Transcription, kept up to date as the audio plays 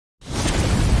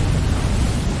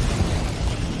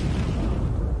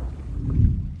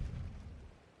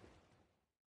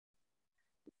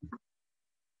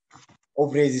All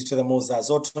praises to the Most High.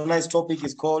 So tonight's topic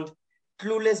is called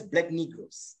Clueless Black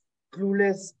Negroes.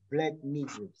 Clueless Black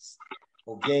Negroes.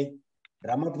 Okay?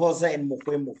 Ramaphosa and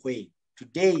Mokwe.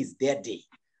 Today is their day.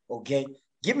 Okay?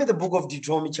 Give me the book of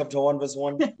Deuteronomy chapter 1 verse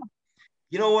 1.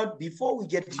 You know what? Before we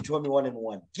get Deuteronomy 1 and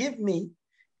 1, give me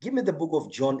the book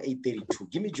of John 8:32.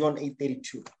 Give me John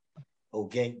 8:32.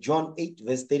 Okay? John 8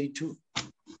 verse 32.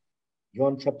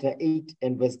 John chapter 8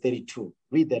 and verse 32.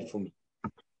 Read that for me.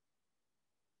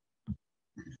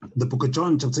 The book of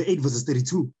John, chapter 8, verses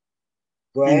 32.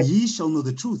 Go ahead. And ye shall know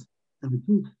the truth, and the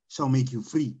truth shall make you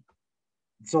free.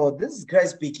 So this is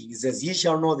Christ speaking. He says, ye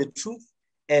shall know the truth,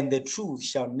 and the truth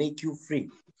shall make you free.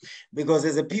 Because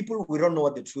as a people, we don't know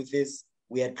what the truth is.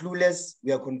 We are clueless,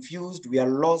 we are confused, we are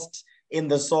lost in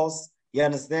the source. You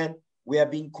understand? We are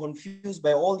being confused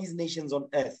by all these nations on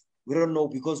earth. We don't know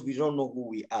because we don't know who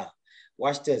we are.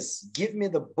 Watch this. Give me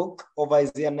the book of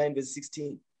Isaiah 9, verse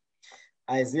 16.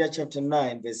 Isaiah chapter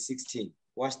 9, verse 16.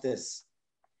 Watch this.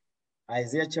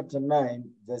 Isaiah chapter 9,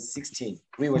 verse 16.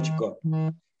 Read what you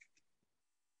got.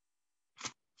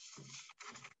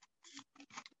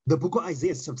 The book of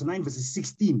Isaiah, chapter 9, verses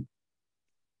 16.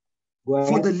 For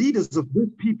For the leaders of this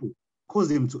people cause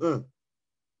them to err,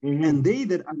 and they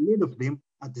that are led of them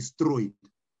are destroyed.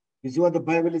 You see what the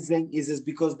Bible is saying? It says,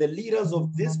 because the leaders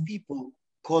of this people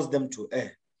cause them to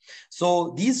err.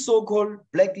 So these so-called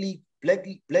black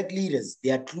leaders, they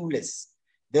are clueless.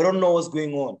 They don't know what's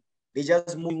going on. They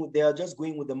are just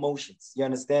going with emotions. You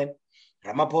understand?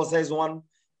 Ramaphosa is one.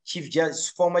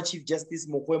 Former Chief Justice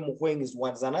Mokwe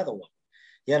is another one.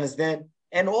 You understand?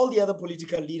 And all the other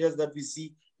political leaders that we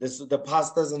see, the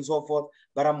pastors and so forth.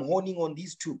 But I'm honing on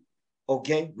these two.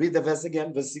 Okay? Read the verse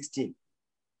again, verse 16.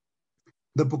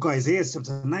 The book of Isaiah,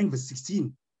 chapter 9, verse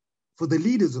 16. For the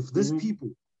leaders of this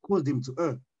people cause them to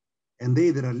err, and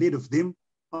they that are led of them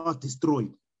are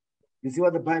destroyed. You see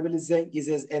what the Bible is saying? It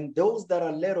says, and those that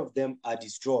are led of them are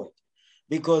destroyed.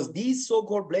 Because these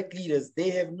so-called black leaders, they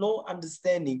have no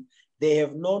understanding, they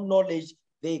have no knowledge,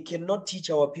 they cannot teach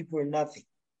our people nothing.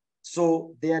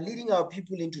 So they are leading our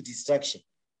people into destruction.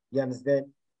 You understand?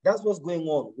 That's what's going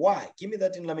on. Why? Give me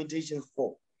that in Lamentations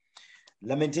 4.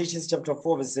 Lamentations chapter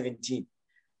 4, verse 17.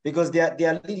 Because they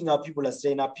are leading our people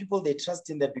astray. And our people, they trust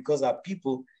in that because our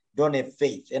people don't have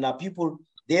faith. And our people,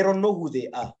 they don't know who they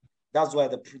are. That's why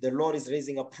the Lord is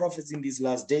raising up prophets in these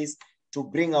last days to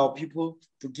bring our people,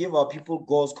 to give our people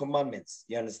God's commandments.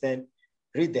 You understand?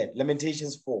 Read that.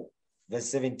 Lamentations 4, verse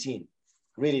 17.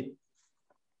 Read it.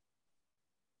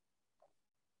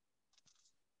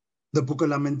 The book of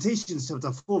Lamentations,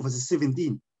 chapter 4, verse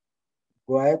 17.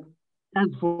 Go ahead.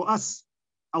 And for us,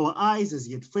 our eyes as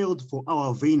yet failed for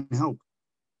our vain help.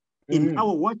 In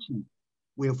our watching,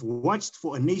 we have watched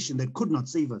for a nation that could not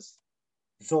save us.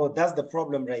 So that's the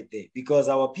problem right there, because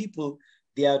our people,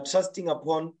 they are trusting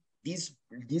upon these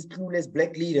clueless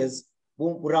black leaders,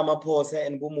 Ramaphosa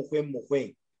and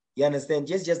Mokwe. You understand?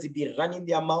 Just to be running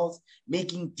their mouths,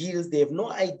 making deals. They have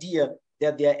no idea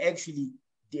that they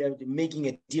are making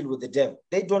a deal with the devil.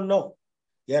 They don't know.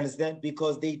 You understand?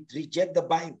 Because they reject the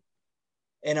Bible.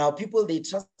 And our people, they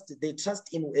trust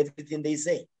in everything they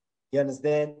say. You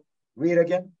understand? Read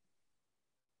again.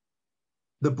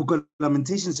 The book of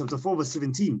Lamentations, chapter 4, verse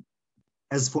 17.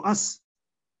 As for us,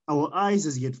 our eyes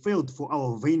as yet failed for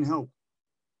our vain help.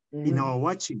 In our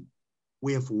watching,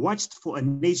 we have watched for a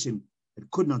nation that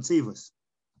could not save us.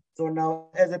 So now,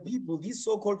 as a people, these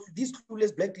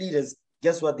clueless black leaders,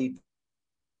 guess what they do?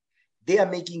 They are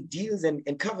making deals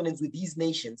and covenants with these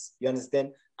nations. You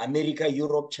understand? America,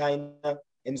 Europe, China,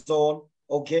 and so on.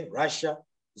 Okay, Russia.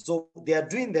 So they are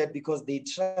doing that because they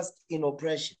trust in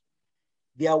oppression.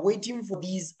 They are waiting for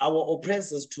our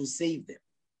oppressors to save them.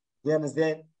 You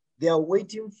understand? They are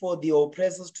waiting for the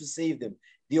oppressors to save them.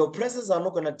 The oppressors are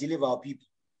not going to deliver our people.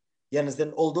 You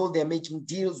understand? Although they're making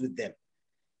deals with them.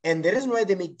 And the reason why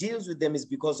they make deals with them is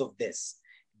because of this.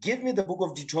 Give me the book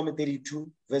of Deuteronomy 32,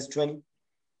 verse 20.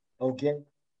 Okay?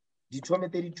 Deuteronomy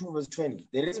 32, verse 20.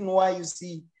 The reason why you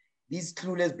see these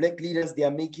clueless black leaders, they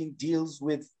are making deals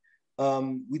with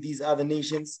these other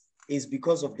nations is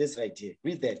because of this right here.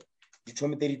 Read that.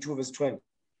 Deuteronomy 32, verse 20.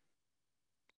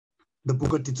 The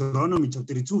book of Deuteronomy,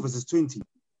 chapter 32, verses 20.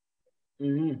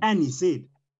 And he said,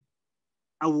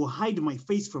 I will hide my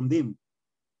face from them.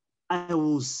 I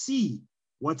will see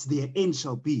what their end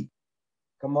shall be.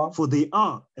 Come on. For they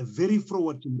are a very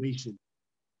froward generation,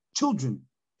 children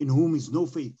in whom is no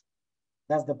faith.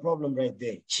 That's the problem right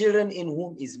there. Children in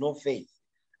whom is no faith.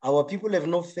 Our people have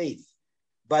no faith,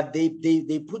 but they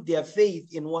put their faith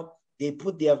in what? They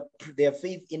put their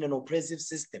faith in an oppressive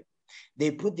system. They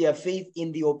put their faith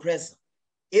in the oppressor.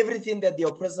 Everything that the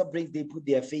oppressor brings, they put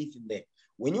their faith in there.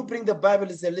 When you bring the Bible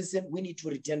and say, listen, we need to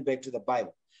return back to the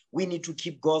Bible. We need to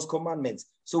keep God's commandments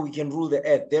so we can rule the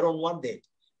earth. They don't want that.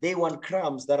 They want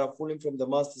crumbs that are falling from the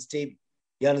master's table.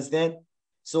 You understand?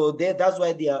 So that's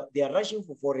why they are rushing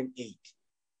for foreign aid.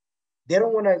 They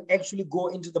don't want to actually go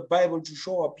into the Bible to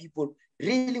show our people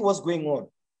really what's going on.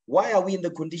 Why are we in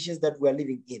the conditions that we are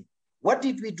living in? What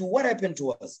did we do? What happened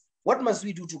to us? What must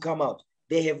we do to come out?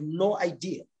 They have no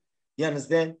idea. You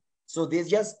understand? So they're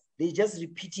just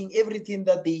repeating everything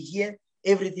that they hear,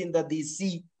 everything that they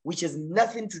see, which has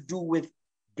nothing to do with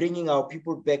bringing our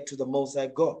people back to the Most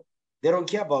High God. They don't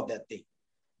care about that thing.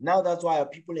 Now that's why our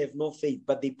people have no faith,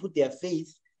 but they put their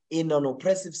faith in an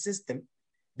oppressive system.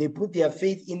 They put their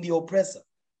faith in the oppressor.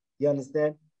 You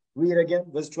understand? Read again,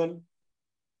 verse 20.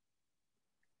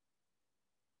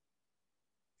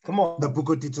 Come on. The book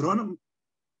of Deuteronomy,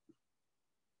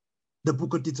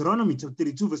 chapter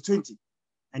 32, verse 20.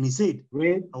 And he said,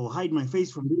 Read. I will hide my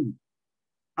face from them.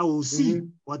 I will see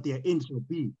what their end shall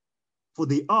be. For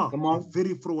they are a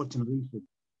very froward generation,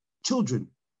 children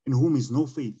in whom is no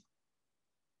faith.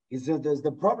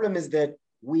 The problem is that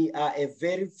we are a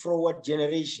very froward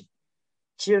generation,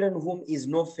 children whom is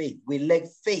no faith. We lack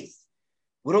faith.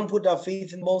 We don't put our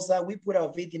faith in Most High. We put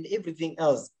our faith in everything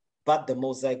else but the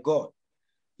Most High God.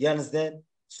 You understand?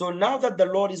 So now that the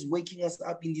Lord is waking us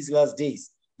up in these last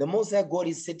days, the Most High God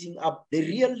is setting up the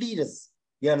real leaders.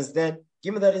 You understand?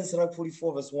 Give me that in Sirach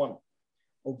 44, verse 1.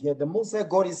 Okay, the Most High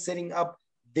God is setting up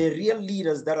the real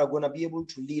leaders that are going to be able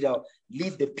to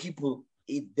lead the people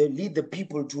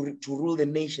to rule the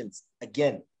nations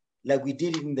again, like we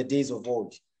did it in the days of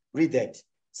old. Read that.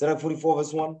 Sirach 44,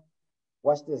 verse 1.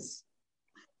 Watch this.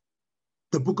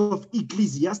 The book of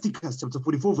Ecclesiasticus, chapter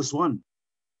 44, verse 1.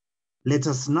 Let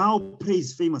us now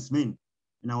praise famous men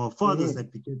and our fathers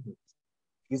that beget us.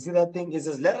 You see that thing? It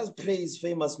says, let us praise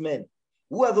famous men.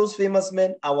 Who are those famous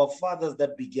men? Our fathers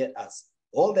that beget us.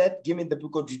 All that, give me the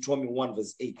book of Deuteronomy 1,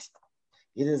 verse 8.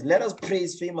 It is, let us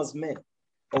praise famous men.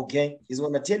 Okay? He's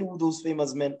going to tell you who those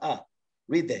famous men are.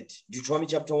 Read that. Deuteronomy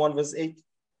chapter 1, verse 8.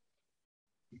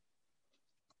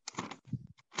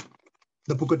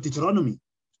 The book of Deuteronomy,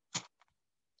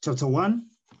 chapter 1,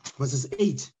 verses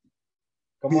 8.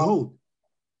 Behold,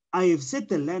 I have set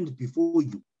the land before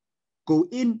you. Go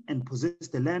in and possess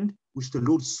the land which the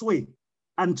Lord swore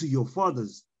unto your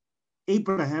fathers,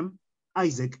 Abraham,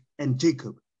 Isaac, and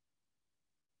Jacob,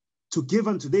 to give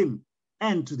unto them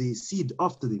and to their seed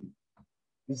after them.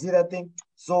 You see that thing?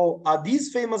 So are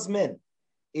these famous men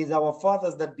is our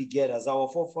fathers that beget us, our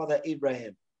forefather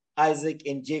Abraham, Isaac,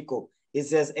 and Jacob. It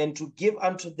says, and to give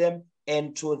unto them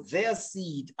and to their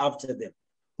seed after them.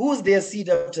 Who's their seed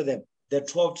after them? The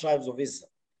 12 tribes of Israel,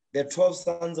 the 12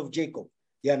 sons of Jacob.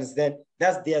 You understand?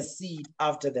 That's their seed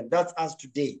after them. That's us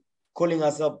today, calling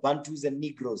ourselves Bantus and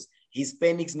Negroes,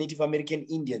 Hispanics, Native American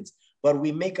Indians. But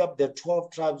we make up the 12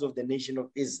 tribes of the nation of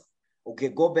Israel. Okay,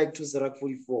 go back to Sirach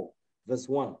 44, verse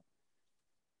 1.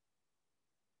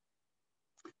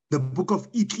 The book of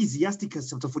Ecclesiasticus,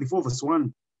 chapter 44, verse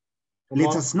 1.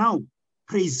 Let us now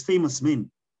praise famous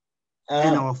men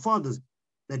and our fathers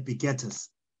that beget us.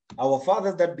 Our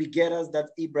fathers that beget us,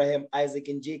 that's Abraham, Isaac,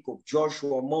 and Jacob,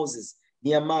 Joshua, Moses,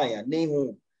 Nehemiah,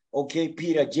 Nahum, okay,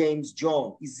 Peter, James,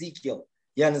 John, Ezekiel.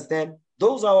 You understand?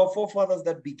 Those are our forefathers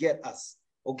that beget us.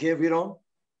 Okay, read on.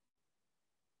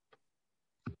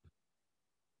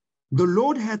 The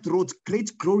Lord hath wrought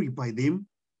great glory by them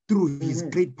through his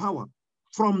great power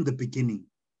from the beginning.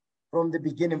 From the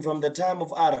beginning, from the time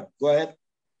of Adam. Go ahead.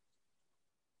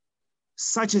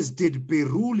 Such as did bear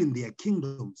rule in their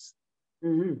kingdoms.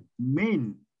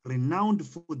 Men renowned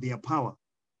for their power,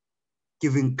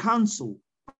 giving counsel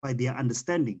by their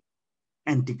understanding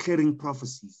and declaring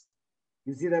prophecies.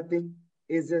 You see that thing?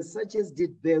 Is such as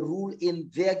did bear rule in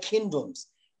their kingdoms,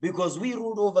 because we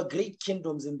ruled over great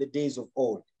kingdoms in the days of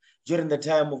old, during the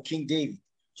time of King David,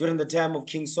 during the time of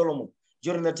King Solomon,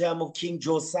 during the time of King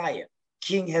Josiah,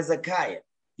 King Hezekiah.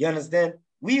 You understand?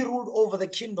 We ruled over the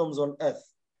kingdoms on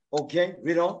earth. Okay,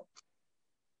 read on.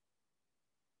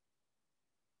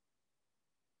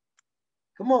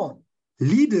 Come on.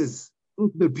 Leaders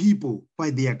of the people by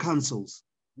their counsels.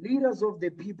 Leaders of the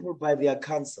people by their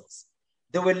counsels.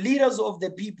 They were leaders of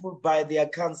the people by their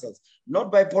counsels,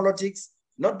 not by politics,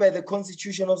 not by the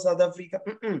Constitution of South Africa,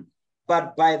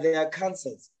 but by their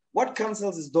counsels. What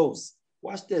counsels is those?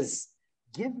 Watch this.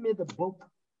 Give me the book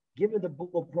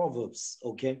of Proverbs,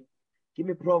 okay? Give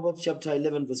me Proverbs chapter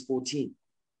 11, verse 14.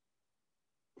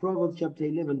 Proverbs chapter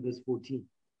 11, verse 14.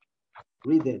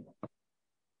 Read that.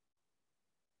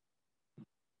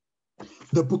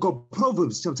 The book of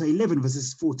Proverbs, chapter 11,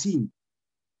 verses 14.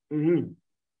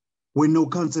 When no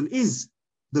counsel is,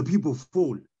 the people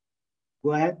fall,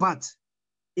 Go ahead. But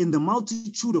in the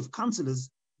multitude of counselors,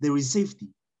 there is safety.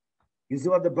 You see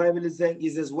what the Bible is saying?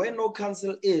 It says, where no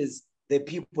counsel is, the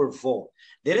people fall.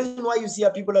 The reason why you see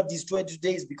our people are destroyed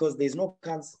today is because there's no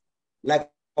counsel. Like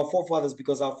our forefathers,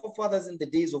 because our forefathers in the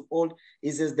days of old,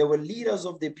 it says they were leaders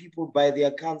of the people by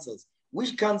their counsels.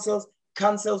 Which counsels?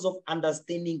 Counsels of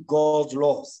understanding God's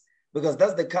laws. Because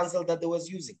that's the counsel that they was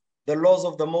using. The laws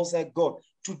of the Most High God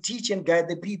to teach and guide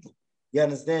the people. You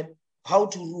understand? How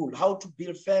to rule, how to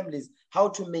build families, how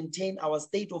to maintain our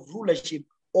state of rulership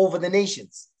over the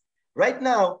nations. Right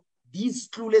now, these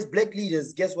clueless black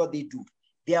leaders, guess what they do?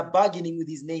 They are bargaining with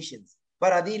these nations.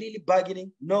 But are they really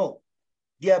bargaining? No.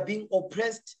 They are being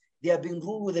oppressed. They are being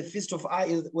ruled with a fist of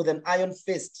iron, with an iron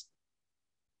fist.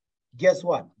 Guess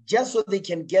what? Just so they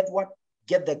can get what?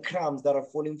 Get the crumbs that are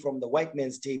falling from the white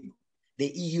man's table.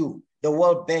 The EU, the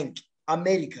World Bank,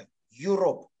 America,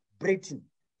 Europe, Britain.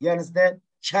 You understand?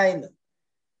 China.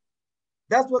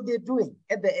 That's what they're doing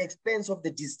at the expense of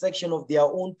the destruction of their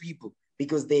own people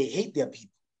because they hate their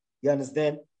people. You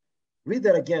understand? Read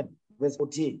that again, verse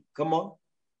 14. Come on.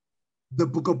 The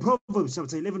book of Proverbs,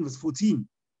 chapter 11, verse 14.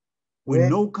 When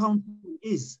no counsel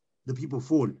is, the people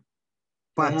fall.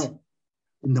 But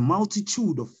in the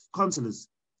multitude of counselors,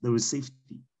 there is safety.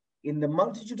 In the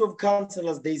multitude of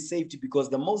counselors, there is safety because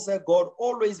the Most High God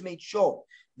always made sure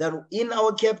that in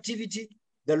our captivity,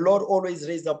 the Lord always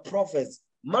raised up prophets,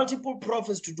 multiple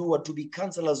prophets to do what? To be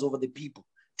counselors over the people,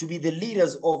 to be the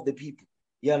leaders of the people.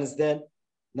 You understand?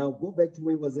 Now go back to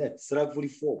where it was at, Sirach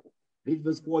 44. Read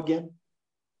verse 4 again.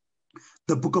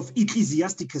 The book of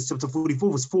Ecclesiasticus, chapter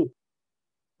 44, verse 4.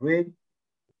 Read.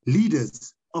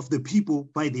 Leaders of the people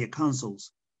by their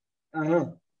counsels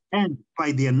and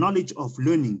by their knowledge of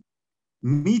learning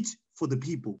meet for the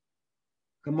people.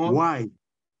 Come on. Why?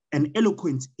 And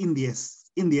eloquent in their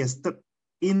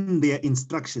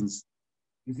instructions.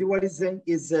 You see what it's saying?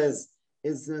 It says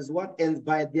what? And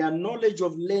by their knowledge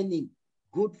of learning,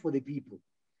 good for the people.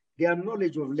 Their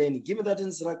knowledge of learning. Give me that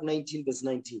in Sirach 19, verse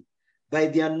 19. By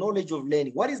their knowledge of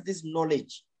learning. What is this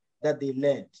knowledge that they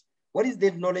learned? What is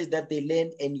the knowledge that they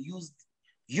learned and use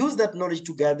that knowledge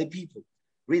to guide the people?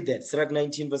 Read that, Sirach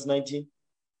 19, verse 19.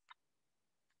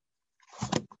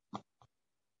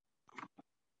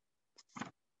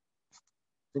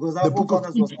 Because our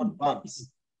forefathers was not bumps.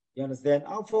 You understand?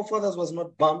 Our forefathers was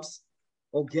not bumps.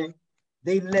 Okay?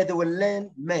 They were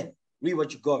learned men. Read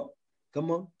what you got.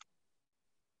 Come on.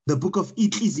 The book of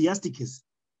Ecclesiasticus,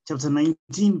 chapter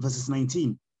 19, verses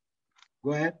 19.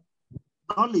 Go ahead.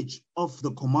 Knowledge of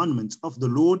the commandments of the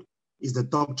Lord is the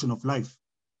doctrine of life.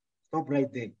 Stop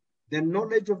right there. The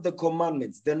knowledge of the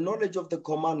commandments,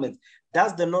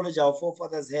 that's the knowledge our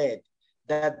forefathers had,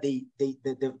 that the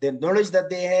knowledge that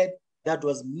they had, that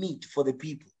was meat for the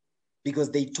people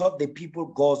because they taught the people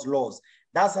God's laws.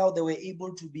 That's how they were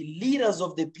able to be leaders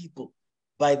of the people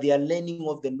by their learning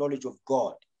of the knowledge of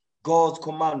God, God's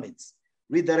commandments.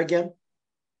 Read that again.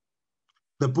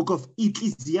 The book of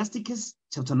Ecclesiasticus,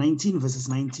 chapter 19, verses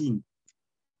 19.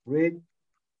 Read.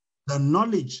 The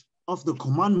knowledge of the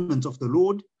commandments of the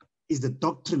Lord is the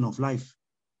doctrine of life.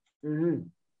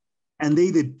 And they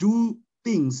that do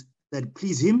things that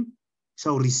please him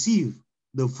shall receive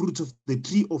the fruit of the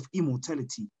tree of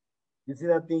immortality. You see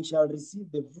that thing shall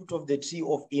receive the fruit of the tree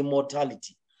of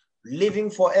immortality, living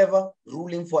forever,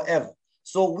 ruling forever.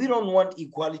 So we don't want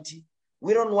equality.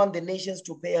 We don't want the nations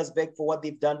to pay us back for what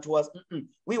they've done to us.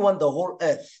 We want the whole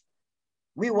earth.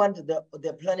 We want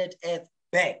the planet Earth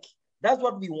back. That's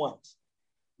what we want.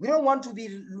 We don't want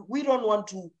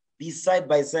to be side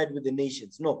by side with the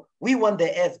nations. No, we want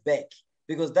the earth back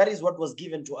because that is what was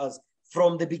given to us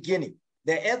from the beginning.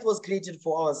 The earth was created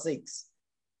for our sakes.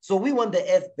 So we want the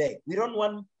earth back. We don't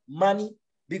want money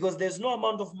because there's no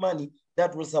amount of money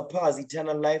that will surpass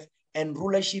eternal life and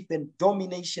rulership and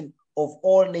domination of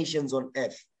all nations on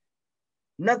earth.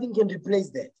 Nothing can replace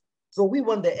that. So we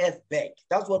want the earth back.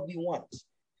 That's what we want.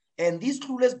 And these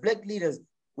clueless black leaders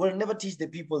will never teach the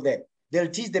people that. They'll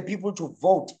teach the people to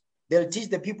vote. They'll teach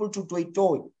the people to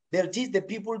toy. They'll teach the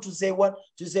people to say what?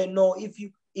 To say, no, if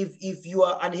you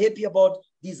are unhappy about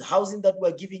this housing that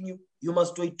we're giving you, you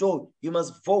must toy. You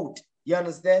must vote. You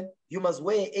understand? You must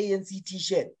wear an ANC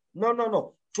t-shirt.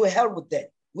 No. To hell with that.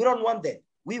 We don't want that.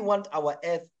 We want our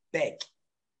earth back.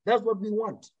 That's what we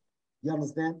want. You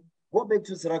understand? Go back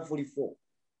to Sirach 44.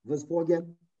 Verse 4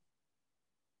 again.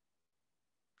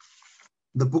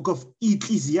 The book of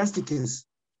Ecclesiasticus,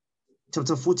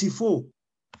 chapter 44,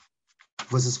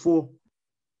 verses 4.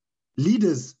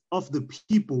 Leaders of the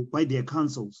people by their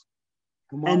counsels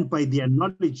and by their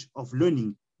knowledge of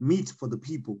learning meet for the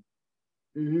people.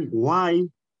 Why?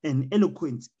 And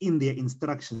eloquent in their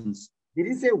instructions. Did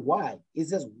he say why? It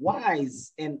says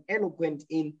wise and eloquent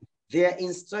in their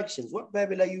instructions. What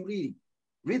Bible are you reading?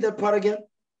 Read that part again.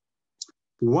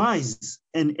 Wise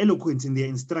and eloquent in their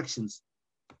instructions.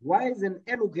 Wise and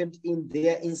eloquent in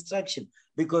their instruction,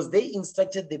 because they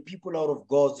instructed the people out of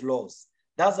God's laws.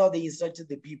 That's how they instructed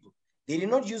the people. They did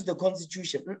not use the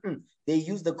constitution. They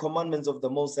used the commandments of the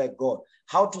Most High God.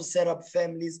 How to set up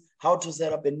families, how to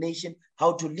set up a nation,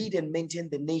 how to lead and maintain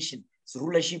the nation's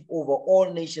rulership over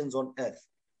all nations on earth.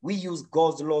 We use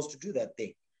God's laws to do that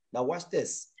thing. Now watch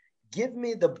this. Give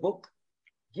me the book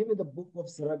of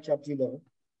Sirach chapter 11.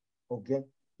 Okay.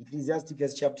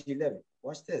 Ecclesiasticus chapter 11.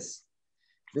 Watch this.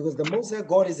 Because the Most High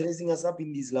God is raising us up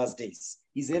in these last days.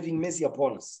 He's having mercy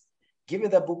upon us. Give me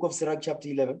the book of Sirach chapter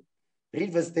 11.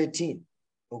 Read verse 13.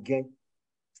 Okay.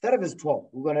 Start at verse 12.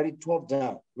 We're going to read 12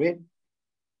 down. Read.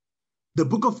 The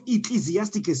book of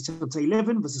Ecclesiasticus chapter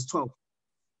 11 verses 12.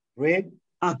 Read.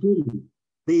 Again,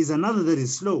 there is another that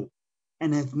is slow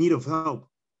and hath need of help,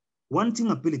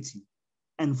 wanting ability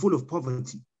and full of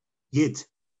poverty. Yet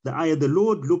the eye of the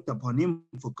Lord looked upon him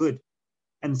for good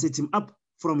and set him up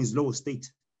from his low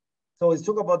estate. So it's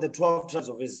talk about the 12 tribes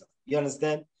of Israel. You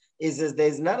understand? It says there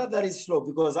is none that is slow,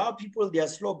 because our people, they are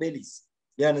slow bellies.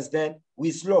 You understand? We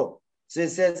slow. So it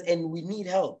says, and we need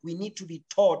help. We need to be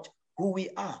taught who we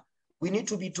are. We need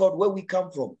to be taught where we come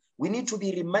from. We need to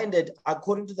be reminded,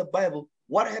 according to the Bible,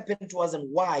 what happened to us and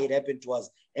why it happened to us,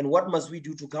 and what must we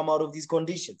do to come out of these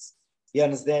conditions. You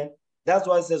understand? That's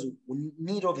why it says we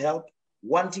need of help,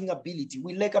 wanting ability.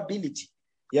 We lack ability.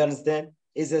 You understand?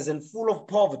 It says, and full of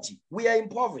poverty. We are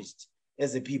impoverished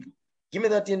as a people. Give me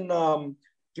that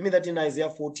in Isaiah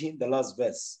 14, the last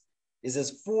verse. It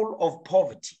says, full of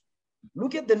poverty.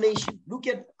 Look at the nation. Look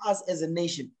at us as a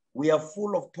nation. We are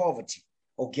full of poverty.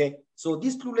 Okay? So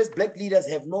these clueless black leaders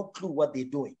have no clue what they're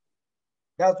doing.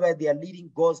 That's why they are leading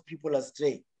God's people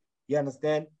astray. You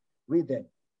understand? Read them.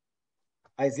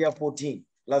 Isaiah 14,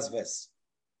 last verse.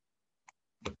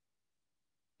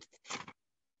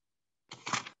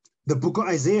 The book of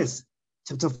Isaiah,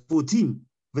 chapter 14,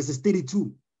 verses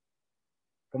 32.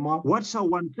 Come on. What shall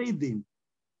one say then?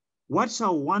 What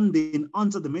shall one then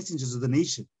answer the messengers of the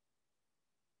nation?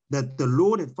 That the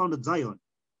Lord had founded Zion,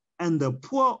 and the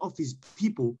poor of his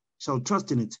people shall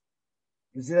trust in it.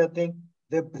 You see that thing?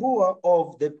 The poor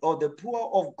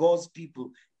of God's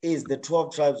people is the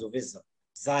 12 tribes of Israel,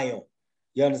 Zion.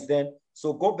 You understand?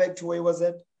 So go back to where it was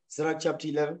at, Sirach chapter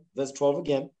 11, verse 12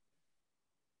 again.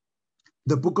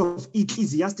 The book of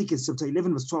Ecclesiasticus, chapter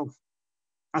 11, verse 12.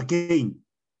 Again,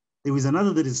 there is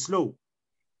another that is slow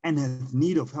and hath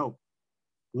need of help,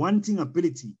 wanting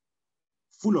ability,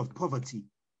 full of poverty.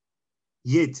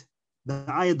 Yet the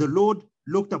eye of the Lord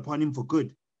looked upon him for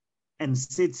good and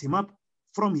sets him up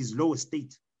from his low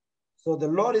estate. So the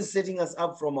Lord is setting us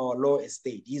up from our low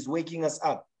estate. He's waking us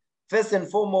up. First and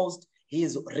foremost, he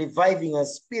is reviving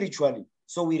us spiritually,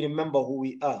 so we remember who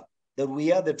we are, that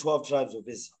we are the 12 tribes of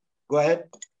Israel. Go ahead.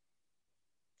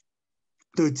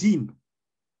 13.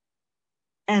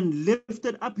 And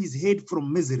lifted up his head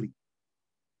from misery,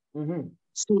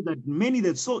 so that many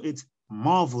that saw it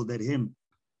marveled at him.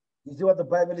 You see what the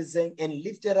Bible is saying? And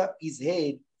lifted up his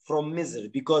head from misery,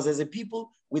 because as a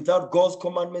people, without God's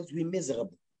commandments, we're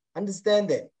miserable. Understand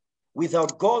that?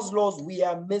 Without God's laws, we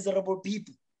are miserable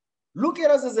people. Look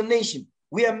at us as a nation.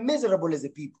 We are miserable as a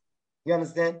people. You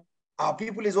understand? Our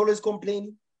people is always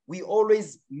complaining. We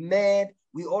always mad.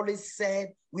 We always sad.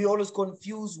 We always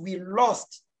confused. We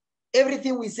lost.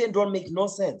 Everything we say don't make no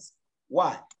sense.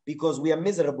 Why? Because we are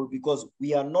miserable, because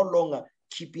we are no longer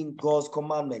keeping God's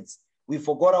commandments. We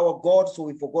forgot our God, so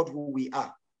we forgot who we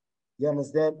are. You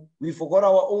understand? We forgot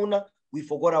our owner. We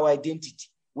forgot our identity,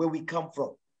 where we come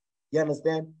from. You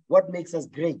understand? What makes us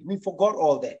great? We forgot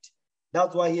all that.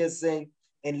 That's why he is saying,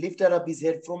 and lifted up his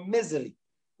head from misery.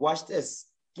 Watch this.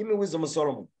 Give me Wisdom of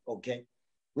Solomon, okay?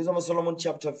 Wisdom of Solomon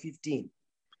chapter 15.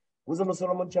 Wisdom of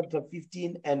Solomon chapter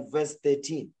 15 and verse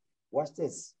 13. Watch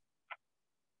this.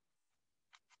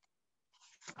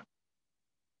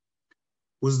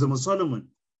 Wisdom of Solomon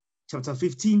chapter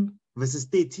 15 verses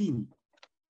 13.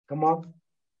 Come on.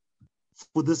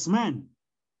 For this man,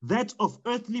 that of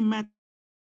earthly matter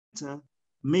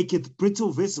maketh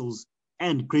brittle vessels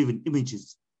and graven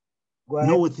images,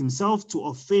 knoweth himself to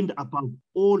offend above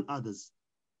all others.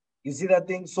 You see that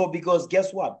thing? So because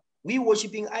guess what? We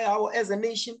worshiping as a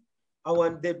nation,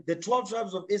 the 12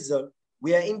 tribes of Israel,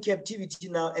 we are in captivity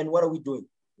now, and what are we doing?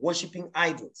 Worshiping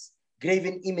idols,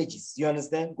 graven images. You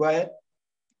understand? Go ahead.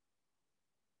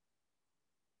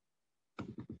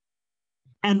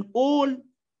 And all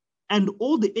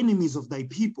the enemies of thy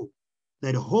people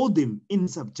that hold them in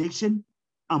subjection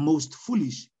are most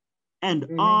foolish and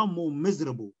are more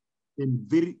miserable than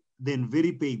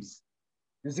very babes.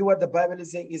 You see what the Bible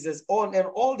is saying? It says, all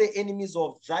the enemies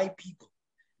of thy people.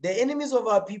 The enemies of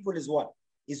our people is what?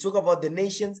 It's talk about the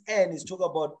nations, and it's talk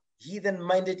about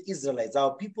heathen-minded Israelites,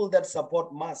 our people that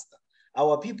support master,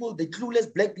 our people, the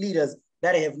clueless black leaders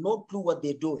that have no clue what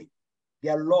they're doing. They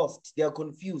are lost, they are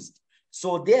confused.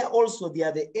 So they are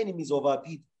the enemies of our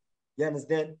people. You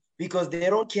understand? Because they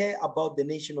don't care about the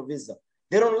nation of Israel.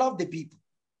 They don't love the people.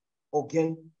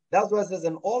 Okay? That's why it says,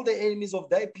 and all the enemies of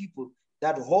thy people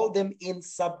that hold them in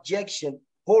subjection,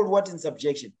 hold what in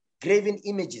subjection? Graven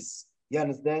images. You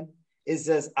understand? It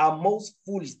says, are most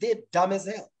foolish. They're dumb as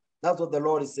hell. That's what the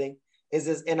Lord is saying. It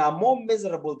says, and are more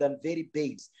miserable than very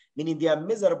babes, meaning they are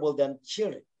miserable than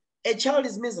children. A child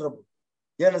is miserable.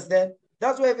 You understand?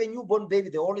 That's why if a newborn baby,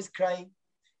 they're always crying.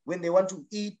 When they want to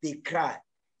eat, they cry.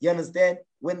 You understand?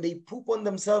 When they poop on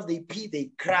themselves, they pee,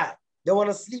 they cry. They want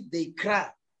to sleep, they cry.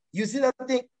 You see that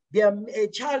thing? A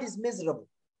child is miserable.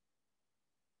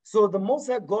 So the Most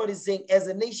High God is saying, as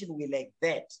a nation, we're like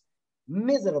that.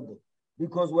 Miserable.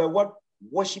 Because we're what?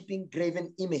 Worshipping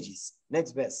graven images.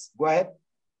 Next verse. Go ahead.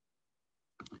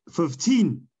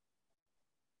 15.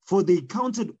 For they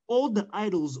counted all the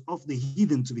idols of the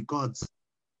heathen to be gods.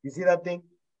 You see that thing?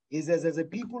 It says, as a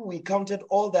people, we counted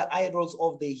all the idols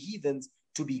of the heathens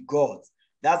to be gods.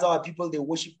 That's our people, they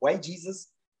worship white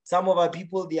Jesus. Some of our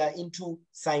people, they are into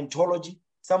Scientology.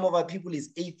 Some of our people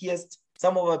is atheist.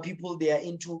 Some of our people, they are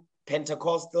into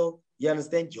Pentecostal. You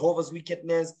understand? Jehovah's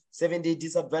Wickedness, Seventh-day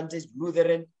Disadvantaged,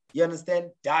 Lutheran. You understand?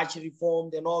 Dutch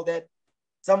Reformed and all that.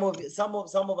 Some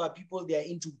of our people, they are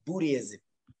into Buddhism.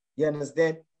 You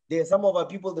understand? Some of our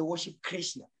people, they worship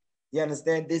Krishna. You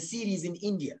understand? The series in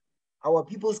India. Our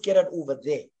people scattered over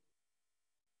there.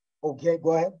 Okay,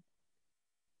 go ahead.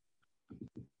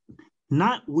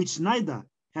 Not which neither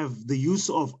have the use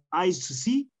of eyes to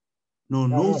see, nor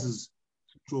noses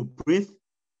to draw breath,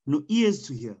 no ears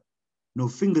to hear, no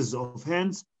fingers of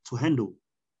hands to handle.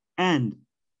 And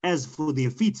as for their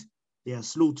feet, they are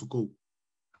slow to go.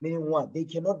 Meaning what? They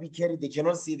cannot be carried, they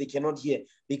cannot see, they cannot hear,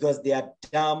 because they are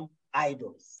dumb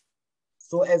idols.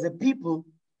 So as a people,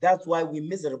 that's why we're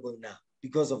miserable now,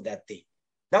 because of that thing.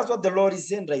 That's what the Lord is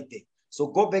saying right there. So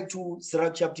go back to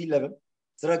Sirach chapter 11,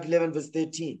 Sirach 11 verse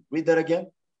 13. Read that again.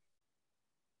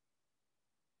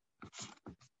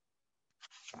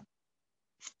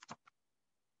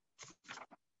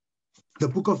 The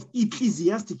book of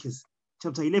Ecclesiasticus,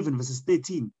 chapter 11, verses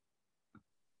 13.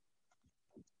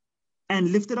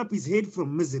 And lifted up his head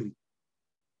from misery,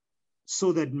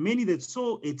 so that many that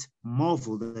saw it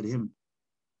marveled at him.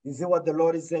 You see what the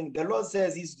Lord is saying? The Lord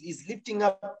says he's lifting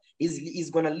up, he's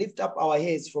going to lift up our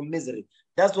heads from misery.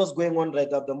 That's what's going on right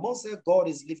now. The Most High God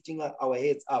is lifting up our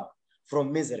heads up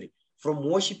from misery, from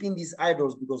worshiping these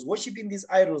idols, because worshiping these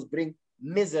idols bring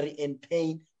misery and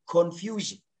pain,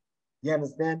 confusion. You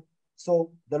understand?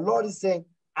 So the Lord is saying,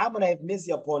 I'm going to have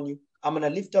mercy upon you. I'm going to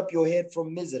lift up your head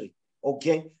from misery.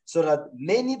 Okay? So that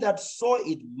many that saw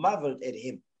it marveled at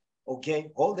him. Okay?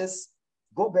 Hold this.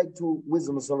 Go back to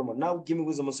Wisdom of Solomon. Now give me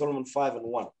Wisdom of Solomon 5 and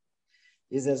 1.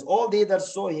 It says, all they that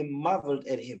saw him marveled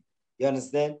at him. You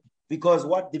understand? Because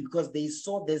what? Because they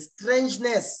saw the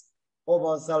strangeness of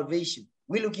our salvation.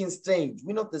 We're looking strange.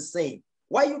 We're not the same.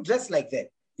 Why you dressed like that?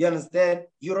 You understand?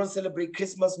 You don't celebrate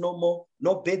Christmas no more.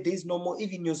 No birthdays no more.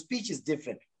 Even your speech is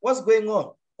different. What's going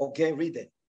on? Okay, read that.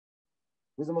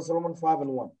 Wisdom of Solomon 5 and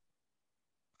 1.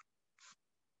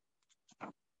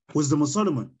 Wisdom of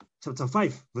Solomon, chapter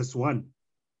 5, verse 1.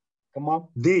 Come on.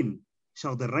 Then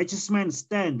shall the righteous man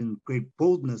stand in great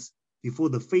boldness before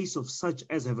the face of such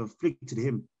as have afflicted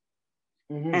him,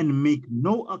 and make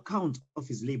no account of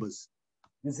his labors.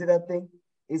 You see that thing?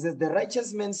 It says the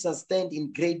righteous man shall stand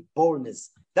in great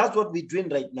boldness. That's what we're doing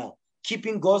right now.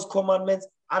 Keeping God's commandments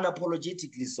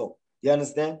unapologetically so. You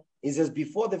understand? It says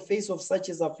before the face of such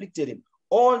as afflicted him.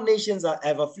 All nations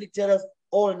have afflicted us.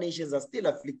 All nations are still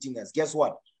afflicting us. Guess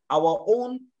what? Our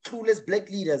own clueless black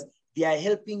leaders, they are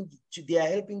helping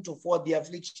to forward the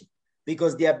affliction,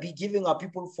 because they are giving our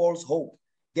people false hope.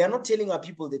 They are not telling our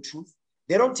people the truth.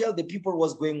 They don't tell the people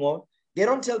what's going on. They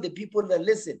don't tell the people that,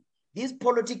 listen, this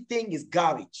politic thing is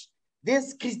garbage.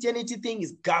 This Christianity thing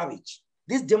is garbage.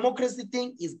 This democracy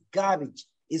thing is garbage.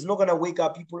 It's not going to wake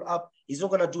our people up. It's not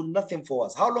going to do nothing for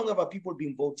us. How long have our people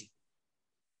been voting?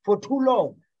 For too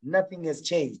long, nothing has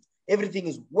changed. Everything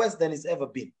is worse than it's ever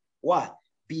been. Why?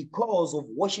 Because of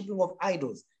worshiping of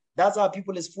idols. That's how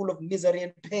people is full of misery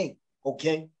and pain.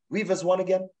 Okay? Read verse 1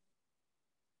 again.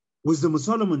 Wisdom of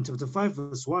Solomon, chapter 5,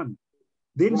 verse 1.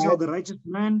 Then shall the righteous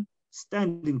man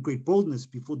stand in great boldness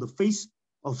before the face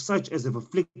of such as have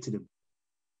afflicted him,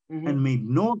 and made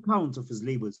no account of his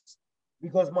labors.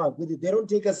 Because, man, they don't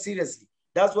take us seriously.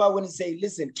 That's why when you say,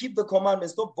 listen, keep the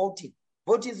commandments, stop voting.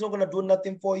 Voting is not going to do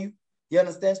nothing for you. You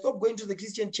understand? Stop going to the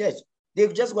Christian church. They're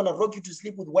just going to rock you to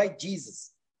sleep with white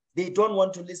Jesus. They don't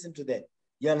want to listen to that.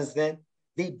 You understand?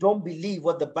 They don't believe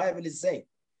what the Bible is saying.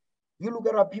 You look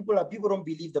at our people don't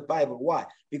believe the Bible. Why?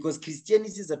 Because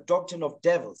Christianity is a doctrine of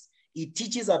devils. It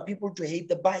teaches our people to hate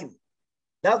the Bible.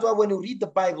 That's why when you read the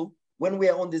Bible, when we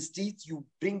are on the streets, you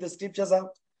bring the scriptures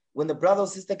out. When the brother or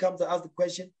sister comes to ask the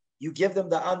question, you give them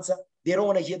the answer. They don't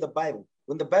want to hear the Bible.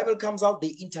 When the Bible comes out, they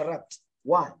interrupt.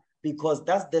 Why? Because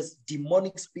that's the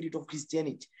demonic spirit of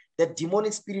Christianity. The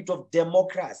demonic spirit of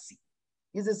democracy.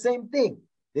 It's the same thing.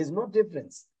 There's no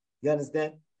difference. You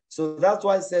understand? So that's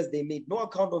why it says they made no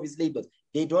account of his labors.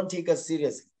 They don't take us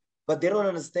seriously. But they don't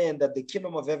understand that the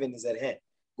kingdom of heaven is at hand.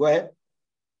 Go ahead.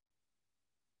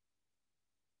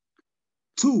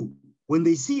 2, when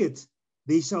they see it,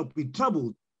 they shall be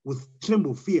troubled with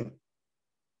tremble fear,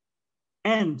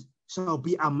 and shall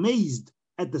be amazed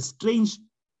at the strangeness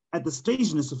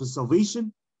of his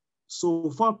salvation,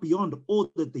 so far beyond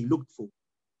all that they looked for.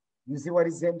 You see what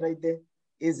he's saying right there?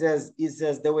 It says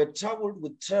they were troubled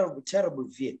with terrible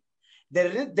fear.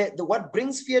 What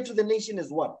brings fear to the nation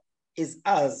is what? Is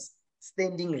us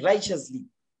standing righteously,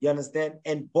 you understand,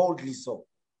 and boldly so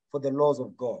for the laws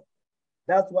of God.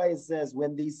 That's why it says,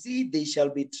 when they see, they shall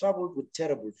be troubled with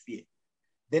terrible fear.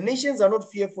 The nations are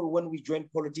not fearful when we join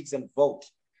politics and vote.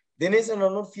 The nations are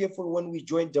not fearful when we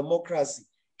join democracy,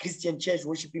 Christian church,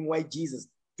 worshiping white Jesus,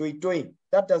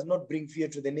 that does not bring fear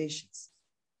to the nations.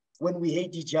 When we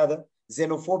hate each other,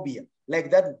 xenophobia, like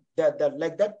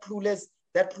that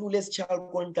clueless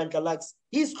child called Tantalax,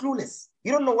 he's clueless.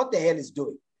 You don't know what the hell he's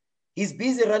doing. He's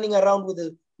busy running around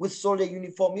with soldier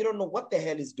uniform. You don't know what the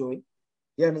hell he's doing.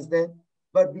 You understand?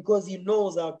 But because he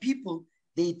knows our people,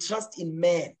 they trust in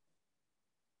man.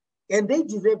 And they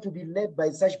deserve to be led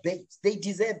by such babes. They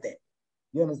deserve that.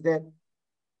 You understand?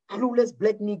 Clueless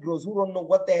black Negroes who don't know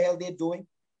what the hell they're doing,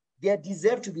 they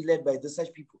deserve to be led by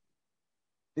such people.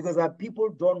 Because our people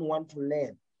don't want to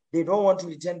learn. They don't want to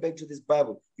return back to this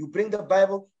Bible. You bring the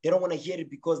Bible, they don't want to hear it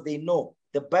because they know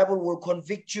the Bible will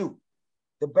convict you.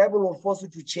 The Bible will force you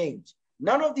to change.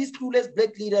 None of these clueless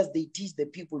black leaders, they teach the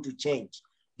people to change.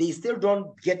 They still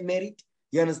don't get married.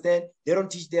 You understand? They don't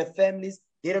teach their families.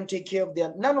 They don't take care of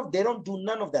they don't do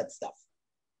none of that stuff.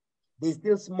 They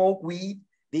still smoke weed.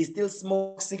 They still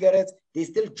smoke cigarettes. They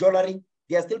still jollering.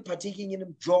 They are still partaking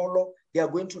in jollo. They are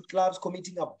going to clubs,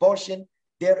 committing abortion.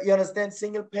 You understand?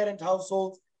 Single parent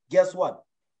households. Guess what?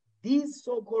 These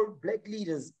so-called black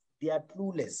leaders, they are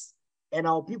clueless. And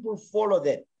our people follow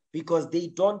them because they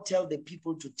don't tell the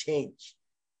people to change.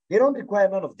 They don't require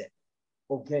none of that.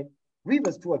 Okay? Read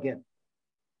verse 2 again.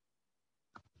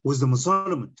 Wisdom of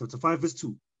Solomon, chapter 5, verse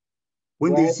 2.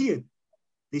 When they see it,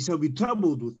 they shall be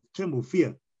troubled with tremble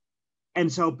fear,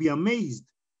 and shall be amazed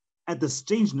at the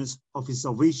strangeness of his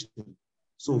salvation,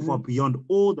 so far beyond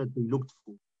all that they looked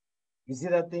for. You see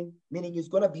that thing? Meaning it's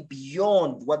going to be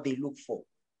beyond what they look for.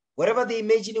 Whatever they're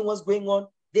imagining what's going on,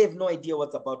 they have no idea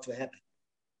what's about to happen.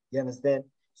 You understand?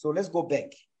 So let's go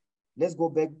back. Let's go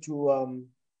back to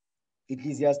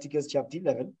Ecclesiasticus chapter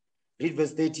 11. Read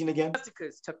verse 13 again.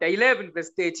 Ecclesiasticus chapter 11,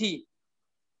 verse 13.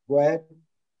 Go ahead.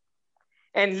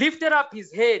 And lifted up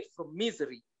his head from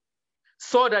misery,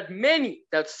 so that many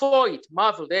that saw it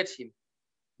marveled at him.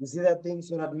 You see that thing?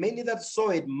 So that many that saw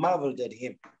it marveled at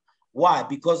him. Why?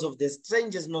 Because of the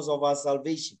strangeness of our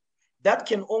salvation. That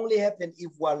can only happen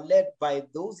if we're led by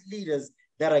those leaders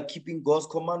that are keeping God's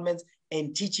commandments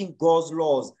and teaching God's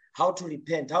laws, how to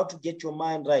repent, how to get your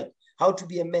mind right, how to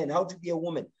be a man, how to be a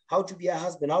woman, how to be a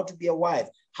husband, how to be a wife,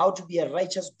 how to be a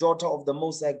righteous daughter of the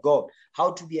Most High God,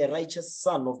 how to be a righteous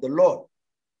son of the Lord.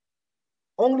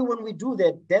 Only when we do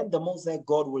that, then the Most High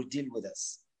God will deal with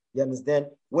us. You understand?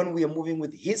 When we are moving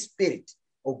with his spirit.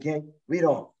 Okay, read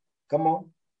on. Come on.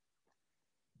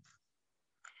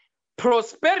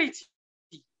 Prosperity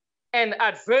and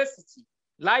adversity,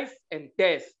 life and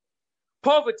death,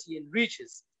 poverty and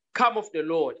riches come of the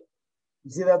Lord.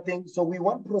 You see that thing? So we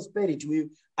want prosperity.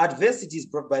 Adversity is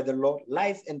brought by the Lord,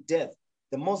 life and death.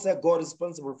 The Most High God is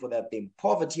responsible for that thing.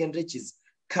 Poverty and riches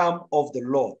come of the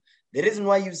Lord. The reason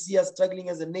why you see us struggling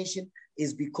as a nation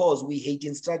is because we hate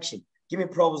instruction. Give me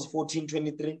Proverbs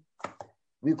 14:23.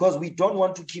 Because we don't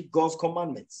want to keep God's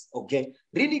commandments. Okay.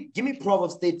 Really, give me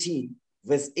Proverbs 13,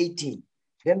 verse 18.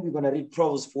 Then we're going to read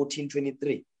Proverbs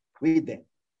 14:23. Read that.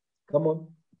 Come on.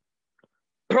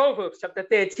 Proverbs chapter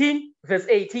 13, verse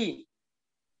 18.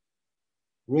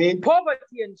 Read.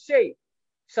 Poverty and shame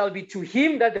shall be to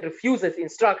him that refuseth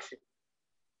instruction.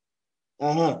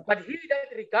 But he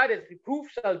that regardeth reproof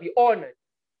shall be honored.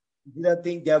 Did I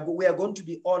think we are going to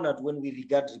be honored when we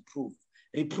regard reproof?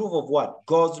 Reproof of what?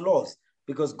 God's laws.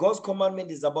 Because God's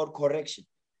commandment is about correction.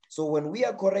 So when we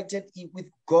are corrected with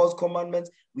God's commandments,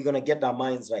 we're going to get our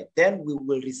minds right. Then we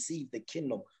will receive the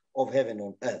kingdom of heaven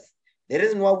on earth. The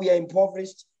reason why we are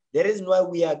impoverished, the reason why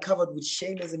we are covered with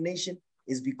shame as a nation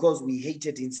is because we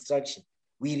hated instruction.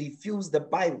 We refuse the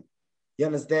Bible. You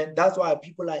understand? That's why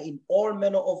people are in all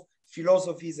manner of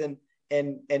philosophies and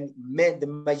men, the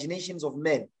imaginations of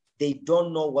men. They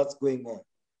don't know what's going on.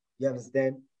 You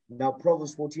understand? Now,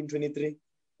 Proverbs 14:23,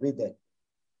 read that.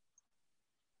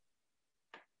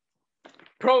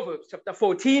 Proverbs chapter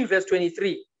 14, verse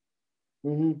 23.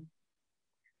 Mm-hmm.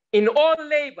 In all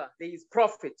labor there is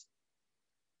profit,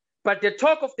 but the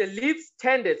talk of the lips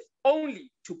tendeth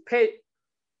only to penury.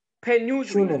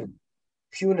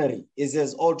 Penury. It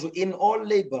says, in all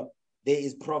labor there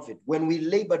is profit. When we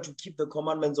labor to keep the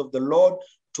commandments of the Lord,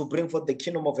 to bring forth the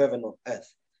kingdom of heaven on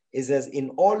earth. It says, in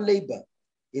all labor,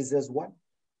 it says what?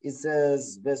 It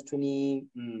says, verse 20,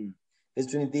 verse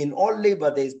 23, in all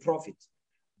labor there is profit,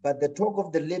 but the talk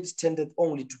of the lips tendeth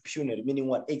only to penury, meaning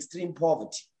what? Extreme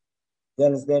poverty. You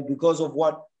understand? Because of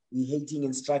what? We hating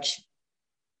instruction.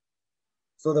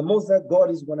 So the Most High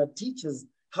God is going to teach us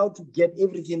how to get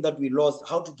everything that we lost,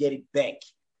 how to get it back.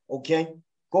 Okay?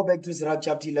 Go back to Sirach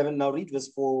chapter 11. Now read verse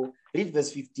 4, read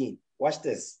verse 15. Watch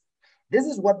this. This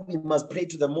is what we must pray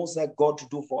to the Most High God to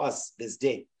do for us this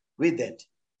day. Read that.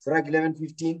 Sirach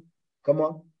 11:15. Come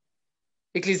on.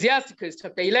 Ecclesiasticus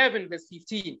chapter 11, verse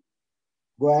 15.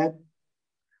 Go ahead.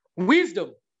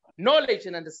 Wisdom, knowledge,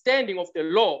 and understanding of the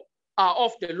law are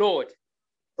of the Lord.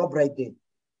 Stop right there.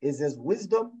 It says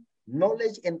wisdom,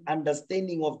 knowledge, and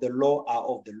understanding of the law are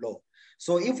of the Lord.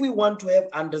 So if we want to have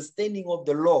understanding of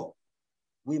the law,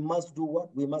 we must do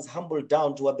what? We must humble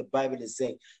down to what the Bible is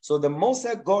saying. So the Most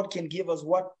High God can give us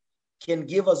what? Can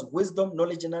give us wisdom,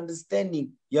 knowledge, and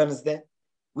understanding. You understand?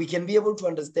 We can be able to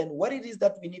understand what it is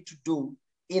that we need to do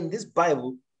in this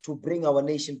Bible to bring our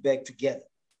nation back together.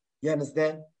 You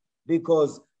understand?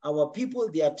 Because our people,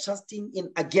 they are trusting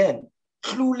in, again,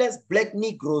 clueless black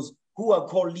Negroes who are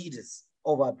called leaders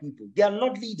of our people. They are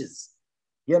not leaders.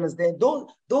 You understand?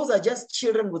 Those are just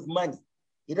children with money.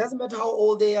 It doesn't matter how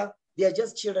old they are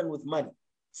just children with money.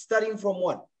 Starting from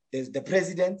what? There's the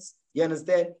presidents, you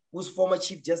understand, who's former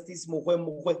Chief Justice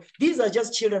Mokwe. These are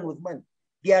just children with money.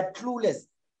 They are clueless.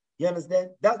 You understand?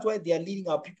 That's why they are leading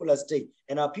our people astray.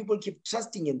 And our people keep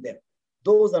trusting in them.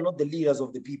 Those are not the leaders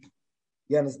of the people.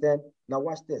 You understand? Now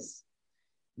watch this.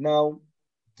 Now,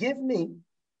 give me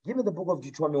the book of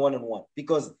Deuteronomy 1:1,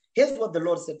 because here's what the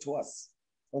Lord said to us.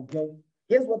 Okay?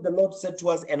 Here's what the Lord said to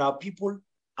us, and our people,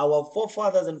 our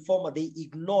forefathers and former, they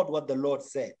ignored what the Lord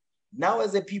said. Now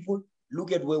as a people,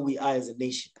 look at where we are as a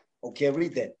nation. Okay,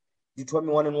 read that.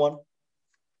 Deuteronomy 1:1.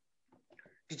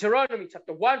 Deuteronomy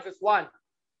chapter 1, verse 1.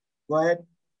 Go ahead.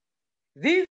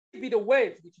 These be the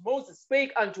words which Moses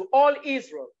spake unto all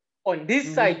Israel on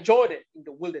this side Jordan in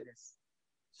the wilderness.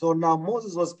 So now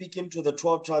Moses was speaking to the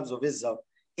 12 tribes of Israel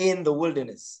in the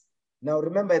wilderness. Now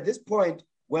remember, at this point,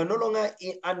 we're no longer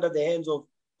under the hands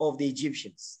of the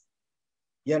Egyptians.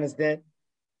 You understand?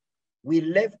 We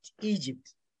left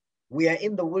Egypt. We are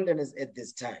in the wilderness at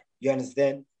this time. You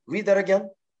understand? Read that again.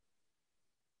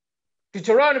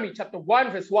 Deuteronomy chapter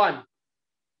 1, verse 1.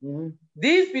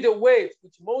 These be the words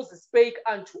which Moses spake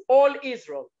unto all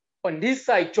Israel on this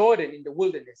side Jordan in the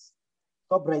wilderness.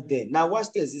 Stop right there. Now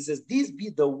watch this. It says, these be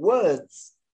the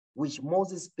words which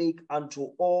Moses spake unto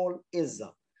all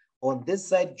Israel on this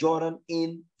side Jordan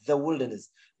in the wilderness.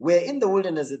 We're in the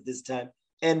wilderness at this time,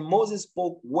 and Moses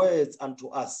spoke words unto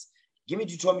us. Give me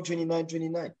Deuteronomy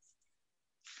 29:29.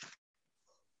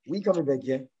 We coming back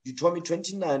here. Deuteronomy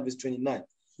 29, verse 29.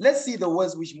 Let's see the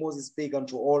words which Moses spake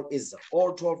unto all Israel,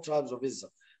 all 12 tribes of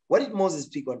Israel. What did Moses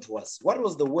speak unto us? What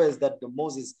was the words that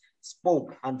Moses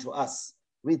spoke unto us?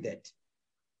 Read that.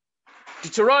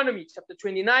 Deuteronomy chapter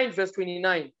 29, verse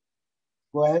 29.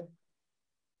 Go ahead.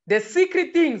 The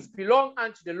secret things belong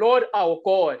unto the Lord our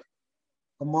God.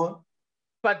 Come on.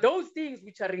 But those things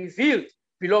which are revealed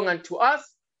belong unto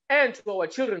us and to our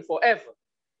children forever,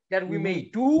 that we may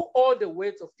do all the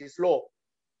words of this law.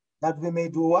 That we may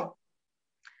do what?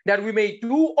 That we may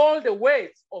do all the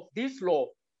words of this law.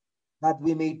 That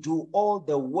we may do all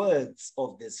the words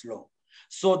of this law.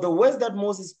 So the words that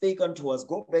Moses spake unto us,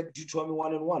 go back to Deuteronomy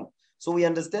 1:1. So we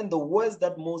understand the words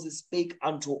that Moses spake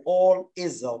unto all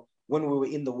Israel when we were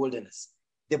in the wilderness.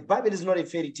 The Bible is not a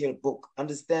fairy tale book.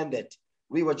 Understand that.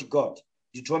 Read what you got.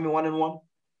 Deuteronomy 1:1.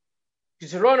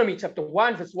 Deuteronomy chapter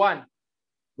 1, verse 1.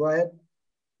 Go ahead.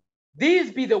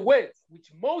 These be the words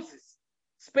which Moses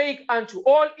spake unto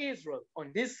all Israel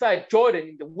on this side Jordan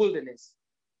in the wilderness.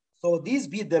 So these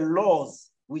be the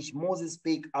laws which Moses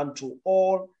spake unto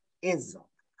all Israel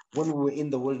when we were in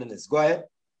the wilderness. Go ahead.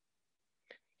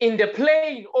 In the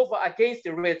plain over against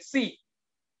the Red Sea,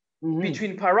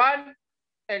 between Paran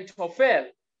and Tophel,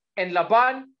 and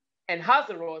Laban and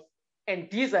Hazeroth and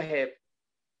Dizahab.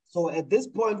 So at this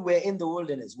point, we're in the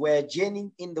wilderness. We're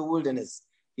journeying in the wilderness.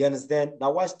 You understand?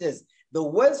 Now watch this. The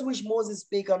words which Moses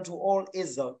spake unto all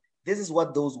Israel, this is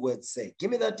what those words say. Give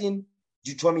me that in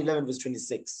Deuteronomy 11, verse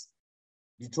 26.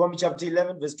 Deuteronomy chapter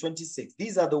 11, verse 26.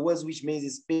 These are the words which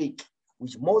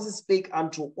Moses spake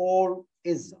unto all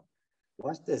Israel.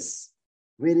 Watch this.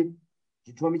 Read it.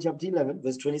 Deuteronomy chapter 11,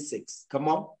 verse 26. Come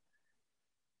on.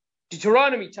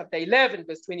 Deuteronomy chapter 11,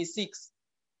 verse 26.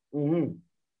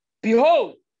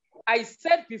 Behold, I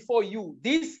set before you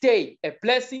this day a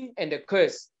blessing and a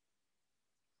curse.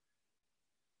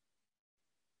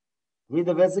 Read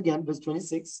the verse again, verse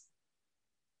 26.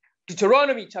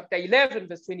 Deuteronomy chapter 11,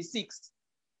 verse 26.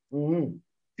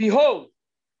 Behold,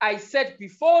 I set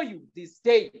before you this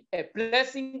day a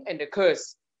blessing and a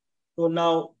curse. So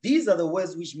now, these are the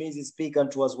words which Moses spake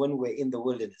unto us when we were in the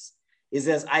wilderness. It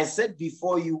says, I set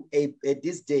before you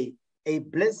this day a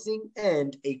blessing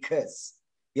and a curse.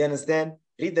 You understand?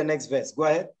 Read the next verse. Go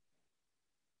ahead.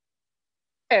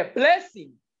 A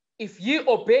blessing if ye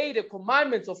obey the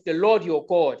commandments of the Lord your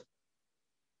God,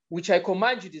 which I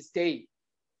command you this day.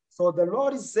 So the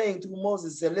Lord is saying through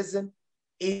Moses, say, listen,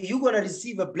 if you're going to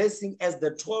receive a blessing as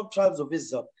the 12 tribes of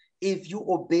Israel, if you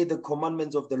obey the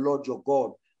commandments of the Lord your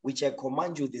God, which I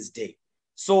command you this day.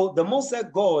 So the Most High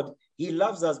God, he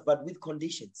loves us, but with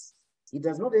conditions. He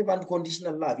does not have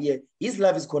unconditional love. Yeah, his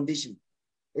love is conditional.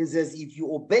 It says, if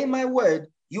you obey my word,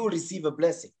 you will receive a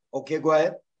blessing. Okay, go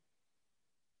ahead.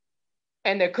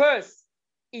 And a curse,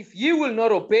 if you will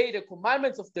not obey the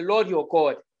commandments of the Lord your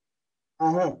God,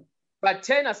 but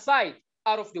turn aside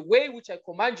out of the way which I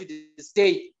command you this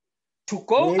day, to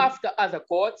go after other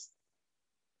gods,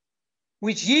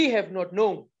 which ye have not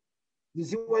known. You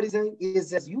see what he's saying? He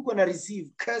says, you're going to receive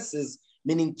curses,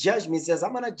 meaning judgment. He says,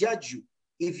 I'm going to judge you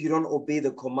if you don't obey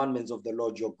the commandments of the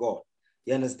Lord your God.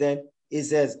 You understand? He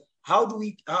says, how are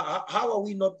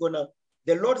we not going to,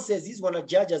 the Lord says he's going to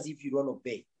judge us if you don't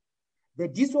obey. The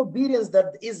disobedience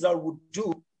that Israel would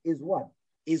do is what?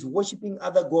 Is worshiping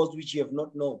other gods which you have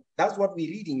not known. That's what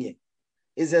we're reading here.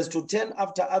 It says to turn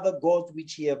after other gods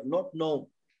which you have not known.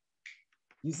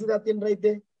 You see that thing right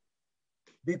there?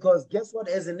 Because guess what?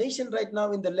 As a nation right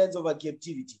now in the lands of our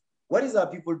captivity, what is our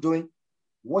people doing?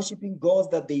 Worshiping gods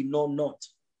that they know not.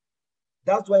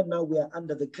 That's why now we are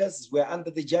under the curses. We are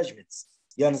under the judgments.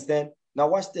 You understand? Now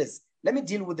watch this. Let me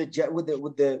deal with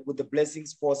the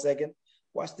blessings for a second.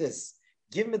 Watch this.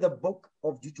 Give me the book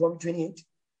of Deuteronomy 28.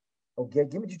 Okay,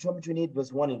 give me Deuteronomy 28,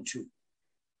 verse 1 and 2.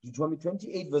 Deuteronomy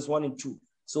 28, verse 1 and 2.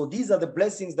 So these are the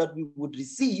blessings that we would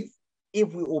receive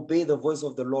if we obey the voice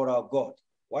of the Lord our God.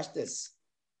 Watch this.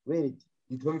 Read it.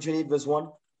 Deuteronomy 28, verse 1.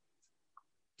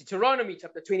 Deuteronomy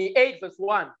chapter 28, verse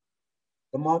 1.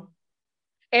 Come on.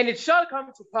 And it shall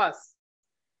come to pass,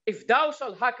 if thou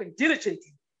shalt hearken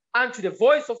diligently unto the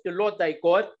voice of the Lord thy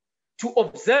God, to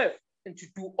observe and to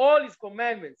do all his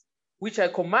commandments, which I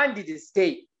command thee this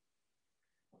day,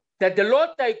 that the Lord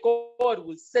thy God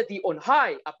will set thee on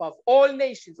high above all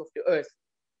nations of the earth.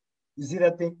 You see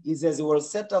that thing? He says he will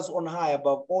set us on high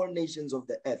above all nations of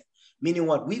the earth. Meaning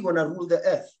what? We're going to rule the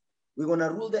earth. We're going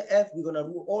to rule the earth. We're going to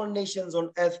rule all nations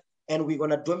on earth, and we're going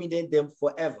to dominate them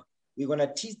forever. We're going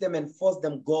to teach them and force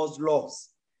them God's laws.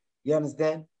 You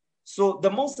understand? So the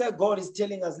Most High God is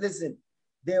telling us, listen,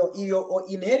 your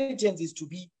inheritance is to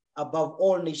be above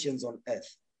all nations on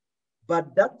earth.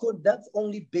 But that's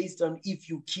only based on if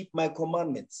you keep my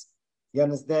commandments. You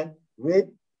understand? Read.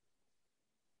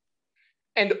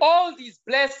 And all these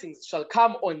blessings shall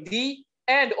come on thee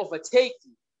and overtake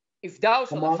thee, if thou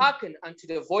shalt hearken unto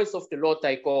the voice of the Lord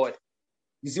thy God.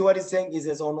 You see what he's saying? He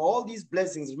says, on all these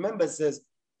blessings, remember, it says,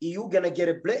 you're going to get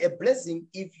a blessing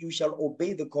if you shall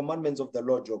obey the commandments of the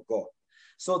Lord your God.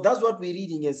 So that's what we're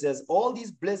reading. It says, all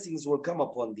these blessings will come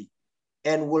upon thee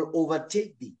and will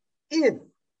overtake thee if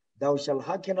thou shalt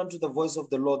hearken unto the voice of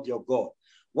the Lord your God.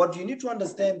 What you need to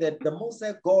understand that the Most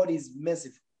High God is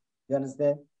merciful. You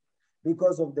understand?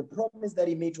 Because of the promise that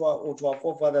he made to our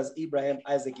forefathers, Abraham,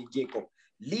 Isaac, and Jacob.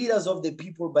 Leaders of the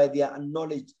people by their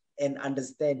knowledge and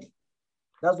understanding.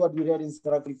 That's what we read in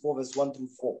Deuteronomy 4, verse 1 through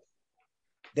 4.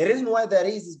 The reason why there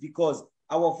is because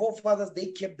our forefathers, they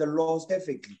kept the laws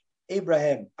perfectly.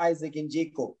 Abraham, Isaac, and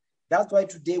Jacob. That's why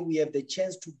today we have the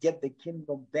chance to get the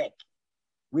kingdom back.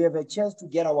 We have a chance to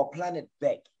get our planet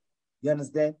back. You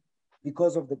understand?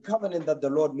 Because of the covenant that the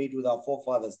Lord made with our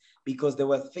forefathers, because they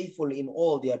were faithful in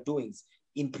all their doings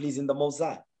in pleasing the Most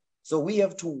High. So we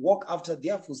have to walk after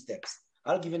their footsteps.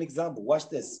 I'll give you an example. Watch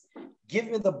this. Give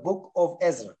me the book of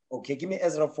Ezra. Okay, give me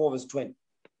Ezra 4 verse 20.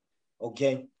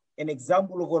 Okay, an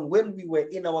example of when we were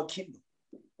in our kingdom,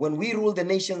 when we ruled the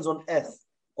nations on earth.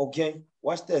 Okay,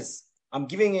 watch this. I'm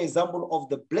giving an example of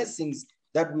the blessings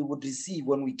that we would receive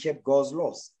when we kept God's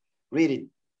laws. Read it.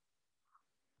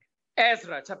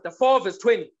 Ezra chapter 4 verse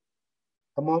 20.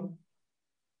 Come on.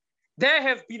 There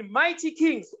have been mighty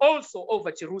kings also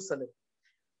over Jerusalem,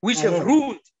 which have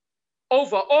ruled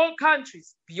over all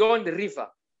countries beyond the river,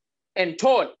 and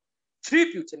toll,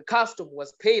 tribute, and custom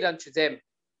was paid unto them.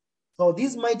 So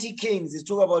these mighty kings is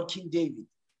talking about King David,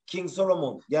 King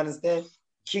Solomon, you understand?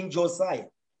 King Josiah,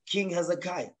 King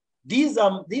Hezekiah. These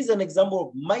are an example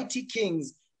of mighty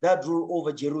kings that rule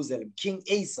over Jerusalem. King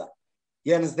Asa,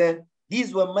 you understand?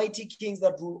 These were mighty kings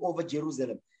that rule over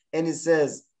Jerusalem. And it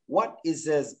says, what it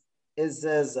says? It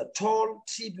says, toll,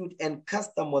 tribute, and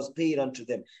custom was paid unto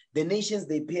them. The nations,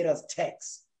 they paid us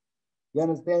tax. You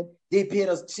understand? They paid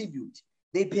us tribute.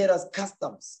 They paid us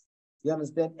customs. You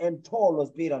understand? And toll was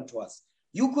paid unto us.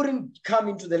 You couldn't come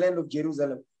into the land of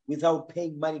Jerusalem without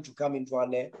paying money to come into our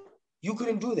land. You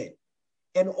couldn't do that.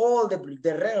 And all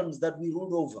the realms that we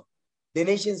ruled over, the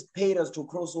nations paid us to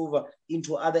cross over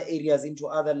into other areas, into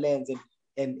other lands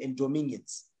and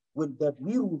dominions that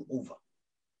we ruled over.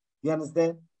 You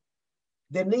understand?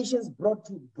 The nations brought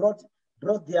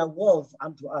their wealth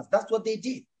unto us. That's what they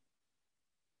did.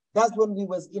 That's when we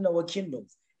was in our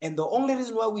kingdoms. And the only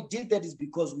reason why we did that is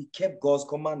because we kept God's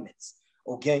commandments.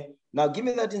 Okay. Now give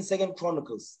me that in 2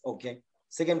 Chronicles. Okay.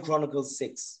 2 Chronicles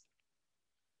 6.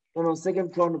 No, no, 2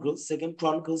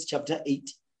 Chronicles chapter 8.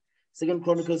 2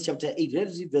 Chronicles chapter 8.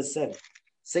 Let's read verse 7.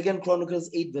 2 Chronicles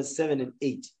 8, verse 7 and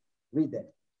 8. Read that.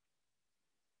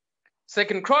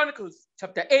 2 Chronicles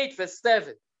chapter 8, verse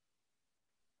 7.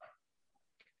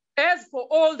 As for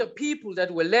all the people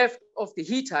that were left of the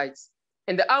Hittites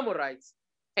and the Amorites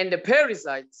and the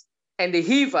Perizzites and the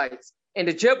Hivites and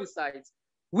the Jebusites,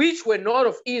 which were not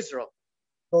of Israel.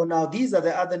 So now these are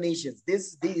the other nations.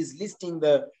 This is listing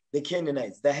the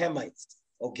Canaanites, the Hamites.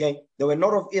 Okay, they were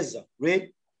not of Israel.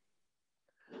 Read.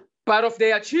 But of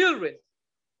their children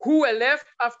who were left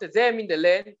after them in the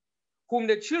land, whom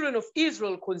the children of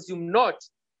Israel consumed not,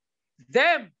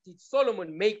 them did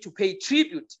Solomon make to pay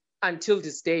tribute until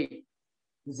this day.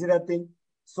 You see that thing?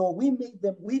 So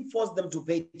we forced them to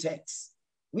pay tax.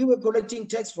 We were collecting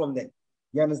tax from them.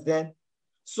 You understand?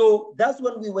 So that's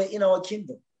when we were in our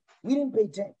kingdom. We didn't pay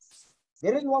tax.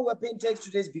 The reason why we're paying tax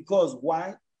today is because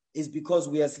why? Is because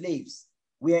we are slaves.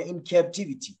 We are in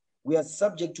captivity. We are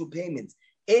subject to payments.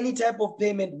 Any type of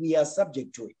payment, we are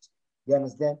subject to it. You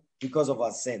understand? Because of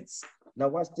our sins. Now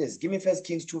watch this. Give me 1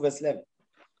 Kings 2 verse 11.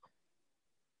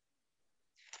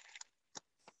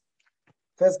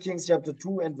 1 Kings chapter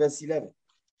 2 and verse 11.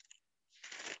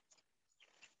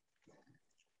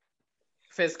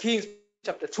 1 Kings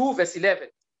chapter 2 verse 11.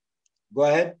 Go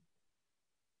ahead.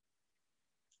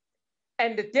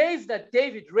 And the days that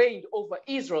David reigned over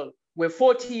Israel were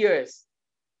 40 years.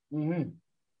 7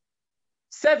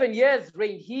 years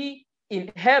reigned he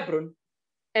in Hebron,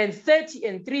 and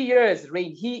 33 years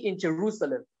reigned he in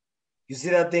Jerusalem. You see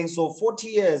that thing? So 40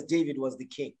 years David was the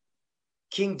king.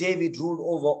 King David ruled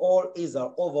over all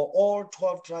Israel, over all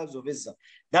 12 tribes of Israel.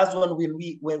 That's when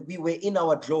we were in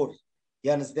our glory.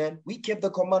 You understand? We kept the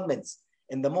commandments,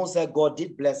 and the Most High God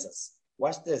did bless us.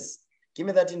 Watch this. Give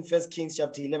me that in 1 Kings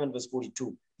chapter 11, verse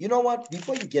 42. You know what?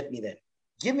 Before you get me there,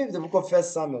 give me the book of 1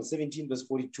 Samuel 17, verse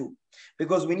 42.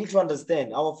 Because we need to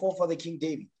understand our forefather King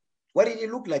David. What did he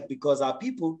look like? Because our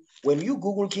people, when you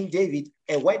Google King David,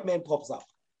 a white man pops up.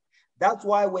 That's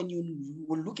why when you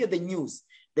look at the news,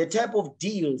 the type of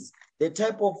deals, the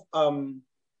type of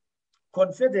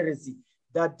confederacy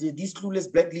that these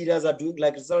clueless black leaders are doing,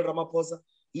 like Ramaphosa,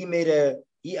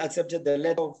 he accepted the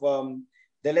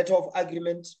letter of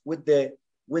agreement with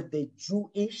the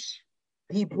Jewish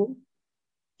people.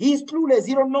 He's clueless.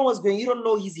 He don't know what's going on. He don't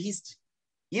know his history.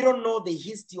 He don't know the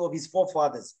history of his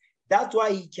forefathers. That's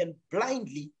why he can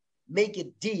blindly make a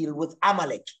deal with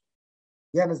Amalek.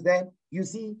 You understand? You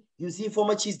see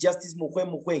former Chief Justice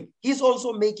Mokwe. He's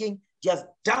also making just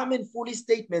damn and foolish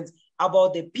statements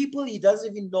about the people he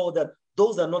doesn't even know that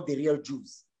those are not the real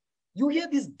Jews. You hear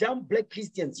these damn black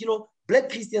Christians. You know, black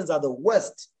Christians are the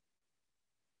worst.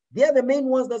 They are the main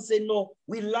ones that say, no,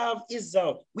 we love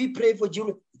Israel. We pray for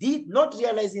Jerusalem. Not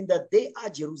realizing that they are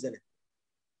Jerusalem.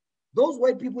 Those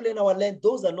white people in our land,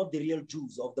 those are not the real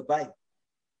Jews of the Bible.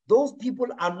 Those people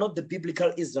are not the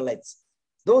biblical Israelites.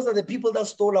 Those are the people that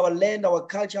stole our land, our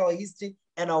culture, our history,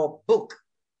 and our book.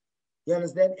 You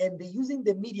understand? And they're using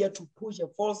the media to push a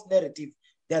false narrative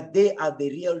that they are the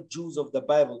real Jews of the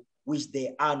Bible, which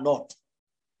they are not.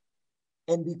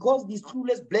 And because these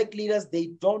clueless black leaders, they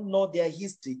don't know their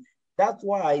history, that's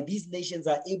why these nations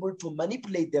are able to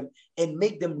manipulate them and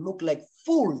make them look like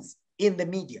fools in the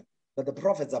media. But the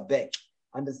prophets are back.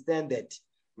 Understand that.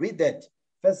 Read that.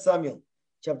 1 Samuel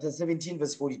chapter 17,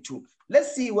 verse 42.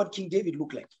 Let's see what King David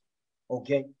looked like.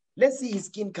 Okay. Let's see his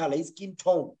skin color, his skin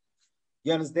tone.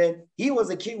 You understand? He was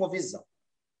a king of Israel.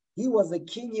 He was a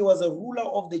king. He was a ruler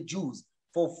of the Jews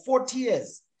for 40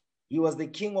 years. He was the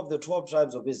king of the 12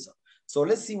 tribes of Israel. So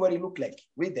let's see what he looked like.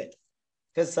 Read that.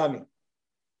 1 Samuel.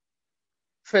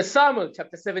 1 Samuel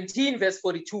chapter 17, verse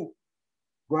 42.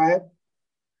 Go ahead.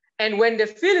 And when the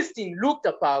Philistine looked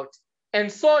about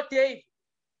and saw David,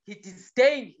 he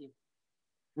disdained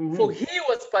him, for he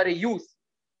was but a youth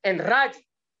and ruddy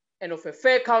and of a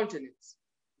fair countenance.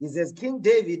 He says King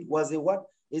David was a what?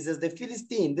 He says the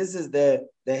Philistine, this is the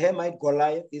Hamite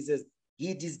Goliath. He says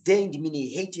he disdained, meaning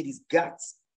he hated his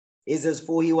guts. He says,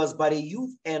 for he was but a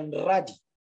youth and ruddy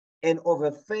and of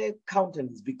a fair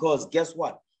countenance, because guess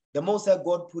what? The Most High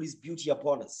God put his beauty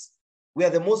upon us. We are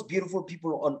the most beautiful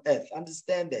people on earth.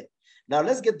 Understand that. Now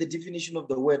let's get the definition of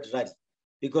the word ruddy,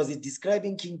 because it's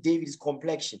describing King David's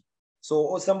complexion.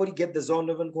 So somebody get the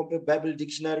Zondervan Compact Bible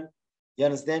Dictionary. You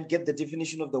understand? Get the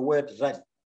definition of the word ruddy.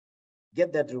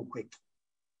 Get that real quick.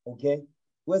 Okay.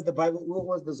 Where's the Bible? Where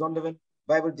was the Zondervan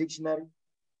Bible Dictionary?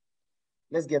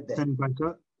 Let's get there.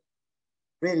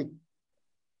 Read it.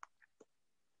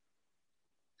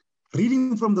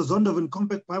 Reading from the Zondervan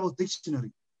Compact Bible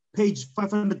Dictionary, page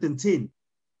 510,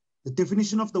 the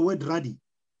definition of the word ruddy.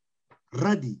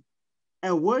 Ruddy,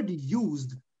 a word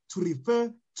used to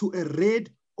refer to a red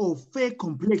or fair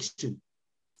complexion.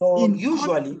 So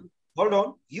usually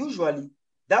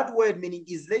that word meaning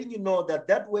is letting you know that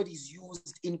that word is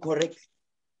used incorrectly,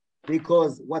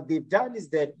 because what they've done is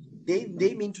that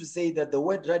they mean to say that the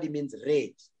word ruddy means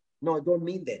red. No, I don't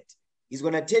mean that. He's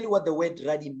going to tell you what the word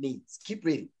ruddy means. Keep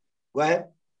reading. Go ahead.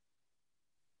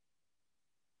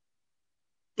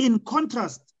 In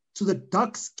contrast to the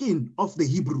dark skin of the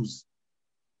Hebrews.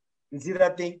 You see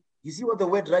that thing? You see what the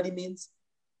word ruddy means?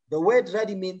 The word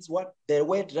ruddy means what? The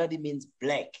word ruddy means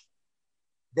black.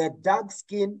 The dark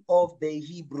skin of the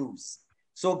Hebrews.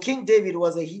 So King David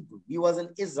was a Hebrew. He was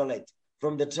an Israelite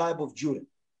from the tribe of Judah.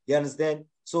 You understand?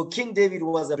 So King David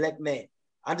was a black man.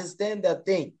 Understand that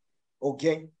thing.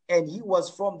 Okay? And he was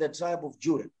from the tribe of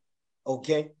Judah.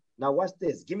 Okay? Now watch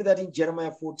this. Give me that in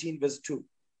Jeremiah 14, verse 2.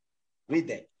 Read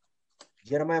that.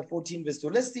 Jeremiah 14, verse 2.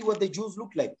 Let's see what the Jews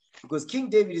look like. Because King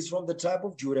David is from the tribe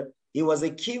of Judah. He was a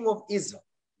king of Israel.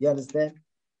 You understand?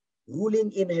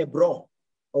 Ruling in Hebron.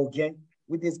 Okay?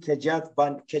 With his Kejath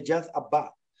Abba.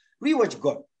 Read what you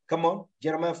got. Come on.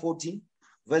 Jeremiah 14,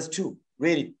 verse 2.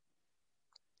 Read it.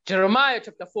 Jeremiah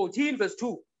chapter 14, verse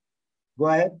 2. Go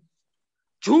ahead.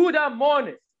 Judah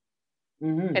mourneth,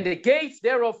 and the gates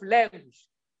thereof languish.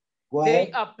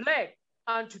 They are black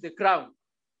unto the ground.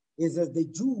 It says the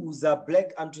Jews are black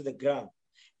unto the ground.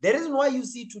 The reason why you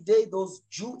see today those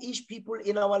Jewish people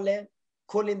in our land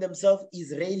calling themselves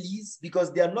Israelis,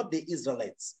 because they are not the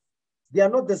Israelites. They are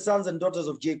not the sons and daughters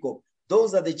of Jacob.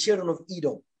 Those are the children of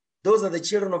Edom. Those are the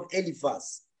children of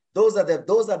Eliphaz. Those are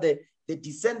the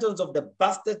descendants of the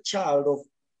bastard child of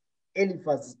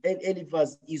Eliphaz.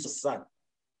 Eliphaz is his son.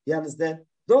 You understand?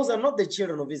 Those are not the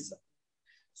children of Israel.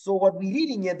 So what we're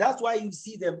reading here, that's why you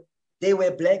see them, they were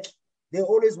black. They're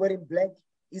always wearing black,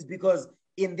 is because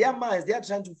in their minds, they are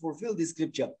trying to fulfill this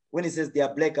scripture when it says they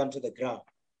are black unto the ground.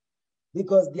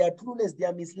 Because they are clueless, they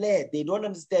are misled. They don't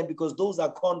understand, because those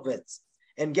are converts.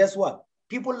 And guess what?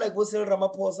 People like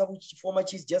Ramaphosa, former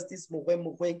Chief Justice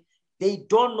Mukwege, they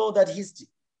don't know that history.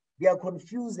 They are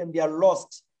confused and they are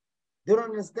lost. They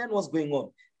don't understand what's going on.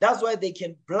 That's why they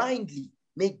can blindly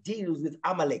make deals with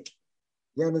Amalek.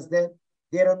 You understand?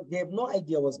 They have no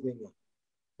idea what's going on.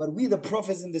 But we, the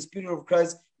prophets in the Spirit of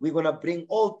Christ, we're going to bring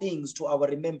all things to our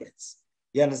remembrance.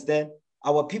 You understand?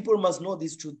 Our people must know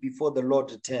this truth before the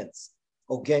Lord returns.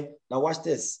 Okay? Now watch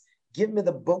this. Give me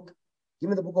the book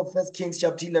of 1 Kings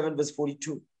chapter 11, verse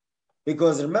 42.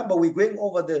 Because remember, we're going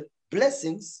over the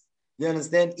blessings, you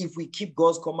understand, if we keep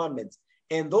God's commandments.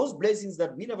 And those blessings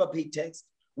that we never pay tax,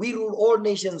 we rule all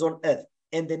nations on earth.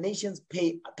 And the nations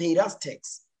paid us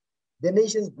tax. The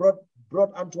nations brought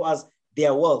unto us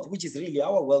their wealth, which is really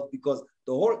our wealth, because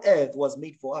the whole earth was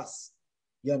made for us.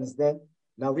 You understand?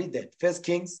 Now read that. 1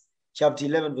 Kings chapter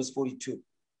 11, verse 42.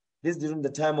 This is during the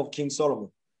time of King Solomon.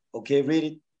 Okay, read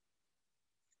it.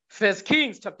 1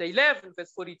 Kings chapter 11,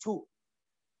 verse 42.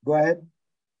 Go ahead.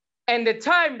 And the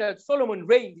time that Solomon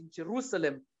reigned in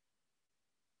Jerusalem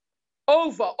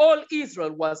over all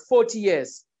Israel was 40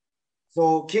 years.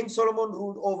 So King Solomon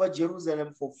ruled over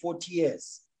Jerusalem for 40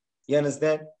 years. You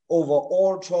understand? Over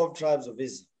all 12 tribes of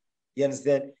Israel. You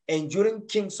understand? And during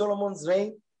King Solomon's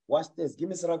reign, watch this. Give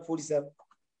me Sirach 47.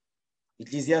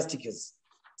 Ecclesiasticus.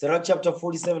 Sirach chapter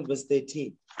 47, verse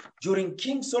 13. During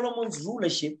King Solomon's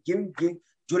rulership, during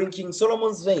King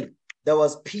Solomon's reign, there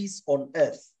was peace on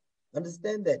earth.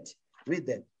 Understand that? Read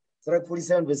that. Sirach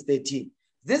 47, verse 13.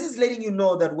 This is letting you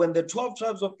know that when the 12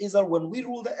 tribes of Israel, when we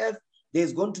rule the earth,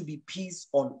 there's going to be peace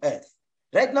on earth.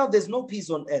 Right now, there's no peace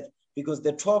on earth because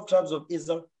the 12 tribes of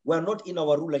Israel were not in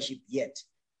our rulership yet.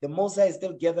 The Most High is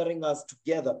still gathering us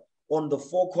together on the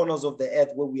four corners of the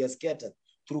earth where we are scattered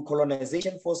through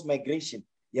colonization, forced migration.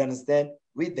 You understand?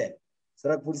 Read that.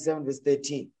 Sirach 47, verse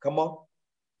 13. Come on.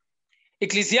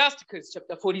 Ecclesiasticus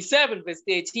chapter 47, verse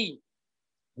 13.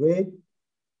 Read.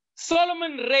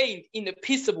 Solomon reigned in a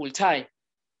peaceable time.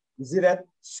 You see that?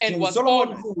 And King was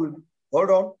Solomon honored. ruled. Hold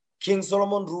on. King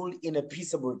Solomon ruled in a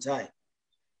peaceable time.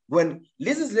 When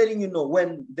this is letting you know,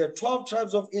 when the 12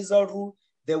 tribes of Israel rule,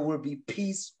 there will be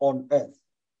peace on earth.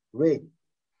 Read.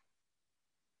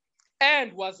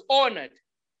 And was honored.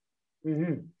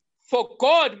 For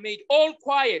God made all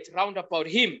quiet round about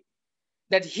him,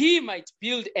 that he might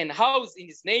build an house in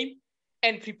his name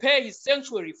and prepare his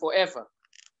sanctuary forever.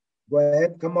 Go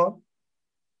ahead, come on.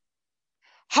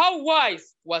 How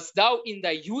wise was thou in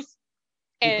thy youth,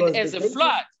 and Because as a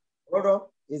flood. Hold on.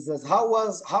 It says,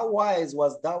 how wise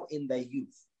was thou in thy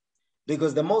youth?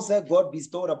 Because the Most High God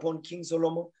bestowed upon King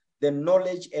Solomon the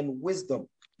knowledge and wisdom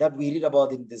that we read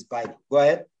about in this Bible. Go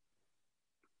ahead.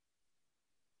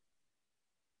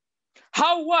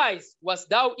 How wise was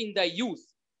thou in thy youth,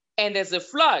 and as a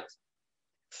flood,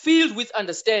 filled with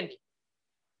understanding.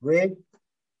 Read.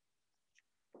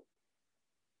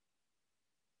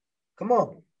 Come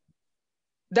on.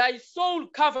 Thy soul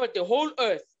covered the whole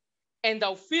earth, and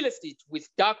thou fillest it with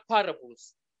dark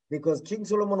parables. Because King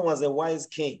Solomon was a wise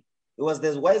king. He was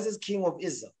the wisest king of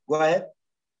Israel. Go ahead.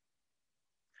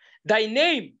 Thy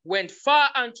name went far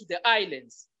unto the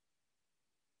islands,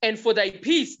 and for thy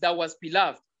peace thou wast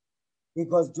beloved.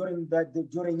 Because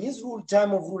during his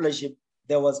time of rulership,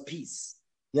 there was peace.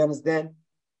 You understand?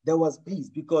 There was peace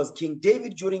because King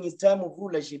David, during his time of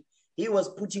rulership, he was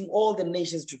putting all the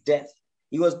nations to death.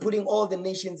 He was putting all the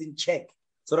nations in check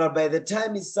so that by the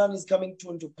time his son is coming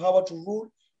into power to rule,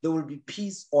 there will be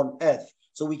peace on earth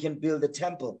so we can build the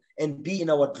temple and be in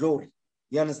our glory.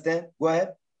 You understand? Go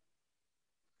ahead.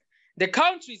 The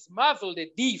countries marveled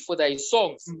at thee for thy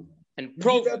songs and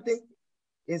proverbs.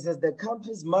 It says the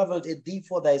countries marveled at thee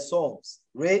for thy songs.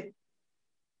 Read.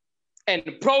 And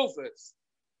proverbs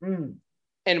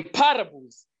and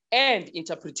parables and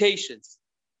interpretations.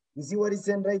 You see what he's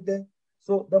saying right there?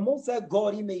 So the Most High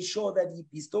God, he made sure that he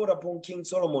bestowed upon King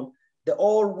Solomon the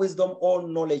all wisdom, all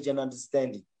knowledge and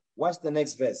understanding. Watch the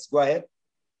next verse. Go ahead.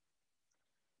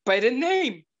 By the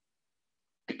name,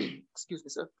 excuse me,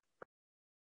 sir.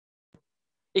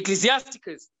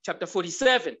 Ecclesiasticus chapter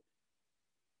 47,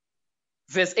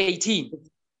 verse 18.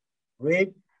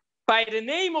 Read. By the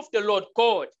name of the Lord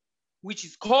God, which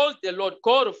is called the Lord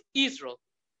God of Israel,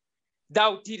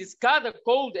 thou didst gather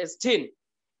gold as tin,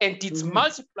 and didst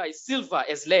multiply silver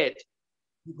as lead.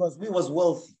 Because we was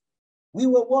wealthy. We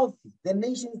were wealthy. The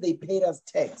nations, they paid us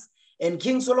tax. And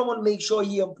King Solomon made sure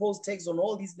he imposed tax on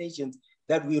all these nations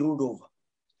that we ruled over.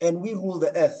 And we ruled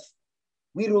the earth.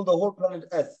 We ruled the whole planet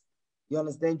earth. You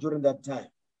understand? During that time.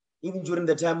 Even during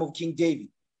the time of King David.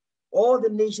 All the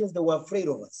nations, they were afraid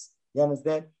of us. You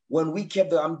understand? When we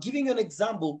kept I'm giving you an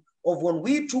example of when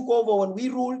we took over, when we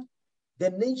ruled,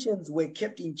 the nations were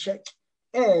kept in check.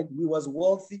 And we was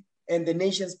wealthy, and the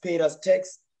nations paid us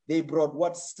tax. They brought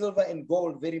what? Silver and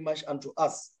gold very much unto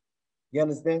us. You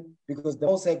understand? Because the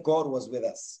Most High God was with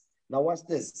us. Now watch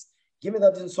this. Give me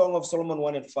that in Song of Solomon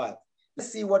 1 and 5.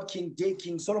 Let's see what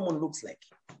King Solomon looks like.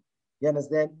 You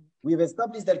understand? We've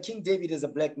established that King David is a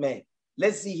black man.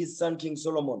 Let's see his son, King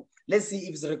Solomon. Let's see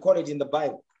if it's recorded in the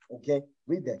Bible. Okay?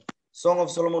 Read that. Song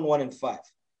of Solomon 1 and 5.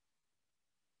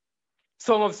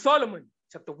 Song of Solomon,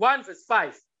 chapter 1, verse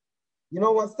 5. You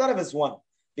know what? Start at verse 1.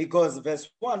 Because verse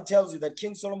 1 tells you that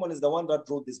King Solomon is the one that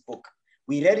wrote this book.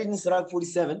 We read it in Sirach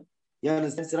 47. You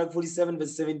understand? Sirach 47,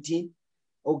 verse 17.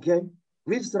 Okay?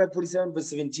 Read Sirach 47, verse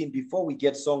 17 before we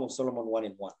get Song of Solomon 1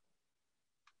 and 1.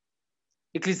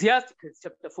 Ecclesiasticus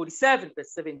chapter 47,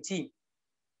 verse 17.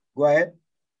 Go ahead.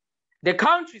 The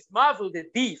countries marveled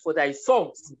at thee for thy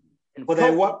songs. And for thy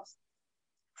what?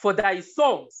 For thy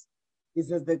songs. It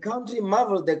says the countries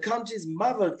marveled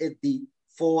at thee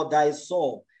for thy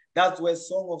song. That's where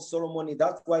Song of Solomon,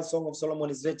 that's why Song of Solomon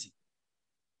is written.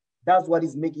 That's what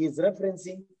he's making. He's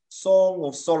referencing Song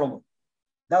of Solomon.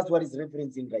 That's what he's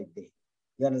referencing right there.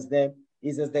 You understand?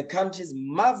 He says, the countries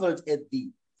marveled at thee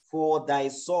for thy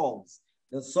songs.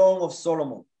 The Song of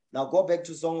Solomon. Now go back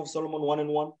to Song of Solomon 1 and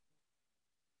 1.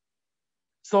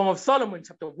 Song of Solomon,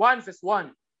 chapter 1, verse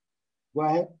 1. Go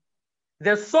ahead.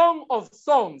 The Song of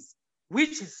Songs,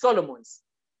 which is Solomon's.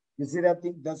 You see that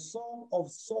thing? The Song of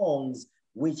Songs,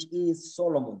 which is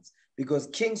Solomon's. Because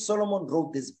King Solomon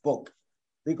wrote this book.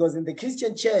 Because in the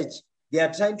Christian church, they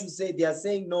are trying to say, they are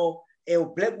saying, no, a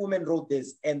black woman wrote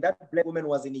this, and that black woman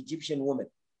was an Egyptian woman.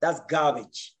 That's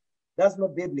garbage. That's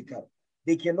not biblical.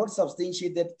 They cannot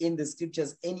substantiate that in the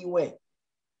scriptures anywhere.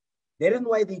 The reason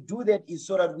why they do that is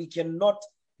so that we cannot,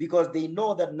 because they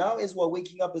know that now as we're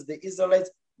waking up as the Israelites,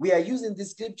 we are using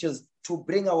these scriptures to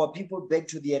bring our people back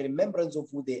to their remembrance of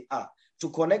who they are, to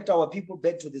connect our people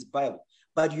back to this Bible.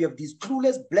 But you have these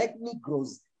clueless black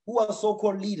Negroes who are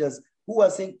so-called leaders who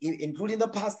are saying, including the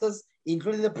pastors,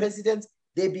 including the presidents,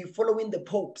 they be following the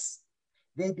popes.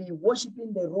 They be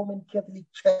worshiping the Roman Catholic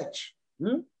Church.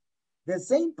 The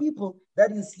same people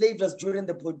that enslaved us during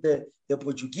the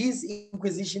Portuguese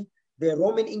Inquisition, the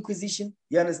Roman Inquisition,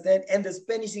 you understand, and the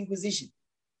Spanish Inquisition.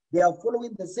 They are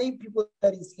following the same people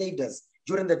that enslaved us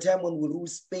during the time when we ruled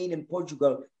Spain and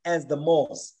Portugal as the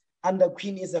Moors, under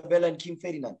Queen Isabella and King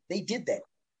Ferdinand. They did that,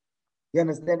 you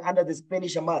understand, under the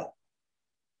Spanish Armada.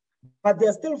 But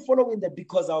they're still following that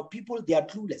because our people, they are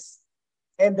clueless.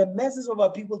 And the masses of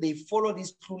our people, they follow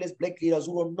these clueless black leaders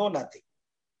who don't know nothing.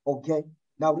 Okay?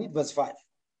 Now read verse 5.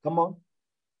 Come on.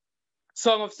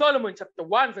 Song of Solomon, chapter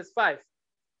 1, verse 5.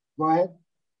 Go ahead.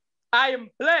 I am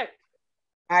black.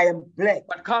 I am black.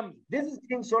 But come. This is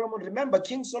King Solomon. Remember,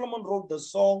 King Solomon wrote the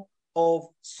Song of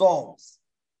Songs.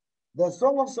 The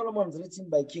Song of Solomon is written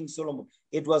by King Solomon.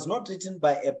 It was not written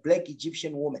by a black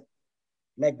Egyptian woman,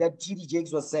 like that T.D.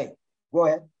 Jakes was saying. Go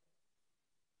ahead.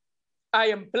 I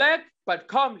am black, but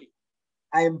comely.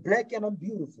 I am black and I'm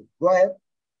beautiful. Go ahead.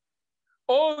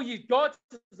 O ye daughters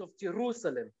of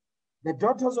Jerusalem. The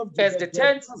daughters of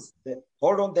Jerusalem.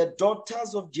 Hold on. The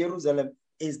daughters of Jerusalem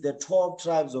is the 12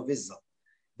 tribes of Israel.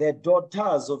 The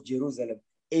daughters of Jerusalem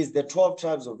is the 12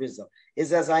 tribes of Israel. It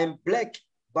says, I am black,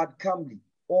 but comely,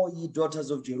 O ye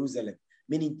daughters of Jerusalem.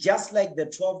 Meaning, just like the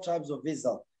 12 tribes of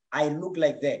Israel, I look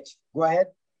like that. Go ahead.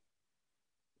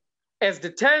 As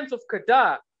the tents of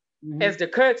Kedar, as the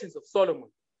curtains of Solomon.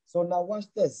 So now watch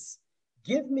this.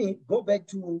 Go back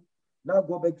to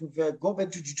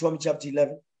Deuteronomy chapter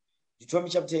 11. Deuteronomy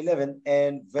chapter 11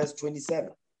 and verse 27.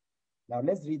 Now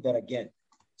let's read that again.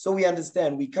 So we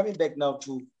understand, we're coming back now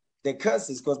to the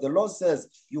curses, because the Lord says,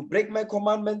 you break my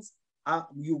commandments,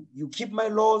 you keep my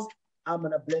laws, I'm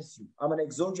going to bless you. I'm going to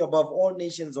exalt you above all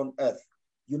nations on earth.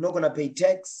 You're not going to pay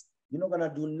tax. You're not going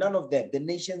to do none of that. The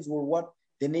nations will what?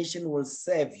 The nation will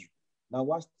serve you. Now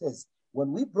watch this.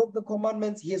 When we broke the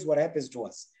commandments, here's what happens to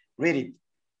us. Read it.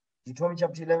 Deuteronomy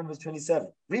chapter 11, verse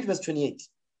 27. Read verse 28.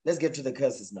 Let's get to the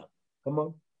curses now. Come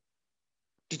on.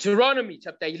 Deuteronomy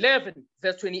chapter 11,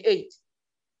 verse 28.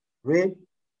 Read.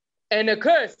 And a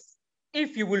curse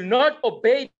if you will not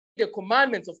obey the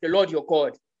commandments of the Lord your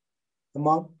God. Come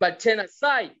on. But turn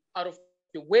aside out of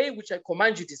the way which I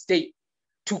command you this day,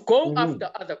 to go after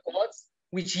other gods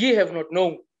which ye have not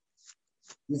known.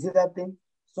 You see that thing?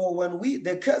 So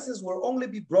the curses will only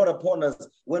be brought upon us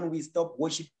when we stop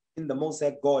worshiping the Most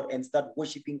High God and start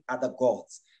worshiping other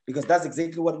gods, because that's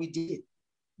exactly what we did.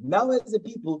 Now as a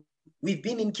people, we've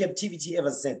been in captivity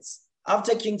ever since.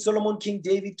 After King Solomon, King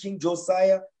David, King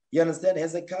Josiah, you understand,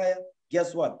 Hezekiah,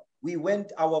 guess what?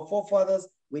 Our forefathers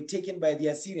were taken by the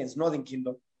Assyrians, northern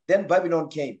kingdom. Then Babylon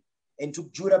came and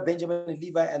took Judah, Benjamin, and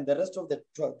Levi, and the rest of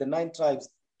the 9 tribes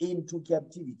into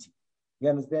captivity. You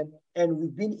understand? And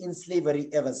we've been in slavery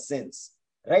ever since.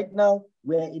 Right now,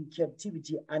 we're in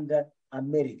captivity under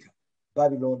America,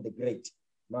 Babylon the Great.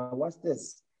 Now, watch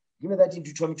this. Give me that in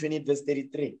Deuteronomy 28, verse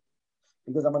 33.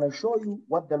 Because I'm going to show you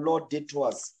what the Lord did to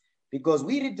us. Because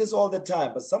we read this all the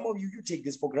time, but some of you take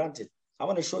this for granted. I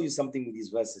want to show you something with these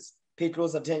verses. Pay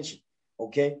close attention.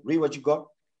 Okay? Read what you got.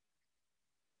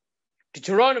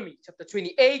 Deuteronomy chapter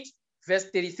 28, verse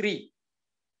 33.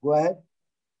 Go ahead.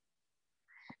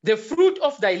 The fruit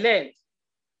of thy land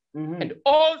and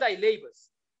all thy labors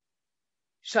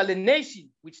shall a nation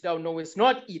which thou knowest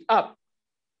not eat up,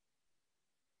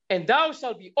 and thou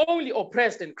shalt be only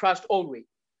oppressed and crushed always.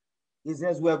 He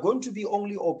says, we are going to be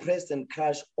only oppressed and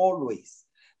crushed always.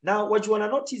 Now, what you want to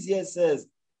notice here it says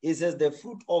the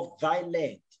fruit of thy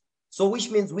land. So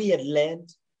which means we had land,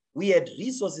 we had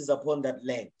resources upon that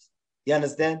land. You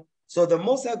understand? So the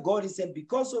Most High God is saying,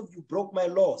 because of you broke my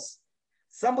laws,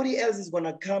 somebody else is going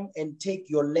to come and take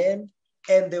your land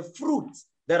and the fruits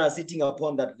that are sitting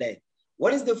upon that land.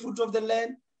 What is the fruit of the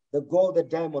land? The gold, the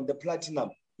diamond, the platinum.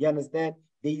 You understand?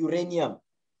 the uranium,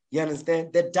 you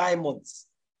understand? The diamonds,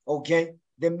 okay?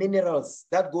 The minerals,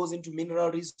 that goes into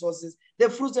mineral resources. The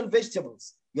fruits and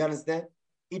vegetables, you understand?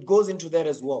 It goes into that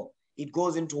as well. It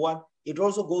goes into what? It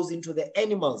also goes into the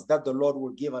animals that the Lord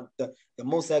will give, and the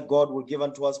Most High God will give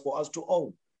unto us for us to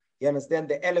own. You understand?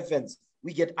 The elephants,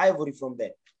 we get ivory from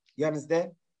that. You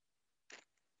understand?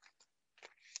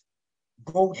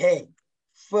 Goat hair,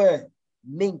 fur,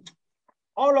 mink,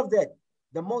 all of that.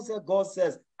 The Most High God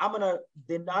says,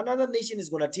 another nation is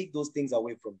gonna take those things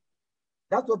away from you.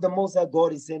 That's what the Most High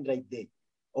God is saying right there.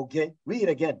 Okay, read it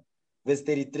again. Verse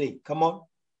 33, come on.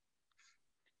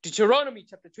 Deuteronomy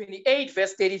chapter 28,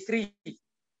 verse 33.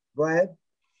 Go ahead.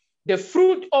 The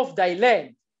fruit of thy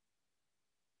land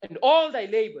and all thy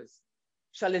labors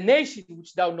shall a nation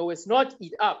which thou knowest not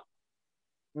eat up.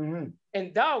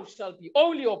 And thou shalt be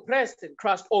only oppressed and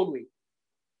crushed always.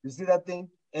 You see that thing?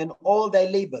 And all thy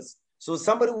labors. So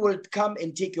somebody will come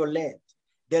and take your land.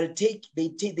 They take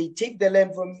the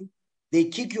land from you. They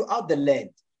kick you out the land.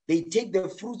 They take the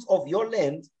fruits of your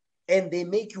land and they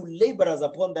make you laborers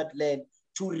upon that land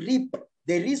to reap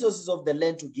the resources of the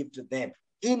land to give to them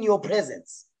in your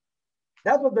presence.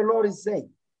 That's what the Lord is saying.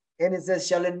 And it says,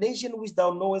 shall a nation which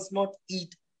thou knowest not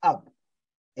eat up,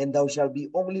 and thou shalt be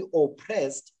only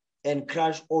oppressed and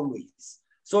crushed always.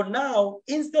 So now,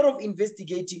 instead of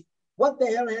investigating what the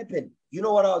hell happened, you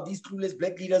know what these clueless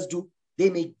black leaders do? They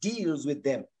make deals with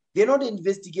them. They're not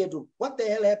investigating what the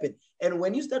hell happened. And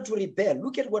when you start to rebel,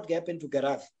 look at what happened to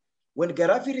Gaddafi. When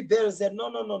Gaddafi rebelled and said,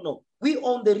 no, we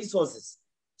own the resources.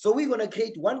 So we're going to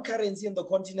create one currency on the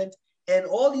continent, and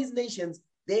all these nations,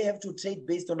 they have to trade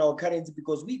based on our currency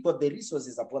because we got the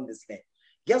resources upon this land.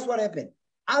 Guess what happened?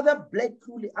 Other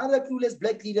clueless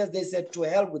black leaders, they said, to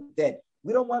hell with that.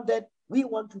 We don't want that. We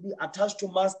want to be attached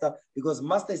to master because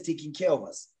master is taking care of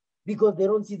us because they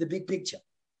don't see the big picture.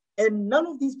 And none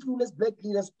of these clueless black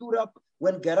leaders stood up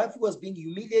when Gaddafi was being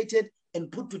humiliated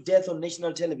and put to death on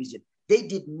national television. They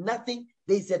did nothing.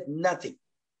 They said nothing.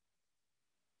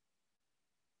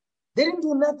 They didn't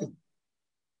do nothing.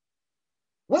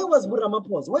 Where was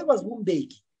Ramaphosa? Where was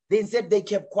Mbeki? They said they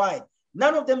kept quiet.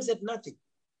 None of them said nothing.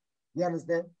 You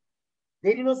understand?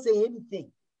 They did not say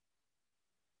anything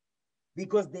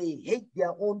because they hate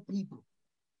their own people.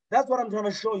 That's what I'm trying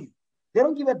to show you. They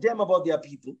don't give a damn about their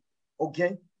people.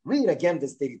 Okay? Read again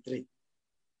verse 33.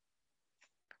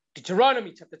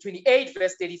 Deuteronomy chapter 28,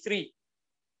 verse 33.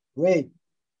 Wait.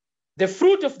 The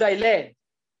fruit of thy land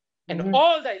and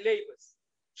all thy labors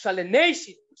shall a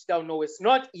nation which thou knowest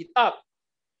not eat up,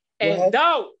 and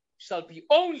thou shalt be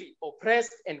only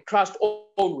oppressed and crushed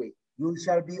always. You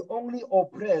shall be only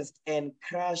oppressed and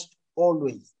crushed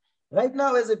always. Right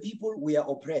now, as a people, we are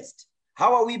oppressed.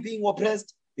 How are we being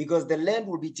oppressed? Because the land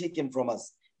will be taken from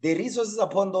us. The resources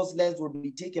upon those lands will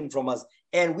be taken from us.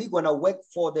 And we're going to work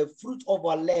for the fruit of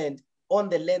our land on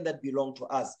the land that belongs to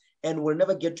us. And we'll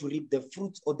never get to reap the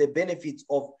fruits or the benefits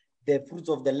of the fruits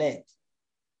of the land.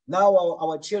 Now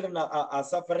our children are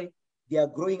suffering. They are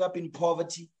growing up in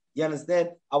poverty. You understand?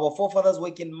 Our forefathers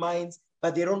work in mines,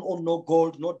 but they don't own no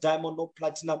gold, no diamond, no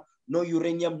platinum, no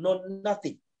uranium, no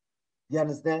nothing. You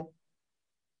understand?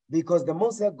 Because the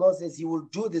Most High God says he will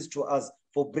do this to us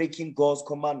for breaking God's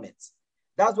commandments.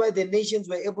 That's why the nations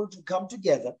were able to come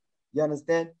together. You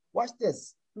understand? Watch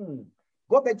this.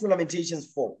 Go back to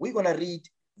Lamentations 4. We're going to read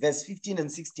verse 15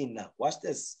 and 16 now. Watch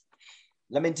this.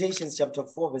 Lamentations chapter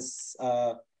 4, verse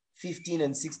 15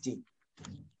 and 16.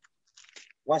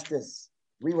 Watch this.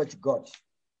 Read what you got.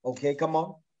 Okay, come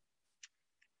on.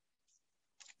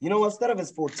 You know what? Start at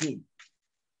verse 14.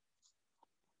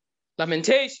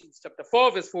 Lamentations chapter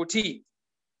 4, verse 14.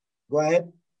 Go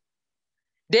ahead.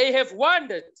 They have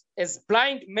wandered as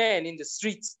blind men in the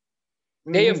streets.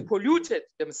 They have polluted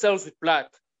themselves with blood,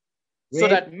 so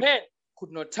that men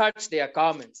could not touch their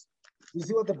garments. You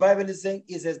see what the Bible is saying?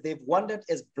 It says they've wandered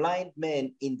as blind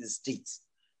men in the streets.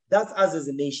 That's us as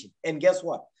a nation. And guess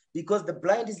what? Because the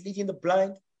blind is leading the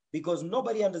blind, because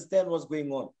nobody understands what's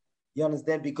going on. You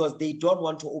understand? Because they don't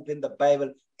want to open the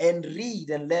Bible and read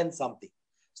and learn something.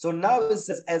 So now it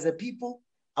says, as a people,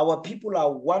 our people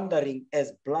are wandering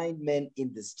as blind men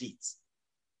in the streets.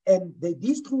 And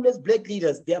these clueless black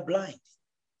leaders, they are blind.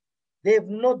 They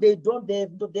don't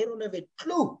have a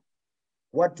clue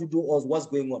what to do or what's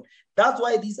going on. That's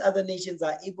why these other nations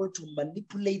are able to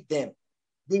manipulate them.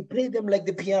 They play them like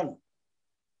the piano.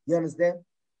 You understand?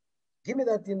 Give me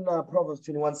that in Proverbs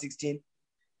 21:16.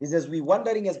 It says, we're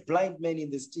wandering as blind men in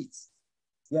the streets.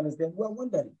 You understand? We're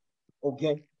wandering.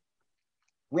 Okay?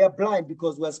 We are blind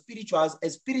because we're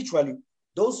spiritually,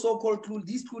 those so-called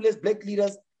these clueless black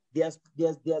leaders,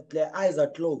 their eyes are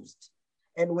closed.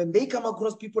 And when they come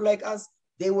across people like us,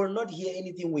 they will not hear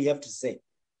anything we have to say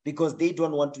because they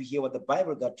don't want to hear what the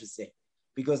Bible got to say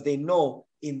because they know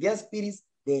in their spirits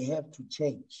they have to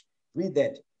change. Read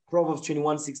that. Proverbs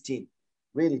 21:16.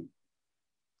 Read it.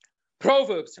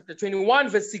 Proverbs chapter 21,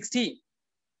 verse 16.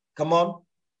 Come on.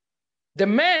 The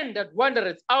man that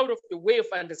wandereth out of the way of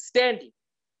understanding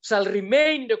shall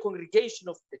remain in the congregation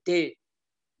of the dead.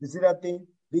 You see that thing?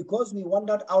 Because we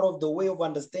wandered out of the way of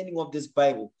understanding of this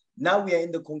Bible, now we are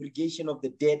in the congregation of the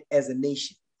dead as a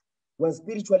nation. We're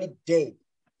spiritually dead.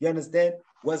 You understand?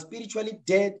 We're spiritually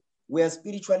dead. We're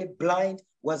spiritually blind.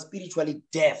 We're spiritually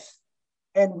deaf.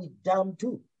 And we dumb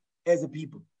too as a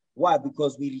people. Why?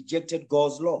 Because we rejected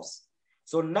God's laws.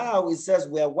 So now it says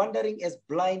we are wandering as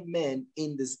blind men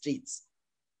in the streets.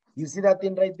 You see that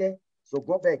thing right there? So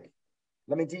go back.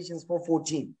 Lamentations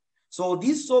 4:14. So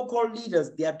these so-called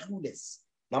leaders, they are clueless.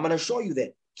 Now I'm going to show you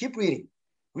that. Keep reading.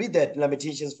 Read that,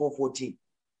 Lamentations 4:14.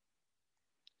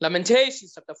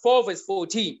 Lamentations chapter 4, verse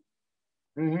 14.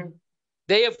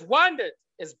 They have wandered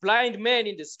as blind men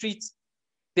in the streets.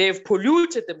 They have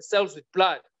polluted themselves with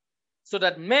blood so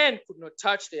that men could not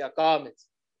touch their garments.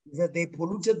 That they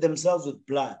polluted themselves with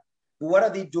blood. But what are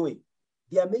they doing?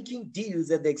 They are making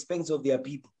deals at the expense of their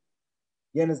people.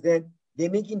 You understand? They're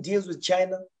making deals with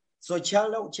China. So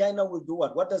China will do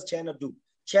what? What does China do?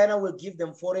 China will give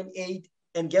them foreign aid.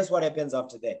 And guess what happens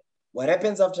after that? What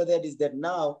happens after that is that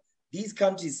now these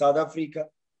countries, South Africa,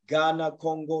 Ghana,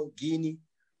 Congo, Guinea,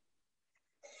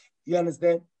 you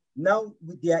understand? Now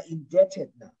they are indebted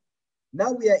now.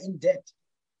 Now we are in debt.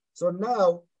 So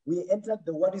now we entered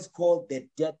what is called the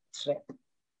debt trap.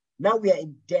 Now we are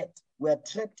in debt. We are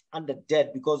trapped under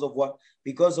debt because of what?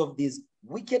 Because of these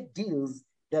wicked deals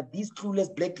that these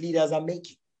clueless black leaders are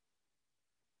making.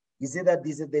 You see that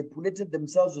they polluted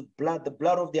themselves with blood, the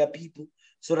blood of their people,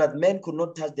 so that men could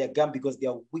not touch their gun because they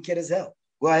are wicked as hell.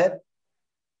 Go ahead.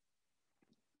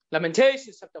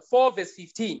 Lamentations chapter 4, verse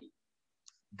 15.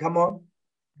 Come on.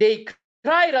 They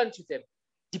cried unto them,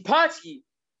 depart ye,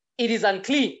 it is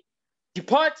unclean.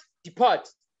 Depart, depart,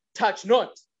 touch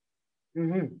not.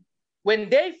 When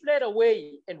they fled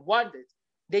away and wandered,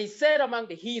 they said among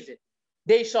the heathen,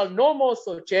 they shall no more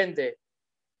sojourn there.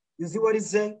 You see what he's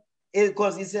saying?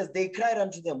 Because he says they cried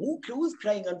unto them. Who's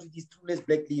crying unto these clueless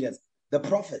black leaders? The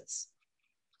prophets.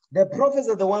 The prophets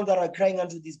are the ones that are crying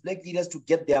unto these black leaders to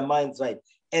get their minds right.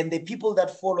 And the people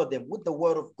that follow them with the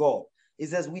word of God. It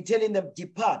says, we're telling them,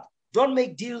 depart. Don't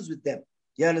make deals with them.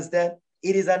 You understand?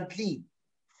 It is unclean.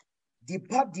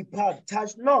 Depart, depart,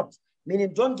 touch not.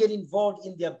 Meaning don't get involved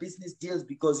in their business deals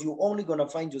because you're only going to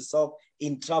find yourself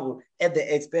in trouble at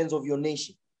the expense of your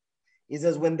nation. It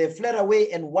says, when they fled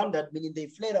away and wandered, meaning they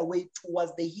fled away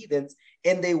towards the heathens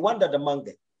and they wandered among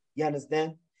them. You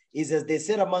understand? It says, they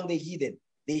said among the heathen,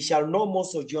 they shall no more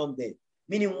sojourn there.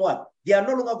 Meaning what? They are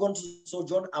no longer going to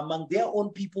sojourn among their own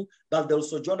people, but they'll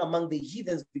sojourn among the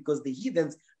heathens because the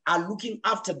heathens are looking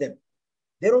after them.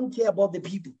 They don't care about the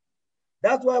people.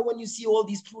 That's why when you see all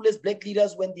these clueless black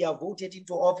leaders, when they are voted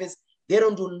into office, they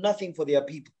don't do nothing for their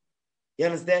people. You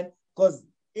understand? Because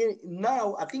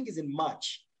now, I think it's in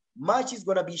March. March is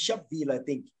going to be Sharpeville, I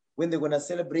think, when they're going to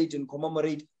celebrate and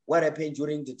commemorate what happened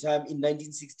during the time in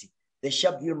 1960, the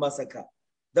Sharpeville massacre.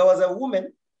 There was a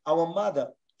woman, our mother,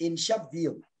 in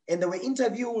Sharpeville, and they were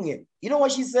interviewing her. You know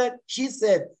what she said? She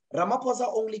said, Ramaphosa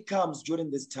only comes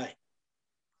during this time.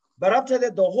 But after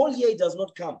that, the whole year he does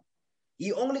not come.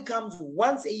 He only comes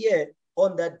once a year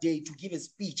on that day to give a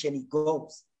speech and he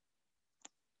goes.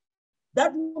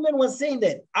 That woman was saying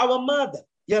that, our mother,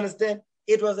 you understand?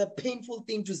 It was a painful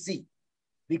thing to see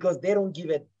because they don't give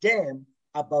a damn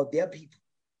about their people.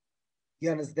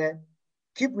 You understand?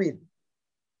 Keep reading.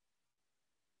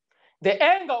 The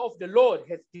anger of the Lord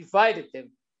has divided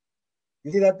them.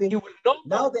 You see that thing? He will not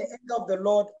now the anger of the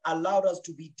Lord allowed us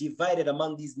to be divided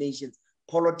among these nations.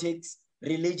 Politics,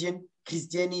 religion,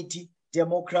 Christianity,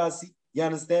 democracy. You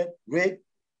understand? Read.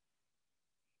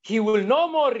 He will no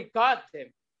more regard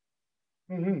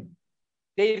them.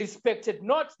 They respected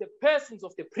not the persons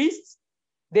of the priests.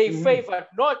 They favored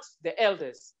not the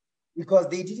elders. Because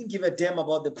they didn't give a damn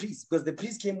about the priests. Because the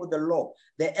priests came with the law.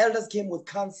 The elders came with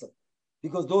counsel.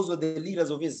 Because those were the leaders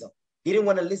of Israel. They didn't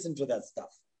want to listen to that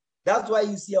stuff. That's why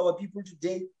you see our people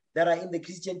today that are in the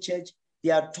Christian church,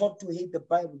 they are taught to hate the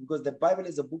Bible because the Bible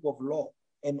is a book of law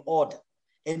and order.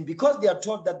 And because they are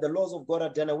taught that the laws of God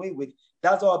are done away with,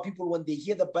 that's our people, when they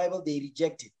hear the Bible, they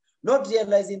reject it. Not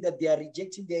realizing that they are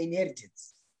rejecting their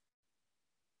inheritance.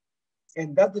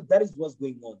 And that is what's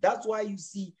going on. That's why you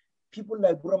see people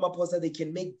like Ramaphosa, they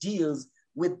can make deals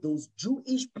with those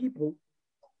Jewish people,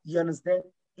 you understand,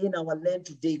 in our land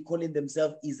today, calling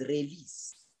themselves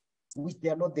Israelis, which they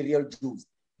are not the real Jews.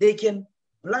 They can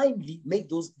blindly make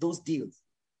those deals.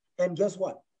 And guess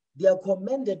what? They are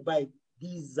commanded by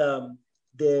these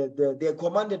they are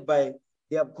commanded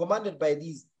by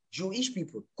these Jewish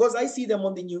people, because I see them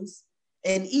on the news.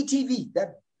 And ETV,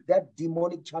 that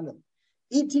demonic channel,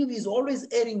 ETV is always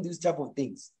airing these type of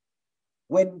things.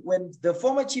 When the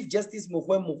former Chief Justice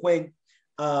Mukwege,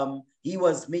 he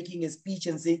was making a speech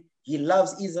and say he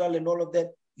loves Israel and all of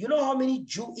that. You know how many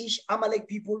Jewish Amalek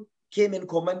people came and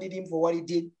commended him for what he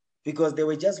did? Because they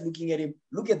were just looking at him.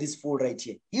 Look at this fool right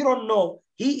here. You don't know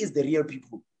he is the real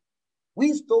people.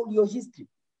 We stole your history,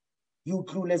 you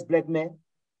clueless black man.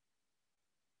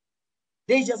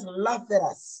 They just laughed at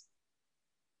us.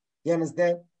 You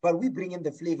understand? But we bring in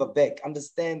the flavor back.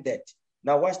 Understand that.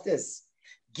 Now watch this.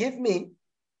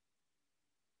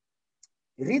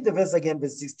 Read the verse again,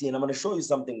 verse 16. I'm going to show you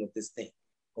something with this thing.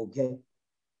 Okay?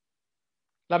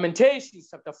 Lamentations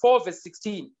chapter 4, verse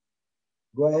 16.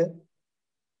 Go ahead.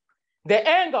 The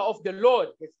anger of the Lord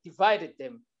has divided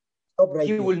them. Stop right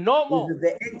He there. will no more.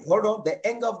 Hold on. The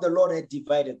anger of the Lord had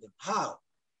divided them. How?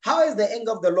 How is the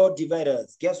anger of the Lord divided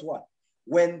us? Guess what?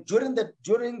 When during the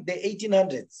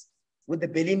 1800s, with the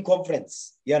Berlin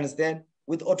Conference, you understand?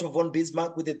 With Otto von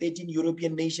Bismarck, with the 13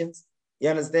 European nations, you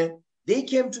understand? They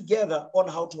came together on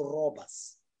how to rob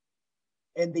us.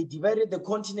 And they divided the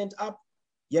continent up,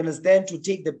 you understand, to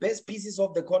take the best pieces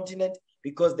of the continent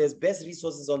because there's best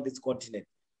resources on this continent.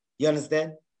 You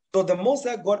understand? So the Most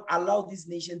High God allowed this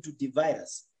nation to divide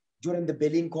us during the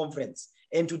Berlin Conference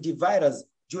and to divide us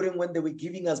during when they were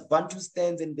giving us Bantu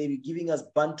stands and they were giving us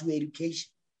Bantu education.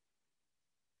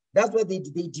 That's why they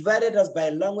divided us by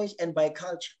language and by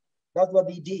culture. That's what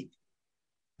they did.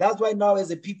 That's why now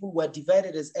as a people we're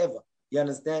divided as ever. You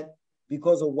understand?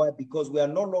 Because of what? Because we are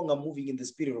no longer moving in the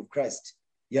spirit of Christ.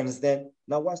 You understand?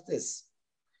 Now watch this.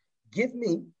 Give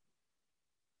me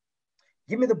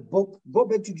the book. Go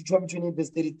back to Deuteronomy 28, verse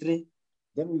 33.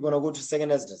 Then we're going to go to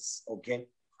 2nd Ezra. Okay?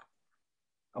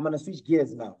 I'm going to switch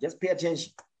gears now. Just pay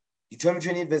attention. Deuteronomy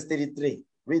 28, verse 33.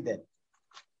 Read that.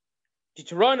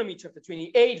 Deuteronomy chapter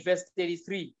 28, verse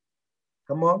 33.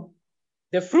 Come on.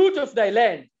 The fruit of thy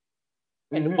land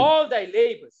and all thy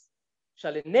labors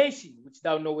shall a nation which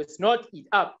thou knowest not eat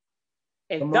up,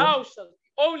 and thou shalt be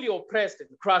only oppressed and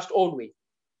crushed always.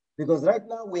 Because right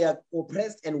now we are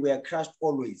oppressed and we are crushed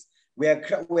always. We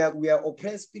are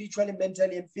oppressed spiritually,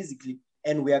 mentally, and physically,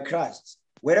 and we are crushed.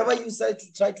 Wherever you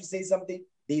try to say something,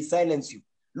 they silence you.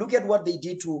 Look at what they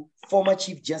did to former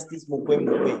Chief Justice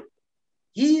Mukwege.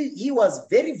 He was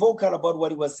very vocal about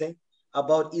what he was saying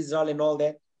about Israel and all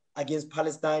that, against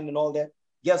Palestine and all that.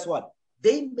 Guess what?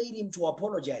 They made him to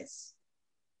apologize.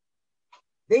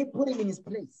 They put him in his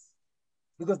place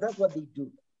because that's what they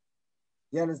do.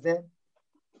 You understand?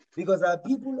 Because our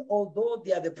people, although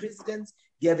they are the presidents,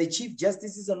 they are the chief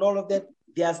justices and all of that,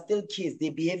 they are still kids.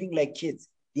 They're behaving like kids.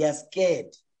 They are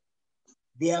scared.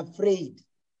 They are afraid.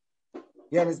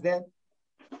 You understand?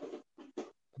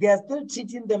 They are still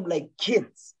treating them like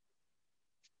kids.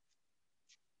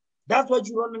 That's what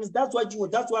you don't understand.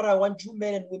 That's what I want you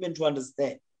men and women to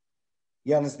understand.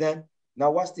 You understand?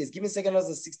 Now watch this. Give me 2nd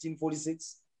Ezra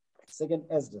 16:46. 2nd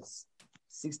Ezra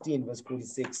 16, verse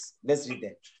 46. Let's read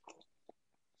that.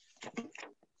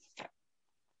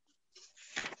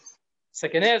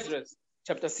 2nd Ezra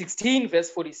chapter 16, verse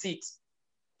 46.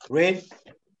 Read.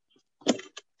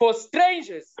 For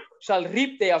strangers shall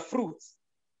reap their fruits.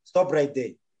 Stop right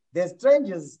there. The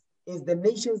strangers is the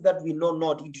nations that we know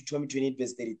not in Deuteronomy 28,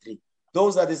 verse 33.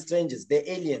 Those are the strangers, the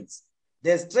aliens.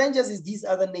 The strangers is these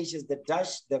other nations, the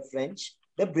Dutch, the French,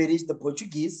 the British, the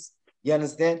Portuguese. You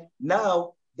understand?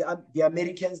 Now, the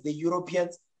Americans, the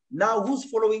Europeans. Now, who's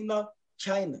following now?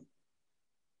 China.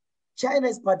 China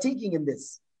is partaking in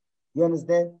this. You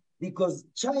understand? Because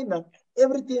China,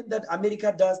 everything that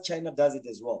America does, China does it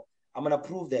as well. I'm going to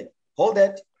prove that. Hold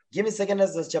that. Give me 2nd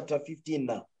Ezra chapter 15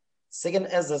 now. 2nd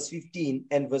Ezra 15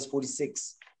 and verse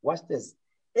 46. Watch this.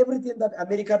 Everything that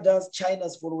America does, China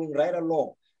is following right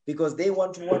along because they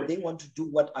want to what? They want to do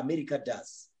what America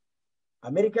does.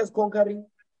 America is conquering.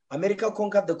 America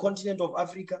conquered the continent of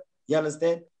Africa. You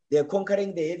understand? They're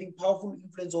conquering. They're having powerful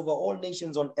influence over all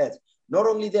nations on earth. Not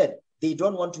only that, they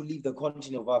don't want to leave the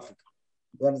continent of Africa.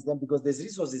 You understand? Because there's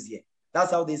resources here.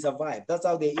 That's how they survive. That's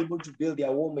how they're able to build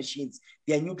their war machines,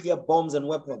 their nuclear bombs and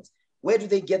weapons. Where do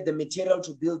they get the material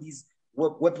to build these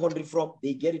weaponry from?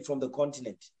 They get it from the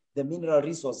continent, the mineral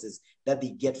resources that they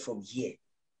get from here.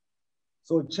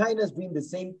 So China's doing the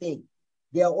same thing.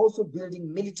 They are also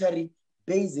building military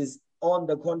bases on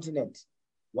the continent.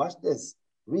 Watch this.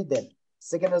 Read that.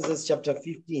 2nd Ezra chapter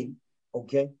 15,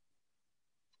 okay?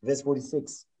 Verse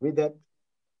 46. Read that.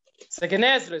 2nd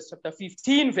Ezra chapter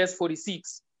 15, verse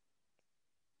 46.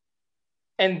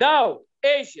 And thou,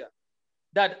 Asia,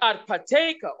 that art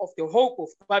partaker of the hope of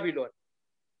Babylon,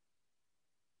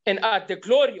 and art the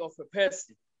glory of a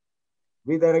person.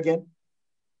 Read that again.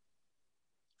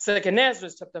 2nd Ezra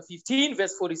chapter 15,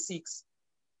 verse 46.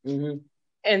 Mm-hmm.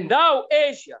 And thou,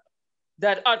 Asia,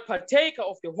 that art partaker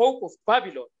of the hope of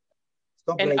Babylon,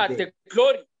 Stop and right art there. the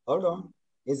glory. Hold on.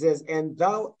 It says, and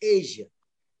thou, Asia.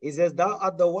 It says, thou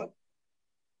art the what?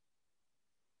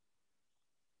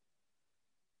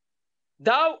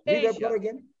 Thou, Read that Asia, part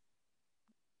again.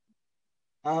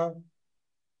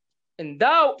 and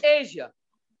thou, Asia,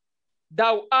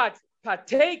 thou art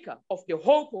partaker of the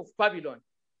hope of Babylon.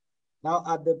 Thou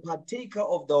art the partaker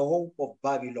of the hope of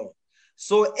Babylon.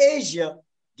 So Asia,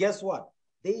 guess what?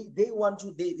 They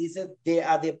said they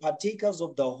are the partakers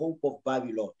of the hope of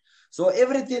Babylon. So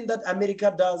everything that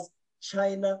America does,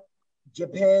 China,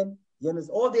 Japan, you know,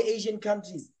 all the Asian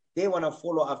countries, they want to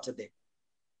follow after them.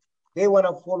 They want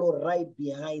to follow right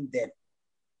behind them.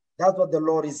 That's what the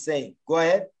Lord is saying. Go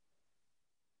ahead.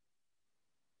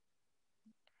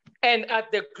 And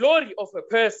at the glory of a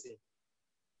person.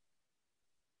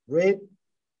 Read.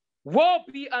 Woe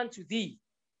be unto thee,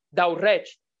 thou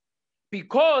wretch,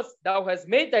 because thou hast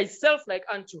made thyself like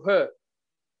unto her.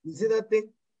 You see that thing?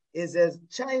 It says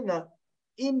China,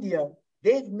 India,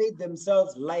 they've made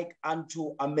themselves like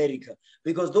unto America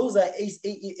because those are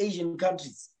Asian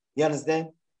countries. You understand?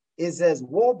 It says,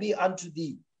 woe be unto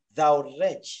thee, thou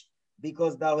wretch,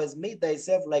 because thou hast made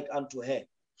thyself like unto her.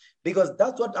 Because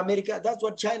that's what America, that's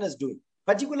what China's doing,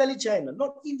 particularly China,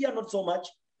 not India, not so much,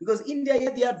 because India,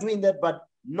 yeah, they are doing that, but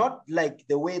not like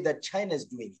the way that China is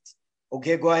doing it.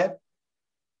 Okay, go ahead.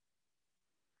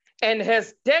 And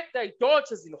has decked thy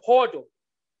daughters in whoredom.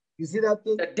 You see that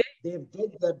thing? They've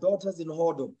decked their daughters in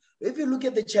whoredom. If you look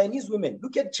at the Chinese women,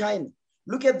 look at China,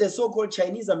 look at the so-called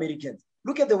Chinese Americans,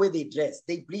 look at the way they dress.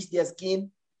 They bleach their skin,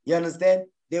 you understand?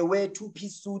 They wear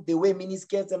two-piece suit, they wear mini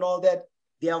skirts and all that.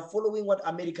 They are following what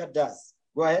America does.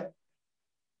 Go ahead.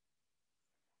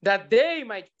 That they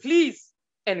might please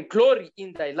and glory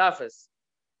in thy lovers,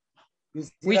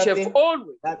 which have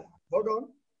always. Hold on.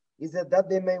 Is that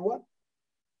they may what?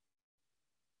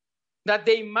 That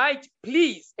they might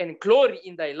please and glory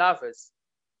in thy lovers.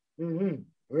 Mm-hmm.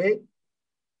 Right?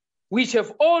 Which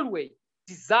have always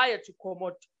desired to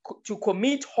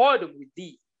commit whoredom with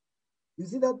thee. You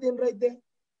see that thing right there?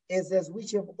 It says,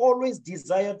 which have always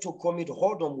desired to commit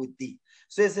whoredom with thee.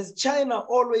 So it says, China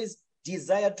always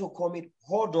desired to commit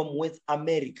whoredom with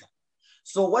America.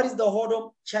 So what is the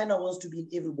whoredom? China wants to be in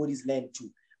everybody's land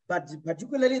too. But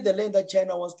particularly the land that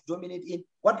China wants to dominate in,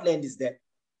 what land is that?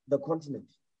 The continent.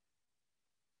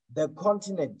 The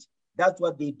continent. That's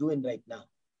what they're doing right now.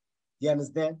 You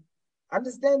understand?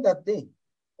 Understand that thing.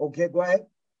 Okay, go ahead.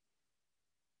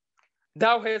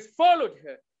 Thou hast followed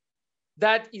her,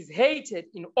 that is hated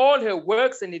in all her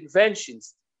works and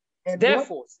inventions. And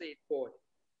therefore, saith God,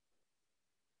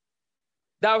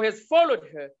 thou hast followed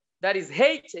her, that is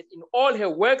hated in all her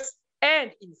works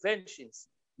and inventions.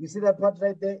 You see that part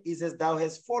right there? It says, thou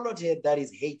hast followed her, that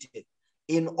is hated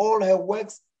in all her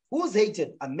works. Who's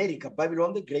hated? America,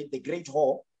 Babylon the great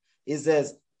whore. It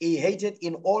says, he hated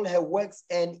in all her works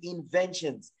and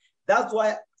inventions. That's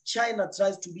why China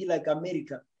tries to be like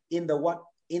America in the what?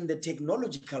 In the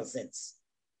technological sense.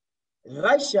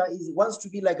 Russia wants to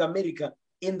be like America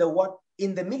in the what?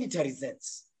 In the military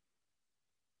sense.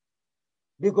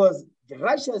 Because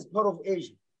Russia is part of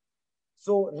Asia.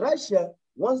 So Russia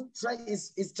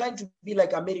is trying to be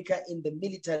like America in the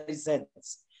military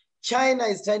sense. China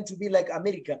is trying to be like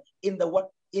America in the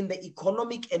what? In the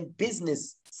economic and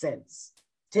business sense.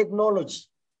 Technology.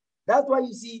 That's why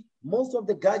you see most of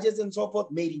the gadgets and so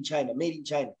forth made in China,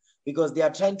 because they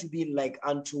are trying to be like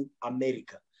unto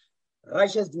America.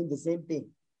 Russia is doing the same thing.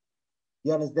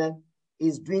 You understand?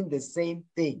 Is doing the same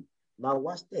thing. Now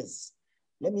watch this.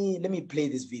 Let me play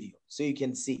this video so you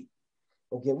can see.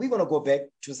 Okay, we're gonna go back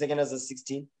to 2 Ezra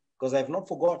 16 because I've not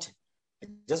forgotten. I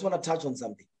just want to touch on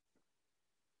something.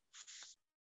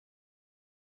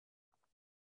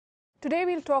 Today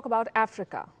we'll talk about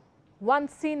Africa,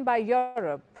 once seen by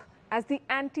Europe as the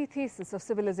antithesis of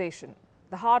civilization,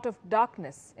 the heart of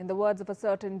darkness, in the words of a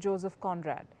certain Joseph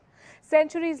Conrad.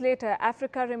 Centuries later,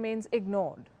 Africa remains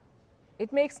ignored.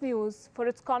 It makes news for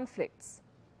its conflicts,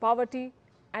 poverty,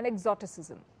 and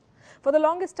exoticism. For the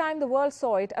longest time, the world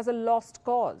saw it as a lost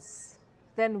cause.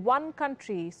 Then one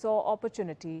country saw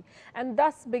opportunity, and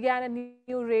thus began a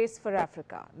new race for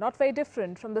Africa, not very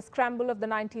different from the scramble of the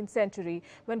 19th century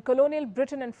when colonial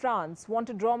Britain and France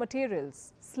wanted raw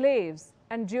materials, slaves,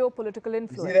 and geopolitical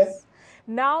influence.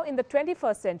 Now, in the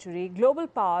 21st century, global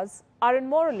powers are in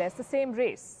more or less the same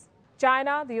race.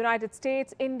 China, the United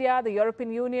States, India, the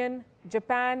European Union,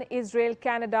 Japan, Israel,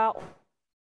 Canada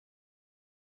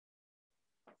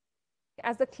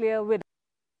as the clear winner.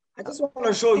 I just want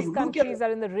to show you. These countries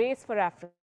are in the race for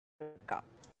Africa.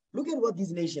 Look at what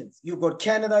these nations. You've got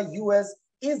Canada, US,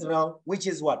 Israel, which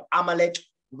is what? Amalek.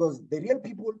 Because the real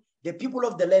people, the people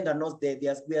of the land are not there.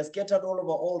 We are scattered all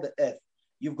over all the earth.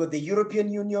 You've got the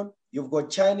European Union, you've got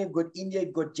China, you've got India,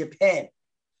 you've got Japan.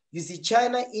 You see,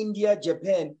 China, India,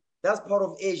 Japan, that's part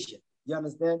of Asia. You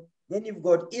understand? Then you've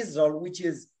got Israel, which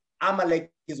is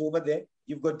Amalek is over there.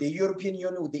 You've got the European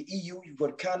Union with the EU, you've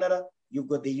got Canada, you've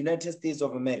got the United States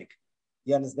of America.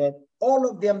 You understand? All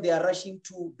of them, they are rushing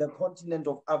to the continent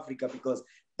of Africa because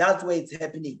that's where it's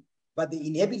happening. But the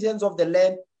inhabitants of the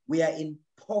land, we are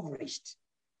impoverished.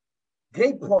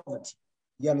 Great poverty.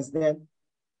 You understand?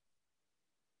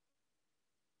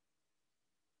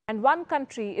 And one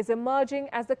country is emerging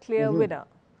as the clear winner.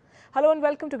 Hello and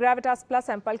welcome to Gravitas Plus.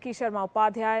 I'm Palki Sharma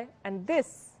Upadhyay, and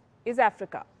this is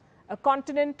Africa, a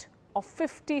continent of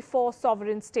 54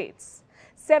 sovereign states,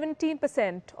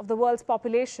 17% of the world's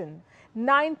population,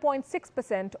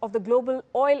 9.6% of the global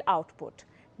oil output,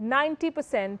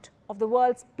 90% of the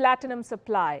world's platinum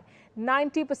supply,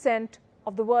 90%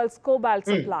 of the world's cobalt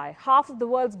supply, half of the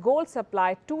world's gold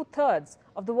supply, 2/3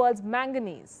 of the world's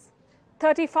manganese,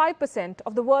 35%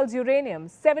 of the world's uranium,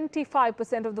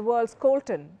 75% of the world's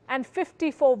coltan, and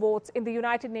 54 votes in the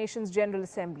United Nations General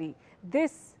Assembly.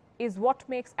 This is what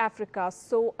makes Africa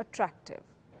so attractive.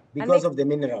 Because of the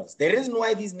minerals. The reason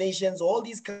why these nations, all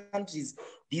these countries,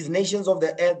 these nations of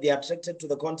the earth, they are attracted to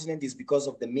the continent is because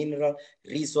of the mineral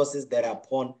resources that are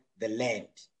upon the land.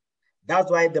 That's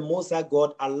why the Most High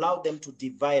God allowed them to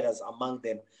divide us among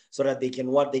them so that they can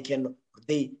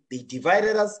they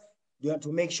divided us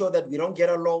to make sure that we don't get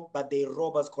along, but they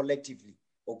rob us collectively,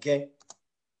 okay?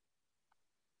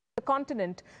 The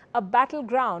continent, a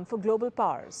battleground for global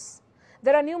powers.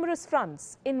 There are numerous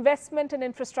fronts: investment and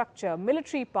infrastructure,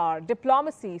 military power,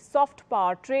 diplomacy, soft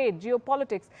power, trade,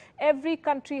 geopolitics. Every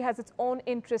country has its own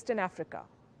interest in Africa.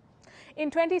 In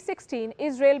 2016,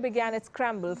 Israel began its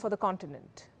scramble for the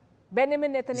continent.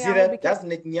 Benjamin Netanyahu That's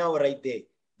Netanyahu right there.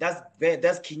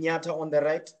 That's Kenyatta on the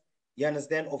right, you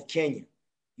understand, of Kenya.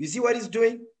 You see what he's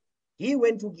doing?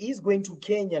 He's going to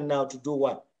Kenya now to do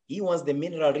what? He wants the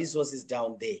mineral resources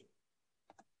down there.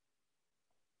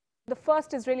 The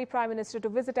first Israeli prime minister to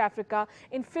visit Africa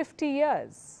in 50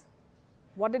 years.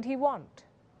 What did he want?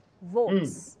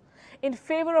 Votes in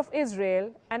favor of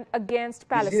Israel and against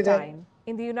Palestine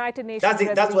in the United Nations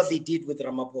resolution. That's what they did with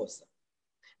Ramaphosa.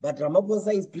 But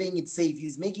Ramaphosa is playing it safe.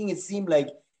 He's making it seem like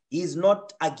he's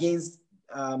not against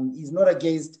the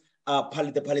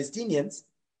Palestinians.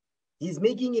 He's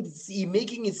making it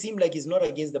seem like he's not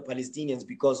against the Palestinians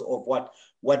because of what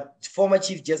former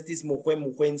Chief Justice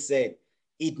Mogoeng said.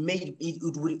 It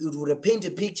would paint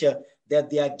a picture that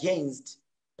they're against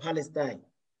Palestine.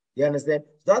 You understand?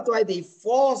 That's why they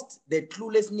forced the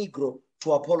clueless Negro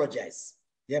to apologize.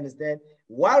 You understand?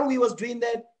 While we was doing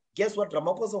that, guess what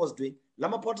Ramaphosa was doing?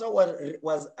 Ramaphosa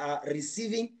was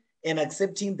receiving and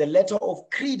accepting the letter of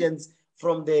credence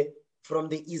from the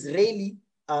Israeli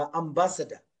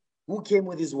ambassador who came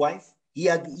with his wife.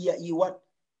 What?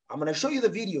 I'm going to show you the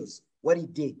videos, what he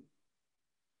did.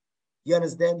 You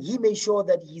understand? He made sure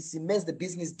that he cements the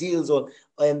business deals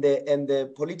and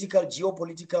the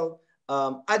geopolitical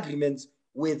agreements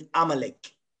with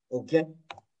Amalek. Okay?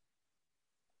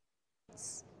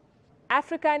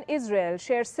 Africa and Israel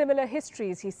share similar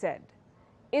histories, he said.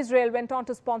 Israel went on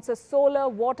to sponsor solar,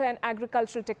 water and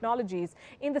agricultural technologies.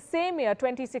 In the same year,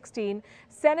 2016,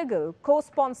 Senegal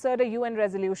co-sponsored a UN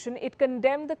resolution. It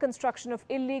condemned the construction of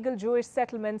illegal Jewish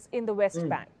settlements in the West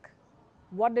Bank.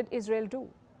 What did Israel do?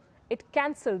 It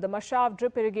cancelled the Mashav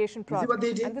drip irrigation project. You see what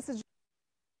they did? And this is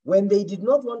when they did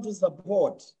not want to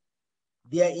support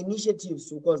their initiatives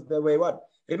because they were what?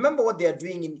 Remember what they are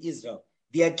doing in Israel.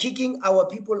 They are kicking our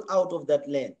people out of that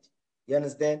land. You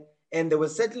understand? And there were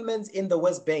settlements in the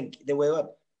West Bank. They were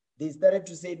what? They started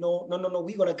to say, no,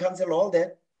 we're going to cancel all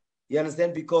that. You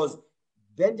understand? Because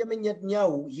Benjamin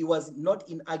Netanyahu, he was not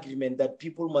in agreement that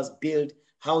people must build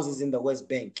houses in the West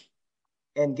Bank.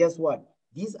 And guess what?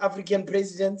 These African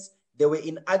presidents, they were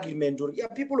in agreement.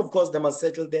 People, of course, they must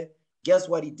settle there. Guess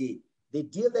what he did? The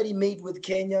deal that he made with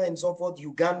Kenya and so forth,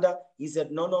 Uganda, he said,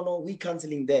 no, we're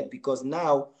canceling that because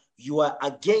now you are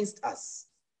against us.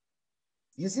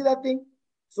 You see that thing?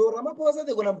 So Ramaphosa,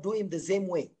 they're going to do him the same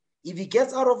way. If he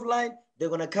gets out of line, they're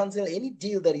going to cancel any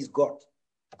deal that he's got.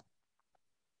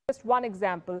 Just one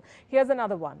example. Here's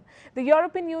another one. The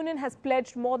European Union has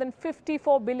pledged more than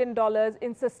 $54 billion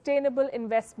in sustainable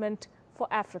investment for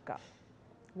Africa.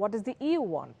 What does the EU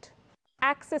want?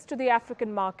 access to the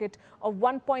African market of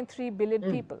 1.3 billion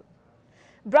people.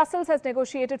 Brussels has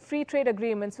negotiated free trade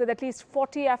agreements with at least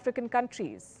 40 African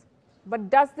countries. But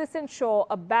does this ensure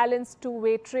a balanced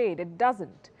two-way trade? It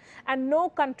doesn't. And no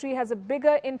country has a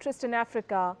bigger interest in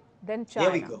Africa than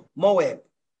China. Here we go. Moab.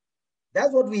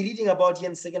 That's what we're reading about here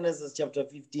in 2 Esdras chapter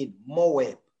 15.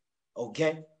 Moab.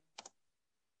 Okay?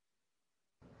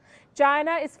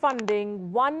 China is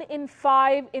funding 1 in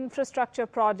 5 infrastructure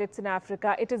projects in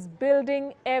Africa. It is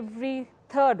building every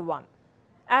third one.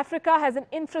 Africa has an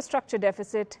infrastructure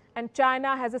deficit and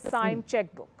China has a signed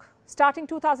checkbook. Starting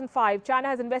 2005, China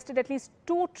has invested at least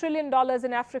 $2 trillion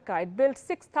in Africa. It built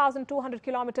 6,200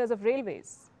 kilometers of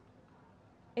railways,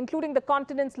 including the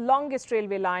continent's longest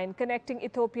railway line connecting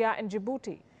Ethiopia and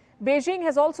Djibouti. Beijing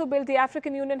has also built the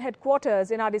African Union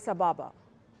headquarters in Addis Ababa.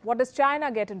 What does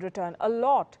China get in return? A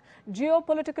lot.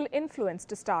 Geopolitical influence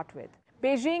to start with.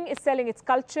 Beijing is selling its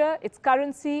culture, its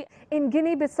currency. In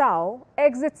Guinea-Bissau,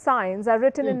 exit signs are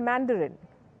written in Mandarin.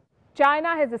 China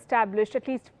has established at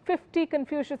least 50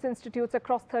 Confucius Institutes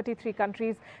across 33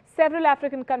 countries. Several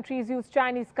African countries use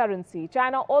Chinese currency.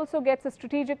 China also gets a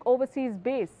strategic overseas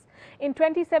base. In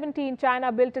 2017,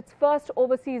 China built its first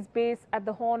overseas base at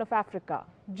the Horn of Africa,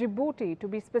 Djibouti to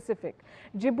be specific.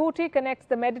 Djibouti connects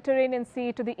the Mediterranean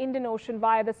Sea to the Indian Ocean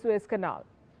via the Suez Canal.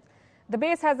 The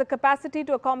base has the capacity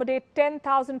to accommodate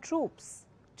 10,000 troops.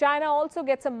 China also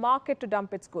gets a market to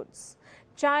dump its goods.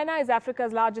 China is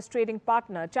Africa's largest trading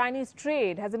partner. Chinese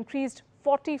trade has increased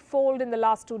 40-fold in the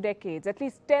last 2 decades. At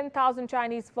least 10,000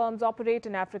 Chinese firms operate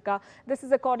in Africa. This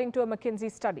is according to a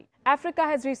McKinsey study. Africa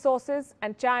has resources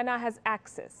and China has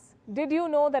access. Did you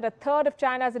know that a third of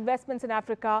China's investments in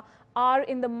Africa are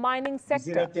in the mining sector?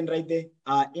 You see that thing right there?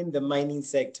 In the mining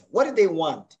sector. What do they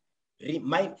want?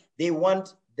 They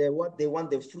want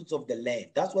the fruits of the land.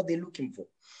 That's what they're looking for.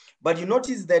 But you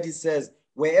notice that it says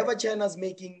wherever China's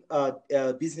making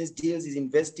business deals, is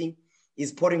investing,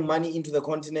 is pouring money into the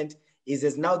continent, it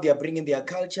says now they are bringing their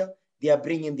culture, they are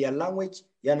bringing their language,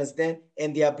 you understand?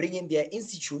 And they are bringing their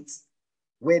institutes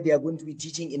where they are going to be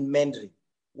teaching in Mandarin.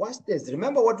 Watch this.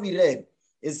 Remember what we read?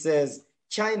 It says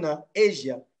China,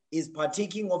 Asia, is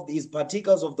partakers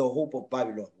of the hope of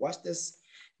Babylon. Watch this.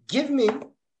 Give me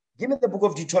the book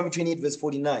of Deuteronomy 28, verse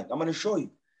 49. I'm going to show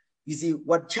you. You see,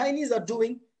 what Chinese are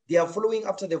doing, they are following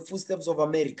after the footsteps of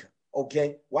America.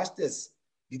 Okay, watch this.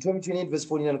 Deuteronomy 28, verse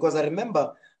 49. Because I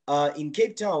remember in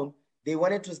Cape Town, they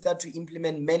wanted to start to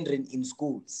implement Mandarin in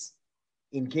schools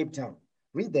in Cape Town.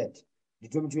 Read that.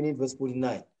 Deuteronomy 28, verse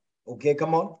 49. Okay,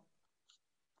 come on.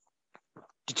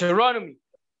 Deuteronomy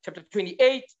chapter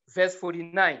 28, verse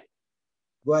 49.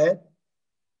 Go ahead.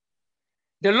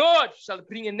 The Lord shall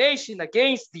bring a nation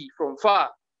against thee from far,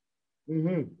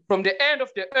 from the end of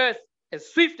the earth,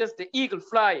 as swift as the eagle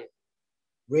flieth.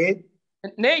 Read. A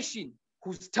nation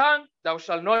whose tongue thou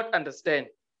shalt not understand.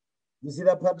 You see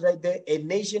that part right there? A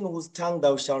nation whose tongue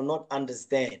thou shalt not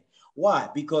understand. Why?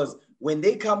 Because when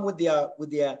they come with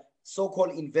their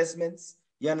so-called investments,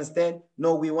 you understand?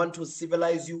 No, we want to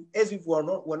civilize you as if we're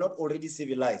not already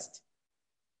civilized.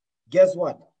 Guess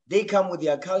what? They come with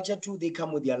their culture too. They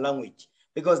come with their language.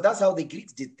 Because that's how the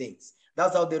Greeks did things.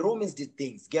 That's how the Romans did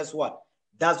things. Guess what?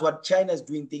 That's what China is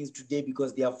doing things today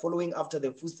because they are following after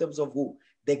the footsteps of who?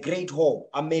 The great whore,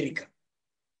 America.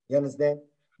 You understand?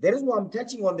 The reason why I'm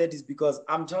touching on that is because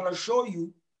I'm trying to show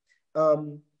you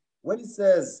when it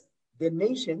says the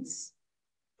nations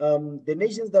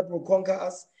that will conquer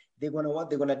us, they're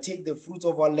gonna take the fruits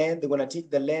of our land, they're gonna take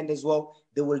the land as well.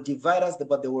 They will divide us,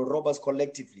 but they will rob us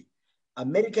collectively.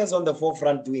 America's on the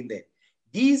forefront doing that.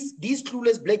 These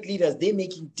clueless black leaders, they're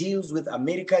making deals with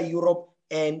America, Europe,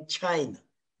 and China.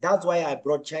 That's why I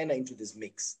brought China into this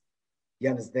mix. You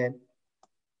understand?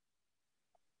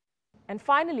 And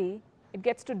finally, it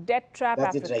gets to debt trap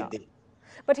That's Africa. it right there.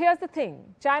 But here's the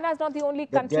thing. China is not the only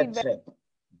country. Debt trap.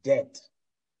 Debt.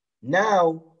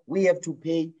 Now we have to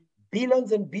pay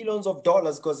billions and billions of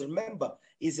dollars because remember,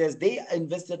 it says they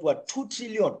invested what, $2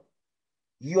 trillion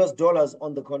US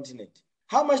on the continent.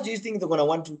 How much do you think they're gonna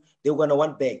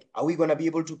want back? Are we gonna be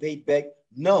able to pay it back?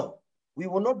 No, we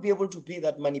will not be able to pay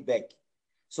that money back.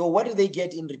 So what do they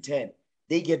get in return?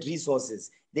 They get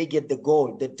resources. They get the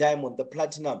gold, the diamond, the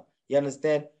platinum. You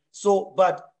understand? So,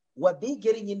 but what they're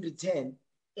getting in return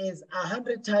is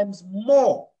 100 times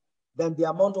more than the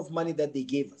amount of money that they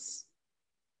gave us.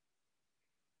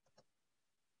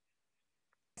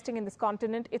 In this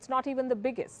continent, it's not even the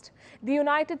biggest. The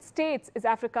United States is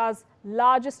Africa's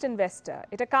largest investor.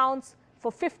 It accounts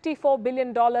for $54 billion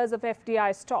of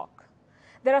FDI stock.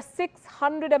 There are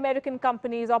 600 American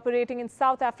companies operating in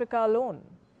South Africa alone.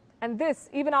 And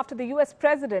this, even after the US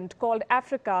president called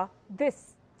Africa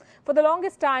this. For the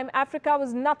longest time, Africa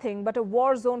was nothing but a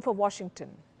war zone for Washington.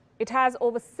 It has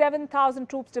over 7,000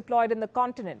 troops deployed in the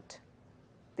continent.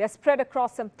 They are spread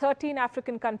across some 13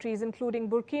 African countries, including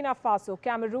Burkina Faso,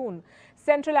 Cameroon,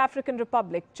 Central African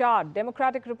Republic, Chad,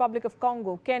 Democratic Republic of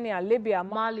Congo, Kenya, Libya,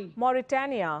 Mali,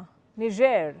 Mauritania,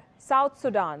 Niger, South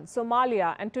Sudan,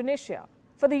 Somalia, and Tunisia.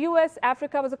 For the US,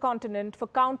 Africa was a continent for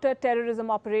counter-terrorism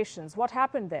operations. What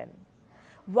happened then?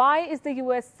 Why is the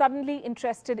US suddenly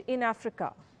interested in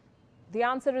Africa? The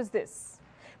answer is this.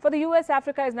 For the US,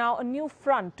 Africa is now a new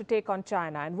front to take on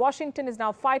China, and Washington is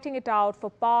now fighting it out for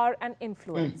power and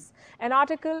influence. An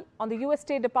article on the US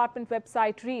State Department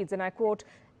website reads, and I quote,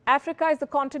 "Africa is the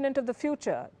continent of the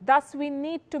future. Thus, we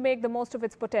need to make the most of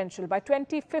its potential. By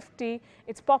 2050,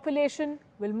 its population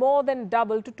will more than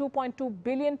double to 2.2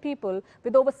 billion people,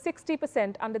 with over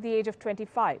 60% under the age of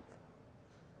 25.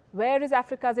 Where is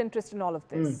Africa's interest in all of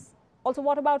this? Also,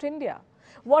 what about India?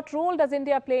 What role does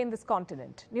India play in this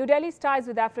continent? New Delhi's ties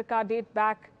with Africa date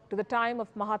back to the time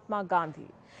of Mahatma Gandhi.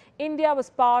 India was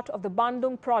part of the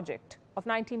Bandung Project of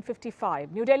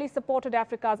 1955. New Delhi supported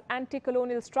Africa's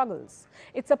anti-colonial struggles.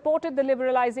 It supported the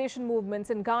liberalization movements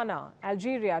in Ghana,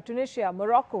 Algeria, Tunisia,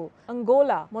 Morocco,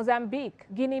 Angola, Mozambique,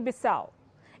 Guinea-Bissau.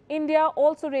 India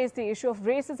also raised the issue of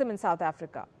racism in South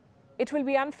Africa. It will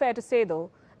be unfair to say, though,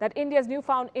 that India's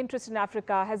newfound interest in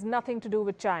Africa has nothing to do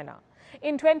with China.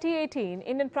 In 2018,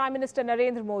 Indian Prime Minister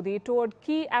Narendra Modi toured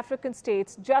key African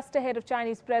states just ahead of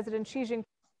Chinese President Xi Jinping.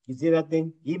 You see that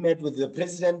thing? He met with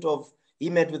he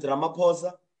met with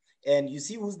Ramaphosa, and you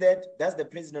see who's that? That's the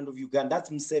president of Uganda. That's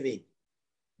Museveni.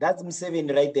 That's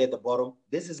Museveni right there at the bottom.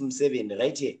 This is Museveni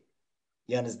right here.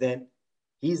 You understand?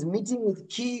 He's meeting with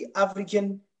key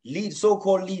African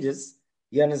so-called leaders.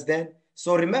 You understand?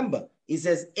 So remember, he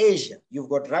says Asia. You've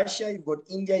got Russia, you've got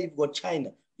India, you've got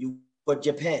China, you've got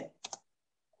Japan.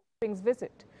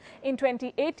 Visit. In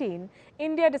 2018,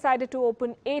 India decided to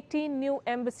open 18 new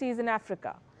embassies in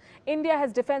Africa. India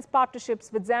has defense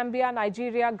partnerships with Zambia,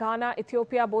 Nigeria, Ghana,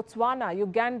 Ethiopia, Botswana,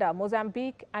 Uganda,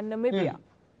 Mozambique, and Namibia.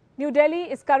 New Delhi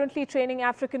is currently training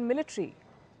African military.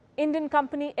 Indian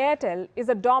company Airtel is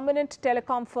a dominant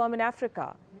telecom firm in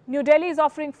Africa. New Delhi is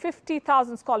offering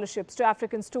 50,000 scholarships to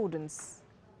African students.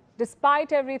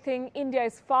 Despite everything, India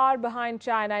is far behind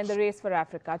China in the race for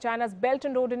Africa. China's Belt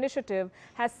and Road Initiative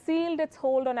has sealed its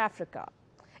hold on Africa.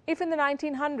 If in the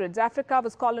 1900s, Africa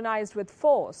was colonized with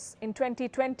force, in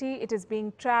 2020, it is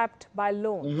being trapped by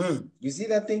loans. You see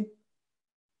that thing?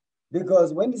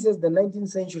 Because when he says the 19th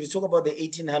century, talk about the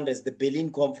 1800s, the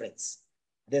Berlin Conference,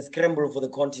 the scramble for the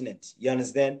continent. You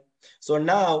understand? So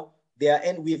now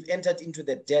we've entered into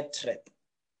the debt trap.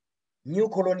 New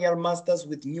colonial masters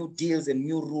with new deals and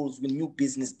new rules, with new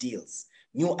business deals,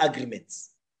 new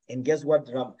agreements. And guess what?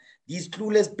 These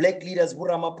clueless black leaders,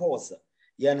 Ramaphosa,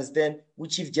 you understand?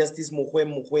 With Chief Justice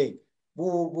Musi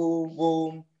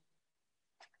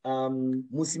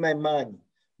Maimani,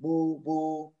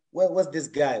 what's this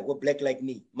guy? What black like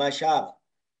me? Mashaba.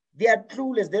 They are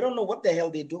clueless. They don't know what the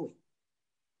hell they're doing.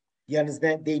 You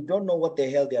understand? They don't know what the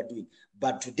hell they are doing.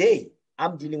 But today,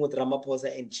 I'm dealing with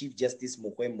Ramaphosa and Chief Justice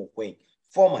Mogoeng,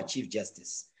 former Chief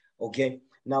Justice. Okay,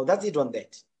 now that's it on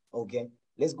that. Okay,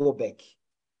 let's go back.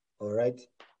 All right,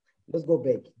 let's go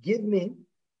back.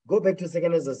 Go back to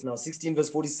 2 Ezra now, 16 verse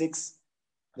 46.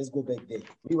 Let's go back there.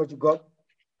 Read what you got.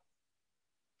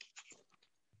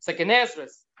 2 Ezra,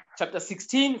 chapter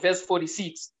 16, verse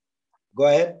 46. Go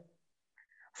ahead.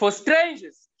 For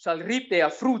strangers shall reap their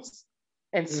fruits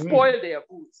and spoil their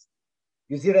goods.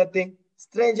 You see that thing?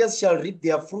 Strangers shall reap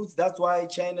their fruits. That's why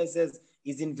China says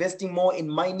is investing more in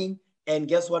mining. And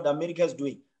guess what America is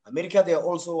doing? America, they are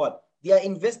also what? They are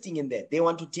investing in that. They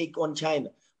want to take on China.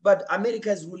 But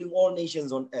America is ruling all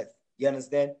nations on earth. You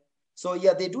understand? So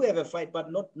yeah, they do have a fight,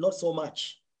 but not so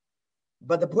much.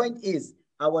 But the point is,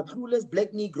 our clueless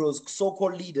black Negroes,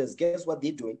 so-called leaders, guess what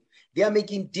they're doing? They are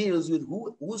making deals with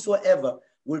whosoever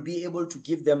will be able to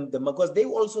give them because they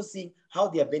also see how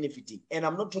they are benefiting. And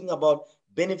I'm not talking about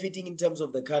benefiting in terms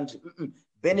of the country,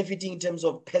 benefiting in terms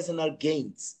of personal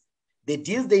gains. The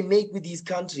deals they make with these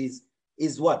countries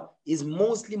is what? Is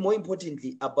mostly, more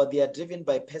importantly, about they are driven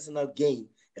by personal gain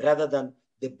rather than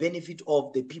the benefit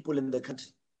of the people in the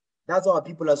country. That's why our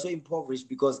people are so impoverished,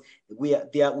 because we are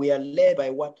led by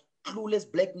what? Clueless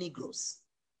black Negroes.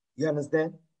 You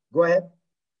understand? Go ahead.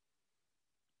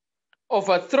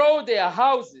 Overthrow their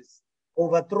houses.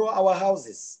 Overthrow our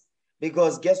houses.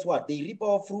 Because guess what? They reap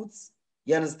our fruits.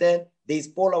 You understand? They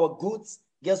spoil our goods.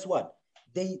 Guess what?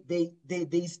 They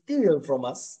steal from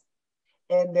us,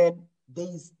 and then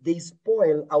they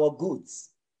spoil our goods.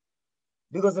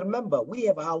 Because remember, we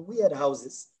had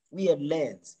houses, we had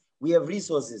lands, We have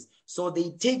resources. So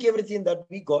they take everything that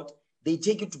we got, they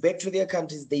take it back to their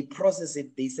countries, they process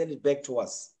it, they send it back to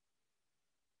us.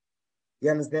 You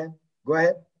understand? Go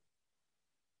ahead.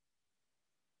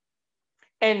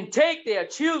 And take their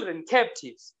children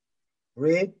captives.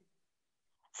 Read.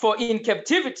 For in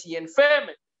captivity and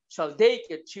famine shall they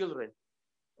get children.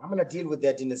 I'm going to deal with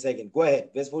that in a second. Go ahead.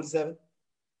 Verse 47.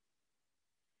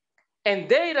 And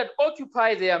they that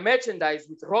occupy their merchandise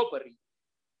with robbery,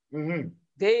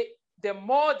 the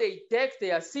more they deck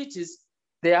their cities,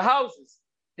 their houses,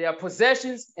 their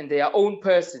possessions, and their own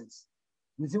persons.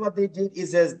 You see what they did? It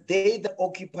says, they that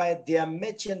occupy their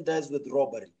merchandise with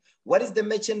robbery. What is the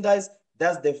merchandise?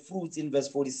 That's the fruits in verse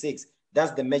 46.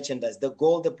 That's the merchandise. The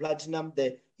gold, the platinum,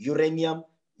 the uranium.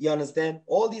 You understand?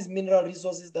 All these mineral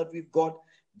resources that we've got,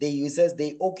 it says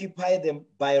they occupy them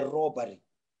by robbery.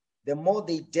 The more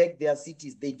they deck their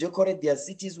cities, they decorate their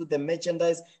cities with the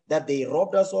merchandise that they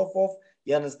robbed us off of.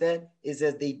 You understand? It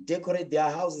says they decorate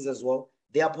their houses as well,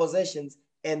 their possessions,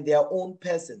 and their own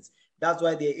persons. That's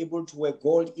why they're able to wear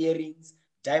gold earrings,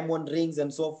 diamond rings,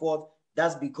 and so forth.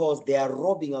 That's because they are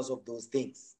robbing us of those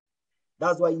things.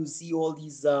 That's why you see all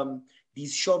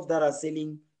these shops that are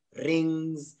selling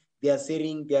rings. They are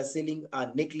selling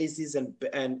necklaces and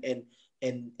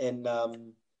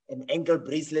ankle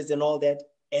bracelets and all that.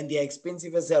 And they're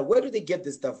expensive as hell. Where do they get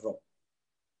this stuff from?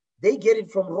 They get it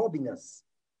from robbing us.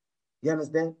 You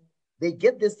understand? They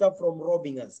get this stuff from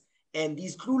robbing us. And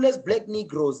these clueless black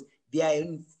Negroes, they are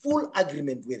in full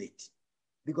agreement with it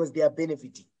because they are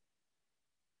benefiting.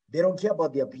 They don't care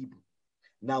about their people.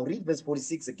 Now read verse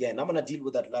 46 again. I'm going to deal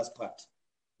with that last part.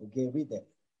 Okay, read that.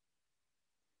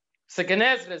 2nd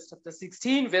Ezra chapter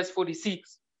 16, verse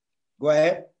 46. Go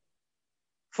ahead.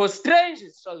 For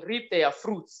strangers shall reap their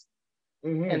fruits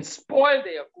and spoil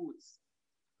their goods,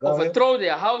 overthrow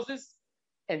their houses,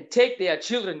 and take their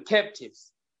children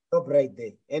captives. Stop right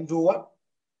there. And do what?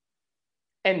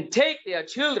 And take their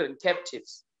children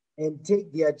captives. And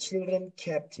take their children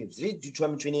captives. Read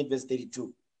Deuteronomy 28, verse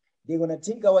 32. They're going to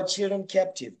take our children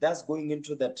captive. That's going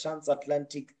into the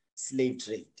transatlantic slave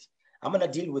trade. I'm going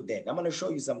to deal with that. I'm going to show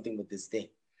you something with this thing.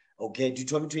 Okay,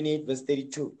 Deuteronomy 28, verse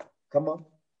 32. Come on.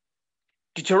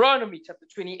 Deuteronomy chapter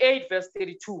 28, verse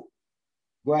 32.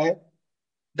 Go ahead.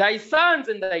 Thy sons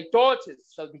and thy daughters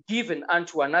shall be given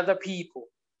unto another people.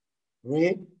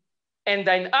 Read. And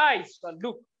thine eyes shall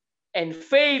look and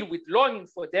fail with longing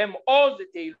for them all the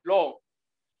day long.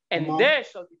 And there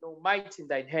shall be no might in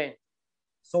thine hand.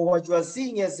 So what you are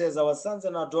seeing here says our sons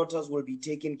and our daughters will be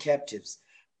taken captives.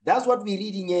 That's what we're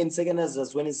reading here in 2nd Ezra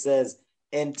when it says,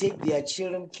 and take their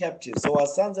children captives. So our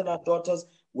sons and our daughters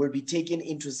will be taken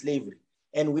into slavery.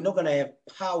 And we're not going to have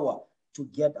power to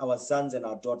get our sons and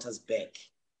our daughters back.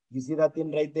 You see that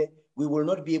thing right there? We will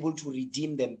not be able to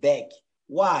redeem them back.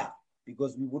 Why?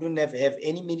 Because we wouldn't have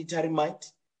any military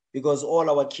might, because all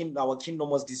our kingdom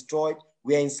was destroyed.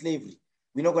 We are in slavery.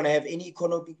 We're not going to have any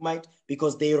economic might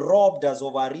because they robbed us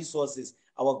of our resources,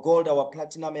 our gold, our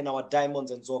platinum, and our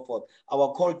diamonds, and so forth.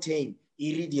 Our coltan,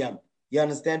 iridium, you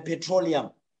understand,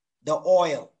 petroleum, the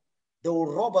oil. They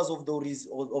will rob us of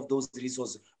those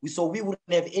resources. So we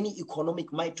wouldn't have any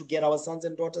economic might to get our sons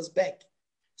and daughters back.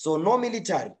 So no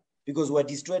military, because we're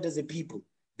destroyed as a people.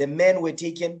 The men were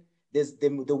taken,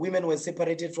 the women were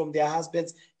separated from their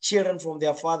husbands, children from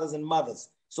their fathers and mothers.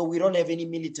 So we don't have any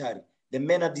military. The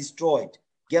men are destroyed.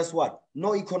 Guess what?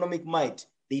 No economic might.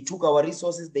 They took our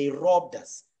resources. They robbed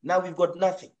us. Now we've got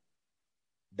nothing.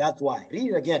 That's why.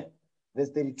 Read it again. Verse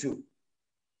 32.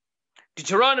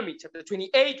 Deuteronomy chapter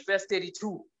 28, verse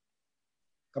 32.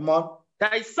 Come on.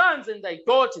 Thy sons and thy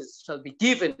daughters shall be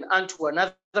given unto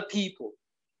another people,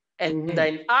 and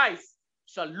thine eyes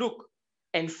shall look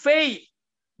and fail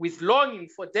with longing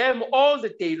for them all the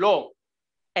day long,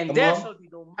 and there shall be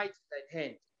no might in thine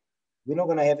hand. We're not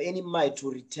going to have any might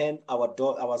to return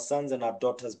our sons and our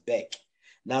daughters back.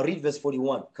 Now read verse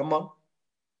 41. Come on.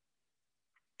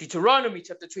 Deuteronomy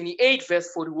chapter 28,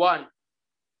 verse 41.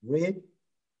 Read.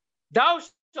 Thou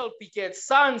shalt beget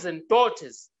sons and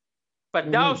daughters, but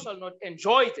thou shalt not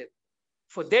enjoy them,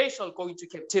 for they shall go into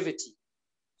captivity.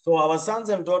 So our sons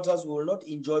and daughters will not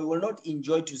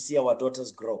enjoy to see our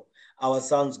daughters grow, our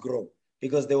sons grow,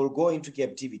 because they will go into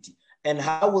captivity. And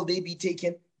how will they be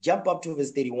taken? Jump up to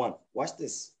verse 31. Watch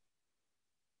this.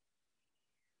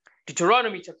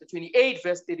 Deuteronomy chapter 28,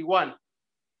 verse 31.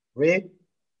 Read.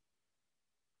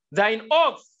 Thine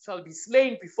ox shall be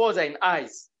slain before thine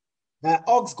eyes. The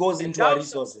ox goes into our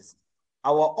resources.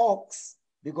 Our ox,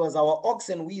 because our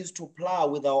oxen, we used to plow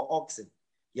with our oxen.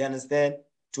 You understand?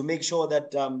 To make sure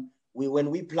that when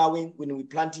we're plowing, when we're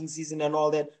planting season and all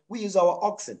that, we use our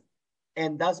oxen.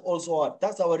 And that's also what?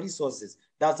 That's our resources.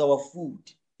 That's our food.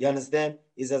 You understand?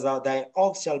 It says, thy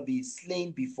ox shall be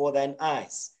slain before thine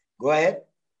eyes. Go ahead.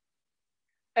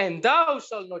 And thou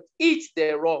shalt not eat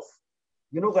thereof.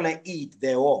 You're not going to eat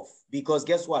thereof, because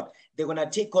guess what? They're going to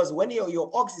take, because when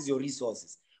your ox is your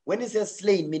resources. When it says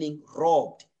slain, meaning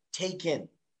robbed, taken.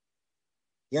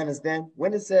 You understand?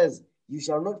 When it says you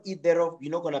shall not eat thereof,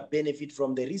 you're not going to benefit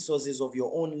from the resources of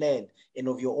your own land and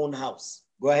of your own house.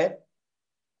 Go ahead.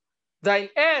 Thine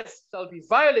heirs shall be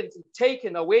violently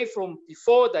taken away from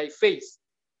before thy face.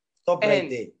 Stop right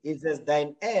there. It says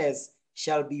thine heirs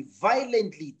shall be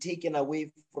violently taken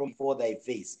away from before thy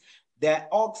face. Their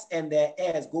ox and their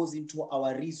heirs goes into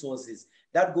our resources.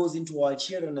 That goes into our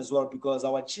children as well, because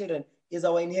our children is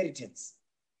our inheritance.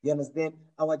 You understand?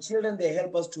 Our children, they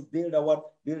help us to build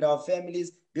our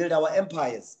families, build our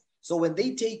empires. So when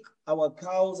they take our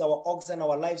cows, our oxen,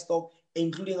 our livestock,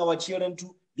 including our children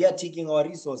too, they are taking our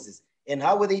resources. And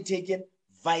how were they taken?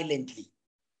 Violently.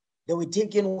 They were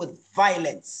taken with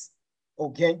violence.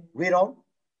 Okay, read on.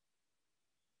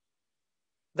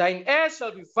 Thine heirs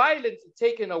shall be violently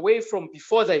taken away from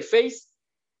before thy face,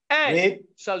 and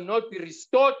shall not be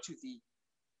restored to thee.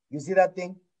 You see that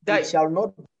thing? It shall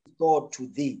not be restored to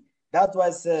thee. That's why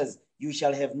it says, you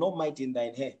shall have no might in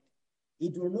thine hand.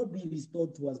 It will not be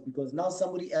restored to us, because now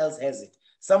somebody else has it.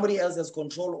 Somebody else has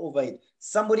control over it.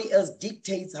 Somebody else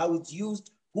dictates how it's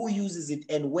used, who uses it,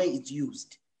 and where it's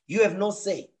used. You have no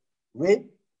say. Read.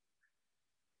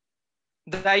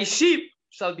 Thy sheep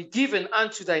shall be given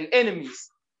unto thine enemies,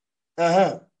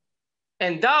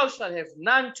 and thou shalt have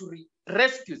none to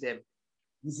rescue them.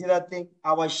 You see that thing?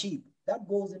 Our sheep. That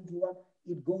goes into what?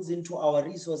 It goes into our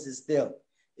resources still.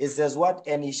 It says what?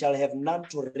 And he shall have none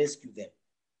to rescue them.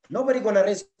 Nobody gonna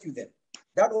rescue them.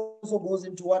 That also goes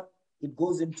into what? It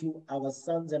goes into our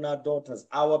sons and our daughters,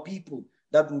 our people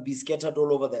that will be scattered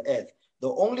all over the earth. The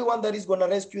only one that is gonna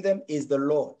rescue them is the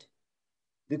Lord.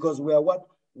 Because we are what?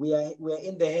 We are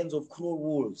in the hands of cruel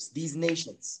wolves, these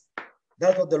nations.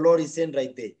 That's what the Lord is saying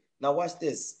right there. Now watch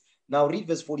this. Now read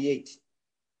verse 48.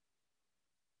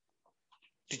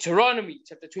 Deuteronomy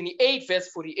chapter 28, verse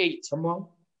 48. Come on.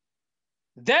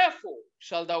 Therefore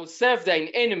shalt thou serve thine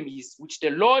enemies, which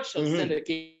the Lord shall send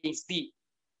against thee.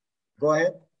 Go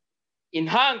ahead. In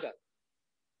hunger,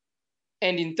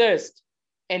 and in thirst,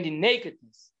 and in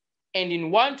nakedness, and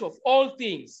in want of all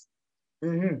things.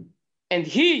 And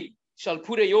he shall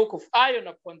put a yoke of iron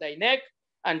upon thy neck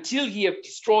until he have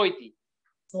destroyed thee.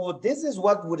 So this is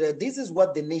what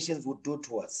the nations would do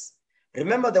to us.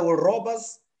 Remember, they will rob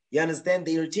us. You understand?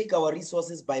 They will take our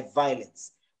resources by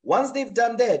violence. Once they've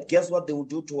done that, guess what they will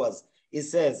do to us? It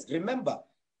says, remember,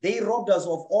 they robbed us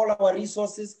of all our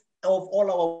resources, of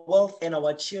all our wealth, and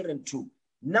our children too.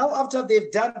 Now, after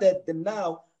they've done that, then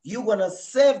now you're going to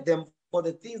serve them for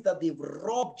the things that they've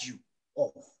robbed you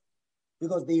of.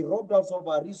 Because they robbed us of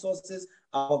our resources,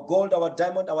 our gold, our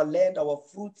diamond, our land, our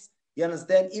fruits, you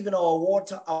understand? Even our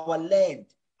water, our land,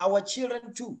 our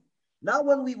children too. Now,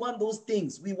 when we want those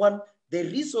things, we want the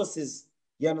resources,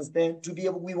 you understand? To be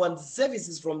able, we want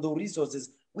services from those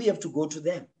resources, we have to go to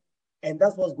them. And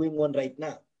that's what's going on right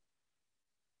now.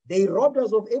 They robbed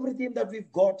us of everything that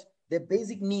we've got, the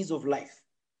basic needs of life.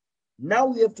 Now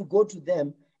we have to go to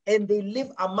them, and they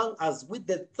live among us with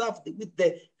the stuff, with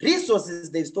the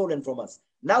resources they've stolen from us.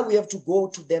 Now we have to go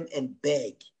to them and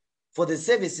beg for the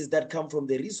services that come from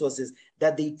the resources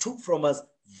that they took from us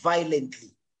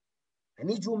violently. I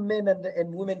need you men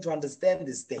and women to understand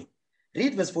this thing.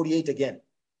 Read verse 48 again.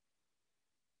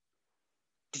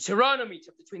 Deuteronomy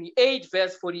chapter 28,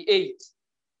 verse 48.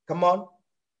 Come on.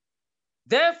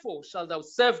 Therefore shalt thou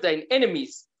serve thine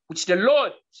enemies, which the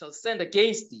Lord shall send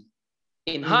against thee,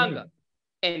 in hunger,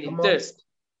 and in thirst,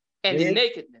 and in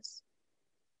nakedness,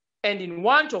 and in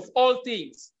want of all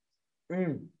things.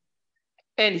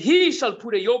 And he shall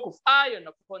put a yoke of iron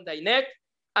upon thy neck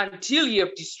until he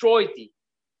have destroyed thee.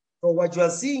 So what you are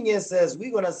seeing here says,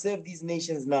 we're going to serve these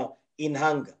nations now in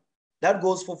hunger. That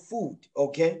goes for food,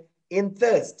 okay? In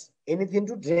thirst, anything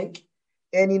to drink,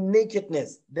 and in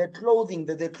nakedness, the clothing,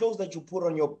 the clothes that you put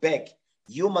on your back,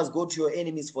 you must go to your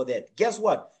enemies for that. Guess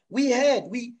what?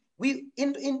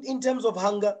 In terms of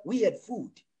hunger, we had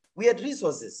food. We had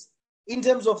resources. In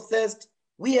terms of thirst,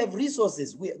 we have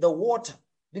resources, the water,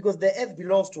 because the earth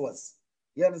belongs to us.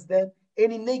 You understand?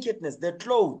 And in nakedness, the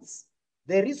clothes,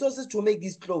 the resources to make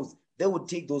these clothes, they would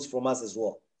take those from us as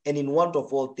well. And in want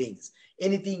of all things,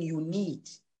 anything you need,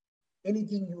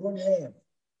 anything you don't have,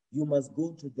 you must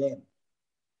go to them.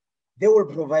 They will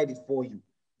provide it for you,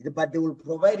 but they will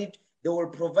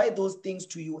provide those things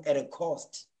to you at a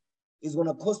cost. It's going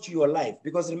to cost you your life,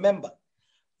 because remember,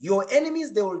 Your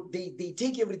enemies, they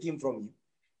take everything from you.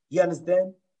 You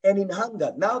understand? And in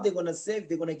hunger, now they're going to save,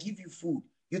 they're going to give you food.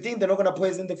 You think they're not going to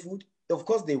poison the food? Of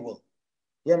course they will.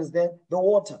 You understand? The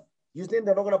water. You think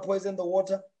they're not going to poison the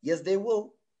water? Yes, they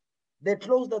will. The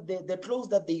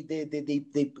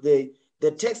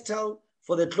textile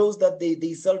for the clothes that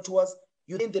they sell to us,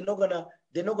 you think they're not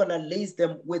gonna lace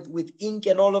them with ink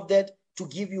and all of that to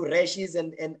give you rashes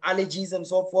and allergies and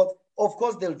so forth? Of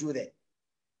course they'll do that.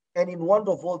 And in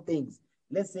wonderful things,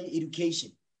 let's say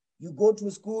education. You go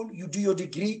to school, you do your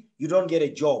degree, you don't get a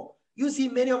job. You see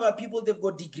many of our people, they've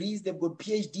got degrees, they've got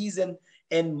PhDs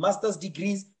and master's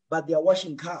degrees, but they are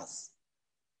washing cars.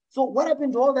 So what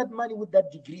happened to all that money with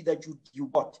that degree that you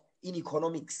got in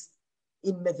economics,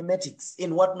 in mathematics,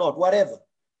 in whatnot, whatever,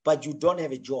 but you don't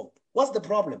have a job? What's the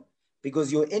problem?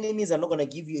 Because your enemies are not going to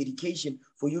give you education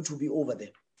for you to be over them,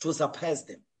 to surpass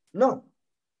them. No.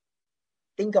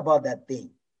 Think about that thing.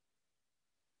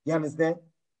 You understand?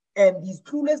 And these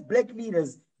clueless black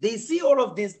leaders, they see all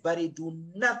of this, but they do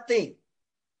nothing.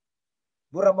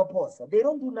 Ramaphosa, they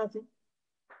don't do nothing.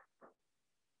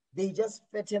 They just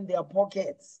fatten their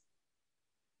pockets.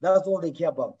 That's all they care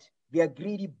about. They are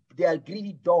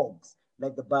greedy dogs,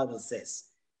 like the Bible says.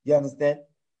 You understand?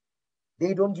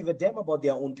 They don't give a damn about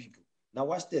their own people. Now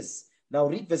watch this. Now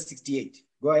read verse 68.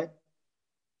 Go ahead.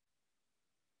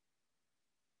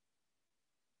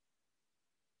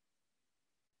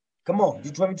 Come on,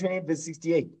 Deuteronomy 28, verse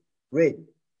 68. Read.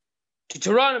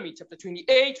 Deuteronomy chapter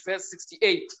 28, verse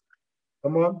 68.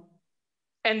 Come on.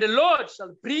 And the Lord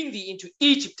shall bring thee into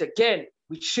Egypt again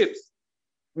with ships.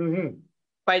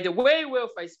 By the way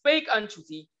whereof I spake unto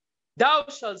thee, thou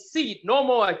shalt see it no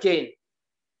more again.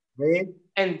 Read.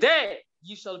 And there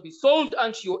ye shall be sold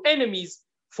unto your enemies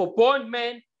for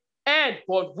bondmen and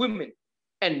bondwomen,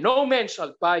 and no man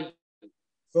shall buy you.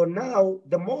 So now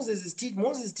Moses is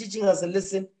teaching us, and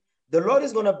listen, the Lord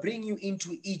is going to bring you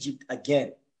into Egypt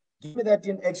again. Give me that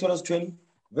in Exodus 20,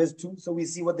 verse 2, so we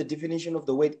see what the definition of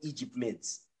the word Egypt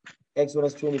means.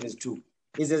 Exodus 20, verse 2.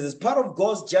 It says, as part of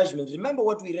God's judgment, remember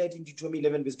what we read in Deuteronomy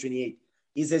 11, verse 28.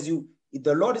 It says,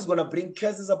 the Lord is going to bring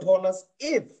curses upon us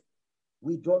if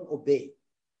we don't obey.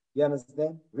 You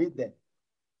understand? Read that.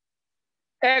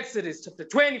 Exodus chapter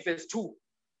 20, verse 2.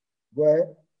 Go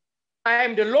ahead. I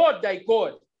am the Lord thy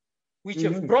God, which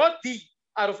have brought thee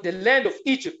out of the land of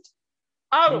Egypt,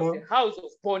 out of the house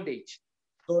of bondage.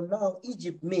 So now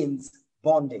Egypt means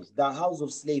bondage, the house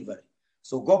of slavery.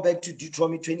 So go back to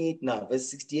Deuteronomy 28 now, verse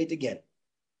 68 again.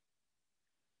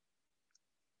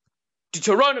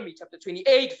 Deuteronomy chapter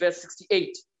 28, verse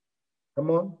 68.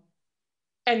 Come on.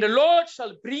 And the Lord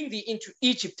shall bring thee into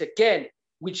Egypt again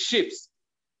with ships.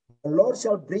 The Lord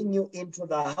shall bring you into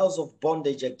the house of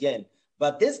bondage again.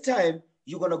 But this time,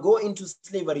 you're going to go into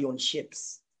slavery on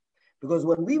ships. Because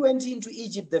when we went into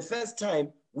Egypt the first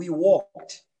time, we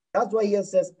walked. That's why he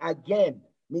says again,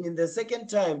 meaning the second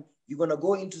time, you're going to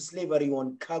go into slavery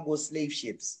on cargo slave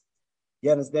ships.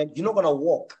 You understand? You're not going to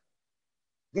walk.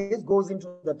 This goes into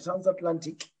the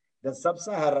transatlantic, the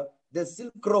sub-Sahara, the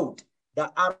Silk Road,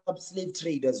 the Arab slave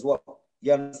trade as well.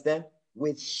 You understand?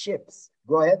 With ships.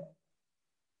 Go ahead.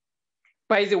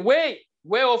 By the way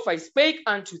whereof I spake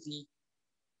unto thee,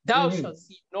 thou shalt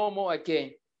see no more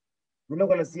again. We're not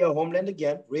going to see our homeland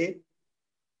again. Read.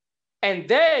 And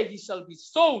there ye shall be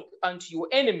sold unto your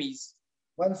enemies.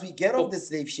 Once we get off the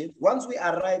slave ship, once we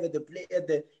arrive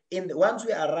once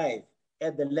we arrive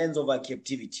at the lands of our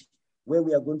captivity, where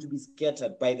we are going to be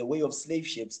scattered by the way of slave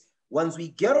ships, once we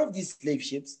get off these slave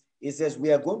ships, it says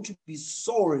we are going to be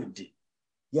sold.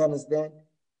 You understand?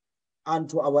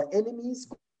 Unto our enemies.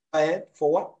 Go ahead.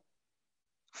 For what?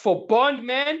 For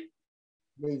bondmen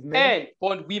and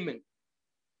bondwomen.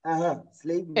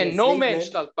 Slave men. And no man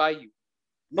shall buy you.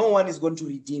 No one is going to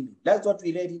redeem you. That's what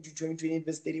we read in Deuteronomy 28,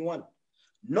 verse 31.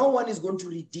 No one is going to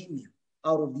redeem you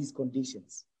out of these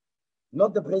conditions.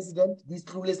 Not the president, these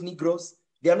clueless Negroes.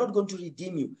 They are not going to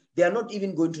redeem you. They are not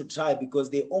even going to try because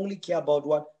they only care about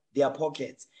what? Their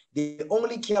pockets. They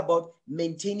only care about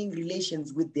maintaining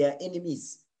relations with their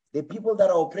enemies. The people that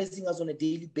are oppressing us on a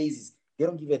daily basis, they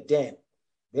don't give a damn.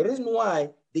 The reason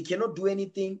why they cannot do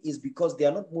anything is because they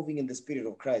are not moving in the spirit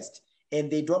of Christ and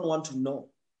they don't want to know.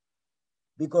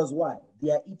 Because why?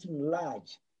 They are eating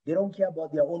large. They don't care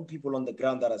about their own people on the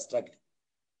ground that are struggling.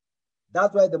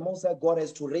 That's why the Most High God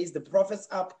has to raise the prophets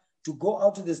up to go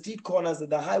out to the street corners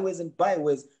and the highways and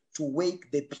byways to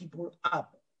wake the people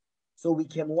up. So we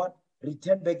can what?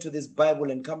 Return back to this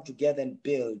Bible and come together and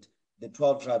build the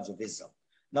 12 tribes of Israel.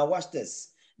 Now watch this.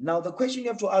 Now the question you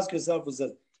have to ask yourself is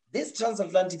this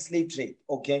transatlantic slave trade,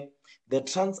 okay? The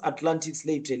transatlantic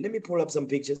slave trade. Let me pull up some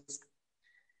pictures.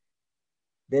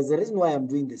 There's a reason why I'm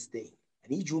doing this thing. I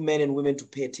need you men and women to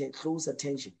pay close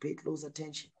attention. Pay close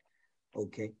attention.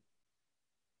 Okay.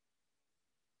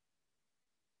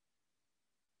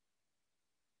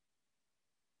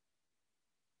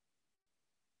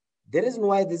 The reason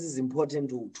why this is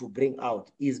important to bring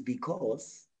out is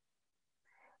because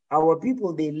our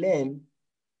people, they learn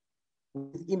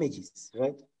with images,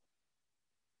 right?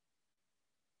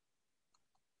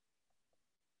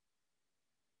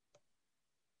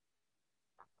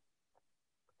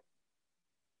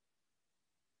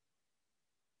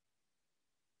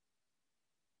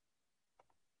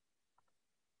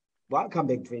 Well, I'll come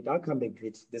back to it. I'll come back to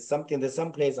it. There's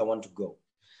some place I want to go.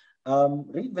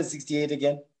 Read verse 68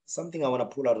 again. Something I want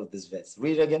to pull out of this verse.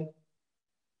 Read it again.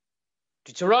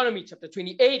 Deuteronomy chapter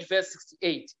 28, verse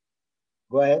 68.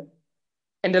 Go ahead.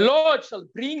 And the Lord shall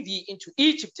bring thee into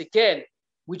Egypt again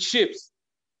with ships.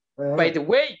 By the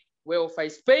way whereof I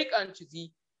spake unto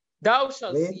thee, thou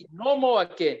shalt see no more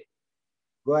again.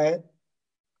 Go ahead.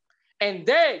 And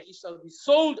there ye shall be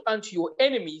sold unto your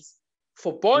enemies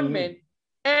for bondmen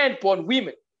and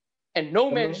bondwomen, and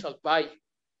no man shall buy you.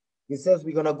 He says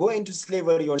we're going to go into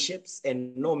slavery on ships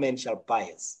and no man shall buy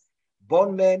us.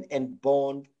 Bondmen and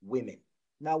bondwomen.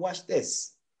 Now watch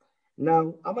this.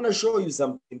 Now I'm going to show you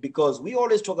something, because we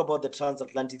always talk about the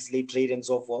transatlantic slave trade and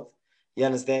so forth. You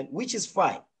understand? Which is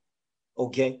fine.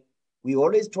 Okay. We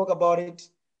always talk about it.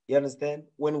 You understand?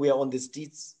 When we are on the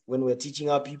streets, when we're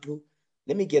teaching our people.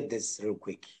 Let me get this real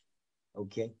quick.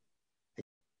 Okay.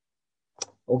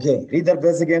 Okay. Read that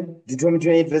verse again. Deuteronomy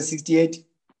 28, verse 68.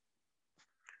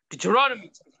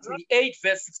 Deuteronomy 28,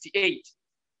 verse 68.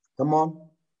 Come on.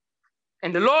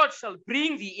 And the Lord shall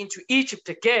bring thee into Egypt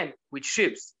again with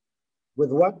ships.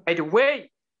 With what? By the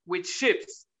way, with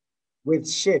ships. With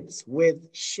ships. With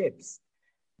ships.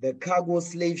 The cargo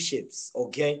slave ships.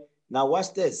 Okay. Now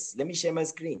watch this. Let me share my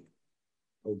screen.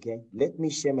 Okay. Let me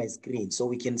share my screen so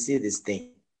we can see this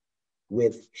thing.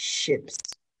 With ships.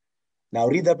 Now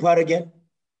read that part again.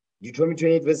 Deuteronomy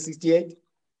 28, verse 68.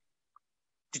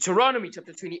 Deuteronomy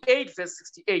chapter 28, verse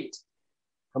 68.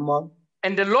 Come on.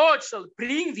 And the Lord shall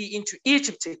bring thee into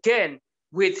Egypt again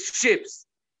with ships.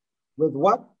 With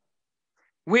what?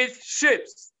 With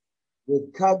ships.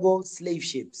 With cargo slave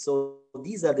ships. So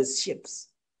these are the ships.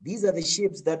 These are the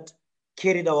ships that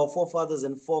carried our forefathers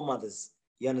and foremothers,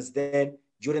 you understand,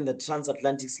 during the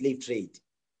transatlantic slave trade.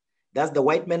 That's the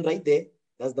white man right there.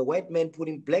 That's the white man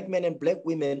putting black men and black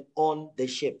women on the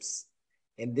ships.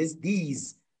 And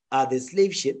these are the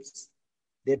slave ships,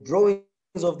 the drawings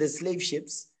of the slave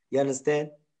ships, you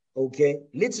understand? Okay,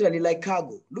 literally like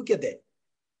cargo. Look at that.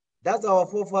 That's our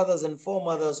forefathers and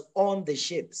foremothers on the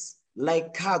ships,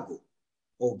 like cargo.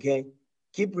 Okay,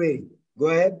 keep reading. Go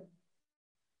ahead.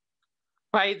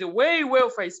 By the way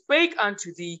whereof I spake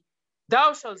unto thee,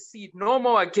 thou shalt see it no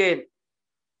more again.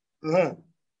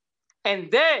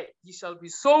 And there ye shall be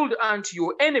sold unto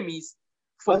your enemies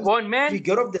for bondmen. We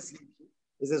get off the slave ship.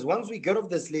 It says, once we get off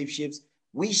the slave ships,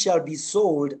 we shall be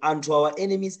sold unto our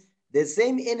enemies, the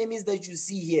same enemies that you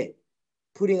see here,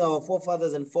 putting our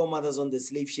forefathers and foremothers on the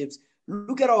slave ships.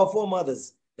 Look at our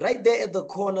foremothers right there at the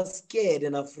corner, scared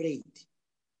and afraid.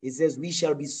 It says, we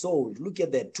shall be sold. Look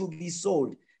at that, to be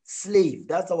sold. Slave,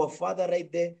 that's our father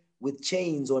right there with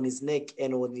chains on his neck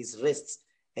and on his wrists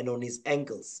and on his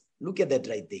ankles. Look at that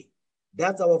right there.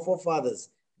 That's our forefathers.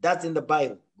 That's in the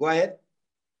Bible. Go ahead.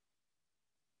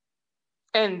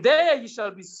 And there you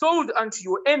shall be sold unto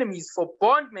your enemies for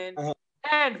bondmen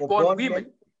and bondwomen.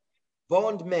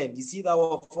 Bondmen. You see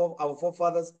our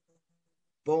forefathers?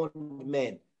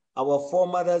 Bondmen. Our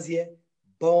foremothers here?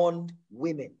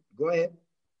 Bondwomen. Go ahead.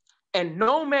 And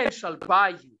no man shall buy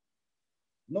you.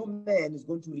 No man is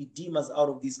going to redeem us out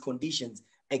of these conditions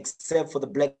except for the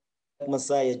black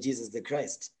Messiah, Jesus the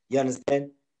Christ. You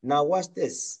understand? Now watch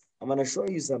this. I'm going to show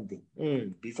you something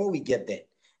before we get there.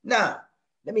 Now,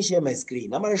 let me share my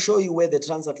screen. I'm going to show you where the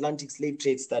transatlantic slave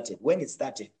trade started, when it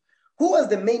started. Who was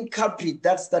the main culprit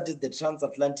that started the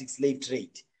transatlantic slave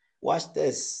trade? Watch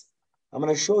this. I'm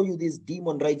going to show you this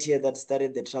demon right here that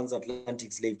started the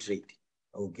transatlantic slave trade.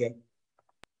 Okay?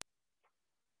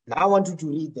 Now I want you to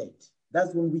read that.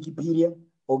 That's on Wikipedia.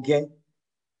 Okay?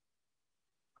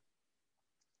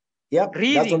 Yep.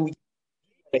 Reading. That's on Wikipedia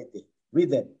right there. Read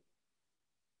that.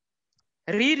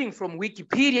 Reading from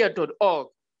wikipedia.org.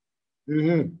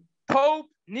 Pope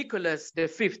Nicholas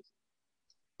V.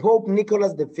 Pope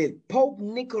Nicholas V. Pope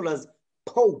Nicholas,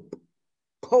 Pope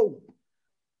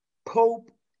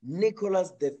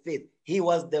Nicholas V. He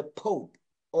was the Pope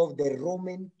of the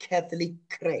Roman Catholic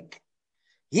Church.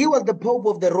 He was the Pope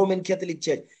of the Roman Catholic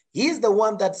Church. He's the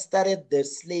one that started the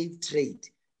slave trade,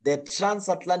 the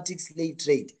transatlantic slave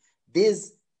trade.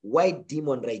 This white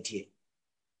demon right here.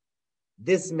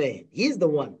 This man, he's the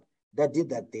one that did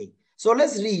that thing. So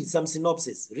let's read some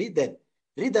synopsis. Read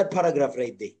that paragraph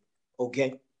right there.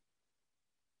 Okay.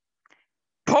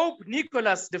 Pope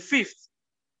Nicholas V,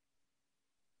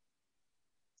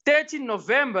 13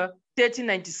 November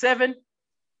 1397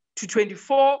 to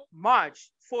 24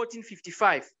 March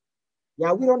 1455.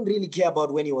 Yeah, we don't really care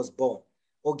about when he was born.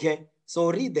 Okay,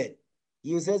 so read that.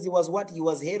 He says he was what? He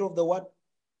was head of the what?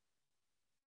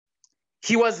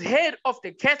 He was head of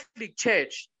the Catholic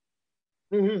Church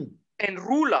and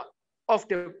ruler of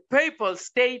the Papal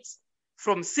States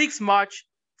from 6 March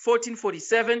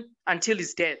 1447 until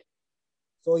his death.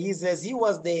 So he says he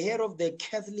was the head of the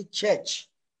Catholic Church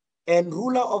and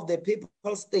ruler of the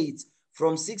Papal States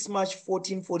from 6 March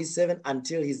 1447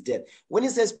 until his death. When he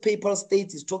says Papal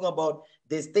States, he's talking about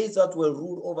the states that were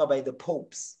ruled over by the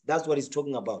popes. That's what he's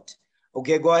talking about.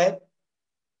 Okay, go ahead.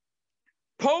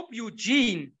 Pope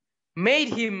Eugene made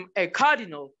him a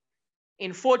cardinal in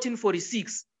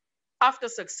 1446 after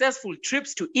successful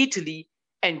trips to Italy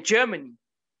and Germany.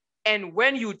 And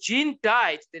when Eugene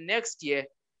died the next year,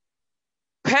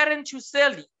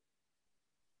 Perentucelli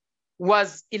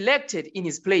was elected in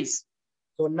his place.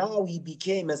 So now he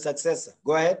became a successor.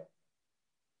 Go ahead.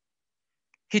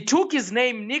 He took his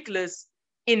name Nicholas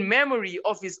in memory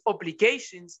of his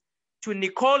obligations to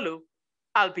Niccolo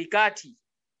Albigati.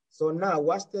 So now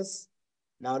watch this.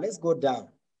 Now let's go down,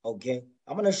 okay?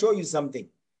 I'm going to show you something.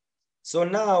 So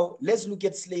now let's look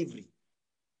at slavery.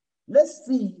 Let's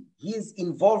see his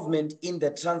involvement in the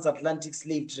transatlantic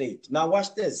slave trade. Now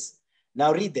watch this.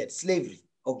 Now read that, slavery,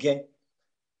 okay?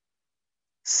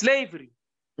 Slavery.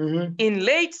 In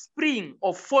late spring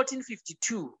of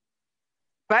 1452,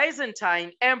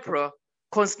 Byzantine Emperor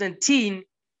Constantine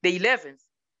XI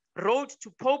wrote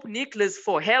to Pope Nicholas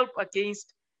for help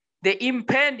against the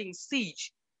impending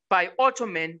siege by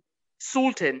Ottoman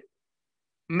Sultan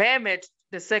Mehmed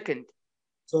II.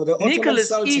 So the Ottoman Nicholas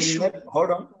Sultan, issued,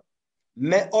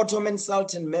 Ottoman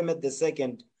Sultan Mehmed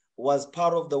II was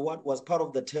part of the what? Was part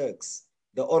of the Turks,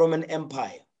 the Ottoman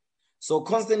Empire. So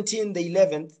Constantine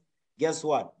XI, guess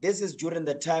what? This is during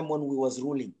the time when we was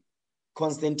ruling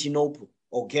Constantinople,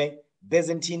 okay?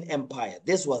 Byzantine Empire.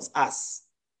 This was us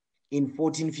in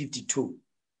 1452.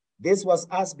 This was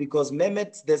us because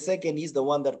Mehmed II is the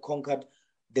one that conquered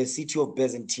the city of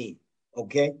Byzantine,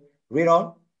 okay? Read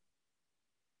on.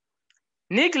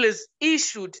 Nicholas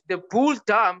issued the bull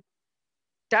Dam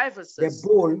Diversus. The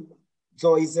bull,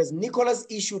 so it says Nicholas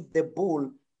issued the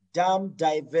bull Dam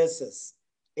Diversus,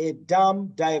 a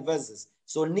Dam Diversus.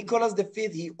 So Nicholas V,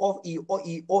 he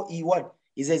what?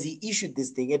 He says he issued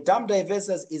this thing. A Dam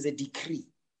Diversus is a decree.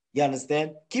 You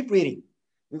understand? Keep reading.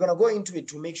 We're going to go into it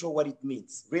to make sure what it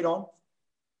means. Read on.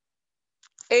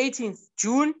 18th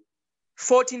June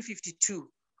 1452,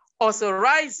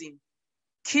 authorizing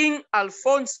King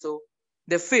Alfonso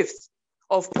V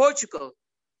of Portugal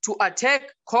to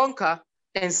attack, conquer,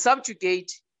 and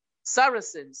subjugate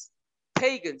Saracens,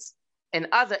 pagans, and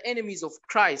other enemies of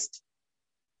Christ,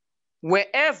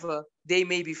 wherever they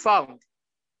may be found.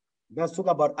 Let's talk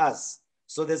about us.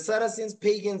 So the Saracens,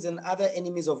 pagans, and other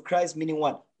enemies of Christ, meaning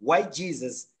what? White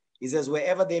Jesus, he says,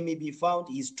 wherever they may be found,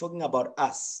 he's talking about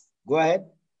us. Go ahead.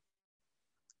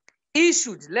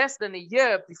 Issued less than a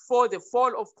year before the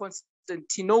fall of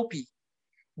Constantinople,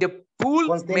 the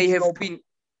bull may have been...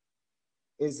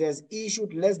 It says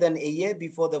issued less than a year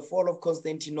before the fall of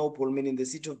Constantinople, meaning the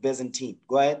city of Byzantine.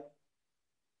 Go ahead.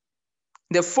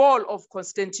 The fall of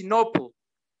Constantinople.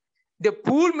 The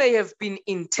bull may have been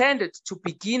intended to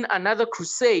begin another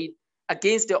crusade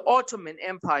against the Ottoman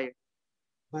Empire.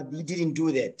 But he didn't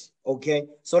do that, okay?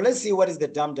 So let's see what is the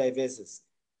Dam Diversus.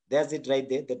 That's it right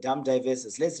there, the Dam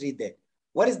Diversus. Let's read that.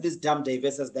 What is this Dam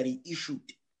Diversus that he issued?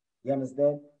 You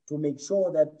understand? To make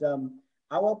sure that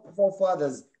our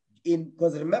forefathers,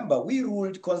 because remember, we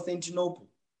ruled Constantinople,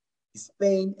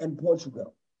 Spain, and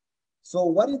Portugal. So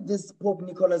what did this Pope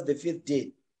Nicholas V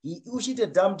did? He issued a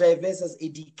Dam Diversus, a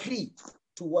decree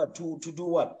to what? To do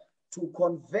what? To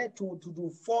convert, to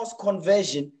do forced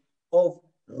conversion of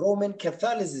Roman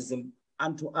Catholicism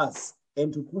unto us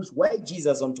and to push white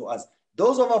Jesus onto us.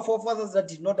 Those of our forefathers that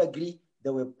did not agree, they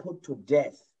were put to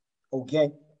death.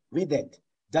 Okay, read that.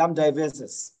 Dam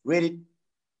Diversus. Read it.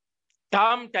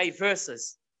 Dam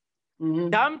Diversus.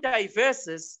 Dam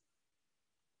Diversus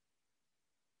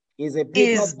is a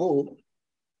papal bull.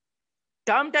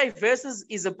 Dam Diversus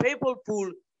is a papal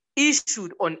bull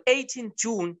issued on 18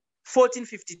 June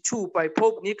 1452 by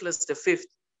Pope Nicholas V.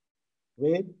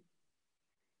 Read.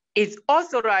 It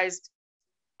authorized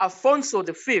Alfonso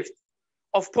V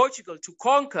of Portugal to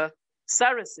conquer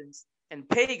Saracens and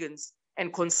pagans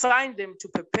and consigned them to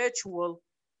perpetual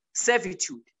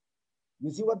servitude. You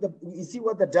see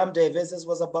what the dam diverses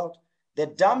was about? The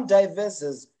dam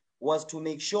diverses was to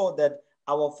make sure that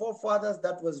our forefathers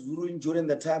that was ruling during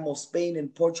the time of Spain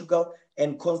and Portugal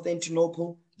and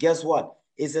Constantinople, guess what?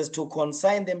 It says to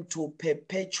consign them to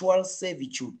perpetual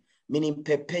servitude, meaning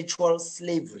perpetual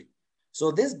slavery.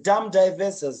 So this dam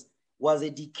diverses was a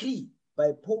decree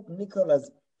by Pope Nicholas,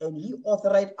 and he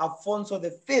authorized Afonso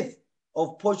V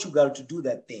of Portugal to do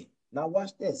that thing. Now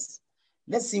watch this.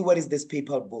 Let's see what is this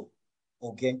papal bull,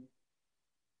 okay?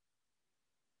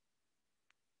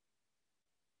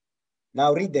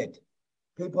 Now read that.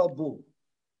 Papal bull.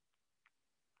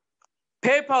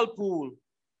 Papal bull.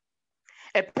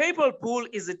 A papal bull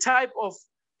is a type of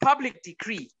public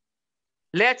decree,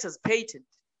 letters patent,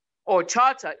 or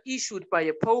charter issued by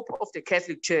a pope of the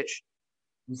Catholic Church.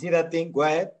 You see that thing? Go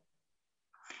ahead.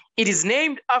 It is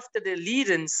named after the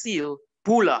leaden seal,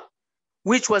 bulla,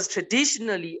 which was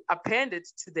traditionally appended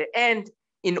to the end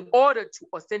in order to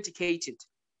authenticate it.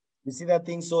 You see that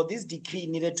thing? So this decree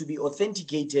needed to be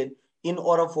authenticated in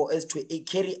order for us to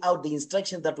carry out the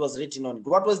instruction that was written on it.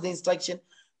 What was the instruction?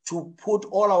 To put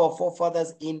all our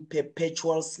forefathers in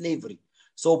perpetual slavery.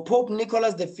 So Pope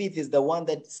Nicholas V is the one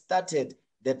that started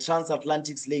the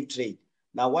transatlantic slave trade.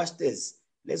 Now watch this.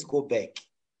 Let's go back,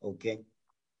 okay?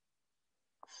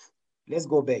 Let's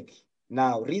go back.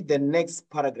 Now read the next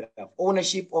paragraph.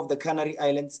 Ownership of the Canary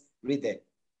Islands. Read that.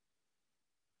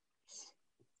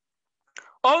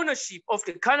 Ownership of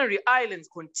the Canary Islands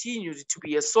continued to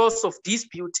be a source of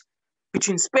dispute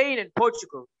between Spain and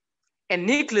Portugal, and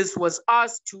Nicholas was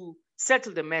asked to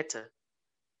settle the matter,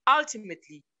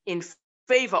 ultimately in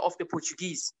favor of the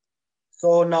Portuguese.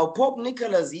 So now Pope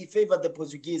Nicholas, he favored the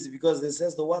Portuguese because it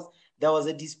says there was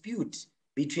a dispute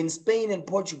between Spain and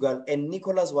Portugal, and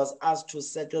Nicholas was asked to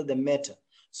settle the matter.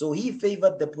 So he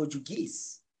favored the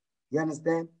Portuguese. You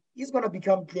understand? It's going to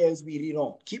become clear as we read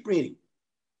on. Keep reading.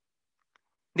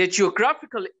 The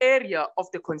geographical area of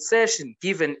the concession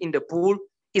given in the bull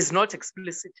is not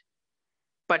explicit,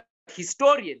 but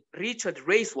historian Richard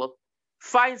Racewell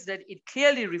finds that it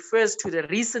clearly refers to the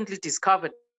recently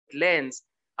discovered lands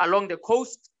along the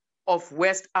coast of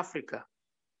West Africa.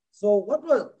 So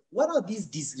what are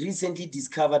these recently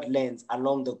discovered lands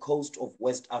along the coast of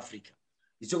West Africa?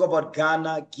 You talk about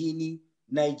Ghana, Guinea,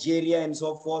 Nigeria, and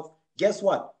so forth. Guess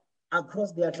what?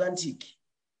 Across the Atlantic.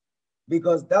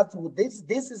 Because that's what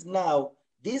this is now,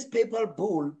 this papal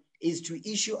bull is to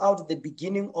issue out the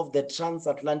beginning of the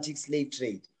transatlantic slave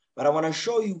trade. But I want to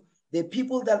show you the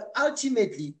people that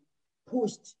ultimately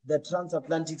pushed the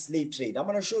transatlantic slave trade. I'm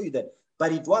going to show you that.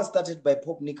 But it was started by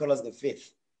Pope Nicholas V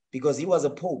because he was a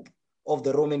pope of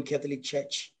the Roman Catholic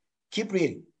Church. Keep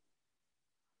reading.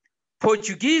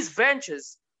 Portuguese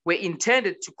ventures were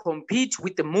intended to compete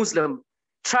with the Muslim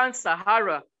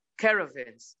trans-Sahara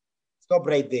caravans. Stop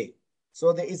right there.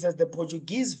 So it says the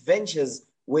Portuguese ventures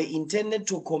were intended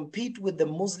to compete with the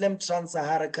Muslim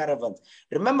trans-Sahara caravans.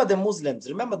 Remember the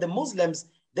Muslims,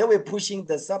 they were pushing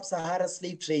the sub-Sahara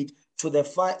slave trade to the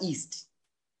Far East.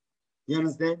 You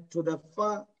understand? To the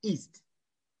Far East.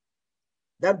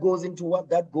 That goes into what?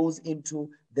 That goes into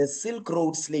the Silk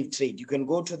Road slave trade. You can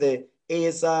go to the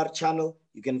ASR channel.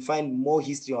 You can find more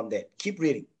history on that. Keep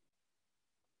reading.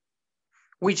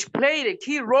 Which played a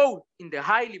key role in the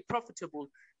highly profitable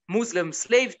Muslim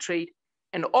slave trade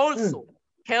and also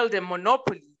held a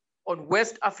monopoly on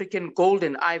West African gold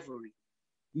and ivory.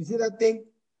 You see that thing?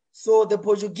 So the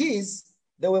Portuguese,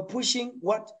 they were pushing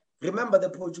what? Remember the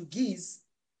Portuguese,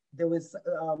 there was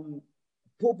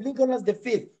Pope Nicholas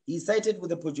V, he sided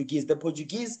with the Portuguese. The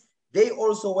Portuguese, they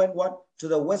also went what? To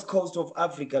the west coast of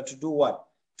Africa to do what?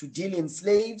 To deal in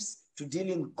slaves, to deal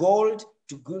in gold,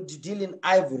 to deal in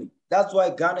ivory. That's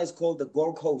why Ghana is called the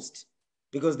Gold Coast,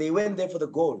 because they went there for the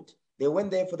gold. They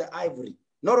went there for the ivory.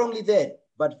 Not only that,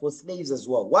 but for slaves as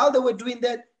well. While they were doing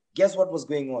that, guess what was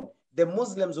going on? The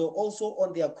Muslims were also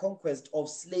on their conquest of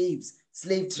slaves,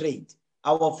 slave trade,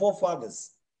 our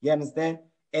forefathers, you understand?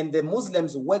 And the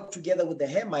Muslims worked together with the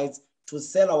Hamites to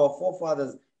sell our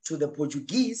forefathers to the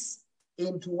Portuguese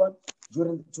into what?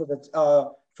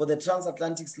 For the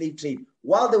transatlantic slave trade,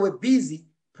 while they were busy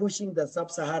pushing the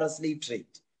sub-Sahara slave trade.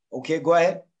 Okay, go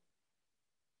ahead.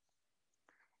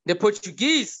 The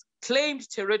Portuguese claimed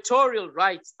territorial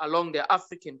rights along the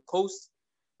African coast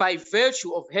by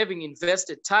virtue of having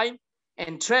invested time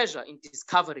and treasure in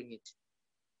discovering it.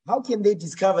 How can they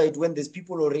discover it when there's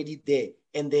people already there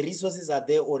and the resources are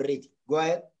there already? Go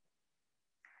ahead.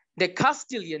 The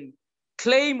Castilian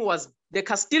claim was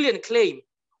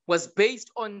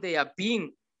based on their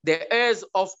being the heirs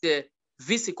of the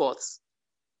Visigoths.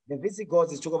 The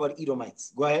Visigoths is talking about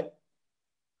Edomites. Go ahead.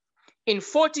 In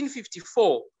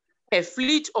 1454, a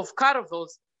fleet of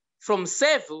caravels from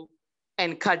Seville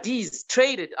and Cadiz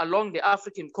traded along the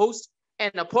African coast,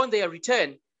 and upon their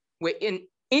return were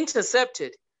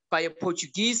intercepted by a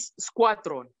Portuguese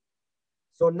squadron.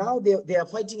 So now they are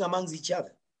fighting amongst each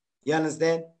other. You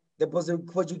understand? The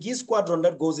Portuguese squadron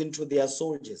that goes into their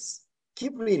soldiers.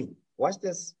 Keep reading. Watch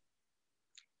this.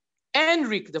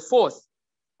 Enrique IV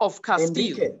of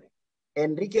Castile.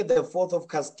 Enrique IV of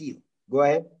Castile. Go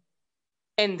ahead.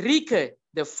 Enrique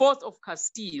IV of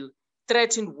Castile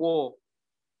threatened war.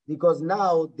 Because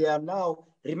now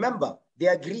remember, they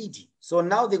are greedy. So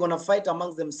now they're going to fight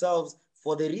amongst themselves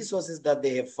for the resources that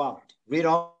they have found. Read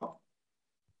on.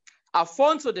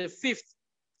 Alfonso V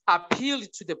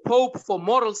appealed to the Pope for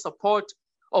moral support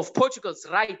of Portugal's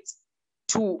right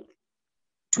to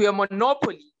a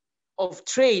monopoly of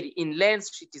trade in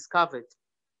lands she discovered.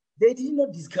 They did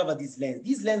not discover these lands.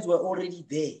 These lands were already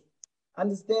there.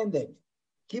 Understand that.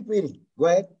 Keep reading. Go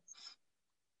ahead.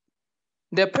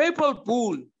 The papal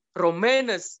bull,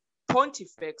 Romanus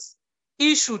Pontifex,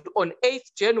 issued on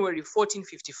 8th January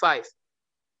 1455,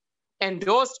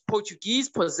 endorsed Portuguese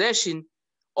possession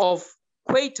of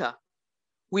Ceuta,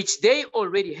 which they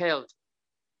already held,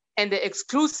 and the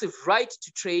exclusive right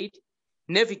to trade,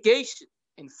 navigation,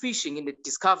 and fishing in the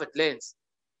discovered lands,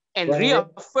 and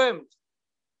reaffirmed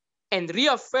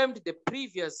the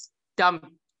previous dam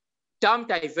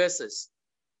diverses.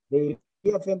 They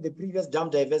reaffirmed the previous dam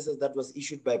diverses that was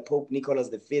issued by Pope Nicholas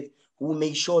V, who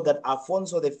made sure that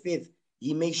Alfonso V,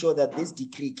 he made sure that this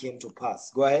decree came to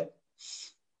pass. Go ahead.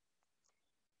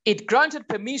 It granted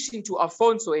permission to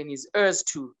Alfonso and his heirs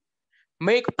to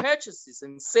make purchases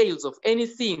and sales of any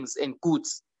things and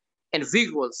goods and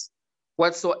victuals,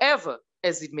 whatsoever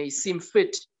as it may seem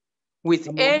fit, with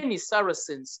any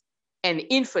Saracens and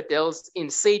infidels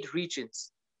in said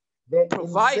regions.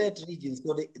 Said regions.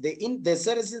 So the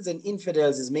Saracens and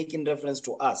infidels is making reference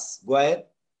to us. Go ahead.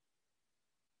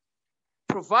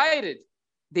 Provided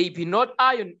they be not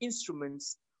iron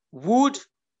instruments, wood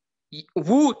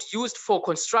used for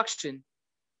construction,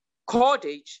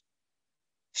 cordage,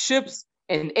 ships,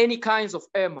 and any kinds of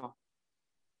armor.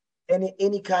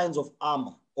 Any kinds of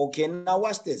armor. Okay, now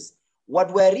watch this.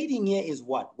 What we're reading here is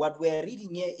what? What we're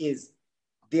reading here is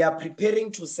they are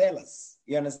preparing to sell us.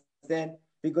 You understand?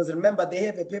 Because remember, they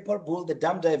have a papal bull, the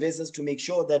dam diverses, to make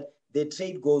sure that the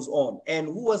trade goes on. And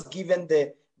who was given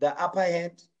the upper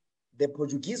hand? The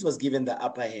Portuguese was given the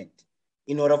upper hand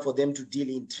in order for them to deal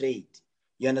in trade.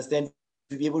 You understand?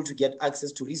 To be able to get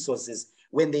access to resources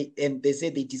when they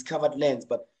said they discovered lands,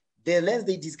 but the lands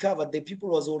they discovered, the people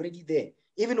was already there.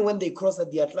 Even when they crossed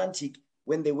the Atlantic,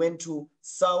 when they went to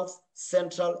South,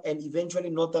 Central, and eventually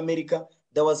North America,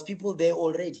 there was people there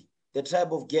already. The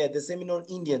tribe of Gad, the Seminole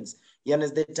Indians,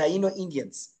 the Taino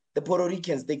Indians, the Puerto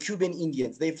Ricans, the Cuban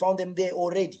Indians, they found them there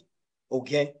already.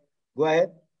 Okay, go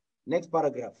ahead. Next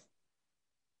paragraph.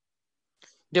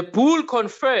 The bull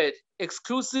conferred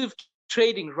exclusive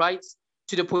trading rights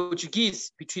to the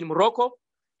Portuguese between Morocco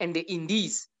and the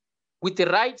Indies, with the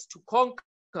right to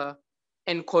conquer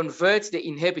and convert the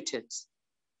inhabitants.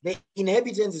 The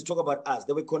inhabitants is talk about us.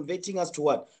 They were converting us to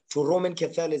what? To Roman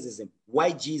Catholicism.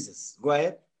 Why Jesus? Go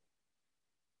ahead.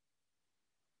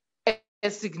 A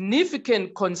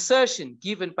significant concession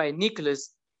given by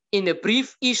Nicholas in a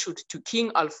brief issued to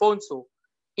King Alfonso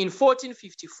in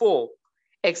 1454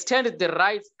 extended the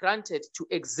rights granted to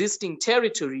existing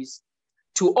territories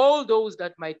to all those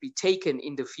that might be taken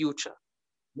in the future.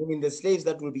 Meaning the slaves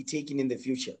that will be taken in the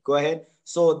future. Go ahead.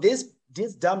 So this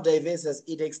dam diverses,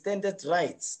 it extended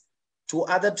rights to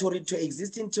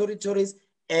existing territories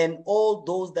and all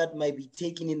those that might be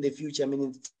taken in the future,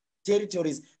 meaning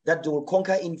territories that they will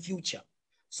conquer in future.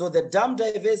 So the dam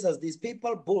diverses, this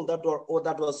papal bull that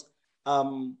was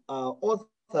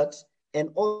authored and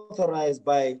authorized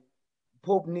by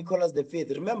Pope Nicholas V.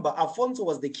 Remember, Alfonso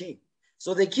was the king.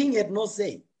 So the king had no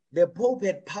say. The Pope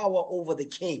had power over the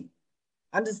king.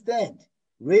 Understand?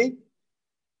 Read.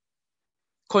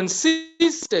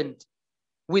 Consistent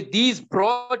with these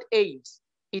broad aims,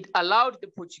 it allowed the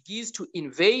Portuguese to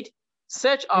invade,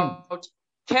 search out,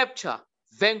 capture,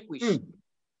 vanquish,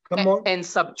 and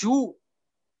subdue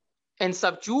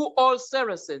all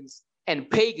Saracens and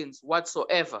pagans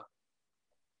whatsoever,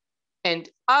 and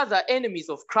other enemies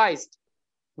of Christ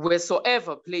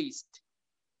wheresoever placed,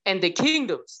 and the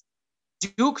kingdoms,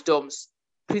 dukedoms,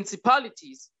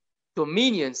 principalities,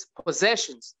 dominions,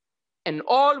 possessions, and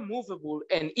all movable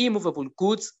and immovable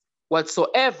goods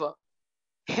whatsoever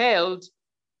held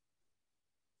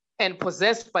and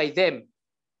possessed by them,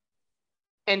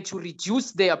 and to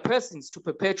reduce their persons to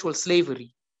perpetual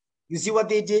slavery. You see what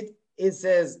they did? it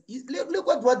says, look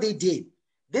at what they did.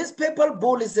 This papal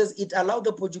bull, it says, it allowed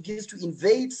the Portuguese to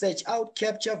invade, search out,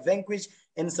 capture, vanquish,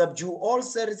 and subdue all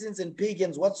Saracens and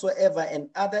pagans whatsoever and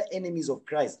other enemies of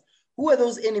Christ. Who are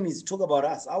those enemies? Talk about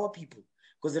us, our people.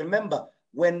 Because remember,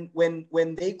 when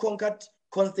they conquered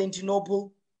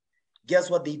Constantinople, guess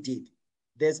what they did?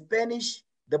 The Spanish,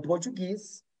 the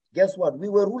Portuguese, guess what? We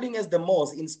were ruling as the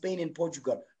Moors in Spain and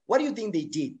Portugal. What do you think they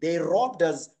did? They robbed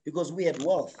us because we had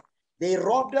wealth. They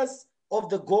robbed us of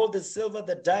the gold, the silver,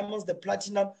 the diamonds, the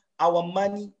platinum, our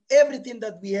money, everything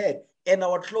that we had, and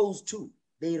our clothes too.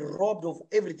 They robbed of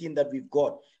everything that we've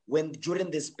got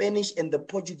during the Spanish and the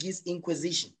Portuguese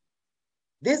Inquisition.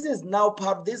 This is now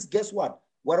part of this. Guess what?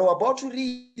 What we're about to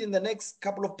read in the next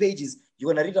couple of pages,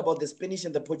 you're going to read about the Spanish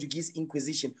and the Portuguese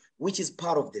Inquisition, which is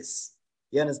part of this.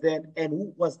 You understand? And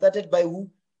who was started by who?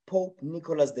 Pope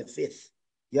Nicholas V.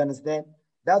 You understand?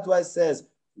 That's why it says,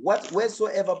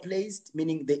 wheresoever placed,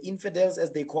 meaning the infidels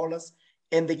as they call us,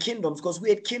 and the kingdoms, because we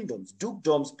had kingdoms,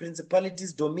 dukedoms,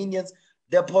 principalities, dominions,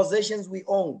 the possessions we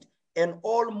owned, and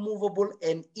all movable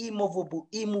and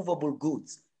immovable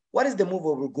goods. What is the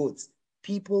movable goods?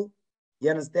 People, you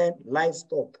understand?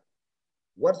 Livestock,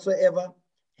 whatsoever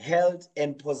held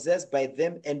and possessed by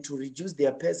them, and to reduce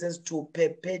their persons to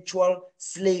perpetual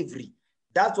slavery.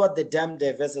 That's what the damn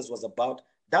diverses was about.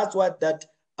 That's what that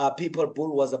papal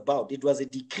bull was about. It was a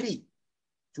decree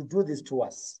to do this to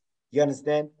us. You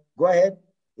understand? Go ahead.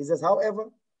 It says,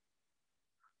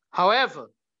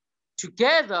 However,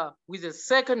 together with a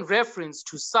second reference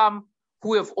to some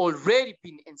who have already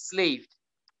been enslaved,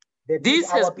 this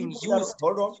has been used.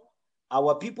 Hold on.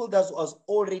 Our people that was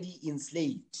already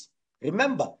enslaved.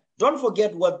 Remember, don't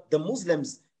forget what the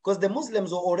Muslims, because the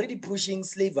Muslims were already pushing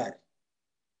slavery.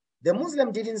 The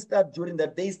Muslim didn't start during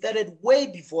that. They started way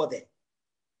before that.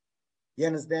 You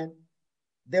understand?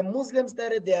 The Muslims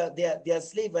started their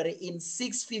slavery in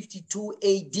 652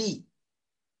 AD.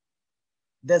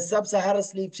 The sub-Saharan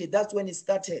slave trade, that's when it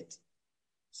started.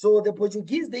 So the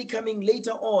Portuguese, they coming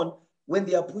later on when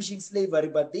they are pushing slavery,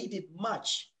 but they did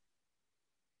much.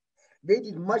 They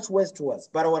did much worse to us.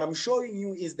 But what I'm showing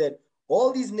you is that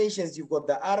all these nations, you've got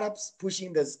the Arabs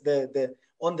pushing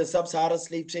on the sub-Saharan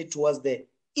slave trade towards the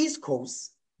East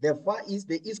Coast, the Far East,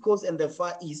 the East Coast and the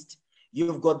Far East.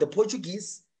 You've got the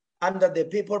Portuguese under the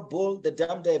papal bull, the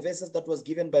dam diverses that was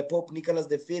given by Pope Nicholas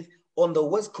V on the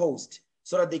West Coast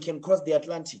so that they can cross the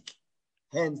Atlantic.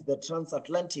 Hence the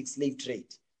transatlantic slave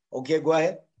trade. Okay, go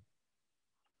ahead.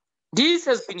 This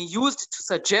has been used to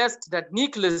suggest that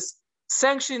Nicholas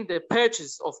sanctioned the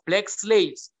purchase of black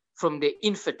slaves from the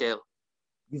infidel.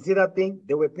 You see that thing?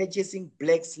 They were purchasing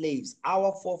black slaves,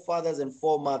 our forefathers and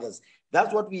foremothers.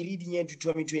 That's what we read here in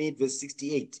Deuteronomy 28, verse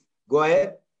 68. Go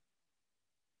ahead.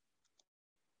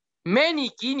 Many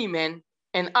Guineamen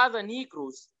and other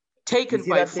Negroes taken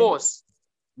by force.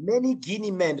 Many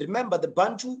Guinea men. Remember the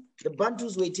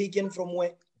Bantus were taken from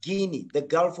where? Guinea, the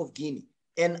Gulf of Guinea.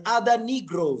 And other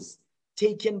Negroes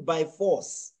taken by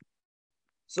force.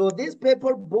 So this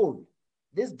papal bull,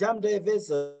 this dam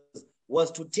diverses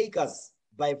was to take us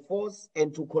by force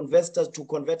and to convert us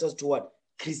to what?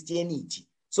 Christianity.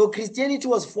 So Christianity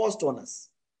was forced on us.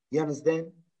 You understand?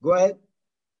 Go ahead.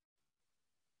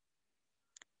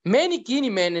 Many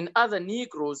Guineamen and other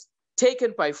Negroes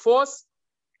taken by force,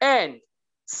 and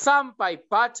some by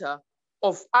barter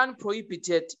of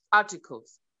unprohibited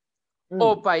articles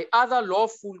or by other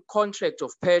lawful contract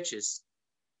of purchase,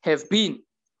 have been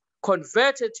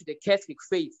converted to the Catholic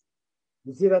faith.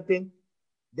 You see that thing?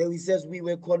 There it says we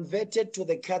were converted to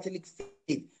the Catholic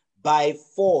faith by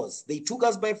force. They took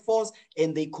us by force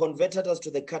and they converted us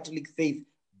to the Catholic faith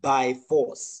by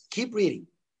force. Keep reading.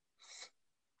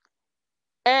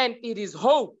 And it is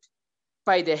hoped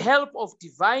by the help of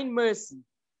divine mercy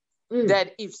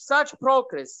that if such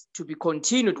progress to be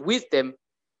continued with them,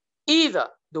 either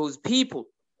those peoples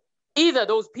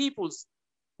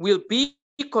will be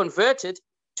converted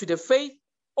to the faith,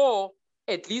 or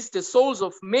at least the souls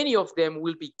of many of them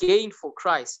will be gained for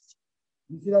Christ.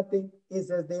 You see that thing? It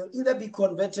says they'll either be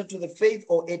converted to the faith,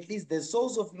 or at least the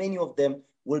souls of many of them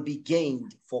will be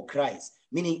gained for Christ,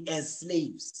 meaning as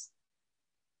slaves.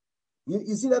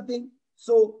 You see that thing?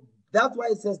 So that's why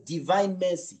it says divine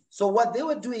mercy. So what they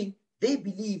were doing, they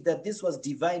believed that this was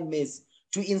divine mercy.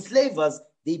 To enslave us,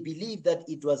 they believed that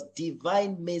it was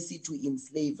divine mercy to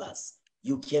enslave us.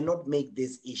 You cannot make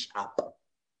this ish up.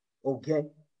 Okay?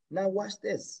 Now watch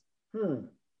this.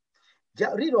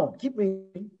 Read on. Keep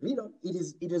reading. Read on.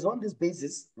 It is on this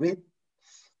basis. Read.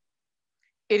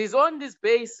 It is on this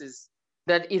basis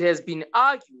that it has been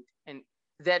argued and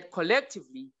that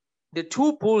collectively the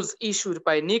two bulls issued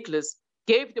by Nicholas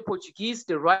gave the Portuguese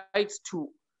the right to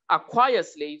acquire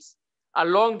slaves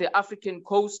along the African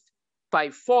coast by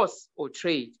force or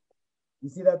trade. You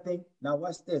see that thing? Now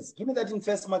watch this. Give me that in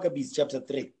First Maccabees chapter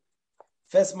 3.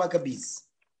 First Maccabees.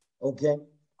 Okay.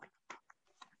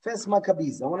 First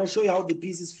Maccabees. I want to show you how the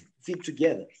pieces fit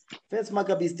together. First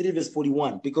Maccabees 3 verse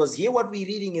 41. Because here what we're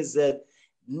reading is that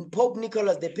Pope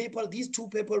Nicholas, these two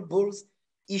papal bulls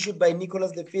issued by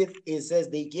Nicholas V, it says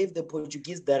they gave the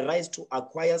Portuguese the right to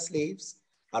acquire slaves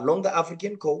along the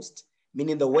African coast,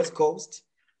 meaning the west coast,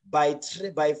 by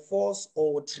force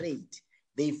or trade.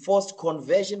 They forced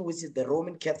conversion, which is the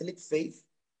Roman Catholic faith,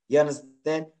 you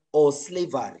understand, or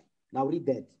slavery. Now read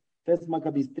that. First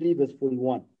Maccabees 3 verse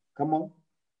 41. Come on.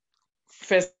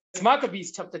 First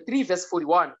Maccabees chapter 3 verse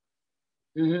 41.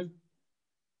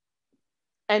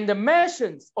 And the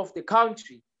merchants of the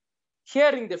country,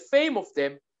 hearing the fame of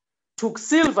them, took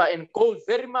silver and gold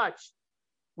very much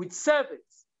with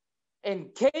servants,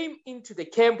 and came into the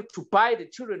camp to buy the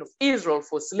children of Israel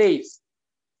for slaves.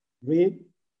 Read.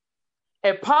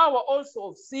 A power also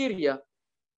of Syria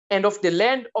and of the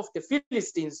land of the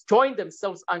Philistines joined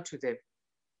themselves unto them.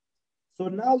 So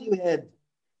now you had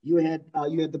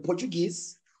the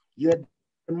Portuguese, you had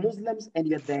the Muslims, and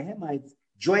you had the Hamites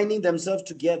joining themselves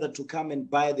together to come and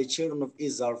buy the children of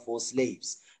Israel for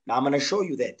slaves. Now I'm going to show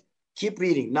you that. Keep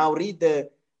reading. Now read the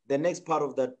next part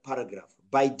of that paragraph.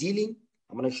 By dealing,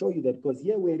 I'm going to show you that because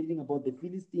here we're reading about the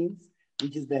Philistines,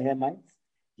 which is the Hamites.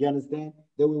 You understand?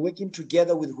 They were working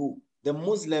together with who? The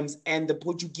Muslims and the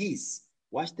Portuguese.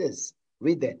 Watch this.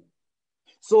 Read that.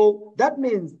 So that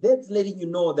means that's letting you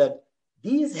know that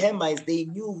these Hamites, they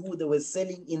knew who they were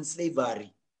selling in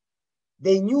slavery.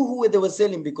 They knew who they were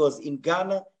selling because in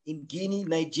Ghana, in Guinea,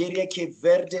 Nigeria, Cape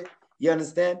Verde, you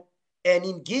understand? And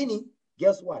in Guinea,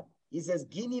 guess what? He says,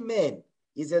 Guinea men,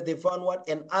 he says they found what?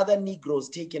 And other Negroes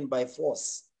taken by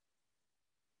force.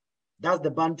 That's the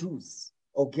Bantus,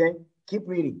 okay? Keep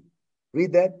reading.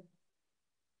 Read that.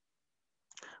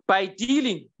 By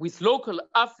dealing with local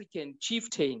African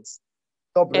chieftains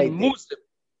Stop right and there. Muslims.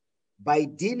 By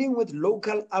dealing with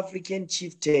local African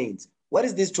chieftains. What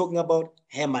is this talking about?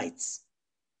 Hamites.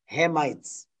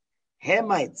 Hamites.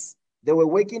 Hamites. They were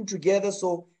working together.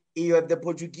 So you have the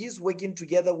Portuguese working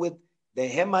together with the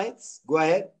Hamites. Go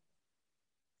ahead.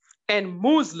 And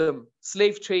Muslim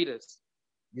slave traders.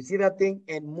 You see that thing?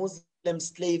 And Muslim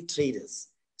slave traders.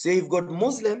 So you've got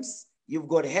Muslims, you've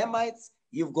got Hamites,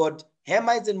 you've got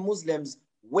Hamites and Muslims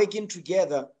working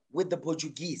together with the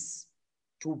Portuguese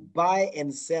to buy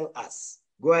and sell us.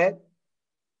 Go ahead.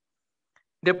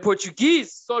 The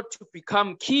Portuguese sought to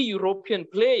become key European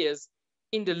players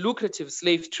in the lucrative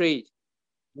slave trade.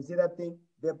 You see that thing?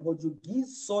 The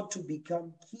Portuguese sought to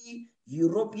become key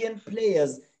European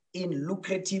players in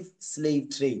lucrative slave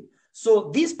trade. So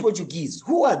these Portuguese,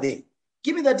 who are they?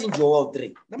 Give me that in Joel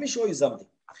 3. Let me show you something.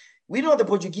 We know the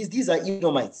Portuguese, these are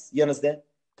Edomites. You understand?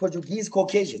 Portuguese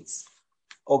Caucasians.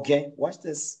 Okay, watch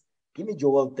this. Give me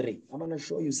Joel 3. I'm going to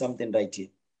show you something right here.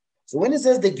 So when it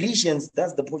says the Grecians,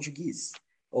 that's the Portuguese.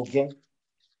 Okay.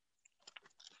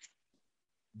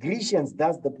 Grecians,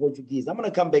 that's the Portuguese. I'm going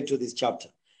to come back to this chapter.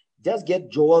 Just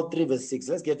get Joel 3 verse 6.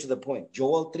 Let's get to the point.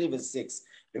 Joel 3 verse 6.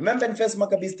 Remember in 1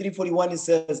 Maccabees 3:41, it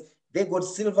says, they got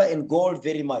silver and gold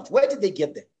very much. Where did they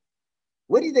get them?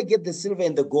 Where did they get the silver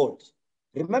and the gold?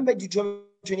 Remember Deuteronomy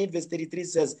 28 verse 33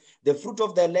 says, the fruit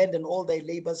of thy land and all thy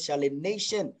labors shall a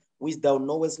nation which thou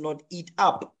knowest not eat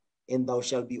up, and thou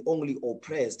shalt be only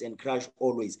oppressed and crushed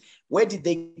always. Where did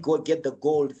they go get the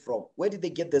gold from? Where did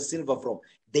they get the silver from?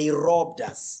 They robbed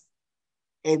us.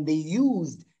 And they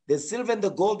used the silver and the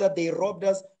gold that they robbed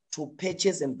us to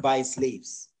purchase and buy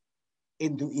slaves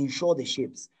and to insure the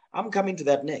ships. I'm coming to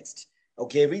that next.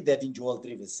 Okay, read that in Joel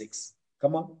 3 verse 6.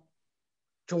 Come on.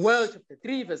 Joel chapter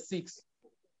 3 verse 6.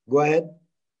 Go ahead.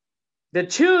 The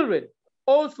children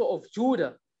also of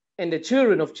Judah and the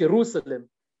children of Jerusalem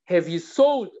have ye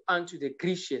sold unto the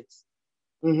Grecians,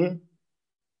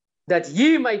 that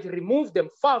ye might remove them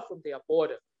far from their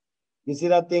border. You see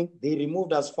that thing? They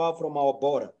removed us far from our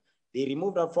border. They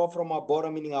removed us far from our border,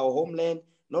 meaning our homeland.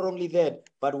 Not only that,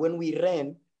 but when we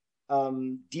ran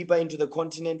deeper into the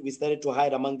continent, we started to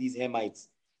hide among these Hamites.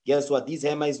 Guess what? These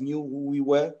Hamites knew who we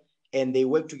were, and they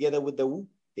worked together with the who?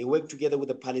 They worked together with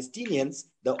the Palestinians,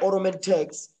 the Ottoman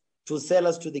Turks, to sell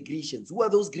us to the Grecians. Who are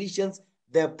those Grecians?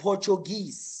 The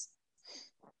Portuguese.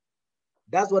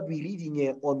 That's what we're reading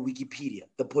here on Wikipedia,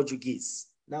 the Portuguese.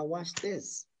 Now watch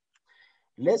this.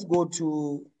 Let's go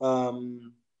to,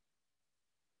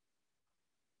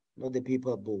 not the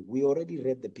paper bowl. We already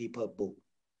read the paper bowl.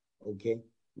 Okay,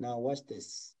 now watch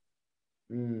this.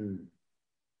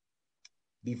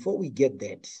 Before we get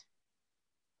that,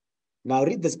 now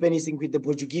read the Spanish Inquisition, the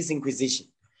Portuguese Inquisition.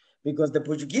 Because the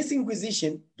Portuguese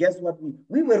Inquisition, guess what?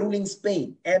 We were ruling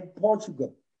Spain and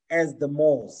Portugal as the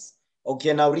Moors.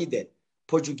 Okay, now read that.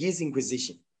 Portuguese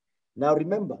Inquisition. Now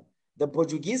remember, the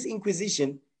Portuguese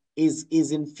Inquisition is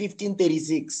in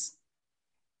 1536.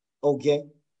 Okay,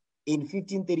 in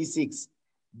 1536.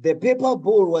 The papal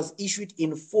bull was issued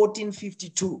in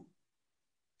 1452.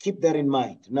 Keep that in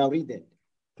mind. Now read that.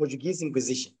 Portuguese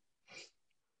Inquisition.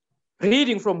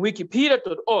 Reading from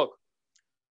wikipedia.org.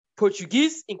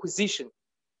 Portuguese Inquisition.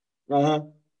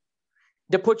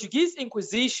 The Portuguese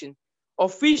Inquisition,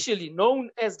 officially known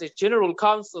as the General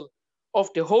Council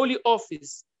of the Holy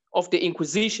Office of the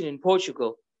Inquisition in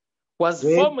Portugal, was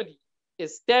formally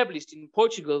established in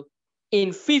Portugal in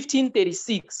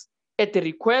 1536 at the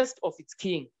request of its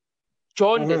king,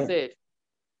 John III.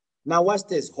 Now watch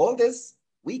this. Hold this.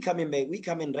 We coming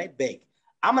right back.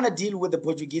 I'm going to deal with the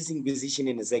Portuguese Inquisition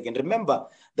in a second. Remember,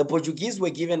 the Portuguese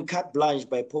were given carte blanche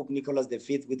by Pope Nicholas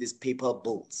V with his papal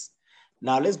bulls.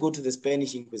 Now let's go to the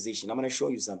Spanish Inquisition. I'm going to show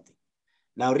you something.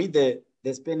 Now read the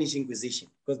Spanish Inquisition,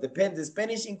 because the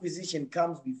Spanish Inquisition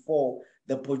comes before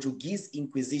the Portuguese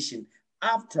Inquisition,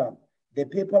 after the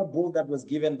papal bull that was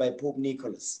given by Pope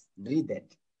Nicholas. Read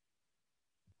that.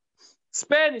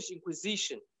 Spanish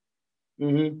Inquisition.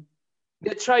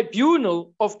 The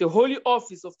tribunal of the Holy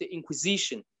Office of the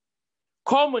Inquisition,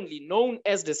 commonly known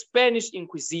as the Spanish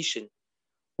Inquisition,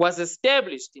 was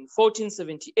established in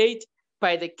 1478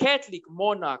 by the Catholic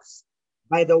monarchs.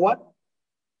 By the what?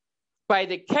 By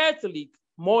the Catholic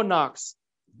monarchs.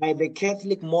 By the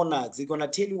Catholic monarchs. They're going to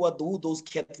tell you who those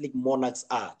Catholic monarchs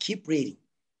are. Keep reading.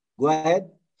 Go ahead.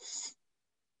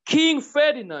 King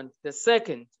Ferdinand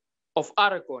II of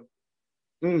Aragon.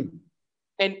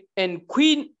 And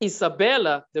Queen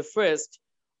Isabella I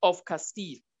of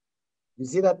Castile. You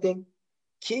see that thing?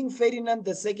 King Ferdinand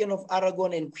II of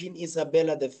Aragon and Queen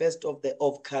Isabella I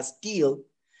of Castile.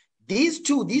 These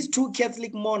two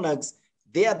Catholic monarchs,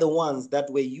 they are the ones that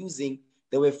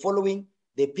were following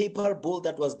the papal bull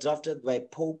that was drafted by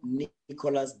Pope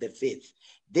Nicholas V.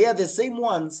 They are the same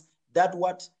ones that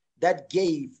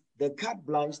gave the carte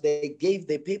blanche, they gave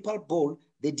the papal bull,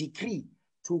 the decree,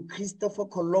 to Christopher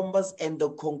Columbus and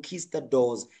the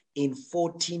conquistadors in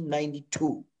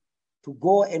 1492 to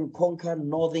go and conquer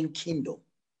Northern Kingdom,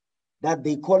 that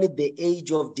they call it the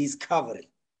Age of Discovery.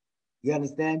 You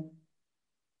understand?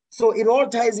 So it all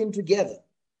ties in together.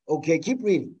 Okay, keep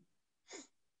reading.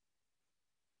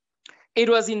 It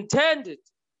was intended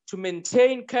to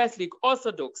maintain Catholic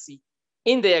orthodoxy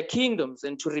in their kingdoms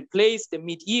and to replace the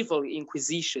medieval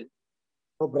Inquisition.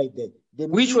 Stop right there.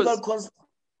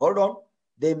 Hold on.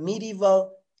 The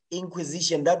medieval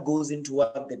Inquisition, that goes into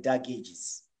what? The Dark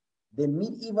Ages. The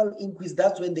medieval Inquisition,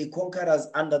 that's when they conquered us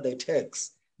under the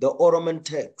Turks, the Ottoman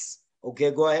Turks.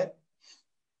 Okay, go ahead.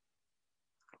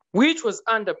 Which was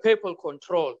under papal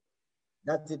control.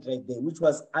 That's it right there, which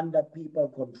was under papal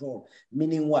control.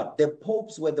 Meaning what? The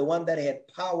popes were the one that had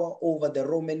power over the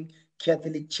Roman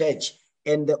Catholic Church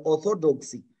and the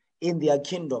Orthodoxy in their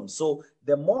kingdom. So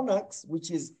the monarchs, which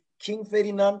is King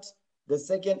Ferdinand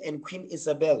II and Queen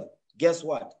Isabella, guess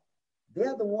what? They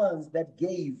are the ones that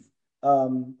gave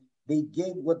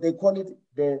what they call it,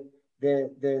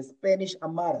 the Spanish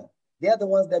Armada. They are the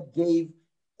ones that gave,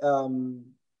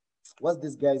 what's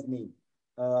this guy's name?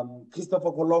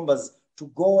 Christopher Columbus, to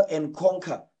go and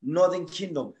conquer Northern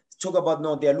Kingdom. Talk about,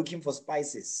 no, they're looking for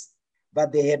spices.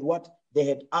 But they had what? They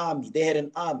had army. They had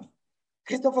an army.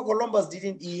 Christopher Columbus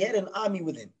he had an army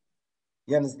with him.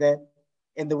 You understand?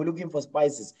 And they were looking for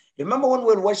spices. Remember when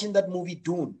we were watching that movie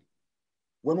Dune?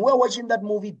 When we were watching that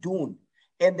movie Dune,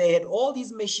 and they had all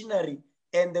these machinery,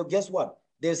 and guess what?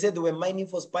 They said they were mining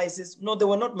for spices. No, they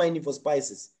were not mining for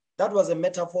spices. That was a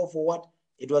metaphor for what?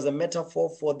 It was a metaphor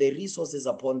for the resources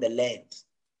upon the land.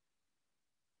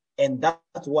 And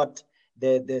that's what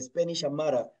the Spanish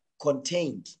Armada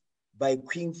contained by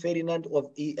King Ferdinand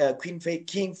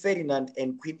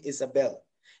and Queen Isabella.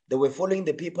 They were following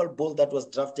the papal bull that was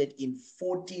drafted in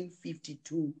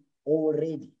 1452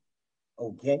 already.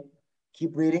 Okay,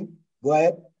 keep reading. Go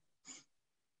ahead.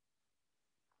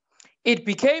 It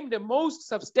became the most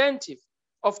substantive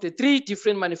of the three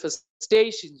different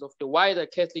manifestations of the wider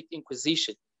Catholic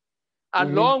Inquisition,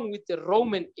 along with the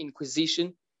Roman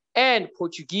Inquisition and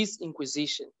Portuguese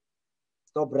Inquisition.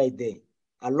 Stop right there.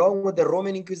 Along with the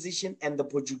Roman Inquisition and the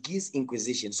Portuguese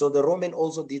Inquisition. So the Roman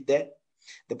also did that.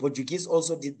 The Portuguese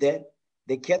also did that.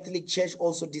 The Catholic Church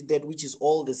also did that, which is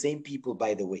all the same people,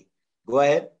 by the way. Go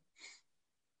ahead.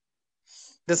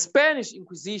 The Spanish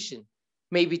Inquisition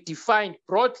may be defined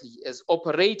broadly as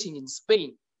operating in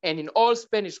Spain and in all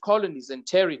Spanish colonies and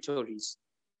territories,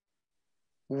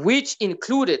 which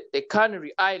included the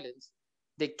Canary Islands,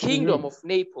 the kingdom of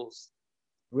Naples,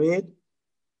 Read.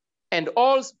 and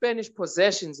all Spanish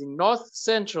possessions in North,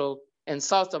 Central, and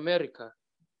South America.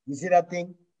 You see that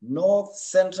thing? North,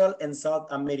 Central, and South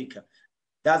America.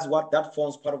 That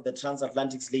forms part of the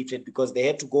transatlantic slave trade, because they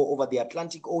had to go over the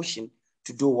Atlantic Ocean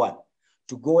to do what?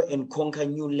 To go and conquer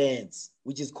new lands,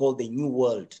 which is called the New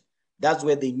World. That's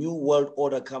where the New World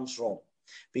Order comes from.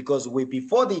 Because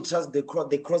before they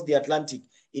crossed the Atlantic,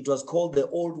 it was called the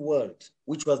Old World,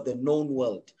 which was the known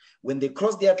world. When they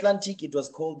crossed the Atlantic, it was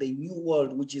called the New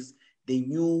World, which is the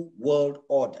New World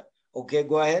Order. Okay,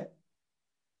 go ahead.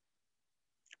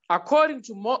 According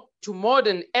to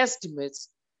modern estimates,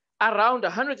 around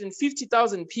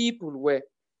 150,000 people were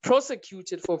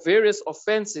prosecuted for various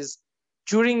offenses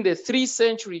during the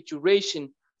 3-century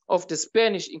duration of the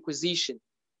Spanish Inquisition,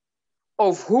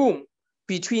 of whom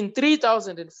between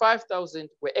 3,000 and 5,000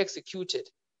 were executed.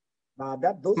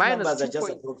 Those numbers are just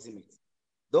approximate.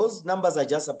 Those numbers are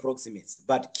just approximates,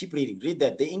 but keep reading. Read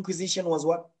that. The Inquisition was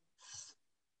what?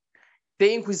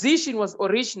 The Inquisition was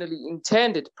originally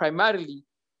intended primarily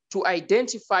to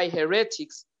identify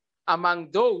heretics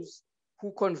among those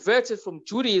who converted from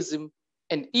Judaism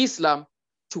and Islam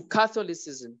to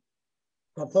Catholicism.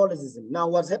 Now,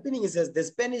 what's happening is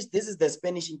this is the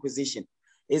Spanish Inquisition.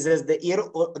 It says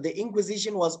the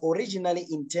Inquisition was originally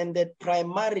intended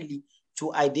primarily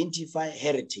to identify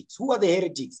heretics. Who are the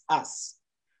heretics? Us.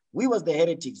 We was the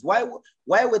heretics. Why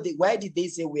did they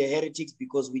say we are heretics?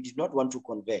 Because we did not want to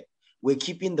convert. We're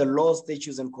keeping the laws,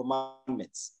 statutes, and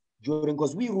commandments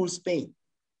because we ruled Spain.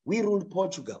 We ruled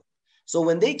Portugal. So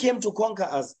when they came to conquer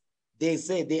us,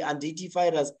 they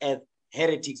identified us as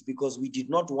heretics because we did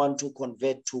not want to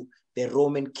convert to the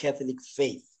Roman Catholic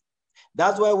faith.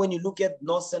 That's why when you look at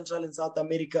North, Central, and South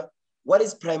America, what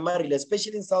is primarily,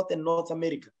 especially in South and North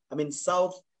America,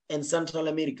 South and Central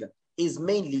America, is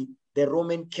mainly the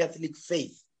Roman Catholic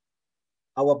faith.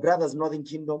 Our brothers, Northern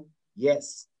Kingdom,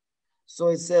 yes. So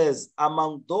it says,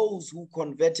 among those who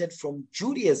converted from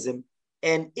Judaism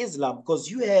and Islam, because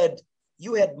you had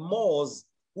Moors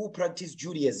who practiced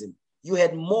Judaism, you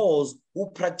had Moors who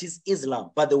practiced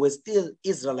Islam, but they were still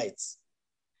Israelites.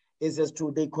 It says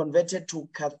they converted to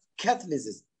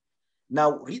Catholicism.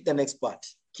 Now read the next part.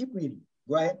 Keep reading.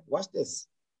 Go ahead. Watch this.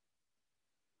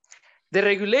 The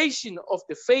regulation of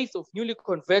the faith of newly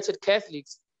converted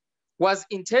Catholics was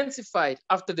intensified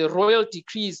after the royal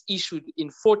decrees issued in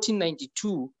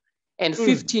 1492 and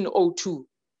 1502.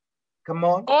 Come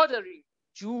on. Ordering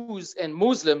Jews and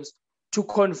Muslims to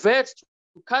convert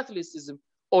to Catholicism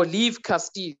or leave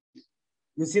Castile.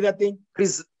 You see that thing?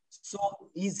 So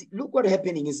look what's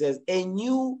happening. It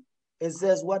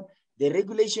says what? The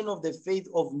regulation of the faith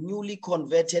of newly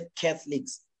converted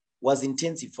Catholics was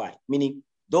intensified, meaning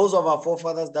those of our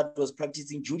forefathers that was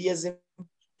practicing Judaism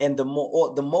and the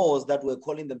Moors that were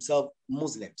calling themselves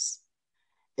Muslims.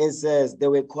 It says they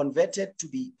were converted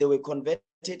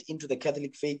into the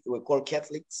Catholic faith. They were called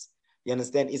Catholics. You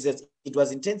understand? It says it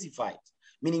was intensified,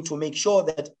 meaning to make sure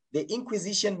that the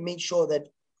Inquisition made sure that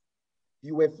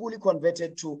you were fully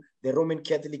converted to the Roman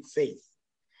Catholic faith.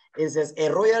 It says a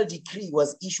royal decree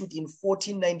was issued in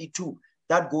 1492.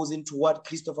 That goes into what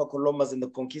Christopher Columbus and the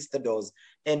conquistadors,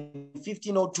 and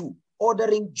 1502,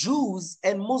 ordering Jews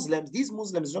and Muslims, these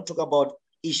Muslims don't talk about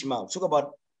Ishmael, talk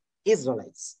about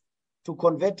Israelites, to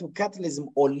convert to Catholicism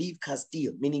or leave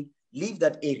Castile, meaning leave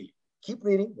that area. Keep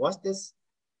reading. Watch this.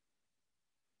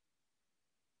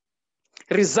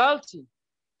 Resulting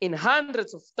in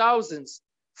hundreds of thousands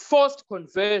forced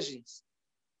conversions.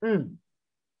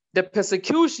 The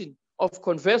persecution of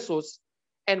conversos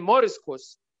and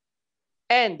moriscos,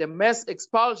 and the mass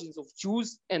expulsions of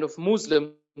Jews and of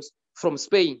Muslims from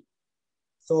Spain.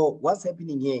 So what's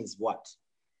happening here is what?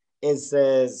 It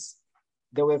says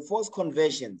there were forced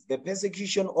conversions, the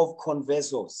persecution of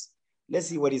conversos. Let's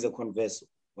see what is a converso.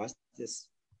 Watch this.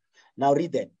 Now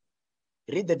read that.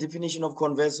 Read the definition of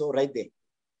converso right there.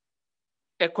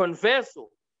 A converso,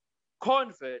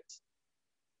 convert,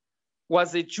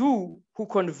 was a Jew who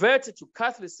converted to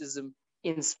Catholicism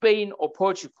in Spain or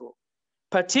Portugal,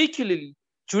 particularly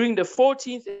during the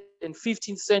 14th and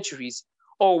 15th centuries,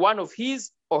 or one of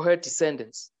his or her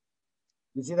descendants.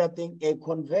 You see that thing? A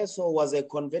converso was a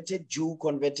converted Jew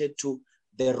converted to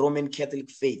the Roman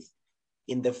Catholic faith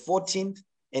in the 14th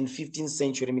and 15th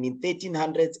century, meaning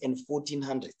 1300s and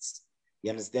 1400s. You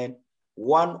understand?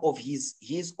 One of his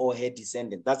or her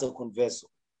descendant. That's a converso.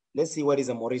 Let's see what is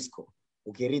a morisco.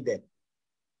 Okay, read that.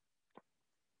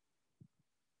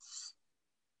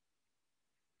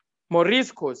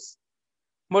 Moriscos.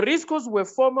 Moriscos were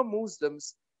former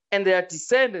Muslims and their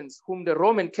descendants whom the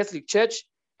Roman Catholic Church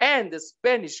and the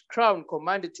Spanish crown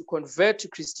commanded to convert to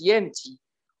Christianity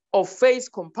or face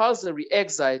compulsory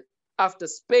exile after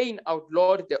Spain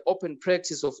outlawed the open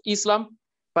practice of Islam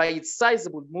by its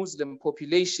sizable Muslim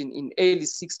population in early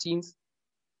 16th.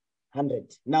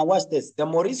 100. Now watch this. The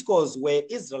Moriscos were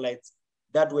Israelites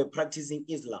that were practicing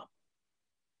Islam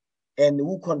and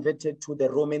who converted to the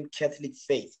Roman Catholic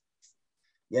faith.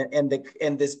 Yeah, and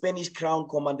the Spanish crown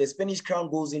command, the Spanish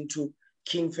crown goes into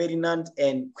King Ferdinand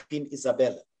and Queen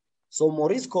Isabella. So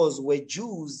Moriscos were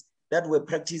Jews that were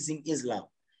practicing Islam.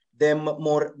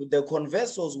 The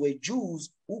conversos were Jews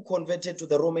who converted to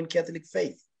the Roman Catholic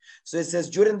faith. So it says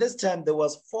during this time, there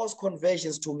was forced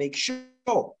conversions to make sure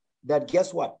that,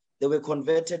 guess what? They were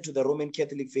converted to the Roman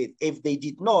Catholic faith. If they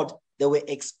did not, they were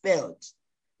expelled.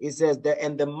 It says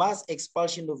and the mass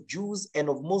expulsion of Jews and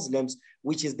of Muslims,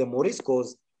 which is the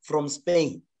Moriscos, from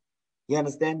Spain. You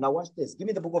understand? Now watch this. Give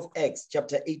me the book of Acts,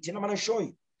 chapter 18. I'm going to show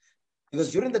you.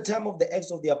 Because during the time of the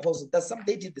Acts of the Apostles,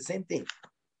 they did the same thing.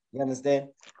 You understand?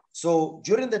 So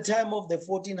during the time of the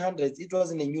 1400s, it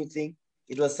wasn't a new thing.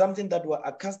 It was something that we're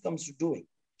accustomed to doing.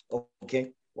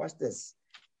 Okay, watch this.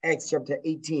 Acts chapter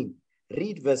 18.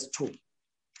 Read verse 2.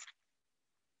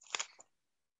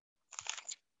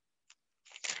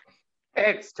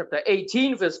 Acts chapter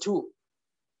 18, verse 2.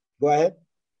 Go ahead.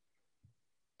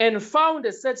 And found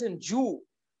a certain Jew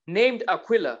named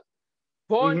Aquila,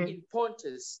 born in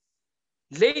Pontus,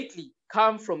 lately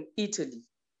come from Italy,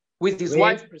 with his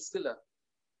wife Priscilla.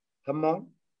 Come on.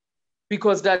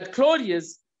 Because that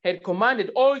Claudius had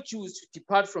commanded all Jews to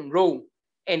depart from Rome,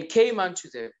 and came unto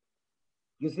them.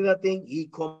 You see that thing?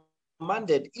 He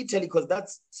commanded Italy, because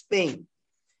that's Spain.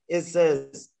 It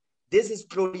says, this is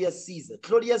Claudius Caesar.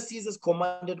 Claudius Caesar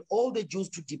commanded all the Jews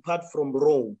to depart from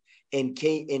Rome and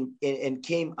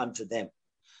came unto them.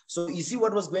 So you see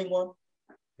what was going on?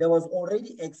 There was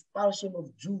already expulsion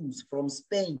of Jews from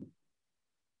Spain.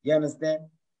 You understand?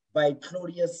 By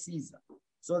Claudius Caesar.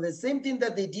 So the same thing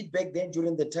that they did back then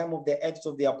during the time of the Acts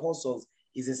of the Apostles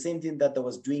is the same thing that they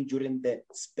was doing during the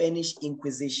Spanish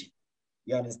Inquisition.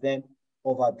 You understand?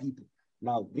 Of our people.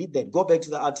 Now read that. Go back to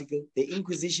the article. The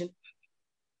Inquisition.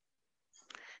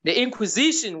 The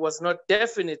Inquisition was not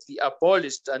definitely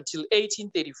abolished until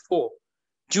 1834,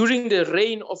 during the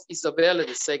reign of Isabella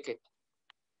II,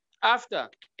 after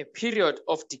a period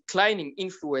of declining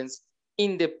influence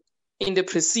in the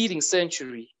preceding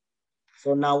century.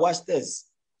 So now watch this.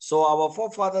 So our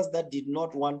forefathers that did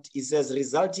not want, it says,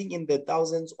 resulting in the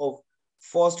thousands of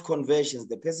forced conversions,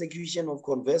 the persecution of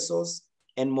conversos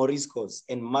and Moriscos,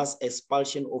 and mass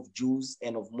expulsion of Jews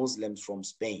and of Muslims from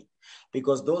Spain.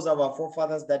 Because those are our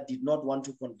forefathers that did not want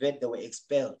to convert, they were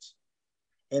expelled.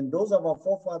 And those are our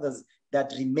forefathers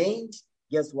that remained,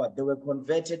 guess what? They were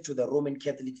converted to the Roman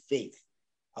Catholic faith.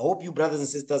 I hope you brothers and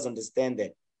sisters understand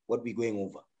that, what we're going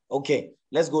over. Okay,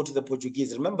 let's go to the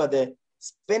Portuguese. Remember the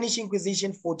Spanish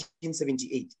Inquisition,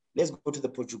 1478. Let's go to the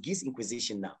Portuguese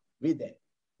Inquisition now. Read that.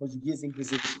 Portuguese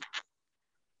Inquisition.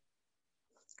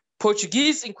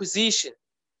 Portuguese Inquisition,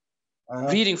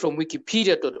 reading from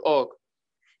wikipedia.org.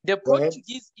 The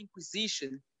Portuguese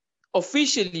Inquisition,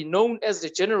 officially known as the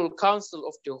General Council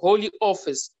of the Holy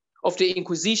Office of the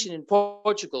Inquisition in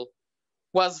Portugal,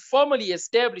 was formally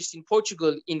established in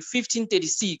Portugal in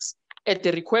 1536 at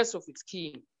the request of its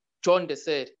king, John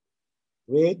III.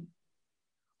 Read.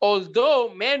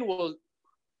 Although Manuel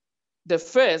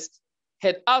I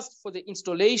had asked for the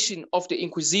installation of the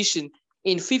Inquisition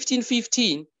in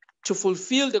 1515 to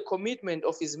fulfill the commitment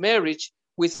of his marriage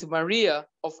with Maria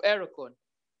of Aragon.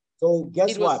 So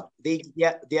guess what?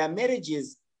 Their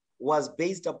marriages was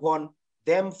based upon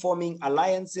them forming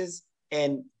alliances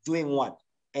and doing what?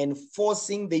 And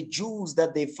forcing the Jews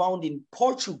that they found in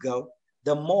Portugal,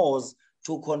 the Moors,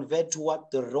 to convert to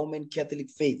what? The Roman Catholic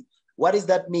faith. What does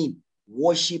that mean?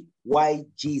 Worship white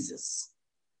Jesus.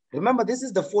 Remember, this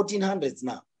is the 1400s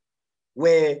now,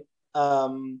 where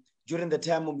during the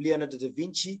time of Leonardo da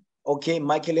Vinci, okay,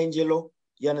 Michelangelo,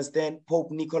 you understand,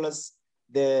 Pope Nicholas,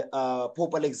 the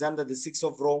Pope Alexander VI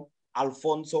of Rome,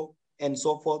 Alfonso, and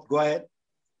so forth. Go ahead.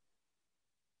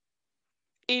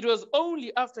 It was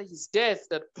only after his death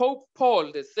that Pope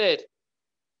Paul III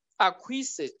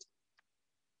acquisite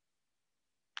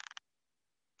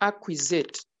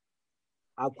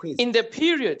in the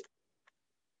period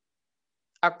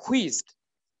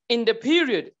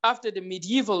after the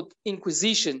medieval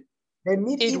Inquisition. The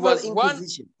medieval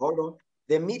Inquisition, hold on.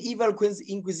 The medieval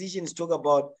Inquisition is talking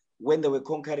about when they were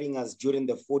conquering us during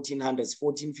the 1400s,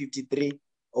 1453,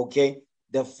 okay?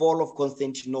 The fall of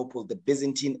Constantinople, the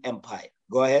Byzantine Empire.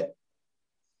 Go ahead.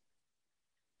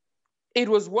 It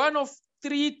was one of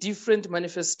 3 different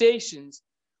manifestations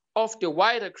of the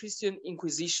wider Christian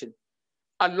Inquisition,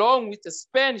 along with the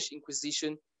Spanish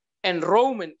Inquisition and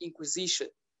Roman Inquisition.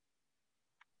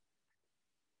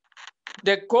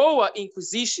 The Goa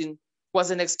Inquisition was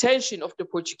an extension of the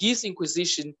Portuguese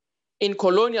Inquisition in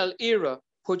colonial era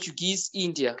Portuguese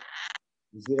India.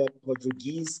 You see that?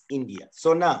 Portuguese India.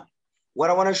 So now, what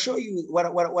I want to show you, what I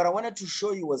wanted to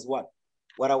show you was what?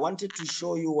 What I wanted to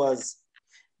show you was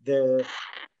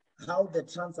how the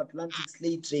transatlantic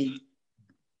slave trade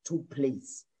took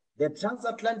place. The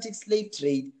transatlantic slave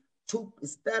trade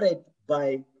was started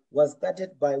by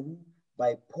who?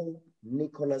 By Pope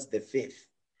Nicholas V.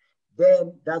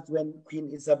 Then that's when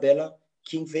Queen Isabella,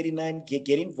 King Ferdinand got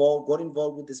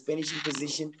involved with the Spanish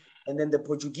Inquisition, and then the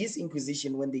Portuguese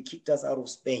Inquisition when they kicked us out of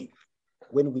Spain,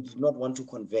 when we did not want to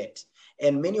convert.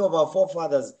 And many of our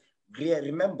forefathers,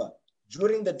 remember,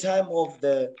 during the time of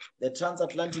the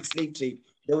transatlantic slave trade,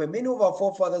 there were many of our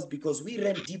forefathers, because we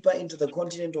ran deeper into the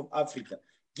continent of Africa.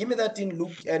 Give me that in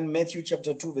Luke and Matthew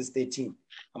chapter 2, verse 13.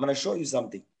 I'm going to show you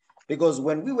something. Because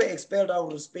when we were expelled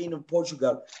out of Spain and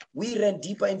Portugal, we ran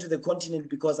deeper into the continent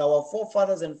because our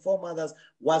forefathers and foremothers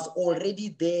was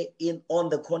already there on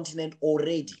the continent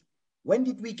already. When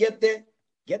did we get there?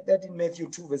 Get that in Matthew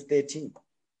 2, verse 13.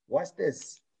 Watch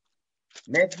this.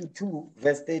 Matthew 2,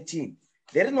 verse 13.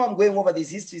 The reason why I'm going over these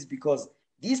histories because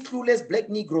these clueless black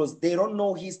Negroes, they don't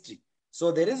know history.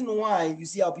 So the reason why you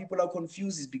see how people are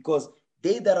confused is because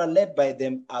they that are led by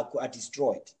them are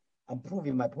destroyed. I'm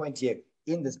proving my point here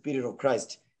in the spirit of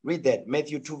Christ. Read that.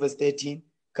 Matthew 2, verse 13.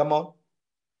 Come on.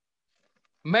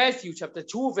 Matthew chapter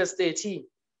 2, verse 13.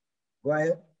 Go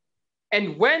ahead.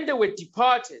 And when they were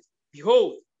departed,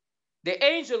 behold, the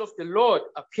angel of the Lord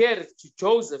appeared to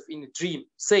Joseph in a dream,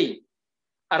 saying,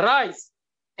 Arise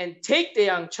and take the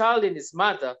young child and his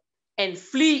mother and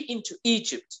flee into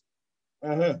Egypt.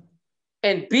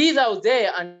 And be thou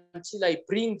there until I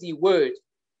bring thee word,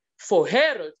 for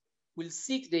Herod will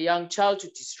seek the young child to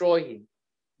destroy him.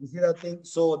 You see that thing?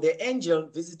 So the angel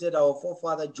visited our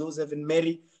forefather Joseph and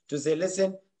Mary to say,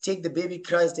 listen, take the baby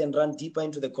Christ and run deeper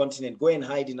into the continent. Go and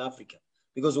hide in Africa.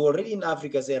 Because we're already in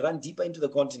Africa, say run deeper into the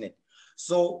continent.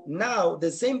 So now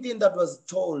the same thing that was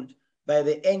told by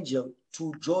the angel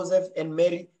to Joseph and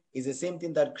Mary is the same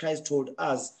thing that Christ told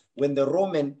us during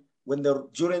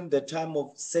the time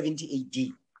of 70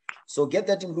 AD. So get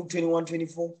that in Luke 21,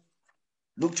 24.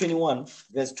 Luke 21,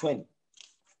 verse 20.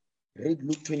 Read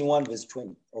Luke 21, verse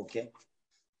 20. Okay.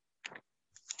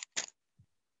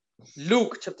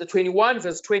 Luke chapter 21,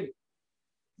 verse 20.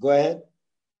 Go ahead.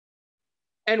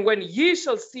 And when ye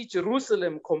shall see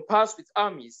Jerusalem compassed with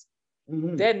armies,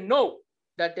 then know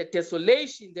that the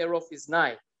desolation thereof is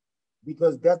nigh.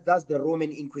 Because that's the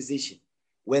Roman Inquisition.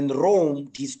 When Rome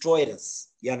destroyed us,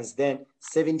 you understand?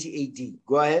 70 AD.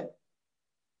 Go ahead.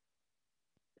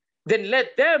 Then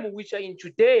let them which are in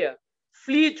Judea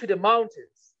flee to the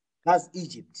mountains. That's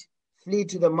Egypt. Flee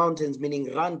to the mountains,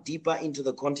 meaning run deeper into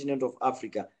the continent of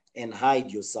Africa and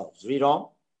hide yourselves. Read on.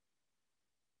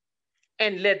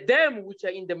 And let them which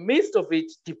are in the midst of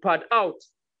it depart out.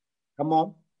 Come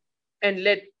on. And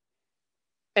let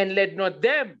not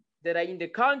them that are in the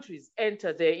countries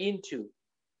enter thereinto.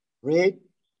 Read.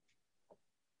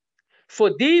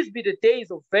 For these be the days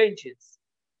of vengeance,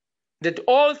 that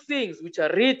all things which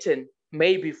are written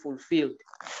may be fulfilled.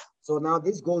 So now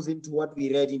this goes into what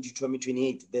we read in Deuteronomy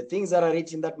 28. The things that are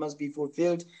written that must be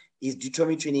fulfilled is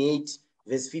Deuteronomy 28,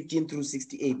 verse 15 through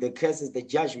 68. The curses, the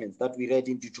judgments that we read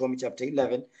in Deuteronomy chapter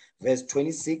 11, verse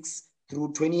 26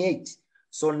 through 28.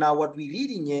 So now what we're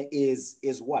reading here is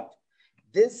what?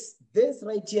 This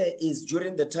right here is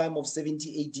during the time of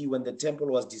 70 AD when the temple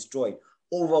was destroyed.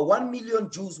 Over 1 million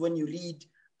Jews, when you read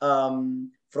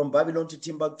from Babylon to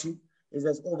Timbuktu, it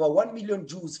says over 1 million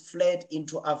Jews fled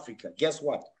into Africa. Guess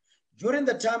what? During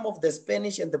the time of the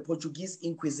Spanish and the Portuguese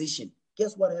Inquisition,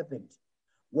 guess what happened?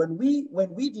 When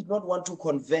we did not want to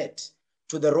convert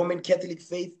to the Roman Catholic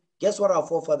faith, guess what our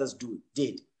forefathers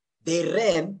did? They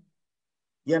ran,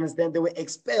 you understand, they were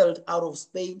expelled out of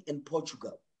Spain and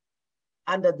Portugal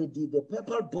under the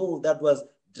papal bull that was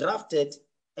drafted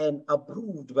and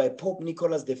approved by Pope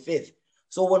Nicholas V.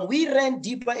 So when we ran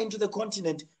deeper into the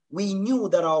continent, we knew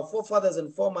that our forefathers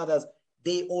and foremothers,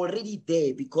 they already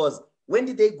there, because when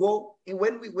did they go?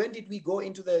 When did we go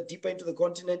into the deeper into the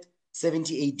continent?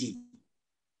 70 AD.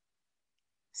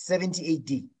 70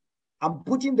 AD. I'm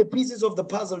putting the pieces of the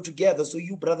puzzle together so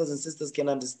you brothers and sisters can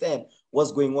understand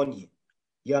what's going on here.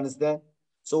 You understand?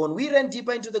 So when we ran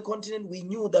deeper into the continent, we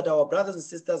knew that our brothers and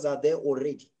sisters are there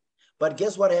already. But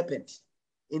guess what happened?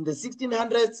 In the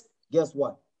 1600s, guess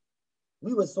what?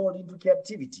 We were sold into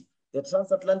captivity. The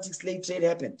transatlantic slave trade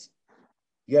happened.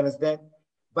 You understand?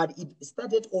 But it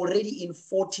started already in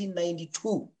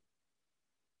 1492.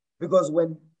 Because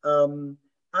when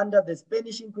under the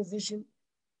Spanish Inquisition,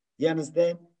 you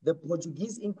understand, the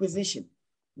Portuguese Inquisition,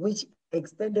 which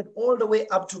extended all the way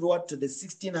up to what, to the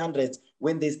 1600s,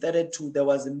 when they started to, there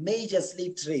was a major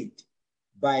slave trade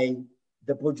by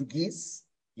the Portuguese,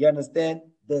 you understand,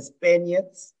 the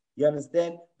Spaniards, you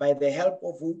understand, by the help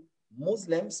of who?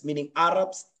 Muslims, meaning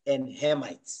Arabs and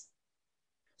Hamites.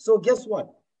 So guess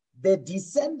what? The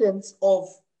descendants of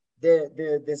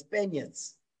the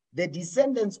Spaniards, the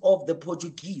descendants of the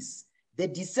Portuguese, the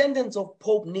descendants of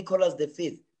Pope Nicholas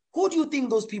V, who do you think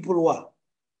those people were?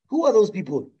 Who are those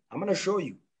people? I'm going to show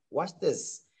you. Watch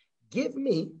this. Give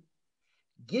me,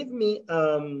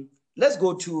 let's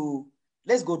go to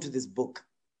this book.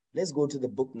 Let's go to the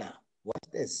book now. Watch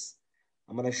this.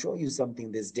 I'm going to show you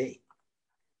something this day.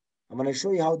 I'm going to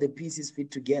show you how the pieces fit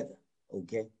together.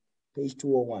 Okay. Page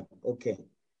 201. Okay.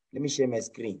 Let me share my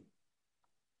screen.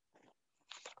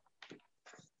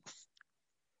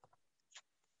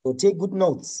 So take good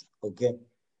notes. Okay.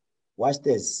 Watch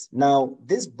this. Now,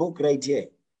 this book right here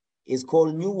is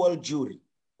called New World Jewry.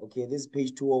 Okay, this is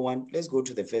page 201. Let's go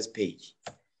to the first page.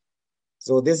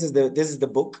 So this is the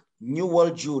book, New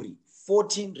World Jewry.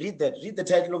 14, read that. Read the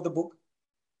title of the book.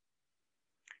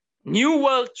 New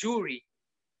World Jewry,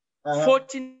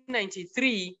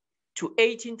 1493 to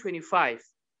 1825.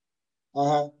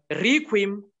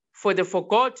 Requiem for the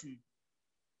Forgotten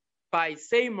by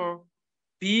Seymour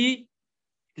B.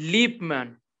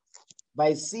 Liebman.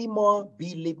 By Seymour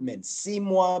B. Liebman.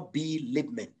 Seymour B.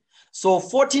 Liebman. So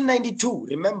 1492,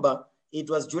 remember, it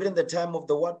was during the time of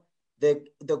the what?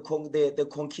 The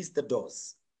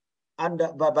conquistadors. And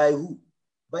by who?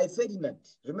 By Ferdinand.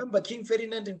 Remember King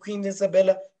Ferdinand and Queen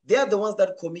Isabella? They are the ones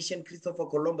that commissioned Christopher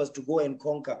Columbus to go and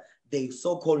conquer the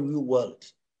so-called New World.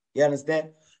 You understand?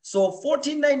 So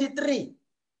 1493.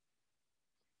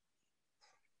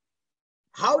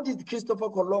 How did Christopher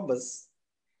Columbus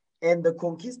and the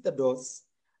conquistadors,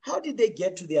 how did they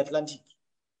get to the Atlantic?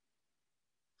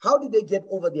 How did they get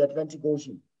over the Atlantic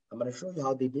Ocean? I'm going to show you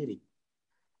how they did it.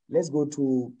 Let's go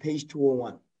to page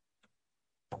 201.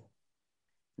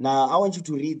 Now, I want you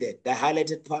to read that, the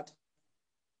highlighted part.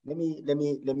 Let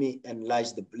me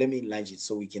enlarge it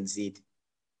so we can see it.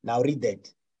 Now read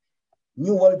that.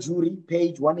 New World Jewry,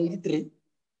 page 183.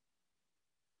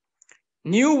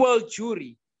 New World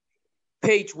Jewry,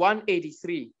 page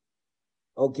 183.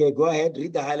 Okay, go ahead,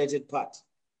 read the highlighted part.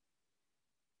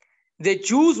 The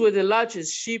Jews were the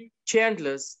largest ship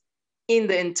chandlers in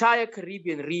the entire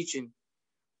Caribbean region,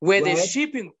 where the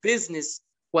shipping business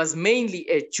was mainly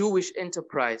a Jewish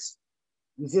enterprise.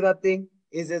 You see that thing?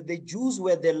 It says the Jews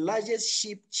were the largest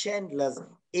ship chandlers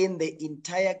in the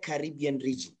entire Caribbean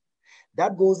region.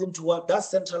 That goes into what?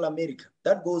 That's Central America.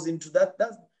 That goes into that's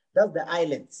the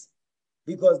islands.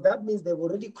 Because that means they've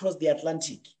already crossed the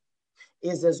Atlantic.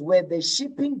 It says where the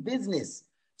shipping business.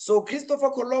 So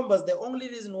Christopher Columbus, the only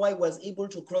reason why he was able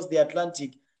to cross the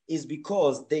Atlantic is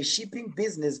because the shipping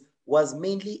business was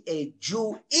mainly a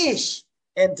Jewish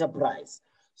enterprise.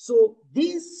 So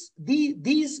these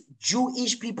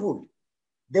Jewish people,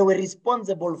 they were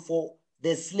responsible for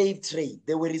the slave trade.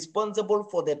 They were responsible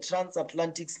for the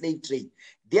transatlantic slave trade.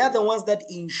 They are the ones that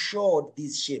insured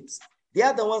these ships. They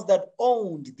are the ones that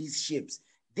owned these ships.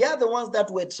 They are the ones that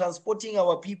were transporting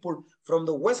our people from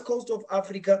the west coast of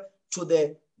Africa to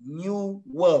the New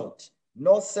World,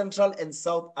 North, Central, and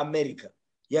South America.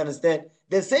 You understand?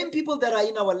 The same people that are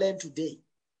in our land today,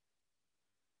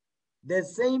 the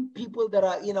same people that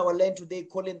are in our land today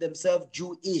calling themselves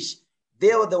Jewish,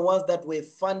 they are the ones that were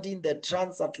funding the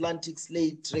transatlantic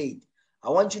slave trade. I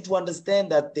want you to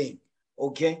understand that thing,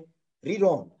 okay? Read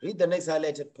on, read the next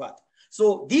highlighted part.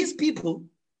 So these people,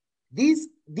 these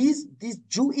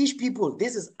Jewish people,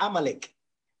 this is Amalek.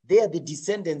 They are the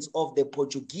descendants of the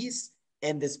Portuguese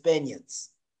and the Spaniards.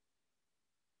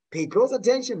 Pay close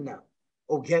attention now,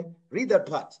 okay? Read that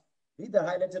part, read the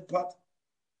highlighted part.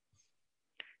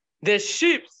 The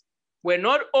ships were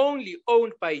not only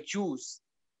owned by Jews,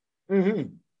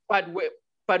 but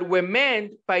were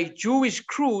manned by Jewish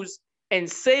crews and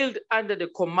sailed under the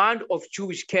command of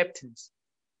Jewish captains.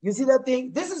 You see that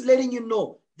thing? This is letting you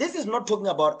know, this is not talking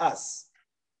about us.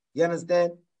 You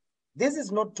understand? This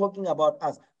is not talking about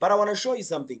us. But I want to show you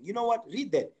something. You know what?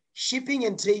 Read that. Shipping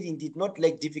and trading did not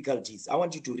lack difficulties. I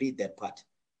want you to read that part.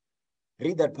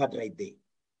 Read that part right there.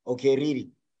 Okay, read it.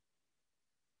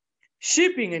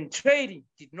 Shipping and trading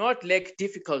did not lack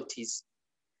difficulties.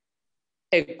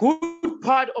 A good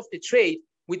part of the trade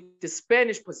with the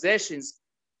Spanish possessions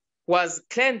was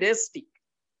clandestine.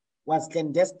 Was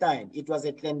clandestine. It was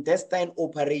a clandestine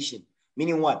operation.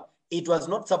 Meaning what? It was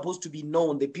not supposed to be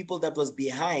known. The people that was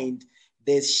behind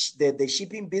the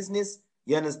shipping business,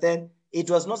 you understand? It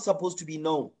was not supposed to be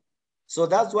known. So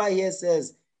that's why here it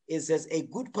says a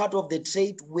good part of the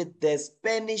trade with the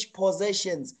Spanish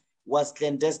possessions was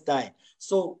clandestine.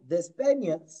 So the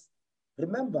Spaniards,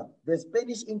 remember, the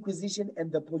Spanish Inquisition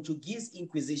and the Portuguese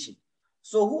Inquisition.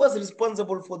 So who was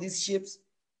responsible for these ships?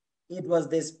 It was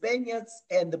the Spaniards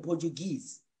and the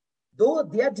Portuguese. Though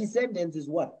their descendants is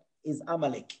what? Is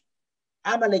Amalek.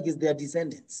 Amalek is their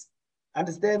descendants.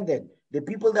 Understand that? The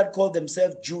people that call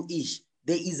themselves Jewish,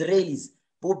 the Israelis,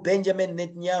 Pope Benjamin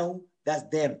Netanyahu, that's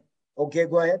them. Okay,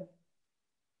 go ahead.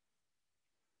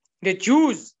 The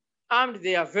Jews armed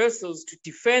their vessels to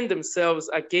defend themselves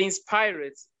against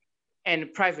pirates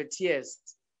and privateers.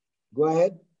 Go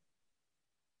ahead.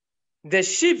 The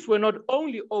ships were not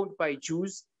only owned by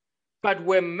Jews, but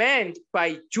were manned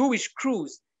by Jewish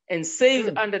crews and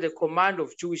sailed under the command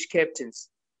of Jewish captains.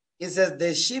 It says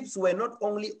the ships were not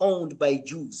only owned by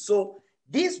Jews. So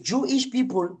these Jewish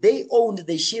people, they owned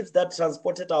the ships that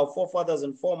transported our forefathers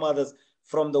and foremothers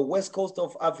from the west coast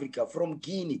of Africa, from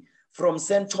Guinea, from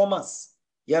St. Thomas.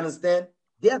 You understand?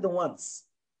 They are the ones.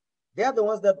 They are the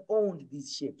ones that owned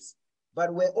these ships,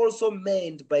 but were also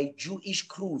manned by Jewish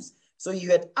crews. So you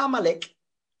had Amalek,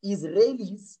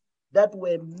 Israelis that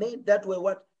were manned, that was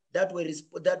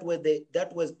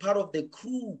part of the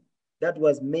crew that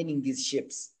was manning these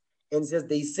ships. And says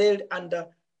they sailed under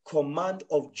command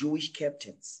of Jewish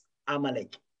captains.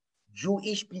 Amalek,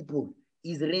 Jewish people,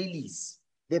 Israelis.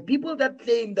 The people that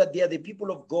claim that they are the people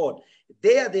of God,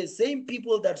 they are the same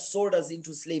people that sold us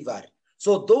into slavery.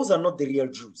 So those are not the real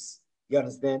Jews. You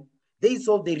understand? They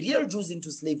sold the real Jews into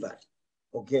slavery.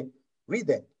 Okay, read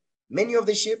that. Many of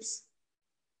the ships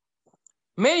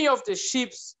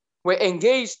were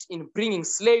engaged in bringing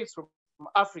slaves from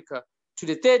Africa to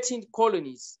the 13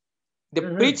 colonies, the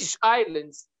British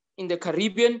Islands in the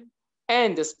Caribbean,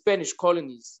 and the Spanish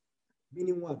colonies.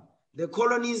 Meaning what? The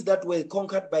colonies that were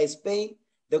conquered by Spain,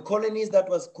 the colonies that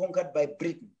was conquered by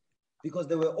Britain, because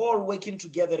they were all working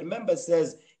together. Remember, it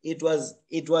says it was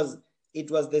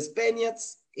the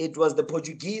Spaniards, it was the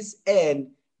Portuguese,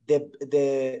 and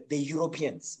the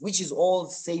Europeans, which is all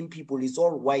same people. It's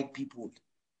all white people.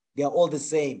 They are all the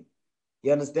same.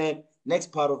 You understand?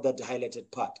 Next part of that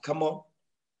highlighted part. Come on.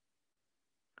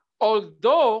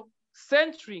 Although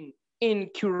centering in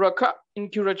Curacao,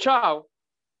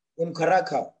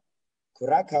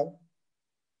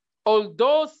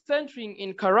 although centering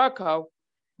in Curacao,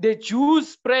 the Jews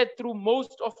spread through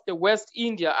most of the West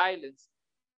India Islands,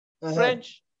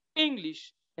 French,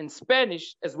 English, and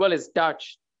Spanish, as well as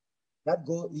Dutch.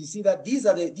 You see that these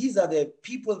are the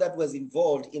people that was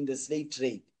involved in the slave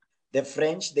trade: the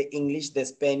French, the English, the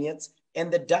Spaniards,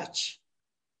 and the Dutch.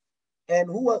 And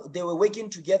they were working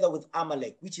together with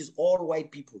Amalek, which is all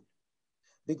white people,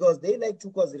 because they like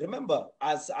to cause. Remember,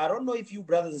 as I don't know if you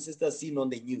brothers and sisters seen on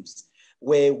the news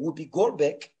where Whoopi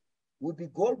Goldberg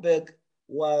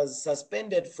was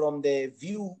suspended from the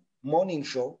View morning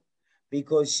show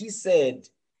because she said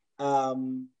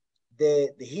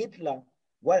the Hitler,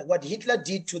 what Hitler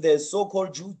did to the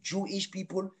so-called Jewish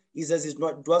people, he says it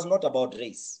was not about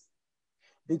race.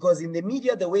 Because in the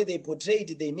media, the way they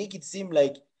portrayed it, they make it seem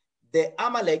like the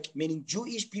Amalek, meaning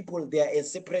Jewish people, they are a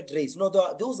separate race. No,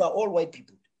 those are all white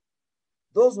people.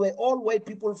 Those were all white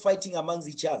people fighting amongst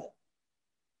each other,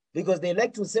 because they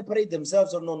like to separate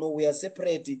themselves. Oh, no, we are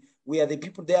separate. We are the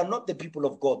people. They are not the people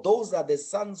of God. Those are the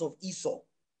sons of Esau.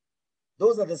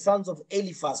 Those are the sons of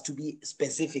Eliphaz, to be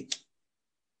specific.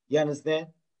 You understand?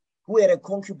 Who had a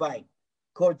concubine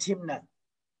called Timnah.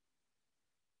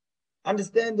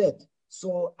 Understand that?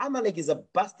 So Amalek is a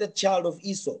bastard child of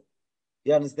Esau.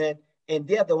 You understand? And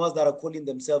they are the ones that are calling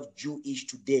themselves Jewish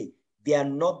today. They are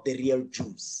not the real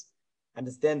Jews.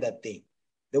 Understand that thing.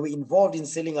 They were involved in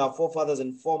selling our forefathers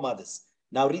and foremothers.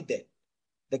 Now read that.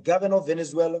 The governor of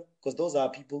Venezuela, because those are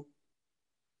people.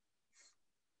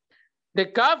 The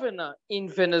governor in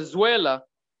Venezuela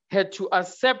had to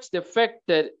accept the fact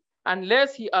that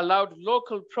unless he allowed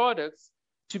local products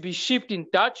to be shipped in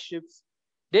Dutch ships,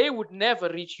 they would never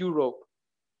reach Europe.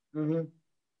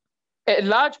 A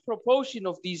large proportion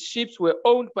of these ships were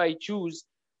owned by Jews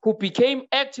who became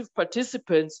active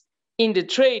participants in the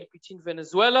trade between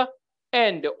Venezuela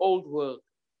and the Old World.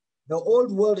 The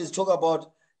Old World is talking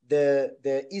about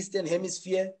the Eastern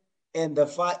Hemisphere and the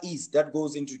Far East that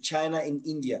goes into China and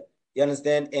India, you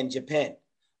understand, and Japan.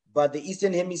 But the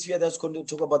Eastern Hemisphere, that's going to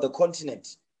talk about the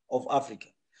continent of Africa.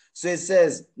 So it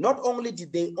says, not only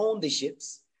did they own the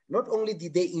ships, not only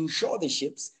did they insure the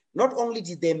ships, not only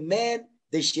did they man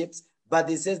the ships, but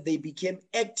it says they became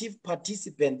active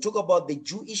participants. Talk about the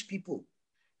Jewish people,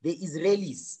 the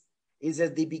Israelis. It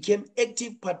says they became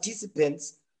active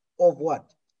participants of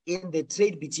what? in the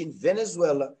trade between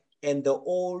Venezuela and the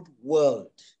old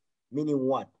world, meaning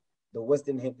what?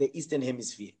 The Eastern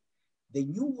Hemisphere. The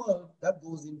new world that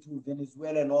goes into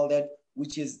Venezuela and all that,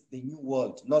 which is the new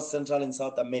world, North Central and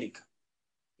South America.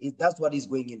 That's what he's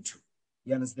going into.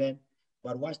 You understand?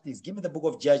 But watch this. Give me the book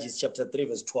of Judges, chapter 3,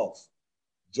 verse 12.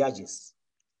 Judges.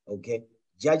 Okay.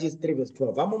 Judges 3, verse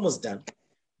 12. I'm almost done.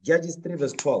 Judges 3,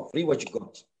 verse 12. Read what you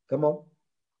got. Come on.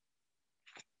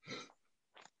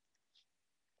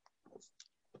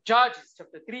 Judges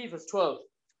chapter 3, verse 12.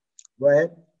 Go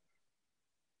ahead.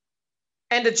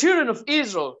 And the children of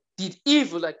Israel did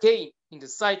evil again in the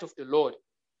sight of the Lord.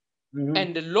 Mm-hmm.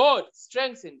 And the Lord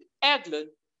strengthened Eglon,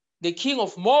 the king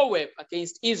of Moab,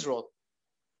 against Israel,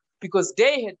 because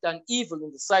they had done evil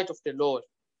in the sight of the Lord.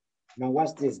 Now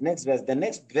watch this. Next verse. The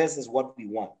next verse is what we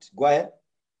want. Go ahead.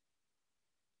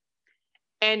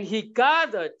 And he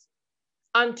gathered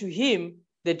unto him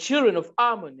the children of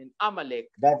Ammon and Amalek.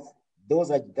 That's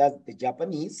the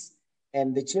Japanese,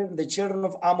 and the children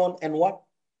of Ammon and what?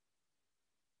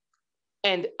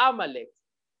 And Amalek.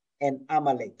 And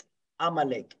Amalek.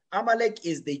 Amalek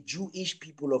is the Jewish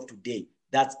people of today.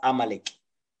 That's Amalek.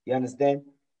 You understand?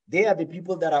 They are the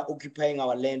people that are occupying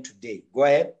our land today. Go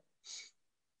ahead.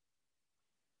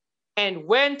 And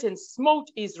went and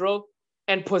smote Israel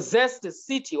and possessed the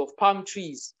city of palm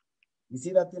trees. You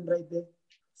see that thing right there?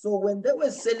 So when they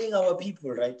were selling our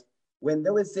people, right? When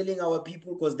they were selling our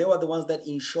people, because they were the ones that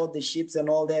insured the ships and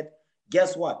all that,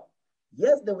 guess what?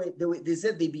 Yes, they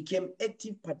said they became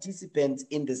active participants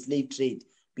in the slave trade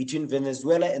between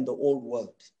Venezuela and the old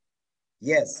world.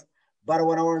 Yes. But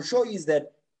what I want to show you is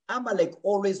that Amalek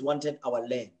always wanted our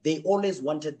land. They always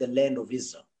wanted the land of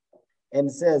Israel. And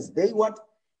says they what?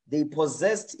 They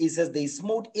possessed, it says they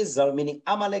smote Israel, meaning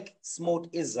Amalek smote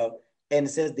Israel, and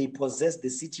says they possessed the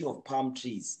city of palm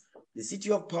trees. The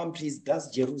city of palm trees, that's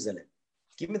Jerusalem.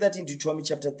 Give me that in Deuteronomy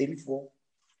chapter 34.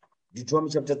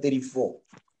 Deuteronomy chapter 34.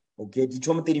 Okay,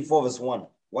 Deuteronomy 34 verse 1.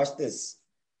 Watch this.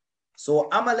 So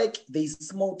Amalek, they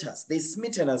smote us, they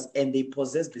smitten us, and they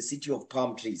possessed the city of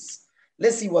palm trees.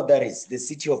 Let's see what that is, the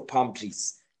city of palm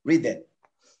trees. Read that.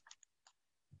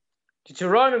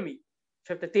 Deuteronomy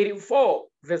chapter 34,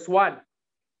 verse 1.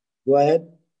 Go ahead.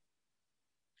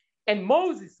 And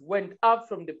Moses went up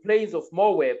from the plains of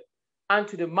Moab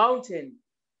unto the mountain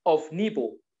of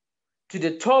Nebo, to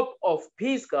the top of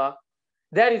Pisgah,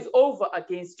 that is over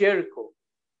against Jericho.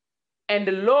 And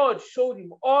the Lord showed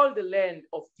him all the land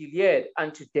of Gilead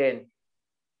unto Dan.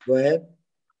 Go ahead.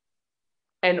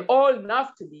 And all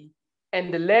Naphtali,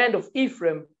 and the land of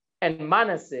Ephraim and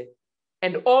Manasseh,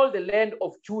 and all the land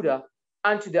of Judah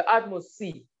unto the utmost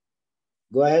sea.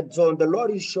 Go ahead. So the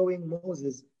Lord is showing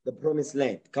Moses the promised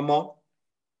land. Come on.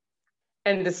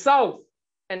 And the south,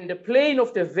 and the plain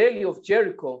of the valley of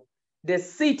Jericho, the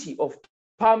city of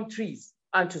palm trees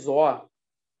unto Zoar.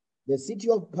 The city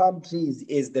of palm trees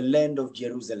is the land of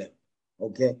Jerusalem.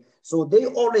 Okay. So they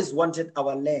always wanted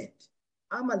our land.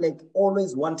 Amalek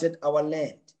always wanted our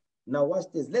land. Now watch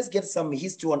this. Let's get some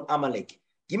history on Amalek.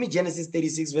 Give me Genesis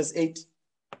 36 verse 8.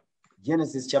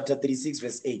 Genesis chapter 36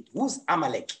 verse 8. Who's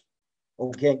Amalek?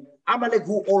 Okay. Amalek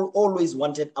who always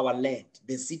wanted our land,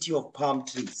 the city of palm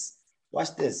trees.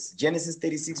 Watch this. Genesis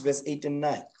 36 verse 8 and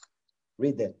 9.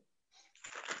 Read that.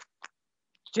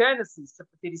 Genesis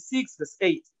chapter 36 verse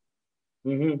 8.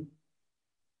 Mm-hmm.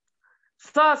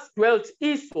 Thus dwelt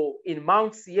Esau in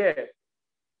Mount Seir.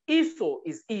 Esau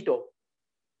is Edom.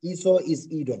 Esau is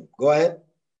Edom. Go ahead.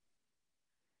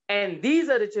 And these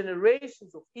are the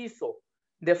generations of Esau,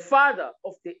 the father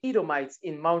of the Edomites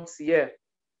in Mount Seir.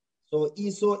 So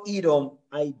Esau, Edom,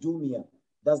 Idumea.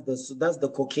 That's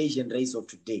the Caucasian race of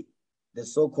today, the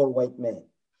so-called white man.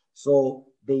 So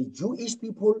the Jewish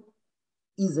people,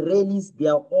 Israelis, they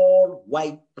are all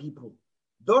white people.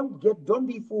 Don't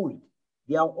be fooled.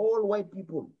 They are all white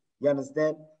people. You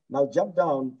understand? Now jump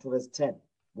down to verse 10.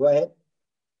 Go ahead.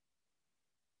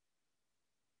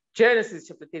 Genesis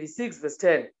chapter 36, verse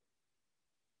 10.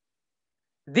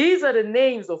 These are the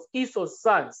names of Esau's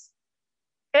sons.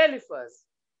 Eliphaz,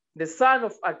 the son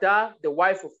of Adah, the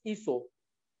wife of Esau.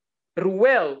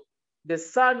 Reuel, the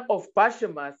son of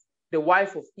Bashemath, the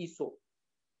wife of Esau.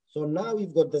 So now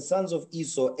we've got the sons of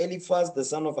Esau. Eliphaz, the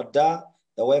son of Adah,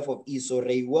 the wife of Esau.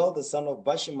 Reuel, the son of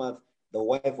Bashemath, the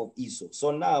wife of Esau.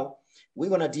 So now we're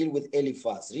going to deal with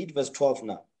Eliphaz. Read verse 12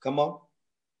 now. Come on.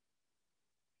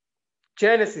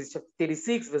 Genesis chapter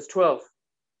 36, verse 12.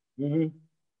 Mm-hmm.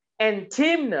 And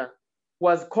Timnah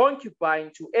was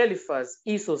concubine to Eliphaz,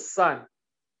 Esau's son.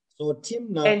 So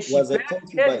Timnah was a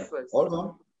concubine. Eliphaz. Hold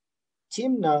on.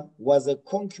 Timnah was a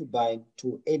concubine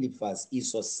to Eliphaz,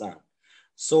 Esau's son.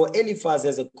 So Eliphaz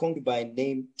has a concubine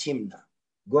named Timnah.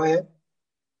 Go ahead.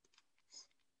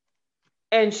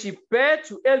 And she bare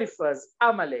to Eliphaz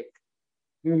Amalek.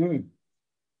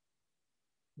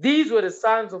 These were the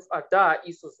sons of Adah,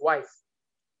 Esau's wife.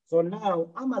 So now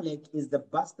Amalek is the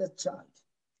bastard child.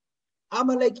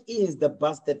 Amalek is the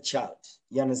bastard child.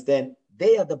 You understand?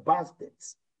 They are the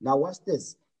bastards. Now watch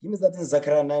this. Give me that in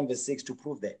Zechariah 9 verse 6 to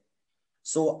prove that.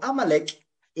 So Amalek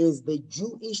is the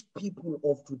Jewish people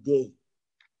of today.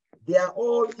 They are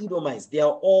all Edomites. They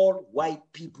are all white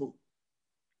people.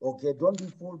 Okay, don't be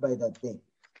fooled by that thing.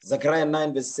 Zechariah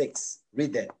 9 verse 6.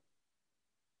 Read that.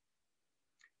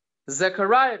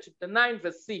 Zechariah chapter 9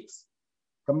 verse 6.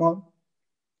 Come on.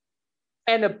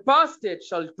 And a bastard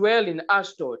shall dwell in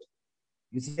Ashdod.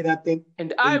 You see that thing?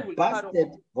 And I will cut off.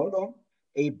 Hold on.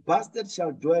 A bastard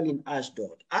shall dwell in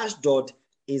Ashdod. Ashdod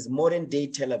is modern day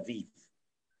Tel Aviv.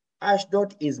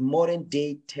 Ashdod is modern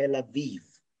day Tel Aviv.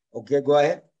 Okay, go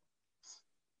ahead.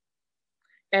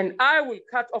 And I will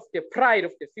cut off the pride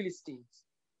of the Philistines.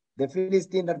 The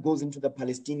Philistine that goes into the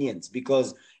Palestinians,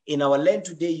 because in our land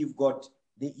today you've got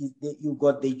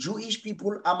the Jewish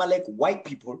people, Amalek, white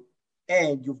people,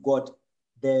 and you've got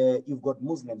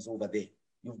Muslims over there.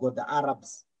 You've got the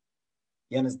Arabs.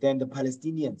 You understand? The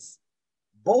Palestinians,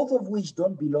 both of which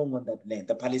don't belong on that land.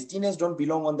 The Palestinians don't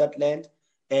belong on that land,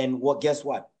 and guess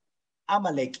what?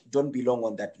 Amalek don't belong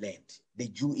on that land. The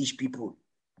Jewish people,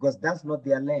 because that's not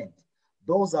their land.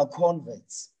 Those are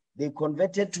converts. They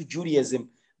converted to Judaism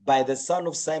by the son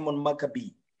of Simon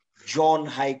Maccabee, John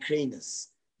Hyrcanus,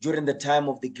 during the time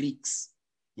of the Greeks.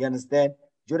 You understand?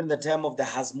 During the time of the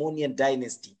Hasmonean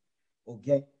dynasty.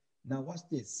 Okay? Now watch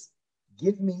this.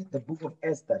 Give me the book of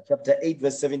Esther, chapter 8,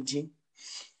 verse 17.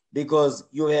 Because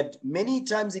you had many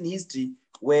times in history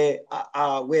where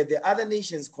the other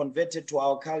nations converted to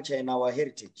our culture and our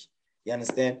heritage. You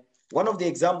understand? One of the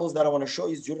examples that I want to show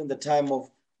is during the time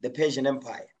of the Persian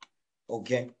Empire.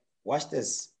 Okay? Watch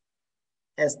this.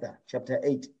 Esther, chapter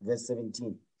 8, verse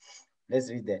 17.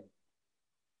 Let's read that.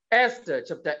 Esther,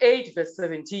 chapter 8, verse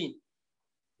 17.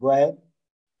 Go ahead.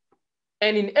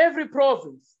 And in every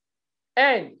province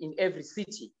and in every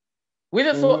city,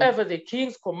 whithersoever the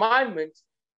king's commandment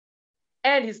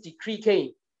and his decree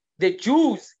came, the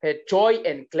Jews had joy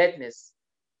and gladness,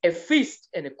 a feast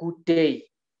and a good day.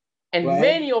 And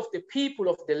many of the people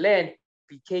of the land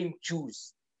became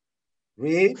Jews.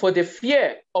 Read. For the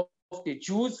fear of the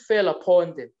Jews fell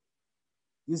upon them.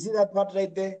 You see that part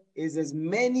right there? Is as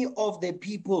many of the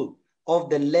people of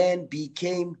the land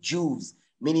became Jews,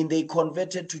 meaning they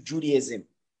converted to Judaism.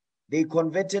 They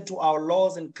converted to our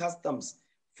laws and customs,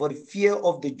 for the fear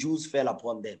of the Jews fell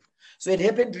upon them. So it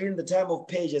happened during the time of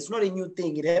Persia. It's not a new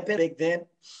thing. It happened back then.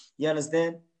 You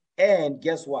understand? And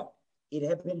guess what? It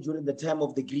happened during the time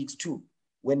of the Greeks too,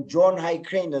 when John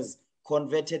Hyrcanus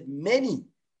converted many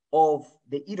of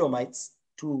the Edomites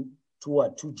to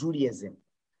Judaism.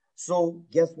 So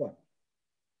guess what?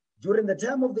 During the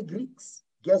time of the Greeks,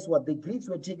 guess what? The Greeks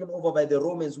were taken over by the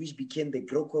Romans, which became the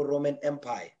Greco-Roman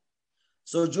Empire.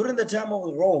 So during the time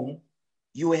of Rome,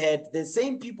 you had the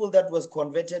same people that were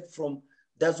converted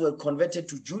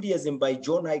to Judaism by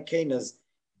John Hyrcanus.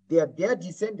 Their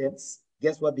descendants,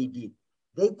 guess what they did?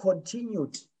 They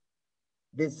continued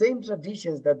the same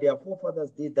traditions that their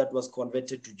forefathers did that was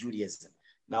converted to Judaism.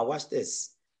 Now watch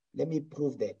this. Let me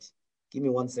prove that. Give me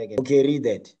 1 second. Okay, read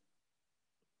that.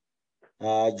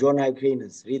 John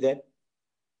Hyrcanus, read that.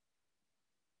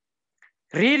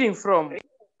 Reading from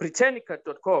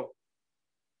Britannica.com.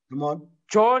 Come on.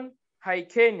 John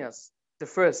Hyrcanus the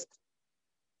first.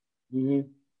 John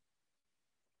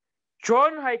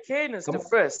Hyrcanus the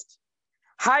first,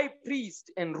 high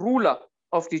priest and ruler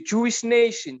of the Jewish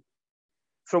nation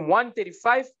from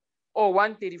 135 or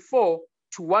 134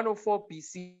 to 104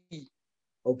 BC.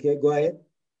 Okay, go ahead.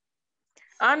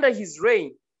 Under his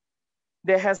reign,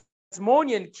 the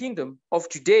Hasmonean kingdom of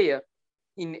Judea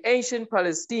in ancient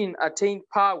Palestine attained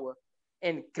power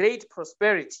and great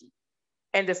prosperity,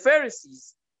 and the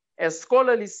Pharisees, a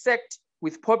scholarly sect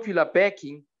with popular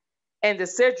backing, and the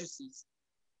Sadducees,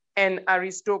 an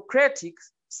aristocratic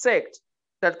sect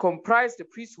that comprised the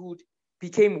priesthood,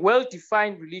 became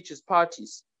well-defined religious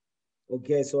parties.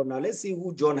 Okay, so now let's see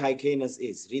who John Hyrcanus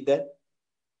is. Read that.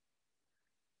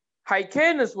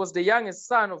 Hyrcanus was the youngest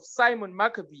son of Simon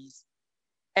Maccabees,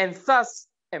 and thus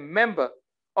a member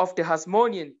of the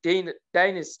Hasmonean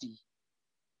dynasty,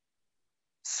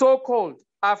 so called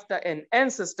after an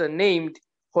ancestor named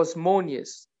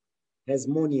Hasmoneus.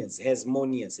 Hasmoneus.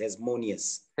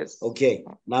 Yes. Okay,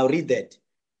 now read that.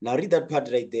 Now read that part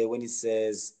right there when it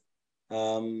says,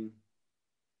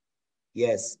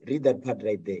 yes, read that part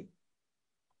right there.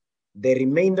 The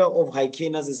remainder of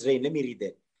Hyrcanus' reign. Let me read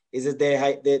that. It says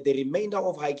the remainder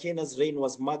of Hyrcanus' reign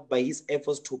was marked by his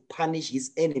efforts to punish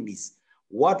his enemies,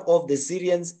 ward off the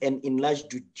Syrians, and enlarge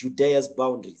Judea's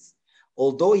boundaries.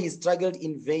 Although he struggled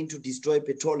in vain to destroy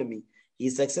Ptolemy, he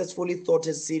successfully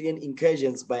thwarted Syrian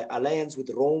incursions by alliance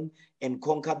with Rome and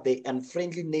conquered the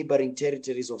unfriendly neighboring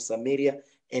territories of Samaria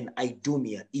and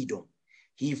Idumea, Edom.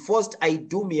 He forced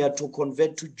Idumea to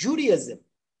convert to Judaism,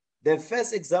 the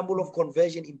first example of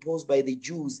conversion imposed by the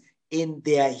Jews in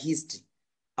their history.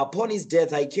 Upon his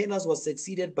death, Hyrcanus was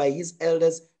succeeded by his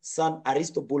eldest son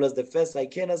Aristobulus I.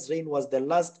 Hyrcanus' reign was the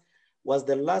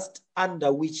last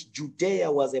under which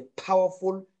Judea was a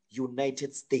powerful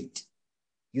united state.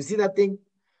 You see that thing?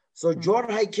 So John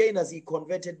Hyrcanus, he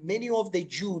converted many of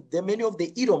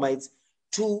the Edomites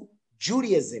to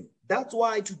Judaism. That's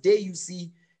why today you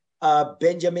see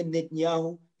Benjamin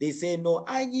Netanyahu, they say, no,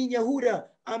 I'm Yehuda,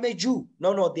 I'm a Jew.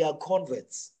 No, they are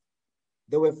converts.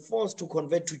 They were forced to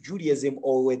convert to Judaism,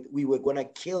 or we were going to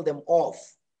kill them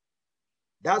off.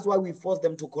 That's why we forced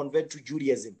them to convert to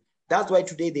Judaism. That's why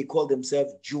today they call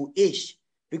themselves Jewish,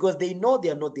 because they know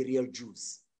they are not the real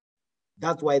Jews.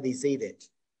 That's why they say that.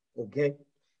 Okay?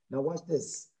 Now watch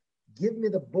this. Give me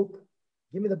the book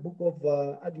of,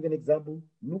 I'll give you an example,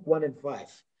 Luke 1 and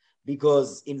 5.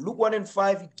 Because in Luke 1 and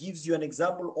 5, it gives you an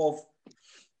example of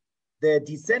the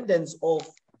descendants of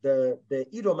the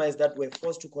Edomites that were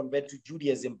forced to convert to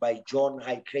Judaism by John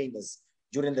Hyrcanus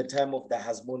during the time of the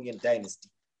Hasmonean dynasty.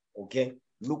 Okay?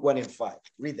 Luke 1 and 5.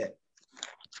 Read that.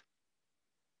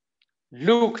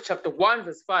 Luke chapter 1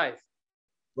 verse 5.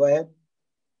 Go ahead.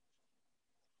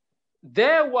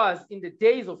 There was in the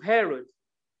days of Herod,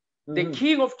 the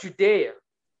king of Judea,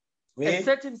 a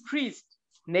certain priest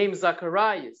named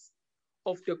Zacharias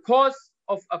of the course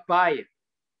of Abiah,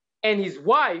 and his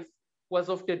wife was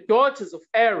of the daughters of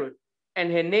Aaron,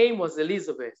 and her name was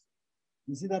Elizabeth.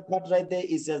 You see that part right there?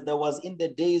 It says there was in the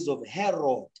days of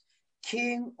Herod,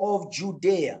 king of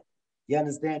Judea. You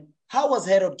understand? How was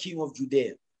Herod king of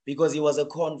Judea? Because he was a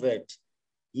convert.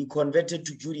 He converted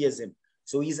to Judaism.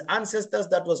 So his ancestors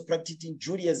that was practicing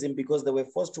Judaism, because they were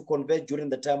forced to convert during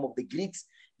the time of the Greeks,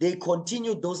 they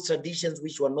continued those traditions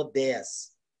which were not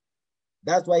theirs.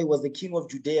 That's why he was the king of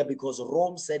Judea, because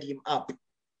Rome set him up.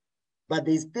 But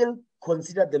they still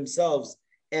considered themselves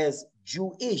as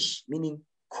Jewish, meaning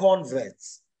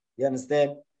converts. You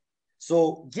understand?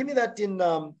 So give me that in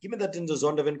the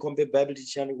Zondervan Compared Bible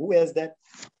Dictionary. Who has that?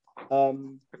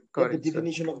 Get the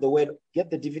definition of the word. Get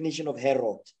the definition of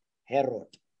Herod. Herod.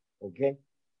 Okay.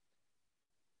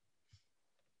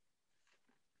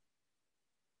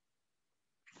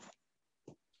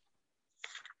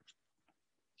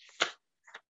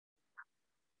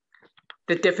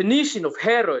 The definition of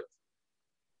Herod,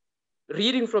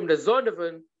 reading from the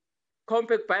Zondervan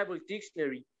Compact Bible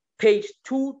Dictionary, page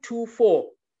 224.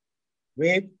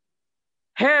 Read.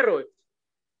 Herod,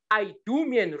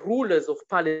 Idumean rulers of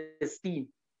Palestine.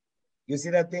 You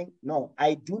see that thing? No,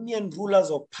 Idumean rulers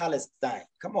of Palestine.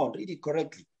 Come on, read it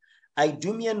correctly.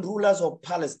 Idumean rulers of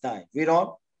Palestine. Read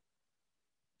on.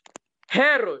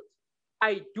 Herod,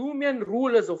 Idumean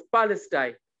rulers of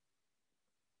Palestine.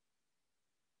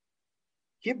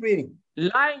 Keep reading.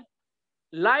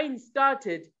 Line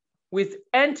started with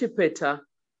Antipater,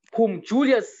 whom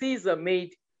Julius Caesar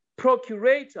made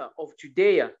procurator of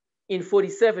Judea in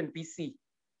 47 BC.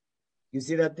 You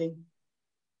see that thing?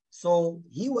 So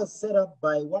he was set up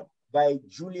by what? By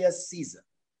Julius Caesar.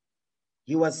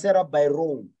 He was set up by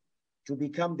Rome to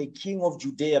become the king of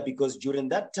Judea, because during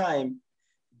that time,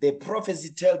 the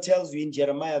prophecy tells you in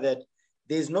Jeremiah that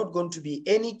there's not going to be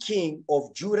any king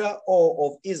of Judah or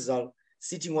of Israel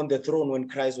sitting on the throne when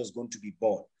Christ was going to be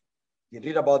born. You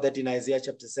read about that in Isaiah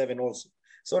chapter 7 also.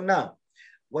 So now,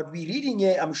 what we're reading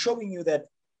here, I'm showing you that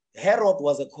Herod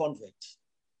was a convert.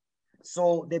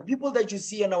 So the people that you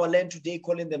see in our land today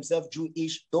calling themselves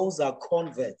Jewish, those are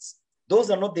converts. Those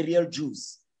are not the real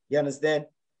Jews. You understand?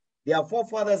 Their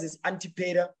forefathers is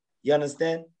Antipater. You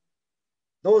understand?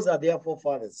 Those are their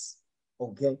forefathers.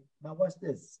 Okay. Now watch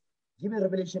this. Give me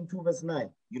Revelation 2 verse 9.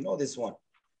 You know this one.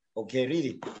 Okay, read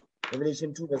it.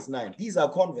 Revelation 2 verse 9. These are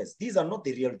converts. These are not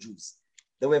the real Jews.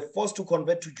 They were forced to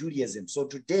convert to Judaism. So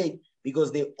today,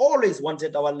 because they always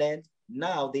wanted our land,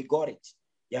 now they got it.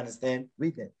 You understand?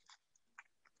 Read it.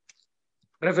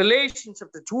 Revelation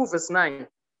chapter 2 verse 9.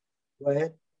 Go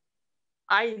ahead.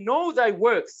 I know thy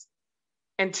works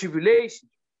and tribulation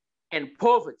and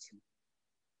poverty,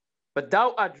 but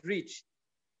thou art rich.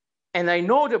 And I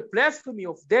know the blasphemy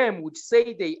of them which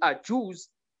say they are Jews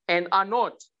and are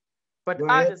not, but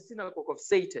are the synagogue of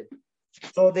Satan.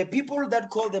 So the people that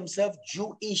call themselves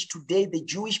Jewish today, the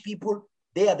Jewish people,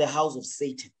 they are the house of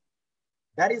Satan.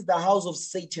 That is the house of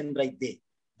Satan right there.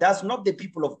 That's not the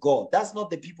people of God. That's not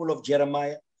the people of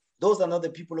Jeremiah. Those are not the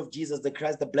people of Jesus the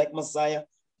Christ, the Black Messiah.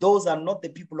 Those are not the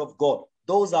people of God.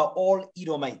 Those are all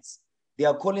Edomites. They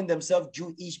are calling themselves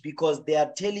Jewish because they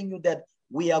are telling you that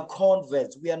we are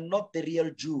converts. We are not the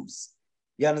real Jews.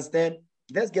 You understand?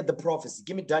 Let's get the prophecy.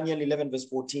 Give me Daniel 11 verse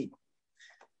 14.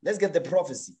 Let's get the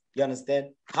prophecy. You understand?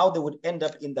 How they would end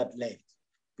up in that land.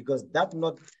 Because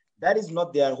that is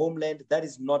not their homeland. That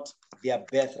is not their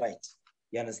birthright.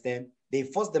 You understand? They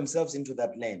forced themselves into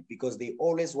that land because they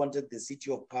always wanted the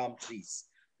city of palm trees.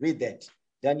 Read that.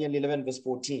 Daniel 11 verse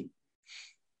 14.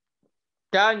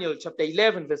 Daniel chapter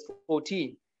 11 verse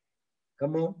 14.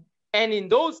 Come on. And in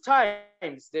those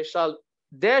times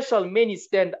there shall many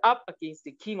stand up against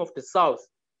the king of the south.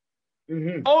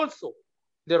 Also,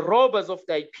 the robbers of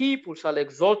thy people shall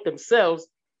exalt themselves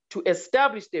to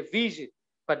establish their vision,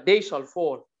 but they shall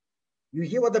fall. You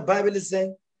hear what the Bible is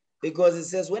saying? Because it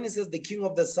says, when it says the king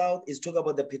of the south, is talking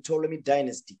about the Ptolemy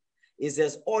dynasty. It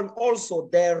says, also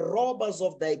the robbers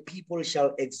of thy people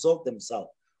shall exalt themselves.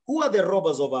 Who are the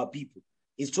robbers of our people?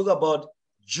 It's talking about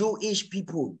Jewish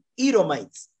people,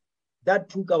 Edomites, that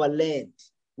took our land.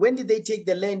 When did they take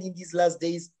the land in these last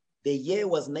days? The year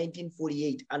was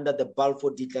 1948 under the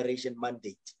Balfour Declaration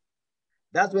mandate.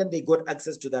 That's when they got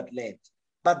access to that land.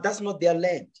 But that's not their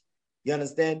land. You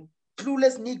understand?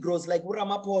 Clueless Negroes like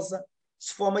Ramaphosa,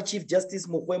 former Chief Justice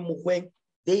Mukweng,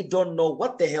 they don't know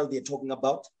what the hell they're talking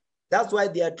about. That's why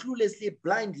they are cluelessly,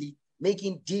 blindly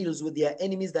making deals with their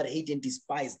enemies that hate and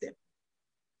despise them.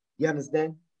 You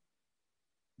understand?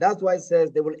 That's why it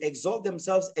says they will exalt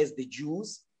themselves as the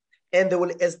Jews, and they will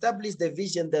establish the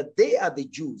vision that they are the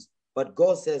Jews. But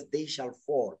God says they shall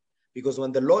fall, because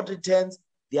when the Lord returns,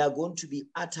 they are going to be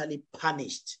utterly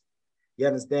punished. You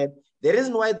understand? The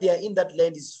reason why they are in that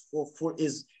land is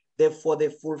for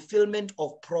the fulfillment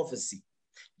of prophecy.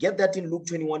 Get that in Luke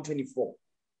 21:24.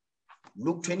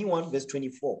 Luke 21 verse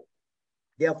 24.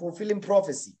 They are fulfilling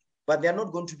prophecy, but they are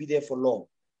not going to be there for long.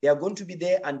 They are going to be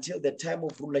there until the time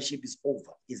of rulership is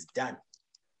over, is done.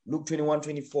 Luke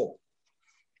 21:24.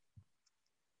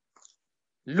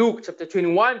 Luke chapter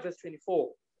 21 verse 24.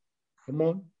 Come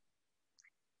on.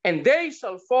 And they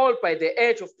shall fall by the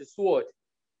edge of the sword,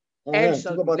 and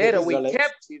shall be led away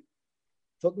captive.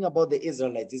 Talking about the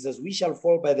Israelites, it says, we shall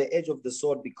fall by the edge of the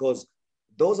sword, because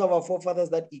those of our forefathers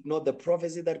that ignored the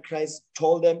prophecy that Christ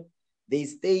told them, they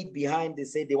stayed behind. They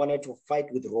said they wanted to fight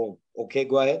with Rome. Okay,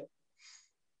 go ahead.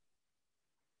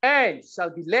 And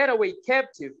shall be led away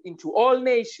captive into all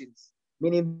nations.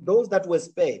 Meaning those that were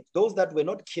spared, those that were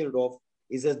not killed off,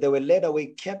 it says they were led away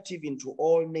captive into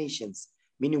all nations,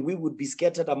 meaning we would be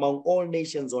scattered among all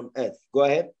nations on earth. Go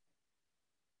ahead.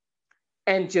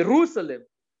 And Jerusalem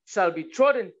shall be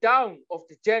trodden down of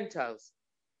the Gentiles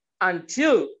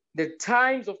until the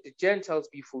times of the Gentiles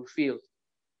be fulfilled.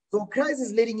 So Christ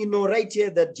is letting you know right here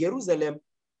that Jerusalem,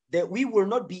 that we will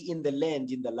not be in the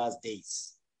land in the last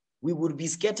days. We will be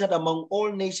scattered among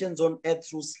all nations on earth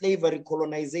through slavery,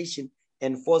 colonization,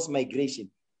 and forced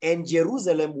migration. And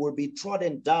Jerusalem will be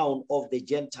trodden down of the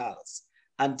Gentiles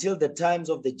until the times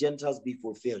of the Gentiles be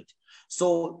fulfilled.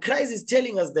 So Christ is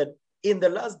telling us that in the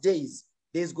last days,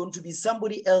 there's going to be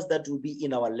somebody else that will be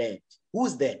in our land.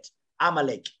 Who's that?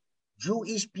 Amalek,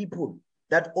 Jewish people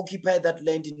that occupied that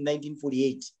land in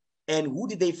 1948. And who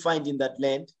did they find in that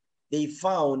land? They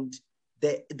found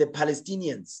the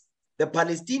Palestinians. The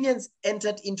Palestinians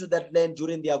entered into that land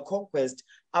during their conquest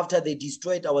after they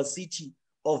destroyed our city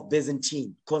of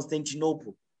Byzantine,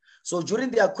 Constantinople. So during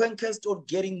their conquest of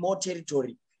getting more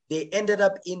territory, they ended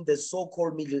up in the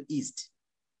so-called Middle East.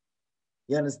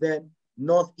 You understand?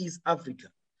 Northeast Africa.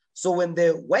 So when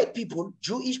the white people,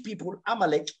 Jewish people,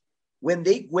 Amalek, when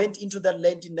they went into that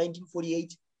land in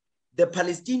 1948, the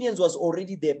Palestinians was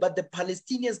already there, but the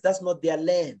Palestinians, that's not their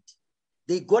land.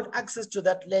 They got access to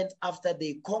that land after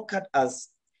they conquered us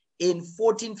in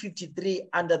 1453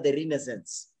 under the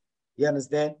Renaissance. You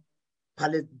understand?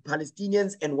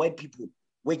 Palestinians and white people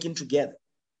working together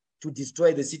to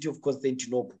destroy the city of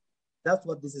Constantinople. That's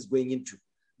what this is going into.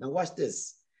 Now watch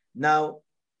this. Now,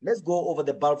 let's go over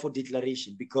the Balfour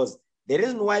Declaration, because the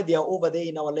reason why they are over there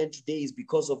in our land today is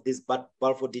because of this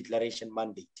Balfour Declaration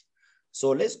mandate.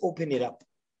 So let's open it up,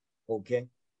 okay?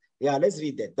 Yeah, let's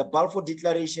read that. The Balfour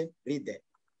Declaration, read that.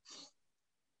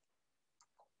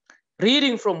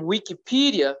 Reading from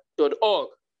wikipedia.org,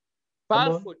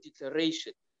 Balfour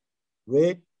Declaration.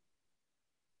 Read.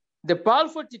 The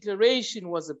Balfour Declaration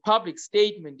was a public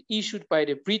statement issued by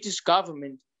the British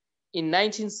government in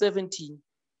 1917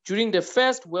 during the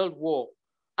First World War,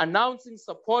 announcing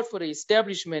support for the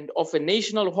establishment of a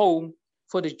national home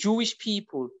for the Jewish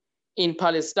people in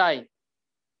Palestine.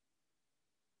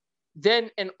 then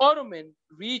an Ottoman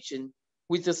region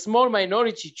with a small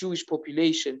minority Jewish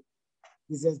population.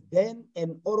 He says, then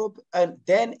an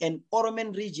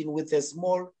Ottoman region with a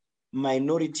small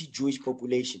minority Jewish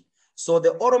population. So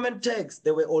the Ottoman Turks,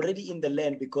 they were already in the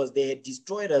land because they had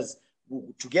destroyed us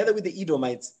together with the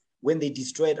Edomites when they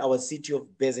destroyed our city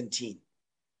of Byzantine.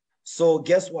 So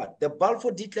guess what? The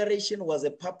Balfour Declaration was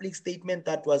a public statement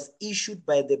that was issued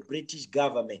by the British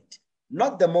government,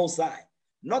 not the Most High,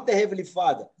 not the Heavenly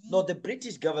Father. No, the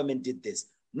British government did this,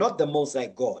 not the Most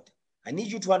High God. I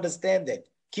need you to understand that.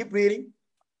 Keep reading.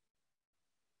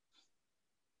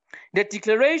 The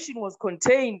declaration was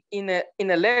contained in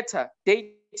a letter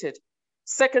dated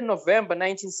 2nd November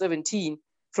 1917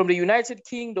 from the United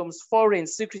Kingdom's Foreign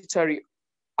Secretary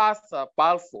Arthur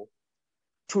Balfour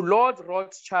to Lord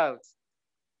Rothschild,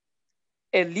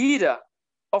 a leader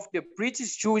of the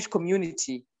British Jewish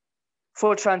community,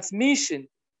 for transmission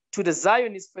to the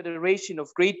Zionist Federation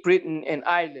of Great Britain and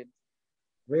Ireland.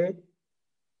 Read.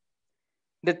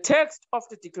 The text of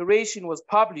the declaration was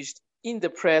published in the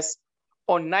press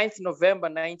on 9th November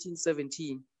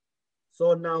 1917.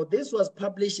 So now this was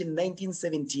published in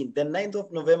 1917, the 9th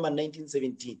of November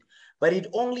 1917, but it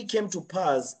only came to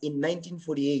pass in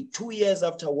 1948, 2 years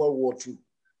after World War II.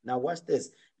 Now watch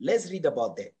this. Let's read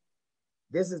about that.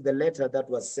 This is the letter that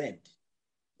was sent,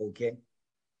 okay?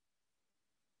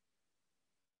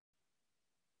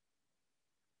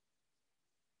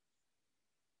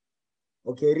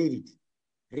 Okay, read it.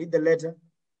 Read the letter.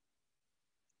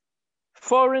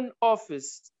 Foreign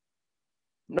Office,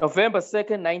 November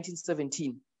 2nd,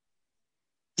 1917.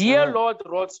 Dear Lord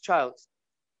Rothschild,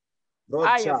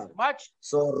 I have much...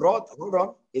 So hold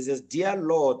on. It says, Dear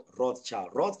Lord Rothschild.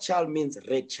 Rothschild means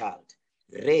red child.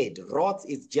 Red. Roth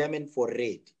is German for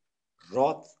red.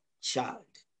 Rothschild.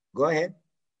 Go ahead.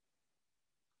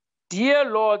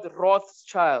 Dear Lord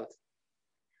Rothschild,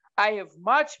 I have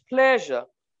much pleasure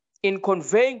in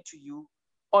conveying to you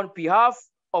on behalf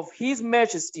of His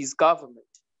Majesty's government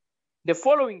the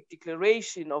following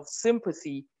declaration of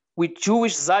sympathy with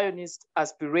Jewish Zionist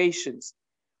aspirations,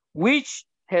 which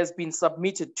has been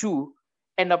submitted to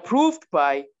and approved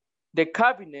by the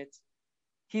Cabinet.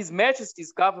 His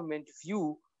Majesty's government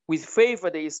view with favor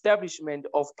the establishment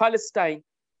of Palestine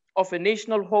of a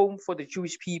national home for the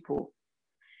Jewish people.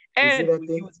 And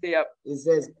we use their... It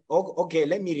says, okay,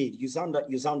 let me read. You sound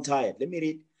tired. Let me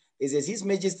read. It says, His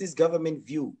Majesty's government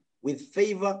view with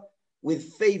favor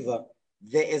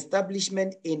the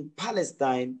establishment in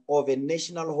Palestine of a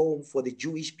national home for the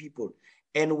Jewish people,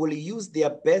 and will use their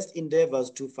best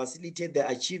endeavors to facilitate the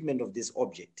achievement of this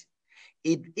object.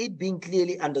 It being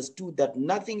clearly understood that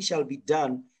nothing shall be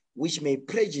done which may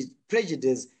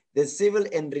prejudice the civil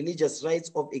and religious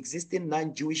rights of existing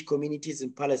non-Jewish communities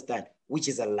in Palestine, which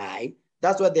is a lie.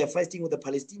 That's why they're fighting with the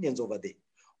Palestinians over there.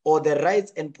 Or the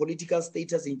rights and political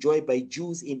status enjoyed by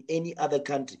Jews in any other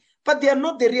country. But they are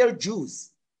not the real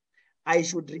Jews. I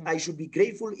should be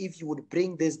grateful if you would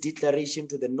bring this declaration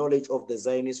to the knowledge of the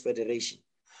Zionist Federation.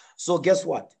 So guess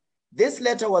what? This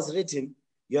letter was written,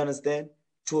 you understand,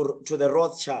 to the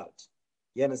Rothschild,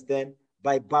 you understand,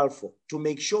 by Balfour, to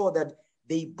make sure that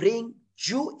they bring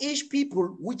Jewish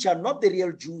people, which are not the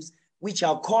real Jews, which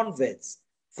are converts,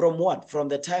 from what? From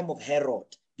the time of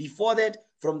Herod. Before that,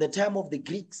 from the time of the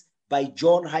Greeks, by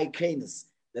John Hyrcanus,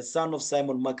 the son of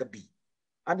Simon Maccabee.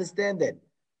 Understand that?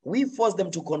 We forced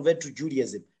them to convert to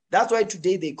Judaism. That's why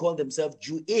today they call themselves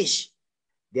Jewish.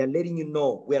 They are letting you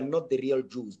know we are not the real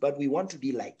Jews, but we want to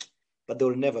be like, but they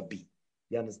will never be.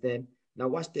 You understand? Now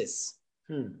watch this.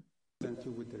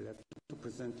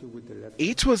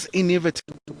 It was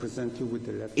inevitable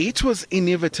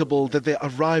that the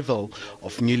arrival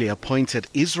of newly appointed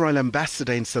Israel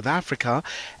ambassador in South Africa,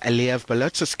 Eliev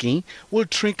Belotsky, will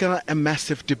trigger a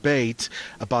massive debate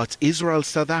about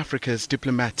Israel-South Africa's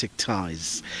diplomatic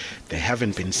ties. They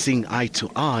haven't been seeing eye to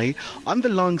eye on the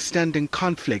long-standing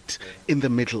conflict in the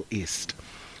Middle East.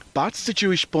 But the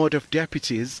Jewish Board of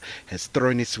Deputies has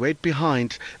thrown its weight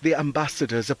behind the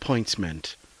ambassador's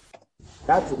appointment.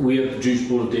 We have the Jewish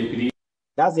Board of Deputies.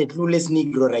 That's a clueless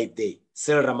Negro right there,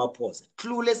 Cyril Ramaphosa.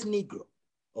 Clueless Negro.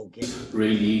 Okay.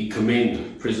 Really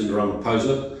commend President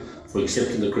Ramaphosa for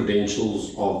accepting the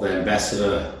credentials of the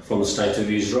ambassador from the State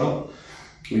of Israel.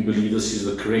 We believe this is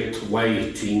the correct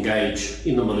way to engage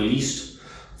in the Middle East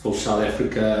for South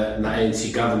Africa and the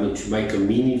ANC government to make a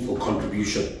meaningful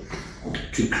contribution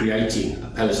to creating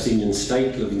a Palestinian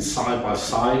state living side by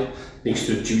side next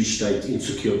to a Jewish state in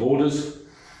secure borders.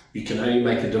 You can only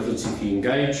make a difference if you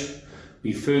engage.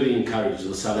 We further encourage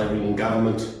the South African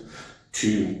government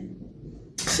to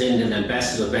send an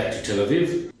ambassador back to Tel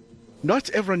Aviv. Not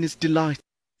everyone is delighted.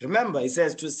 Remember, it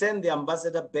says to send the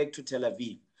ambassador back to Tel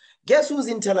Aviv. Guess who's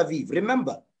in Tel Aviv?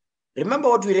 Remember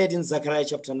what we read in Zechariah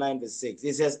chapter 9, verse 6.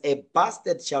 It says, a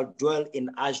bastard shall dwell in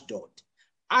Ashdod.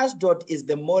 Ashdod is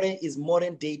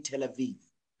modern day Tel Aviv.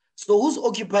 So who's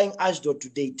occupying Ashdod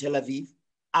today? Tel Aviv?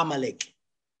 Amalek.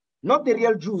 Not the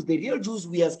real Jews. The real Jews,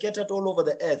 we are scattered all over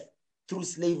the earth through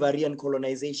slavery and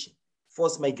colonization,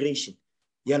 forced migration.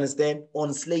 You understand?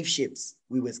 On slave ships,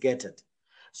 we were scattered.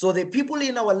 So the people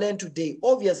in our land today,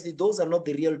 obviously, those are not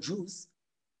the real Jews.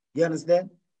 You understand?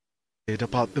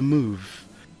 About the move.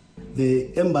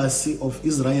 The embassy of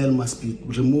Israel must be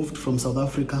removed from South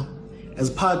Africa as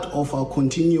part of our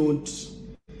continued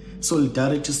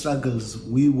solidarity struggles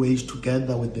we wage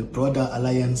together with the broader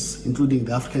alliance, including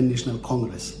the African National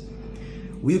Congress.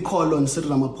 We call on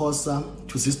Cyril Ramaphosa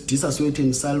to disassociate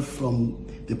himself from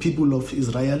the people of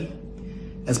Israel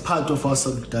as part of our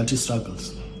solidarity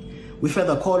struggles. We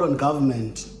further call on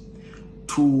government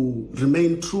to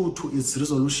remain true to its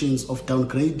resolutions of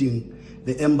downgrading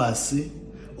the embassy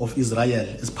of Israel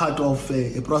as part of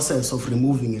a process of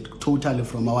removing it totally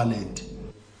from our land.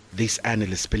 This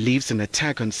analyst believes an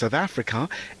attack on South Africa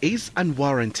is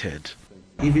unwarranted.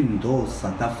 Even though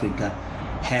South Africa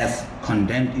has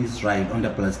condemned Israel on the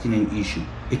Palestinian issue,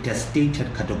 it has stated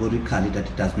categorically that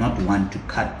it does not want to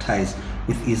cut ties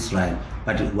with Israel,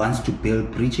 but it wants to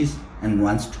build bridges and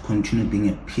wants to continue being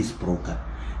a peace broker.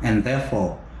 And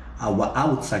therefore, I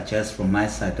would suggest from my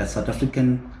side that South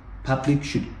African public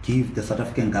should give the South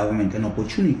African government an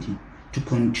opportunity to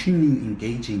continue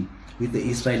engaging with the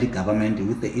Israeli government,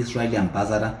 with the Israeli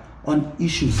ambassador on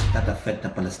issues that affect the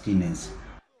Palestinians.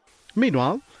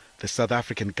 Meanwhile, the South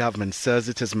African government says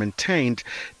it has maintained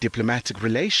diplomatic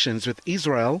relations with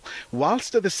Israel,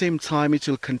 whilst at the same time it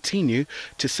will continue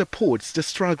to support the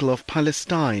struggle of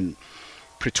Palestine.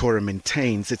 Pretoria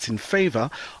maintains it's in favor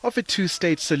of a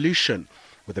two-state solution,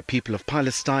 with the people of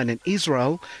Palestine and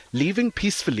Israel living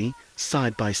peacefully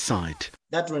side by side.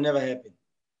 That will never happen.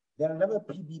 There will never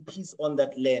be peace on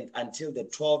that land until the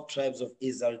 12 tribes of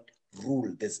Israel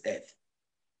rule this earth.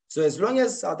 So as long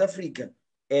as South Africa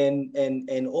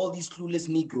and all these clueless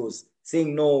Negroes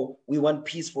saying, no, we want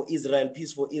peace for Israel,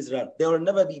 there will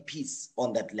never be peace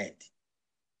on that land.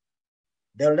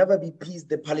 There will never be peace.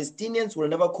 The Palestinians will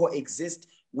never coexist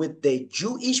with the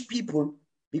Jewish people,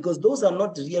 because those are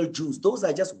not real Jews. Those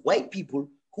are just white people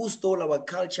who stole our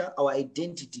culture, our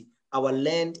identity, our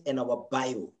land, and our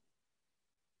Bible.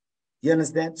 You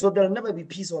understand? So there'll never be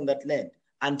peace on that land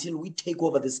until we take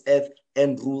over this earth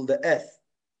and rule the earth.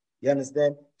 You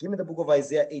understand? Give me the book of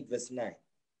Isaiah 8, verse 9.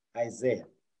 Isaiah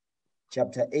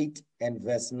chapter 8 and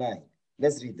verse 9.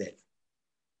 Let's read that.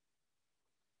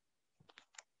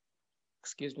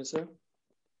 Excuse me, sir.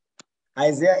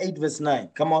 Isaiah 8, verse 9.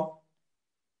 Come on.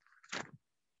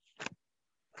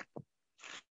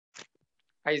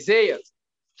 Isaiah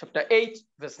chapter 8,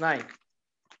 verse 9.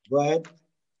 Go ahead.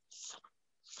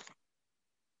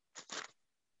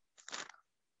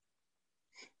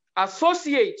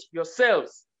 Associate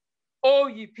yourselves, O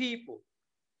ye people,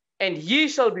 and ye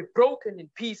shall be broken in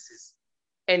pieces,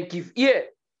 and give ear,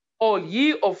 all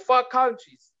ye of far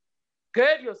countries.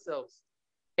 Gird yourselves,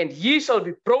 and ye shall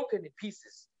be broken in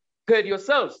pieces. Gird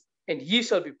yourselves, and ye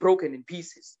shall be broken in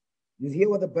pieces. You hear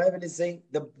what the Bible is saying?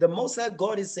 The Most High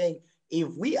God is saying, if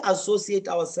we associate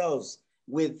ourselves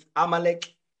with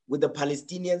Amalek, with the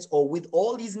Palestinians, or with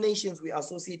all these nations, we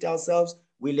associate ourselves,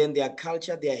 we learn their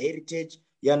culture, their heritage,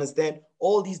 you understand?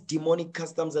 All these demonic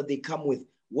customs that they come with,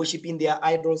 worshiping their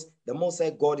idols, the Most High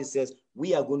God says,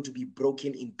 we are going to be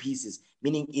broken in pieces,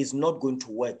 meaning it's not going to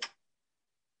work.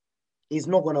 It's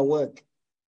not going to work.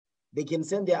 They can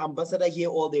send their ambassador here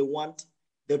all they want.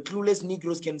 The clueless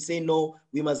Negroes can say, no,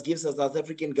 we must give the South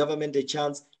African government a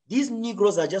chance. These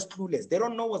Negroes are just clueless. They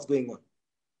don't know what's going on.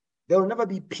 There will never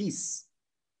be peace.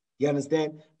 You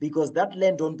understand? Because that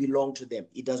land don't belong to them.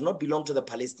 It does not belong to the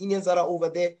Palestinians that are over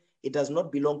there. It does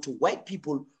not belong to white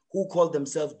people who call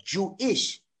themselves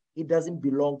Jewish. It doesn't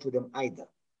belong to them either.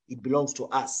 It belongs to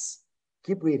us.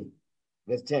 Keep reading.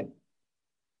 Verse 10.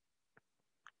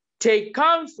 Take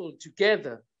counsel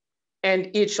together,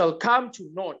 and it shall come to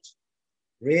naught.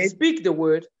 Read. Speak the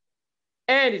word,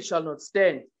 and it shall not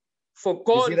stand. For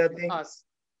God is with us.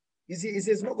 You see, it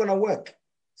says it's not going to work.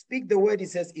 Speak the word, it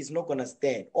says it's not going to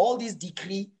stand. All these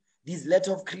decree, these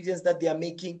letter of credence that they are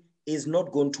making is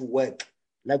not going to work.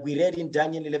 Like we read in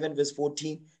Daniel 11, verse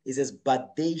 14, it says,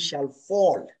 but they shall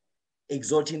fall,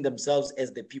 exalting themselves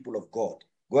as the people of God.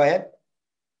 Go ahead.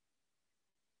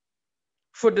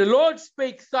 For the Lord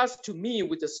spake thus to me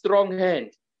with a strong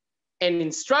hand, and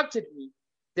instructed me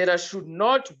that I should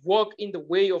not walk in the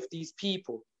way of these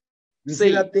people. You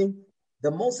see that thing?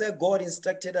 The Most High God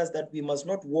instructed us that we must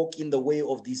not walk in the way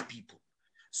of these people.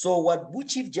 So what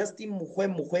Chief Justice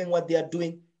Mukhweng, what they are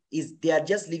doing is they are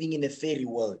just living in a fairy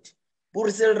world.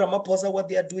 Burisel Ramaphosa, what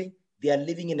they are doing, they are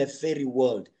living in a fairy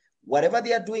world. Whatever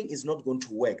they are doing is not going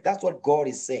to work. That's what God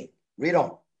is saying. Read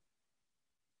on.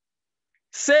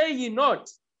 Say ye not,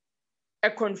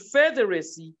 a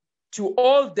confederacy to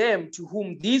all them to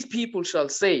whom these people shall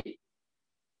say,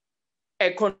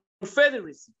 a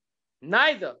confederacy,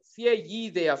 neither fear ye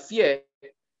their fear,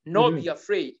 nor be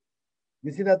afraid.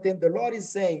 You see that thing? The Lord is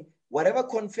saying, whatever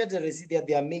confederacy that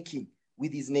they are making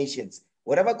with these nations,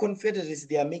 whatever confederacy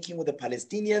they are making with the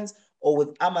Palestinians or with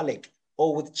Amalek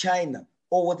or with China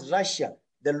or with Russia,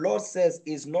 the Lord says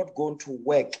is not going to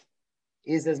work.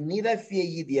 He says, neither fear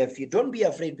ye their fear. Don't be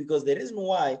afraid, because the reason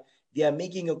why they are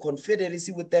making a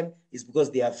confederacy with them is because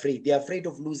they are afraid. They are afraid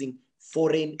of losing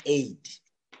foreign aid.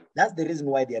 That's the reason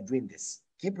why they are doing this.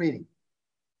 Keep reading.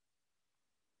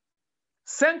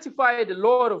 Sanctify the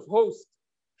Lord of hosts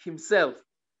himself,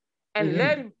 and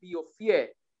let him be your fear,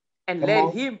 and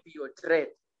let him be your dread.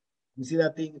 You see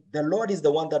that thing? The Lord is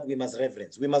the one that we must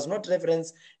reverence. We must not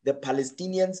reverence the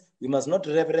Palestinians. We must not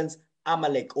reverence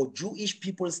Amalek or Jewish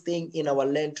people staying in our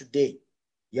land today.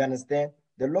 You understand?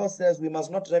 The Lord says we must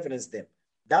not reverence them.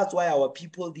 That's why our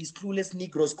people, these clueless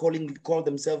Negroes call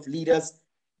themselves leaders,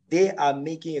 they are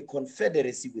making a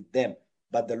confederacy with them.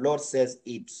 But the Lord says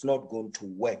it's not going to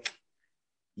work.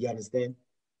 You understand?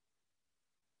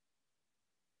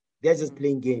 They're just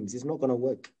playing games. It's not going to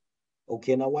work.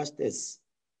 Okay, now watch this.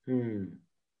 Let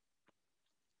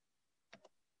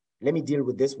me deal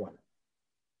with this one.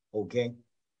 Okay?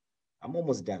 I'm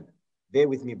almost done. Bear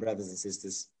with me, brothers and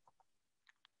sisters.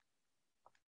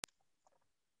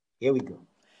 Here we go.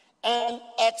 And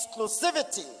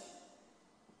exclusivity,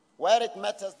 where it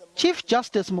matters the most. Chief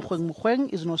Justice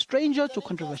Mukhweng is no stranger to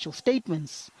controversial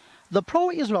statements. The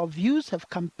pro-Israel views have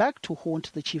come back to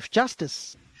haunt the Chief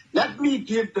Justice. Let me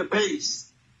give the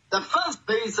base. The first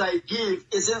base I give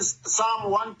is in Psalm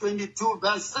 122,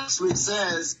 verse 6, which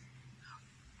says,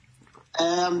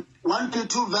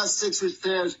 122, verse 6, which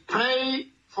says, pray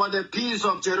for the peace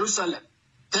of Jerusalem.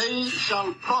 They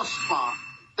shall prosper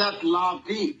that love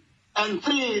thee. And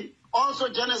 3, also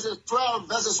Genesis 12,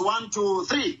 verses 1 to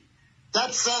 3,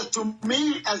 that says to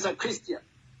me as a Christian,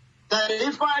 that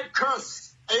if I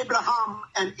curse Abraham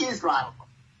and Israel,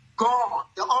 God,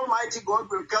 the Almighty God,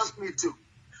 will curse me too.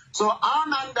 So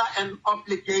I'm under an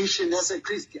obligation as a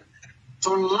Christian to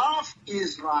love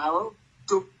Israel,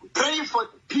 to pray for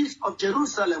the peace of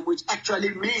Jerusalem, which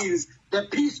actually means the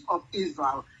peace of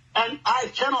Israel. And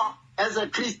I cannot, as a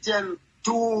Christian,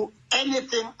 do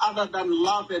anything other than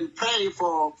love and pray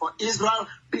for Israel,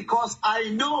 because I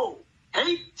know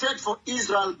hatred for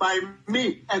Israel by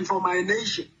me and for my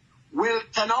nation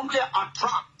can only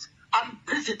attract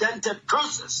unprecedented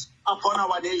curses upon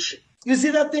our nation. You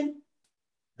see that thing?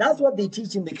 That's what they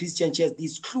teach in the Christian church.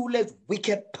 These clueless,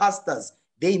 wicked pastors,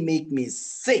 they make me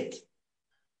sick.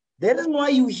 That is why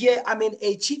you hear,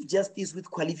 a chief justice with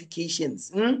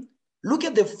qualifications. Look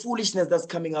at the foolishness that's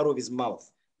coming out of his mouth.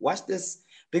 Watch this.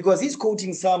 Because he's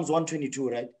quoting Psalms 122,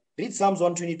 right? Read Psalms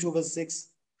 122, verse 6.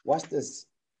 Watch this.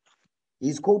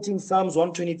 He's quoting Psalms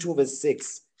 122, verse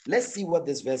 6. Let's see what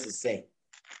this verse is saying.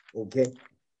 Okay.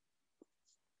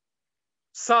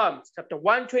 Psalms chapter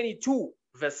 122,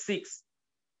 verse 6.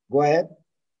 Go ahead.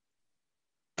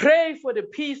 Pray for the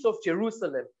peace of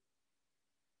Jerusalem.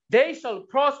 They shall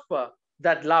prosper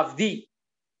that love thee.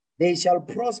 They shall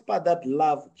prosper that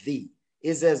love thee.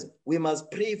 It says, we must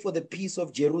pray for the peace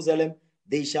of Jerusalem.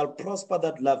 They shall prosper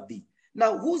that love thee.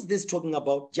 Now, who's this talking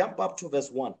about? Jump up to verse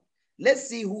 1. Let's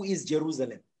see who is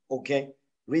Jerusalem. Okay,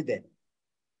 read that.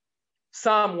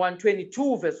 Psalm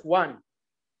 122, verse 1.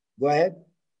 Go ahead.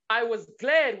 I was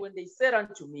glad when they said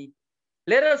unto me,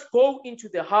 let us go into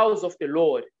the house of the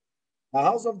Lord. The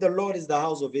house of the Lord is the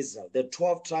house of Israel, the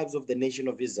 12 tribes of the nation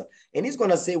of Israel. And he's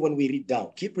going to say when we read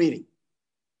down, keep reading.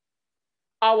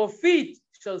 Our feet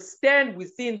shall stand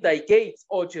within thy gates,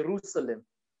 O Jerusalem.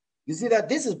 You see that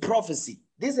this is prophecy.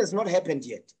 This has not happened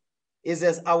yet. It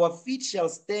says, our feet shall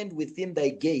stand within thy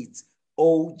gates,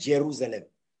 O Jerusalem.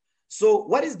 So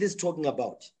what is this talking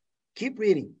about? Keep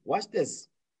reading. Watch this.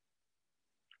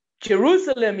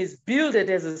 Jerusalem is builded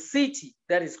as a city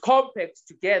that is compact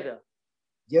together.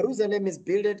 Jerusalem is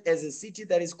builded as a city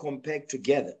that is compact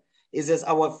together. It says,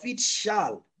 our feet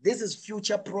shall, this is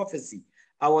future prophecy,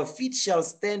 our feet shall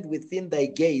stand within thy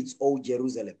gates, O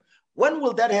Jerusalem. When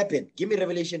will that happen? Give me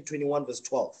Revelation 21, verse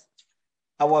 12.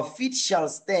 Our feet shall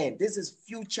stand. This is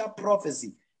future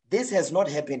prophecy. This has not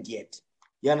happened yet.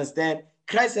 You understand?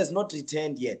 Christ has not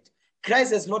returned yet.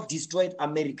 Christ has not destroyed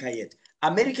America yet.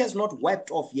 America is not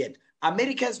wiped off yet.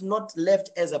 America is not left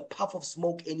as a puff of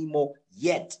smoke anymore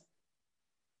yet.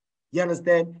 You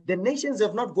understand? The nations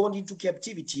have not gone into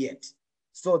captivity yet.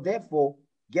 So therefore,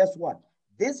 guess what?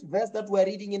 This verse that we're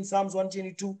reading in Psalms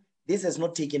 122, this has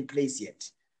not taken place yet.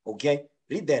 Okay?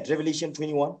 Read that, Revelation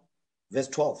 21, verse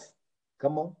 12.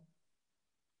 Come on.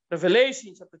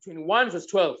 Revelation chapter 21, verse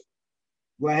 12.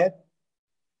 Go ahead.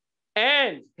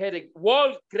 And had a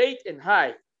wall great and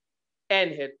high,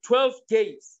 and had 12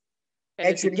 gates. And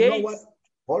actually, gates... you know what?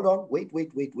 Hold on. Wait.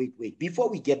 Before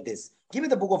we get this, give me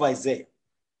the book of Isaiah.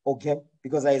 Okay?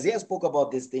 Because Isaiah spoke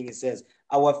about this thing. It says,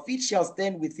 our feet shall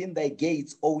stand within thy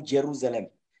gates, O Jerusalem.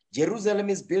 Jerusalem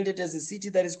is built as a city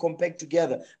that is compact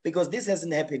together, because this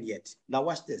hasn't happened yet. Now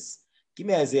watch this. Give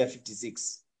me Isaiah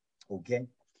 56. Okay?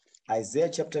 Isaiah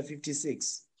chapter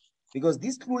 56. Because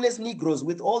these clueless Negroes,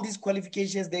 with all these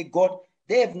qualifications they got,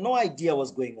 they have no idea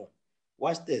what's going on.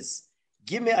 Watch this.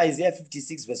 Give me Isaiah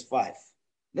 56, verse 5.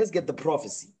 Let's get the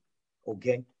prophecy.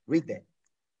 Okay? Read that.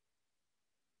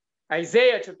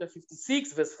 Isaiah chapter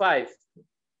 56, verse 5.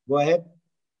 Go ahead.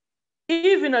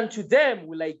 Even unto them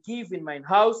will I give in mine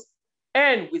house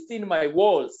and within my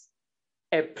walls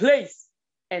a place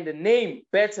and a name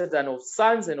better than of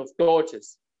sons and of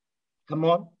daughters. Come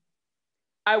on.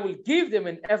 I will give them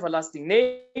an everlasting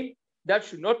name that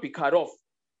should not be cut off.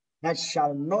 That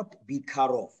shall not be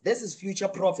cut off. This is future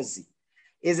prophecy.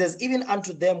 It says, even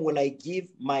unto them will I give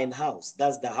mine house,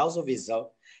 that's the house of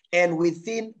Israel, and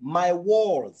within my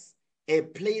walls a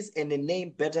place and a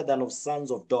name better than of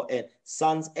sons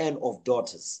and of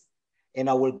daughters. And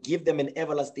I will give them an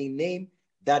everlasting name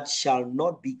that shall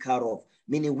not be cut off,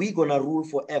 meaning we're going to rule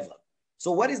forever.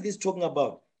 So what is this talking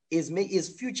about? Is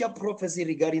future prophecy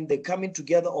regarding the coming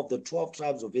together of the 12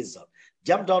 tribes of Israel.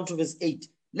 Jump down to verse 8.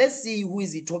 Let's see who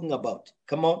is he talking about.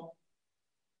 Come on.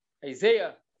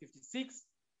 Isaiah 56,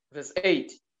 verse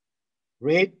 8.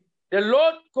 Read. The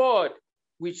Lord God,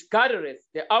 which gathereth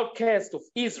the outcasts of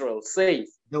Israel, says.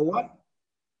 The what?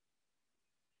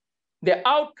 The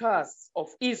outcasts of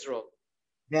Israel.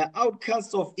 The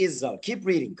outcasts of Israel. Keep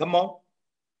reading. Come on.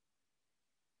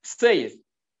 Says,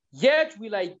 yet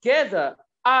will I gather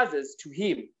others to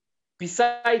him,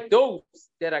 beside those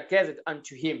that are gathered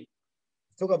unto him.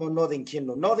 Talk about Northern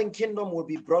Kingdom. Northern Kingdom will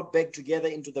be brought back together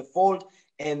into the fold,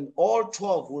 and all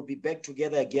 12 will be back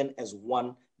together again as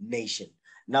one nation.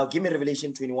 Now give me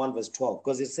Revelation 21, verse 12,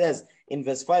 because it says in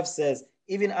verse 5 says,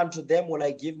 even unto them will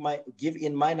I give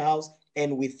in mine house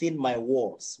and within my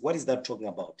walls. What is that talking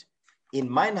about? In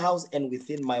mine house and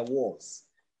within my walls.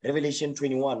 Revelation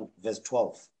 21, verse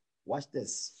 12. Watch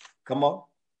this. Come on.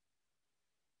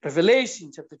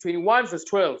 Revelation chapter 21, verse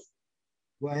 12.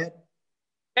 Go ahead.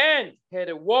 And had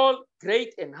a wall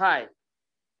great and high,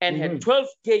 and had 12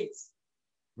 gates.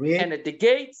 Read. And at the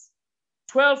gates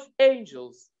 12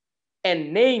 angels,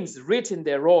 and names written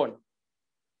thereon,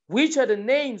 which are the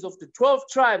names of the 12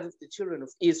 tribes of the children of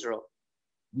Israel.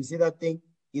 You see that thing?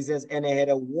 He says, and I had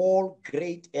a wall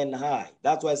great and high.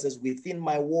 That's why it says within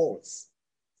my walls.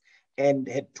 And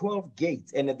had 12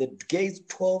 gates, and at the gates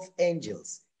 12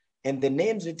 angels, and the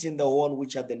names written thereon,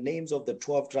 which are the names of the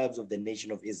 12 tribes of the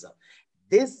nation of Israel.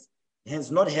 This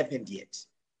has not happened yet.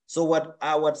 So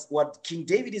what King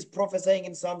David is prophesying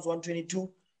in Psalms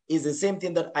 122 is the same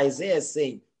thing that Isaiah is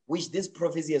saying, which this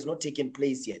prophecy has not taken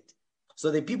place yet.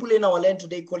 So the people in our land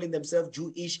today calling themselves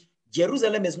Jewish,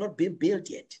 Jerusalem has not been built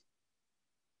yet.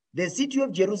 The city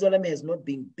of Jerusalem has not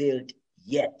been built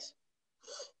yet.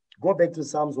 Go back to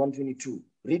Psalms 122.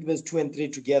 Read verse 2 and 3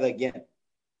 together again.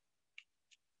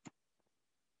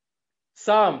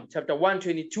 Psalm chapter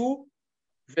 122,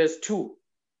 verse 2.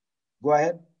 Go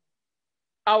ahead.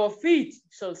 Our feet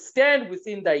shall stand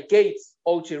within thy gates,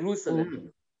 O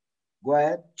Jerusalem. Go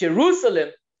ahead. Jerusalem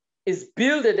is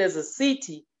builded as a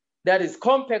city that is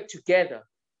compact together.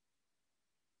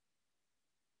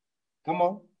 Come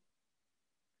on.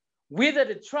 Whither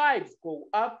the tribes go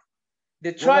up,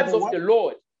 the tribes of the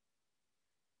Lord.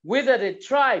 Whither the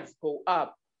tribes go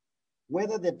up.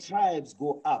 Whether the tribes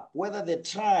go up. Whether the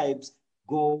tribes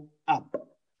go up.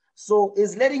 So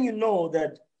it's letting you know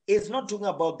that it's not talking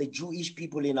about the Jewish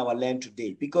people in our land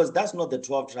today, because that's not the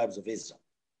 12 tribes of Israel.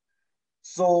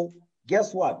 So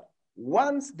guess what?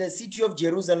 Once the city of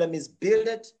Jerusalem is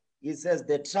built, it says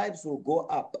the tribes will go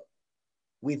up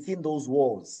within those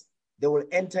walls. They will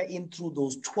enter in through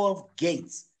those 12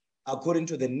 gates according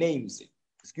to the names,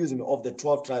 of the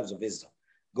 12 tribes of Israel.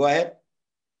 Go ahead.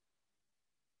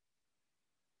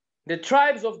 The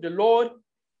tribes of the Lord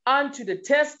unto the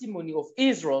testimony of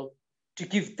Israel, to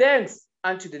give thanks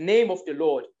unto the name of the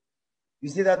Lord. You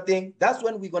see that thing? That's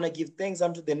when we're going to give thanks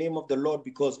unto the name of the Lord,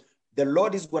 because the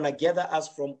Lord is going to gather us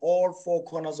from all four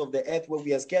corners of the earth where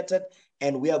we are scattered,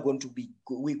 and we're going to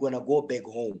go back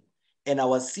home. And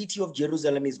our city of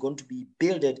Jerusalem is going to be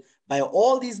builded by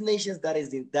all these nations that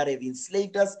have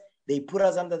enslaved us. They put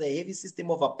us under the heavy system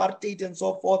of apartheid and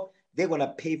so forth. They're going to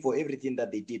pay for everything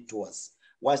that they did to us.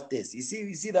 Watch this. You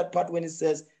see that part when it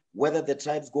says whether the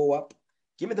tribes go up?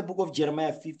 Give me the book of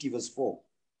Jeremiah 50 verse 4.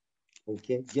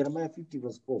 Okay, Jeremiah 50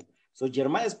 verse 4. So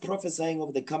Jeremiah is prophesying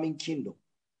of the coming kingdom.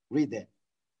 Read that.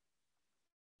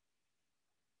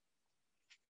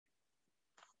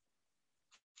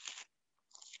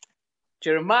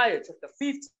 Jeremiah chapter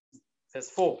 50 verse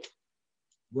 4.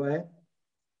 Go ahead.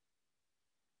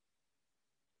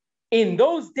 In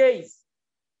those days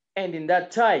and in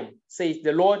that time, says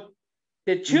the Lord,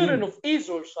 the children of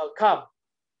Israel shall come.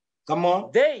 Come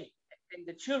on. They and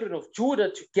the children of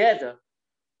Judah together,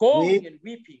 going and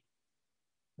weeping.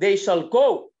 They shall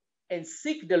go and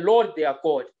seek the Lord their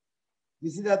God. You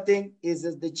see that thing? It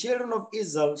says the children of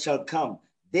Israel shall come.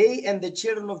 They and the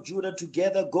children of Judah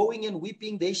together, going and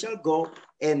weeping, they shall go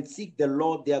and seek the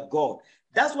Lord their God.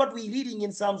 That's what we're reading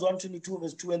in Psalms 122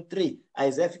 verse 2 and 3,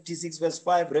 Isaiah 56 verse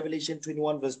 5, Revelation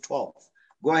 21 verse 12.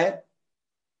 Go ahead.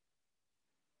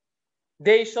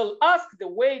 They shall ask the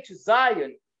way to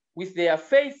Zion with their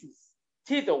faces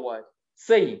thitherward,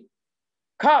 saying,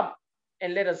 come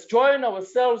and let us join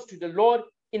ourselves to the Lord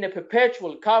in a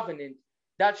perpetual covenant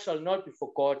that shall not be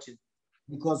forgotten.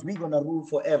 Because we're going to rule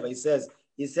forever. It says,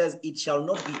 it shall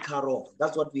not be cut off.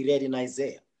 That's what we read in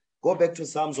Isaiah. Go back to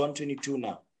Psalms 122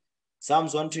 now.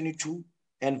 Psalms 122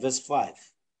 and verse 5.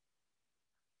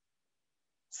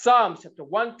 Psalms chapter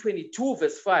 122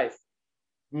 verse 5.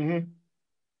 Mm-hmm.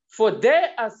 For there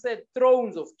are set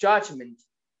thrones of judgment,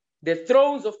 the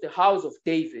thrones of the house of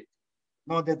David.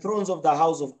 No, the thrones of the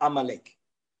house of Amalek.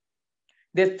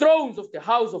 The thrones of the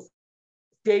house of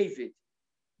David.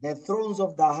 The thrones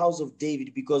of the house of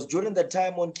David, because during the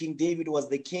time when King David was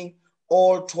the king,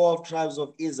 all 12 tribes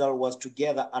of Israel was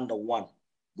together under one.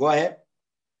 Go ahead.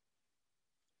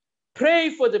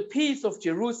 Pray for the peace of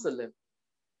Jerusalem.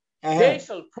 They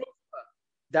shall prosper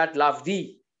that love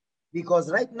thee.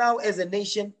 Because right now as a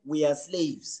nation, we are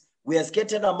slaves. We are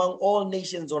scattered among all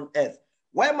nations on earth.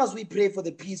 Why must we pray for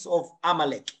the peace of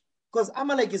Amalek? Because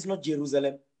Amalek is not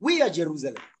Jerusalem. We are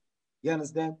Jerusalem. You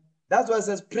understand? That's why it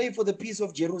says pray for the peace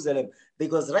of Jerusalem.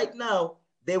 Because right now,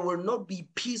 there will not be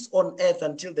peace on earth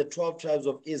until the 12 tribes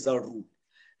of Israel rule.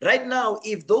 Right now,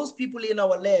 if those people in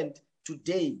our land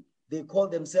today, they call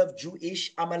themselves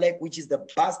Jewish, Amalek, which is the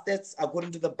bastards,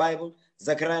 according to the Bible,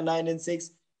 Zechariah 9 and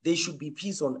 6, there should be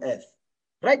peace on earth.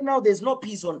 Right now, there's no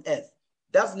peace on earth.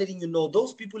 That's letting you know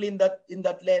those people in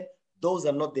that land, those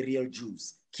are not the real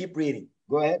Jews. Keep reading.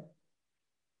 Go ahead.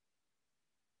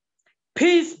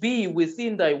 Peace be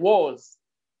within thy walls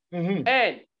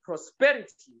and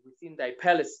prosperity within thy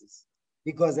palaces.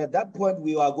 Because at that point,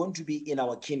 we are going to be in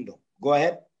our kingdom. Go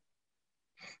ahead.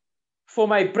 For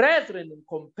my brethren and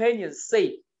companions'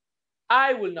 sake,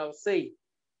 I will now say,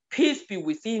 peace be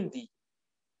within thee.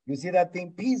 You see that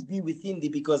thing? Peace be within thee,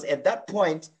 because at that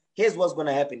point, here's what's going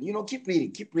to happen. You know, keep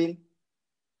reading, keep reading.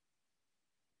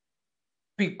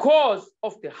 Because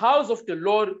of the house of the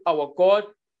Lord our God,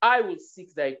 I will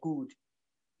seek thy good.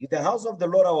 The house of the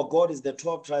Lord our God is the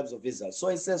 12 tribes of Israel. So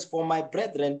it says, for my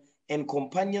brethren and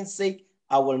companions' sake,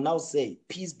 I will now say,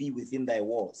 peace be within thy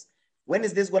walls. When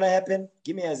is this going to happen?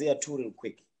 Give me Isaiah 2 real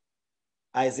quick.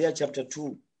 Isaiah chapter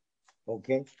 2.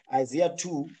 Okay. Isaiah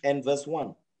 2 and verse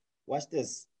 1. Watch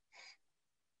this.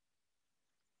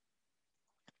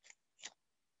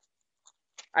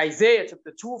 Isaiah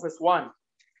chapter 2 verse 1.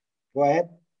 Go ahead.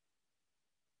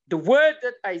 The word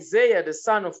that Isaiah, the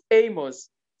son of Amos,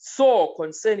 saw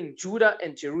concerning Judah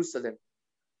and Jerusalem.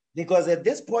 Because at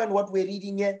this point, what we're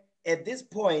reading here, at this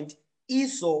point,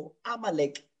 Esau,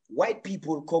 Amalek, white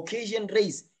people, Caucasian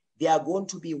race, they are going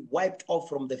to be wiped off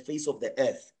from the face of the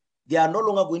earth. They are no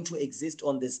longer going to exist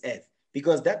on this earth,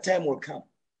 because that time will come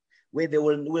where they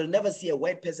will never see a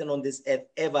white person on this earth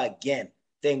ever again.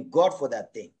 Thank God for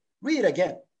that thing. Read it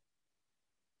again.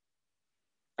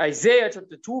 Isaiah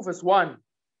chapter 2 verse 1.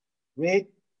 Read.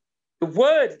 The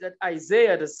word that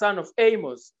Isaiah, the son of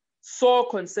Amos, saw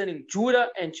concerning Judah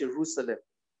and Jerusalem.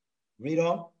 Read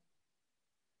on.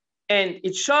 And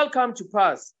it shall come to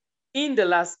pass in the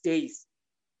last days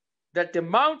that the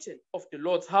mountain of the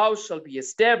Lord's house shall be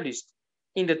established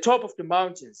in the top of the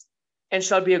mountains, and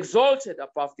shall be exalted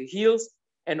above the hills,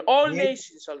 and all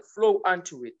nations shall flow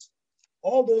unto it.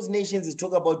 All those nations is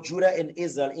talking about Judah and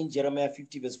Israel in Jeremiah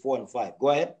 50 verse 4 and 5. Go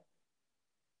ahead.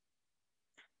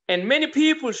 And many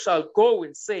people shall go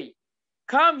and say,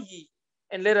 come ye,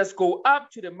 and let us go up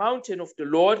to the mountain of the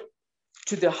Lord,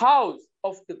 to the house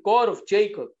of the God of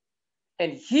Jacob,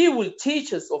 and he will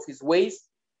teach us of his ways,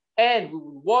 and we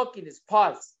will walk in his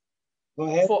paths. Go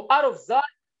ahead. For out of Zion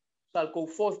shall go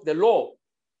forth the law,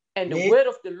 and the word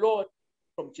of the Lord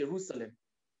from Jerusalem.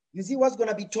 You see what's going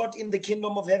to be taught in the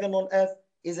kingdom of heaven on earth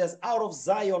is as out of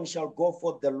Zion shall go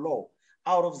forth the law.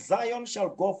 Out of Zion shall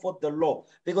go forth the law.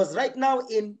 Because right now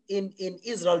in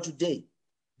Israel today,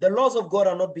 the laws of God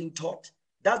are not being taught.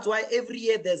 That's why every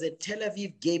year there's a Tel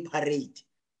Aviv gay parade.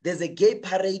 There's a gay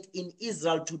parade in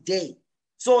Israel today.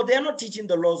 So they're not teaching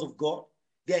the laws of God.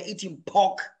 They're eating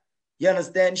pork, you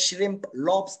understand, shrimp,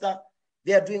 lobster.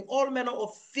 They are doing all manner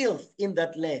of filth in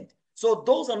that land. So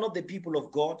those are not the people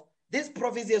of God. This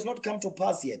prophecy has not come to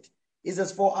pass yet. It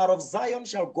says, for out of Zion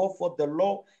shall go forth the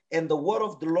law and the word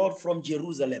of the Lord from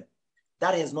Jerusalem.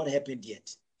 That has not happened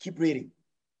yet. Keep reading.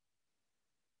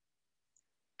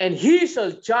 And he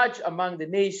shall judge among the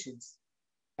nations,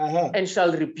 and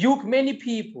shall rebuke many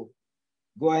people.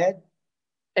 Go ahead.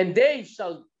 And they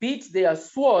shall beat their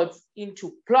swords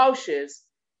into plowshares,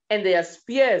 and their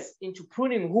spears into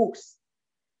pruning hooks.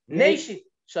 Nation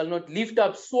shall not lift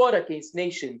up sword against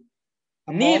nation,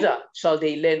 neither shall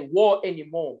they learn war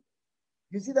anymore.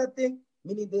 You see that thing?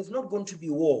 Meaning there's not going to be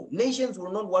war. Nations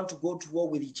will not want to go to war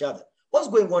with each other. What's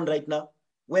going on right now?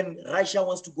 When Russia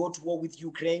wants to go to war with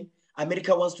Ukraine,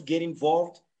 America wants to get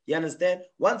involved. You understand?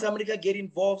 Once America get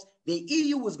involved, the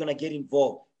EU is going to get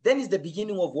involved. Then it's the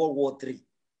beginning of World War III.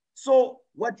 So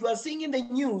what you are seeing in the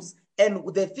news and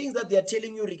the things that they are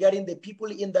telling you regarding the people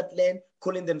in that land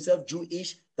calling themselves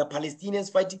Jewish, the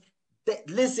Palestinians fighting,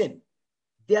 listen,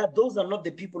 those are not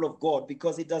the people of God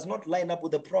because it does not line up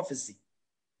with the prophecy.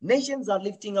 Nations are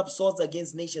lifting up swords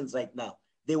against nations right now.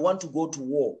 They want to go to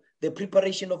war. The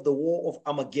preparation of the war of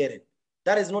Armageddon.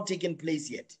 That has not taken place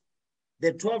yet.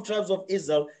 The 12 tribes of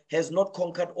Israel has not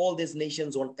conquered all these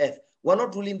nations on earth. We're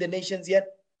not ruling the nations yet.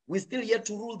 We're still yet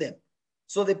to rule them.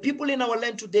 So the people in our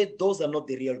land today, those are not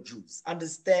the real Jews.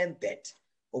 Understand that.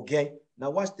 Okay?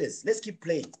 Now watch this. Let's keep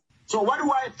playing. So what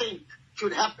do I think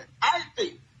should happen? I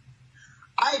think,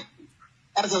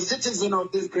 as a citizen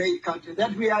of this great country,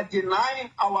 that we are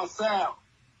denying ourselves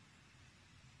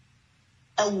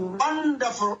a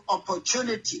wonderful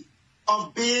opportunity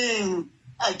of being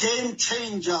a game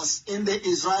changers in the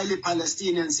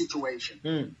Israeli-Palestinian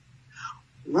situation.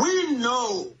 We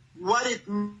know what it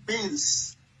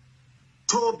means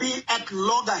to be at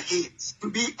loggerheads, to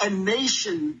be a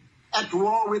nation at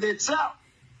war with itself.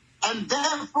 And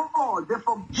therefore, the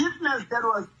forgiveness that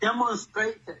was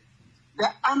demonstrated, the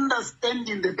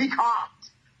understanding, the big heart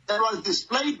that was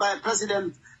displayed by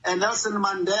President Nelson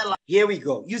Mandela. Here we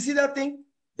go. You see that thing?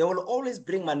 They will always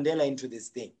bring Mandela into this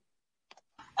thing.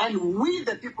 And we,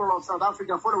 the people of South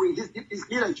Africa, following his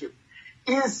leadership,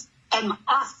 is an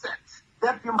asset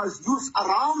that we must use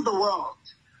around the world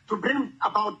to bring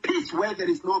about peace where there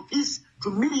is no peace,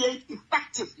 to mediate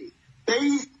effectively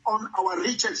based on our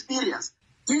rich experience.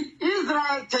 Did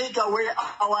Israel take away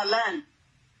our land?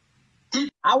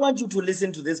 I want you to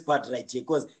listen to this part right here,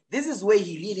 because this is where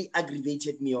he really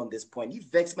aggravated me on this point. He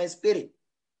vexed my spirit.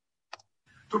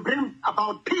 To bring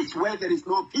about peace where there is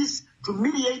no peace, to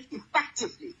mediate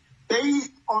effectively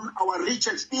based on our rich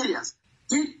experience.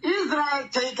 Did Israel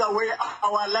take away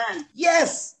our land?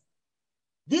 Yes.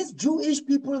 These Jewish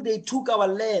people, they took our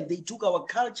land, they took our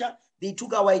culture, they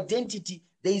took our identity,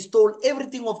 they stole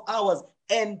everything of ours.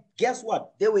 And guess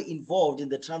what? They were involved in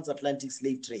the transatlantic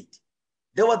slave trade.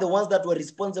 They were the ones that were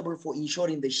responsible for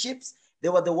insuring the ships. They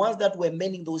were the ones that were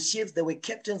manning those ships. They were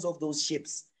captains of those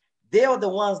ships. They are the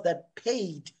ones that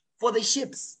paid for the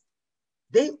ships.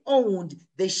 They owned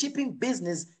the shipping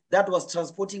business that was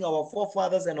transporting our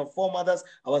forefathers and our foremothers,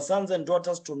 our sons and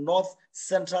daughters to North,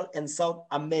 Central, and South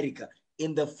America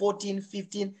in the 14,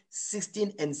 15,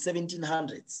 16, and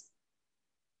 1700s.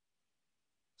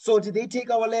 So did they take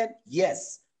our land?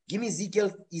 Yes. Give me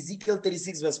Ezekiel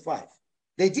 36 verse 5.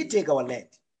 They did take our land,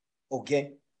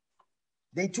 okay?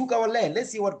 They took our land.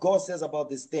 Let's see what God says about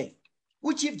this thing.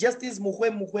 Who Chief Justice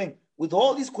Mukweng, with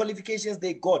all these qualifications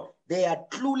they got, they are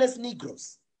clueless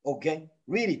Negroes, okay?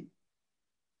 Read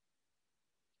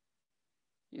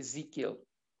it. Ezekiel.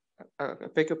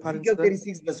 Beg your pardon, Ezekiel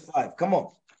 36 verse 5. Come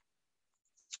on.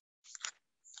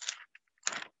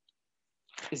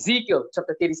 Ezekiel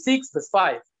chapter 36 verse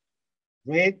 5.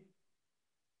 Read.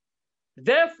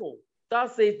 Therefore,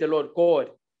 thus saith the Lord God,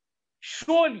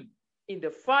 surely in the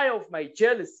fire of my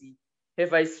jealousy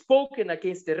have I spoken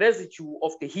against the residue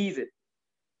of the heathen,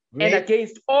 and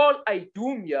against all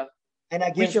Idumea, and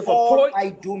against all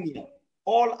Idumea.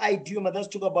 All Idumea, that's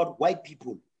talking about white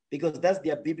people, because that's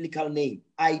their biblical name.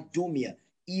 Idumea,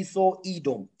 Esau,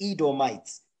 Edom,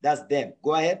 Edomites. That's them.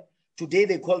 Go ahead. Today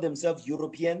they call themselves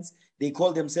Europeans. They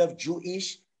call themselves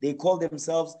Jewish. They call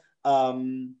themselves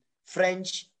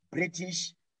French,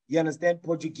 British, you understand,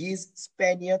 Portuguese,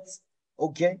 Spaniards,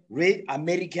 okay,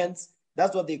 Americans.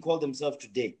 That's what they call themselves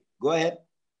today. Go ahead.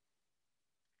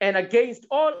 And against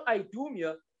all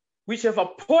Idumea, which have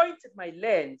appointed my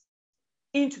land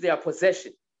into their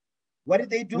possession. What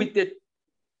did they do?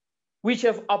 Which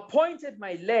have appointed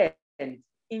my land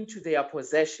into their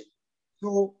possession.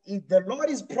 So if the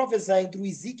Lord is prophesying through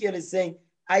Ezekiel, is saying,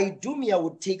 Idumea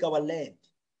would take our land.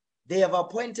 They have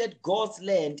appointed God's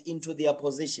land into their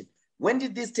possession. When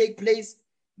did this take place?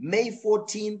 May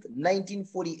 14th,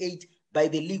 1948, by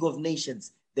the League of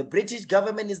Nations. The British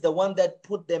government is the one that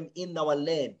put them in our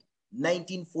land,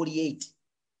 1948.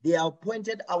 They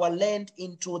appointed our land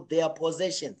into their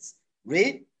possessions.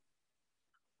 Read.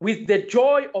 With the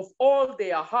joy of all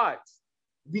their hearts.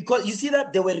 Because you see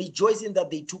that they were rejoicing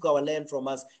that they took our land from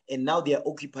us and now they are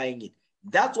occupying it.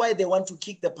 That's why they want to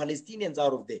kick the Palestinians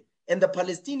out of there. And the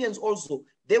Palestinians also,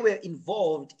 they were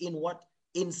involved in what?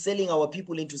 In selling our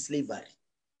people into slavery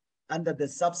under the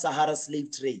sub-Sahara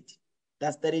slave trade.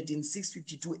 That started in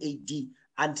 652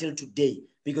 AD until today,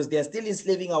 because they are still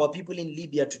enslaving our people in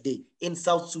Libya today, in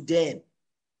South Sudan,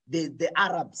 the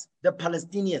Arabs, the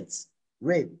Palestinians.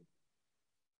 Read.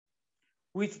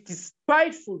 With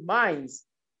despiteful minds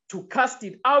to cast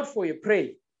it out for a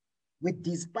prey. With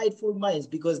despiteful minds,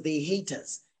 because they hate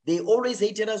us. They always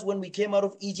hated us when we came out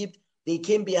of Egypt. They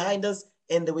came behind us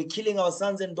and they were killing our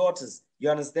sons and daughters. You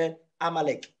understand?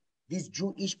 Amalek, these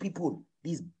Jewish people,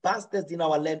 these bastards in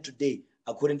our land today,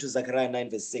 according to Zechariah 9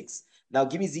 verse 6. Now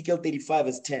give me Ezekiel 35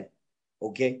 verse 10,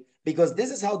 okay? Because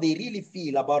this is how they really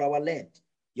feel about our land.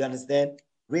 You understand?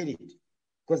 Read it.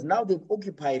 Because now they've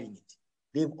occupied it.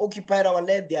 They've occupied our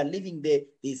land. They are living there.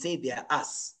 They say they are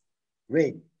us.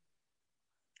 Read.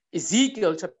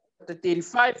 Ezekiel chapter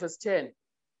 35 verse 10.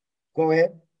 Go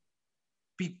ahead.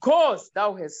 Because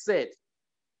thou hast said,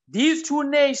 these two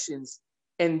nations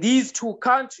and these two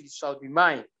countries shall be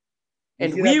mine,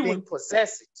 and we will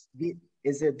possess it.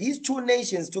 It said these two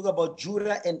nations talk about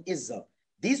Judah and Israel.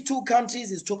 These two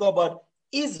countries is talk about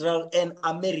Israel and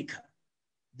America.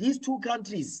 These two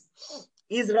countries,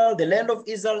 Israel, the land of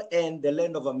Israel, and the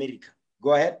land of America.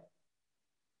 Go ahead.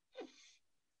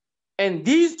 And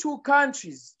these two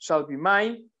countries shall be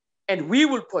mine, and we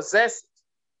will possess it.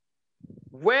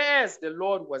 Whereas the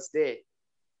Lord was there.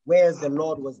 Whereas the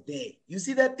Lord was there. You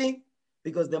see that thing?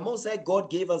 Because the Most High God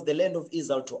gave us the land of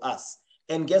Israel to us.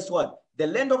 And guess what? The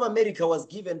land of America was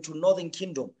given to Northern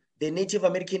Kingdom, the Native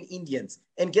American Indians.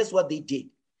 And guess what they did?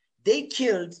 They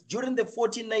killed, during the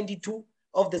 1492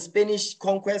 of the Spanish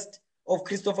conquest of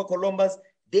Christopher Columbus,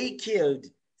 they killed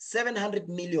 700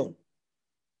 million.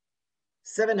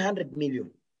 700 million.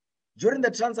 During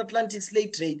the transatlantic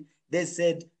slave trade, they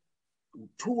said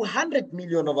 200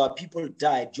 million of our people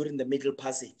died during the Middle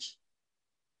Passage.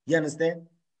 You understand?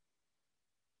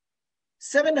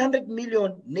 700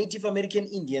 million Native American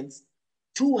Indians,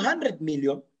 200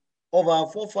 million of our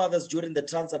forefathers during the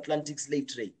transatlantic slave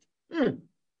trade. And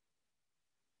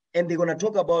they're going to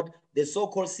talk about the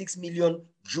so-called 6 million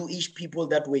Jewish people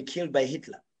that were killed by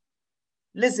Hitler.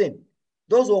 Listen,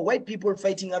 those were white people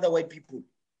fighting other white people.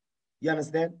 You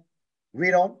understand?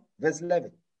 Read on, verse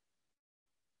 11.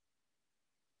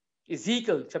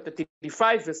 Ezekiel chapter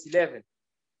 35, verse 11.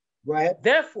 Go ahead.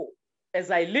 Therefore,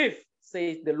 as I live,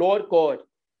 says the Lord God,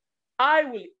 I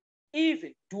will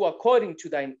even do according to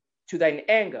thine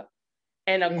anger,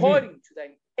 and according to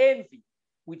thine envy,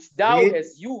 which thou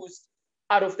hast used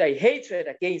out of thy hatred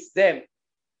against them.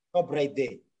 Stop right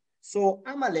there. So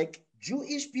Amalek,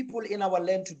 Jewish people in our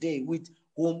land today, with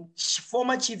whom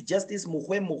former Chief Justice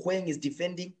Mogoeng is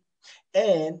defending,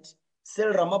 and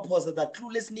Cyril Ramaphosa, the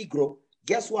clueless Negro,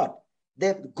 guess what?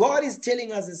 God is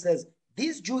telling us, it says,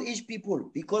 these Jewish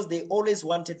people, because they always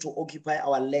wanted to occupy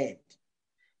our land,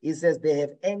 it says they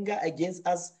have anger against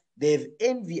us, they have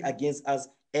envy against us,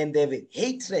 and they have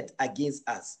hatred against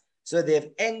us. So they have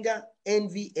anger,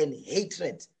 envy, and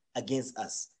hatred against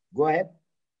us. Go ahead.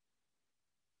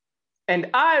 And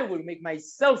I will make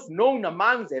myself known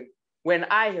among them when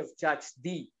I have judged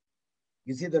thee.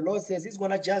 You see, the Lord says he's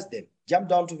going to judge them. Jump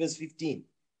down to verse 15.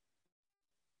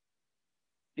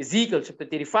 Ezekiel chapter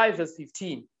 35, verse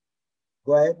 15.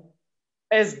 Go ahead.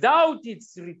 As thou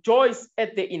didst rejoice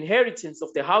at the inheritance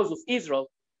of the house of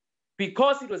Israel,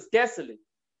 because it was desolate.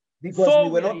 Because so we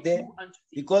were not there,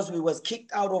 because we was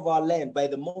kicked out of our land by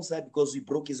the Most High, because we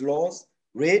broke his laws.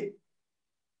 Read.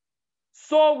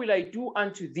 So will I do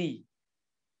unto thee.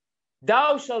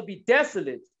 Thou shalt be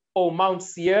desolate, O Mount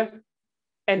Seir,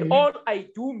 and all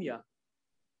Idumea,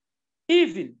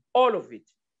 even all of it.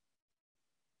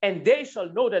 and they shall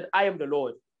know that I am the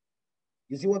Lord.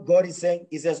 You see what God is saying?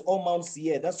 He says, all Mount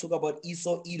Seir. That's talk about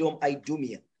Esau, Edom,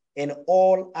 Idumea, and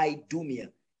all Idumea.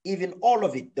 Even all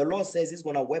of it, the Lord says he's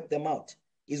going to wipe them out.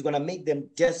 He's going to make them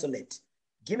desolate.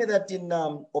 Give me that in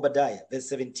Obadiah, verse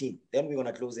 17. Then we're going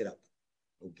to close it up.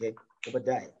 Okay?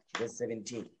 Obadiah, verse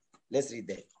 17. Let's read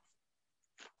that.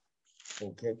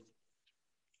 Okay?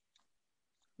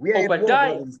 We are Obadiah. at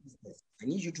war, brothers and sisters. I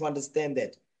need you to understand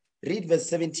that. Read verse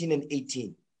 17 and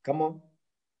 18. Come on.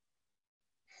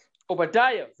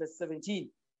 Obadiah, verse 17.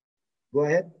 Go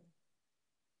ahead.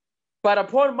 But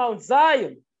upon Mount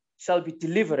Zion shall be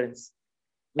deliverance,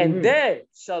 and there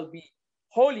shall be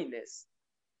holiness,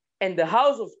 and the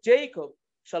house of Jacob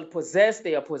shall possess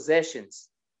their possessions.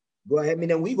 Go ahead,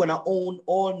 and we're going to own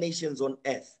all nations on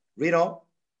earth. Read on.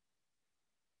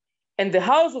 And the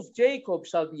house of Jacob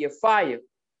shall be a fire,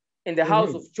 and the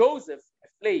house of Joseph a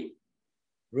flame,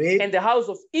 and the house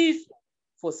of Esau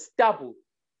for stubble.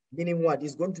 Meaning what?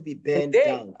 It's going to be burned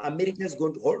down. America is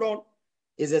going to, hold on.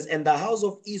 It says, and the house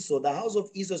of Esau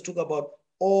talk about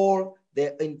all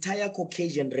the entire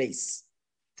Caucasian race.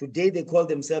 Today they call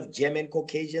themselves German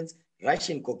Caucasians,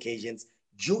 Russian Caucasians,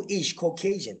 Jewish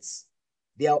Caucasians.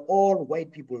 They are all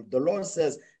white people. The Lord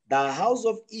says, the house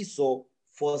of Esau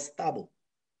for stubble.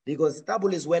 Because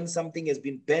stubble is when something has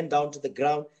been burned down to the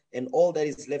ground and all that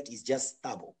is left is just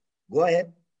stubble. Go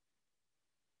ahead.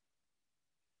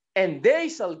 And they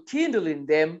shall kindle in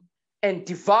them and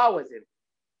devour them.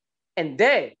 And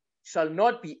there shall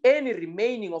not be any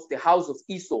remaining of the house of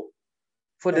Esau,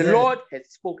 for the Lord hath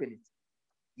spoken it.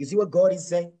 You see what God is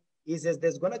saying? He says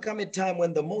there's going to come a time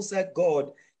when the Most High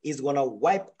God is going to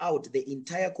wipe out the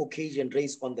entire Caucasian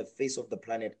race on the face of the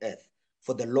planet Earth,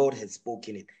 for the Lord has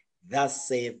spoken it. Thus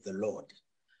saith the Lord.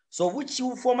 So which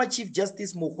former Chief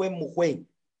Justice Muhweng,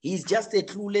 he's just a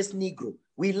clueless Negro.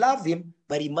 We love him,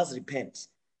 but he must repent.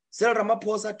 Cyril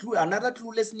Ramaphosa, another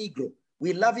clueless Negro.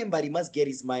 We love him, but he must get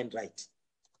his mind right.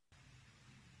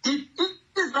 Did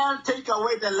Israel take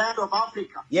away the land of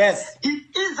Africa? Yes. Did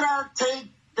Israel take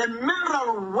the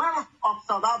mineral wealth of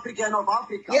South Africa and of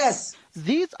Africa? Yes.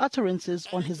 These utterances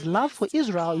on his love for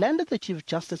Israel landed the Chief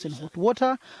Justice in hot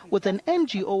water with an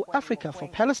NGO, Africa for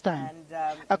Palestine.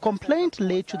 A complaint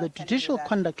laid to the Judicial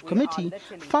Conduct Committee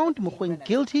found Muhweng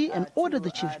guilty and ordered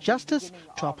the Chief Justice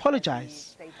to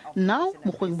apologize. Now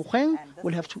Muhweng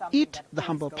will have to eat the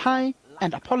humble pie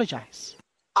and apologize.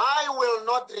 I will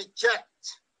not reject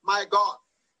my God.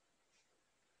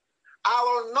 I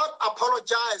will not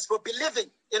apologize for believing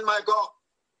in my God.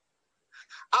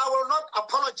 I will not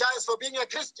apologize for being a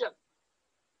Christian.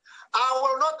 I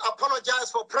will not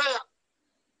apologize for prayer.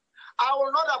 I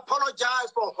will not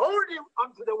apologize for holding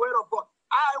onto the word of God.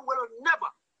 I will never.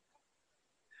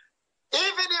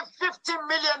 Even if 50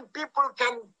 million people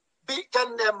can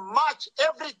march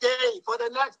every day for the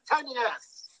next 10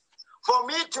 years, for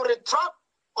me to retract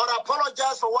or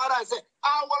apologize for what I say,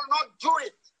 I will not do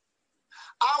it.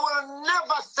 I will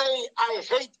never say I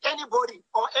hate anybody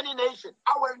or any nation.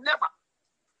 I will never.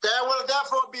 There will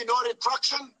therefore be no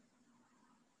retraction.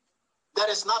 There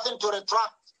is nothing to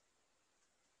retract.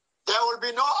 There will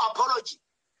be no apology.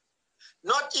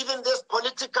 Not even this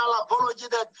political apology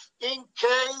that in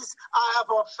case I have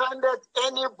offended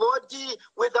anybody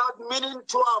without meaning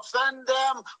to offend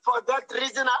them, for that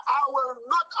reason I will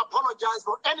not apologize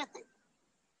for anything.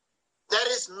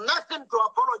 There is nothing to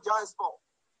apologize for.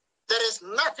 There is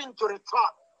nothing to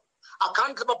retract. I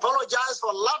can't apologize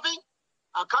for loving.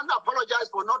 I can't apologize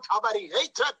for not harboring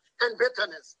hatred and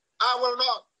bitterness. I will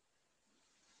not.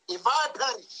 If I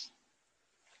perish,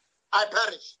 I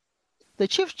perish. The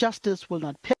Chief Justice will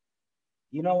not pay.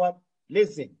 You know what?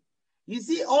 Listen. You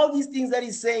see all these things that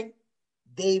he's saying,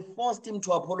 they forced him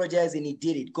to apologize and he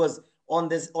did it. Because on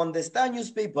the Star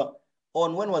newspaper,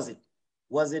 on when was it?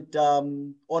 Was it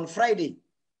on Friday?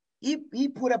 He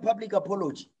put a public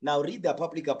apology. Now read the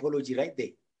public apology right there.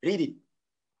 Read it.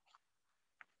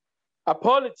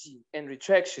 Apology and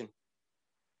retraction.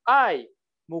 I,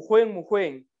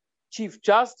 Muhweng, Chief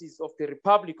Justice of the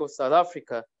Republic of South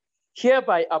Africa,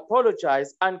 hereby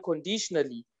apologize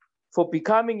unconditionally for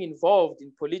becoming involved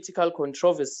in political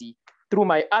controversy through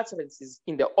my utterances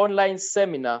in the online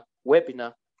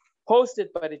webinar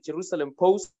hosted by the Jerusalem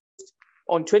Post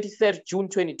on 23rd June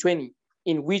 2020,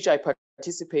 in which I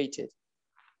participated.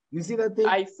 You see that thing?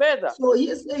 I further. So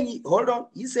he's saying, hold on.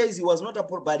 He says he was not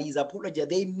apologized, but he's apologized.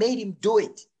 They made him do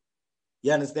it.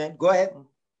 You understand? Go ahead.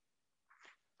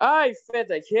 I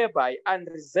further hereby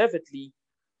unreservedly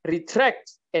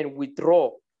retract and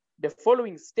withdraw the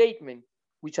following statement,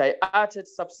 which I uttered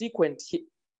subsequent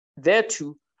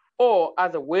thereto, or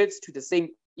other words to the same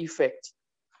effect.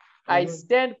 I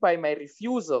stand by my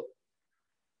refusal.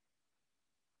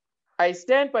 I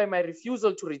stand by my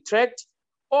refusal to retract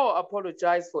or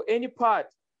apologize for any part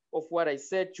of what I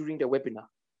said during the webinar.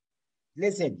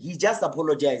 Listen, he just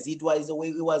apologized. It was the way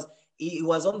it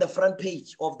was on the front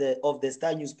page of the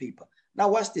Star newspaper. Now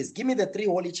watch this. Give me the 3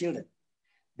 holy children.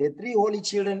 The 3 holy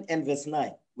children and verse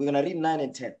 9. We're gonna read 9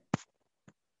 and 10.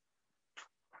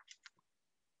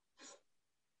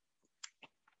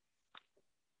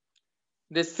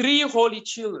 The 3 holy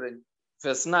children,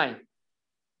 verse 9.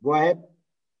 Go ahead.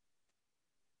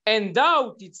 And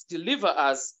thou didst deliver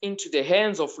us into the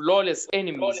hands of lawless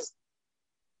enemies,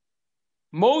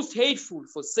 most hateful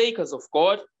forsakers of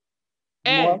God,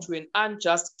 and to an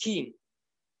unjust king,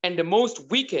 and the most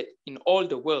wicked in all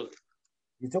the world.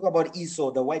 You talk about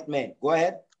Esau, the white man. Go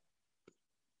ahead.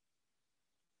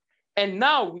 And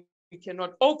now we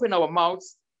cannot open our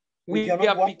mouths. We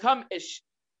have become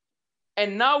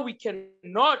and now we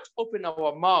cannot open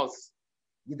our mouths.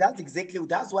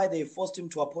 That's why they forced him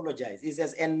to apologize. He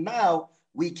says, and now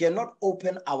we cannot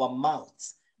open our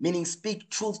mouths, meaning speak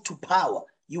truth to power.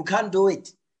 You can't do it.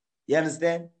 You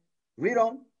understand? Read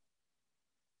on.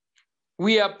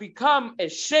 We have become a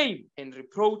shame and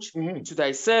reproach to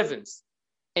thy servants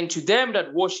and to them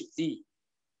that worship thee.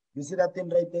 You see that thing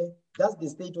right there? That's the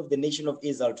state of the nation of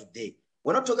Israel today.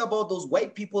 We're not talking about those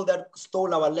white people that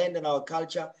stole our land and our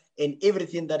culture and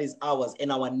everything that is ours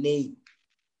and our name.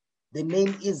 The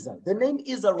name Israel. The name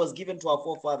Israel was given to our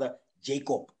forefather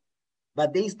Jacob,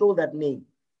 but they stole that name.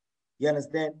 You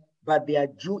understand? But they are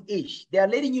Jewish. They are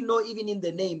letting you know even in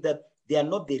the name that they are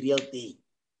not the real thing.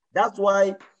 That's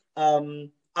why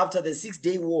after the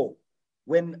 6-day war,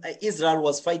 when Israel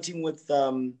was fighting with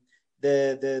the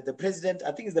president,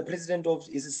 I think it's the president of,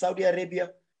 is it Saudi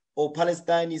Arabia or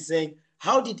Palestine, is saying,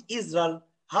 how did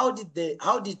the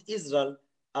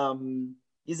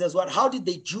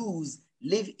Jews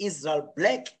leave Israel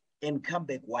black and come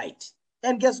back white?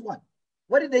 And guess what?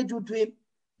 What did they do to him?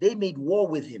 They made war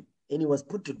with him and he was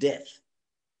put to death.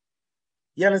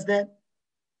 You understand?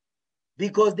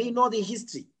 Because they know the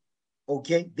history.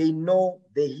 Okay, they know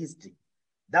the history.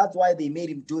 That's why they made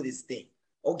him do this thing.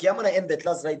 Okay, I'm going to end the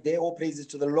class right there. All praises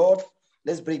to the Lord.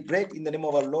 Let's break bread in the name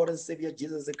of our Lord and Savior,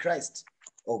 Jesus Christ.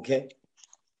 Okay.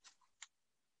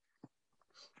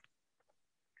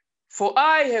 For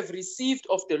I have received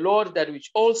of the Lord that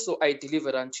which also I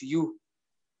delivered unto you,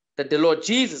 that the Lord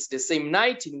Jesus, the same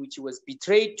night in which he was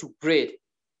betrayed, took bread.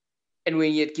 And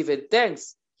when he had given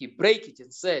thanks, he brake it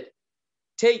and said,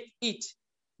 take, eat.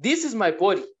 This is my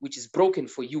body, which is broken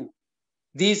for you.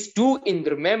 This do in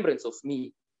remembrance of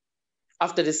me.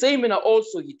 After the same manner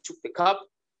also he took the cup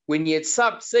when he had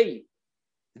supped, saying,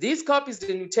 this cup is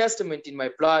the New Testament in my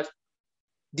blood.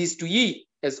 This do ye,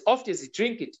 as often as ye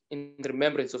drink it, in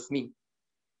remembrance of me.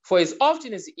 For as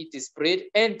often as ye eat this bread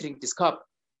and drink this cup,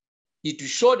 ye do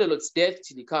show the Lord's death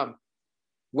till he come.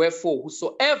 Wherefore,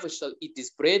 whosoever shall eat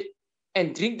this bread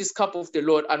and drink this cup of the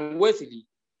Lord unworthily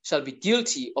shall be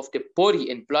guilty of the body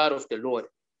and blood of the Lord.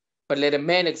 But let a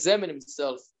man examine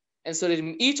himself, and so let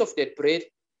him eat of that bread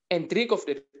and drink of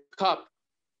the cup.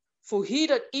 For he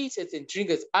that eateth and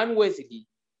drinketh unworthily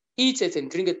eateth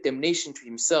and drinketh damnation to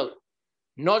himself,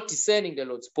 not discerning the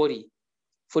Lord's body.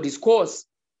 For this cause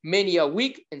many are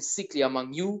weak and sickly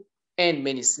among you, and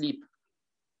many sleep.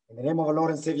 In the name of our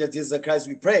Lord and Savior Jesus Christ,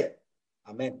 we pray.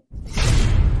 Amen.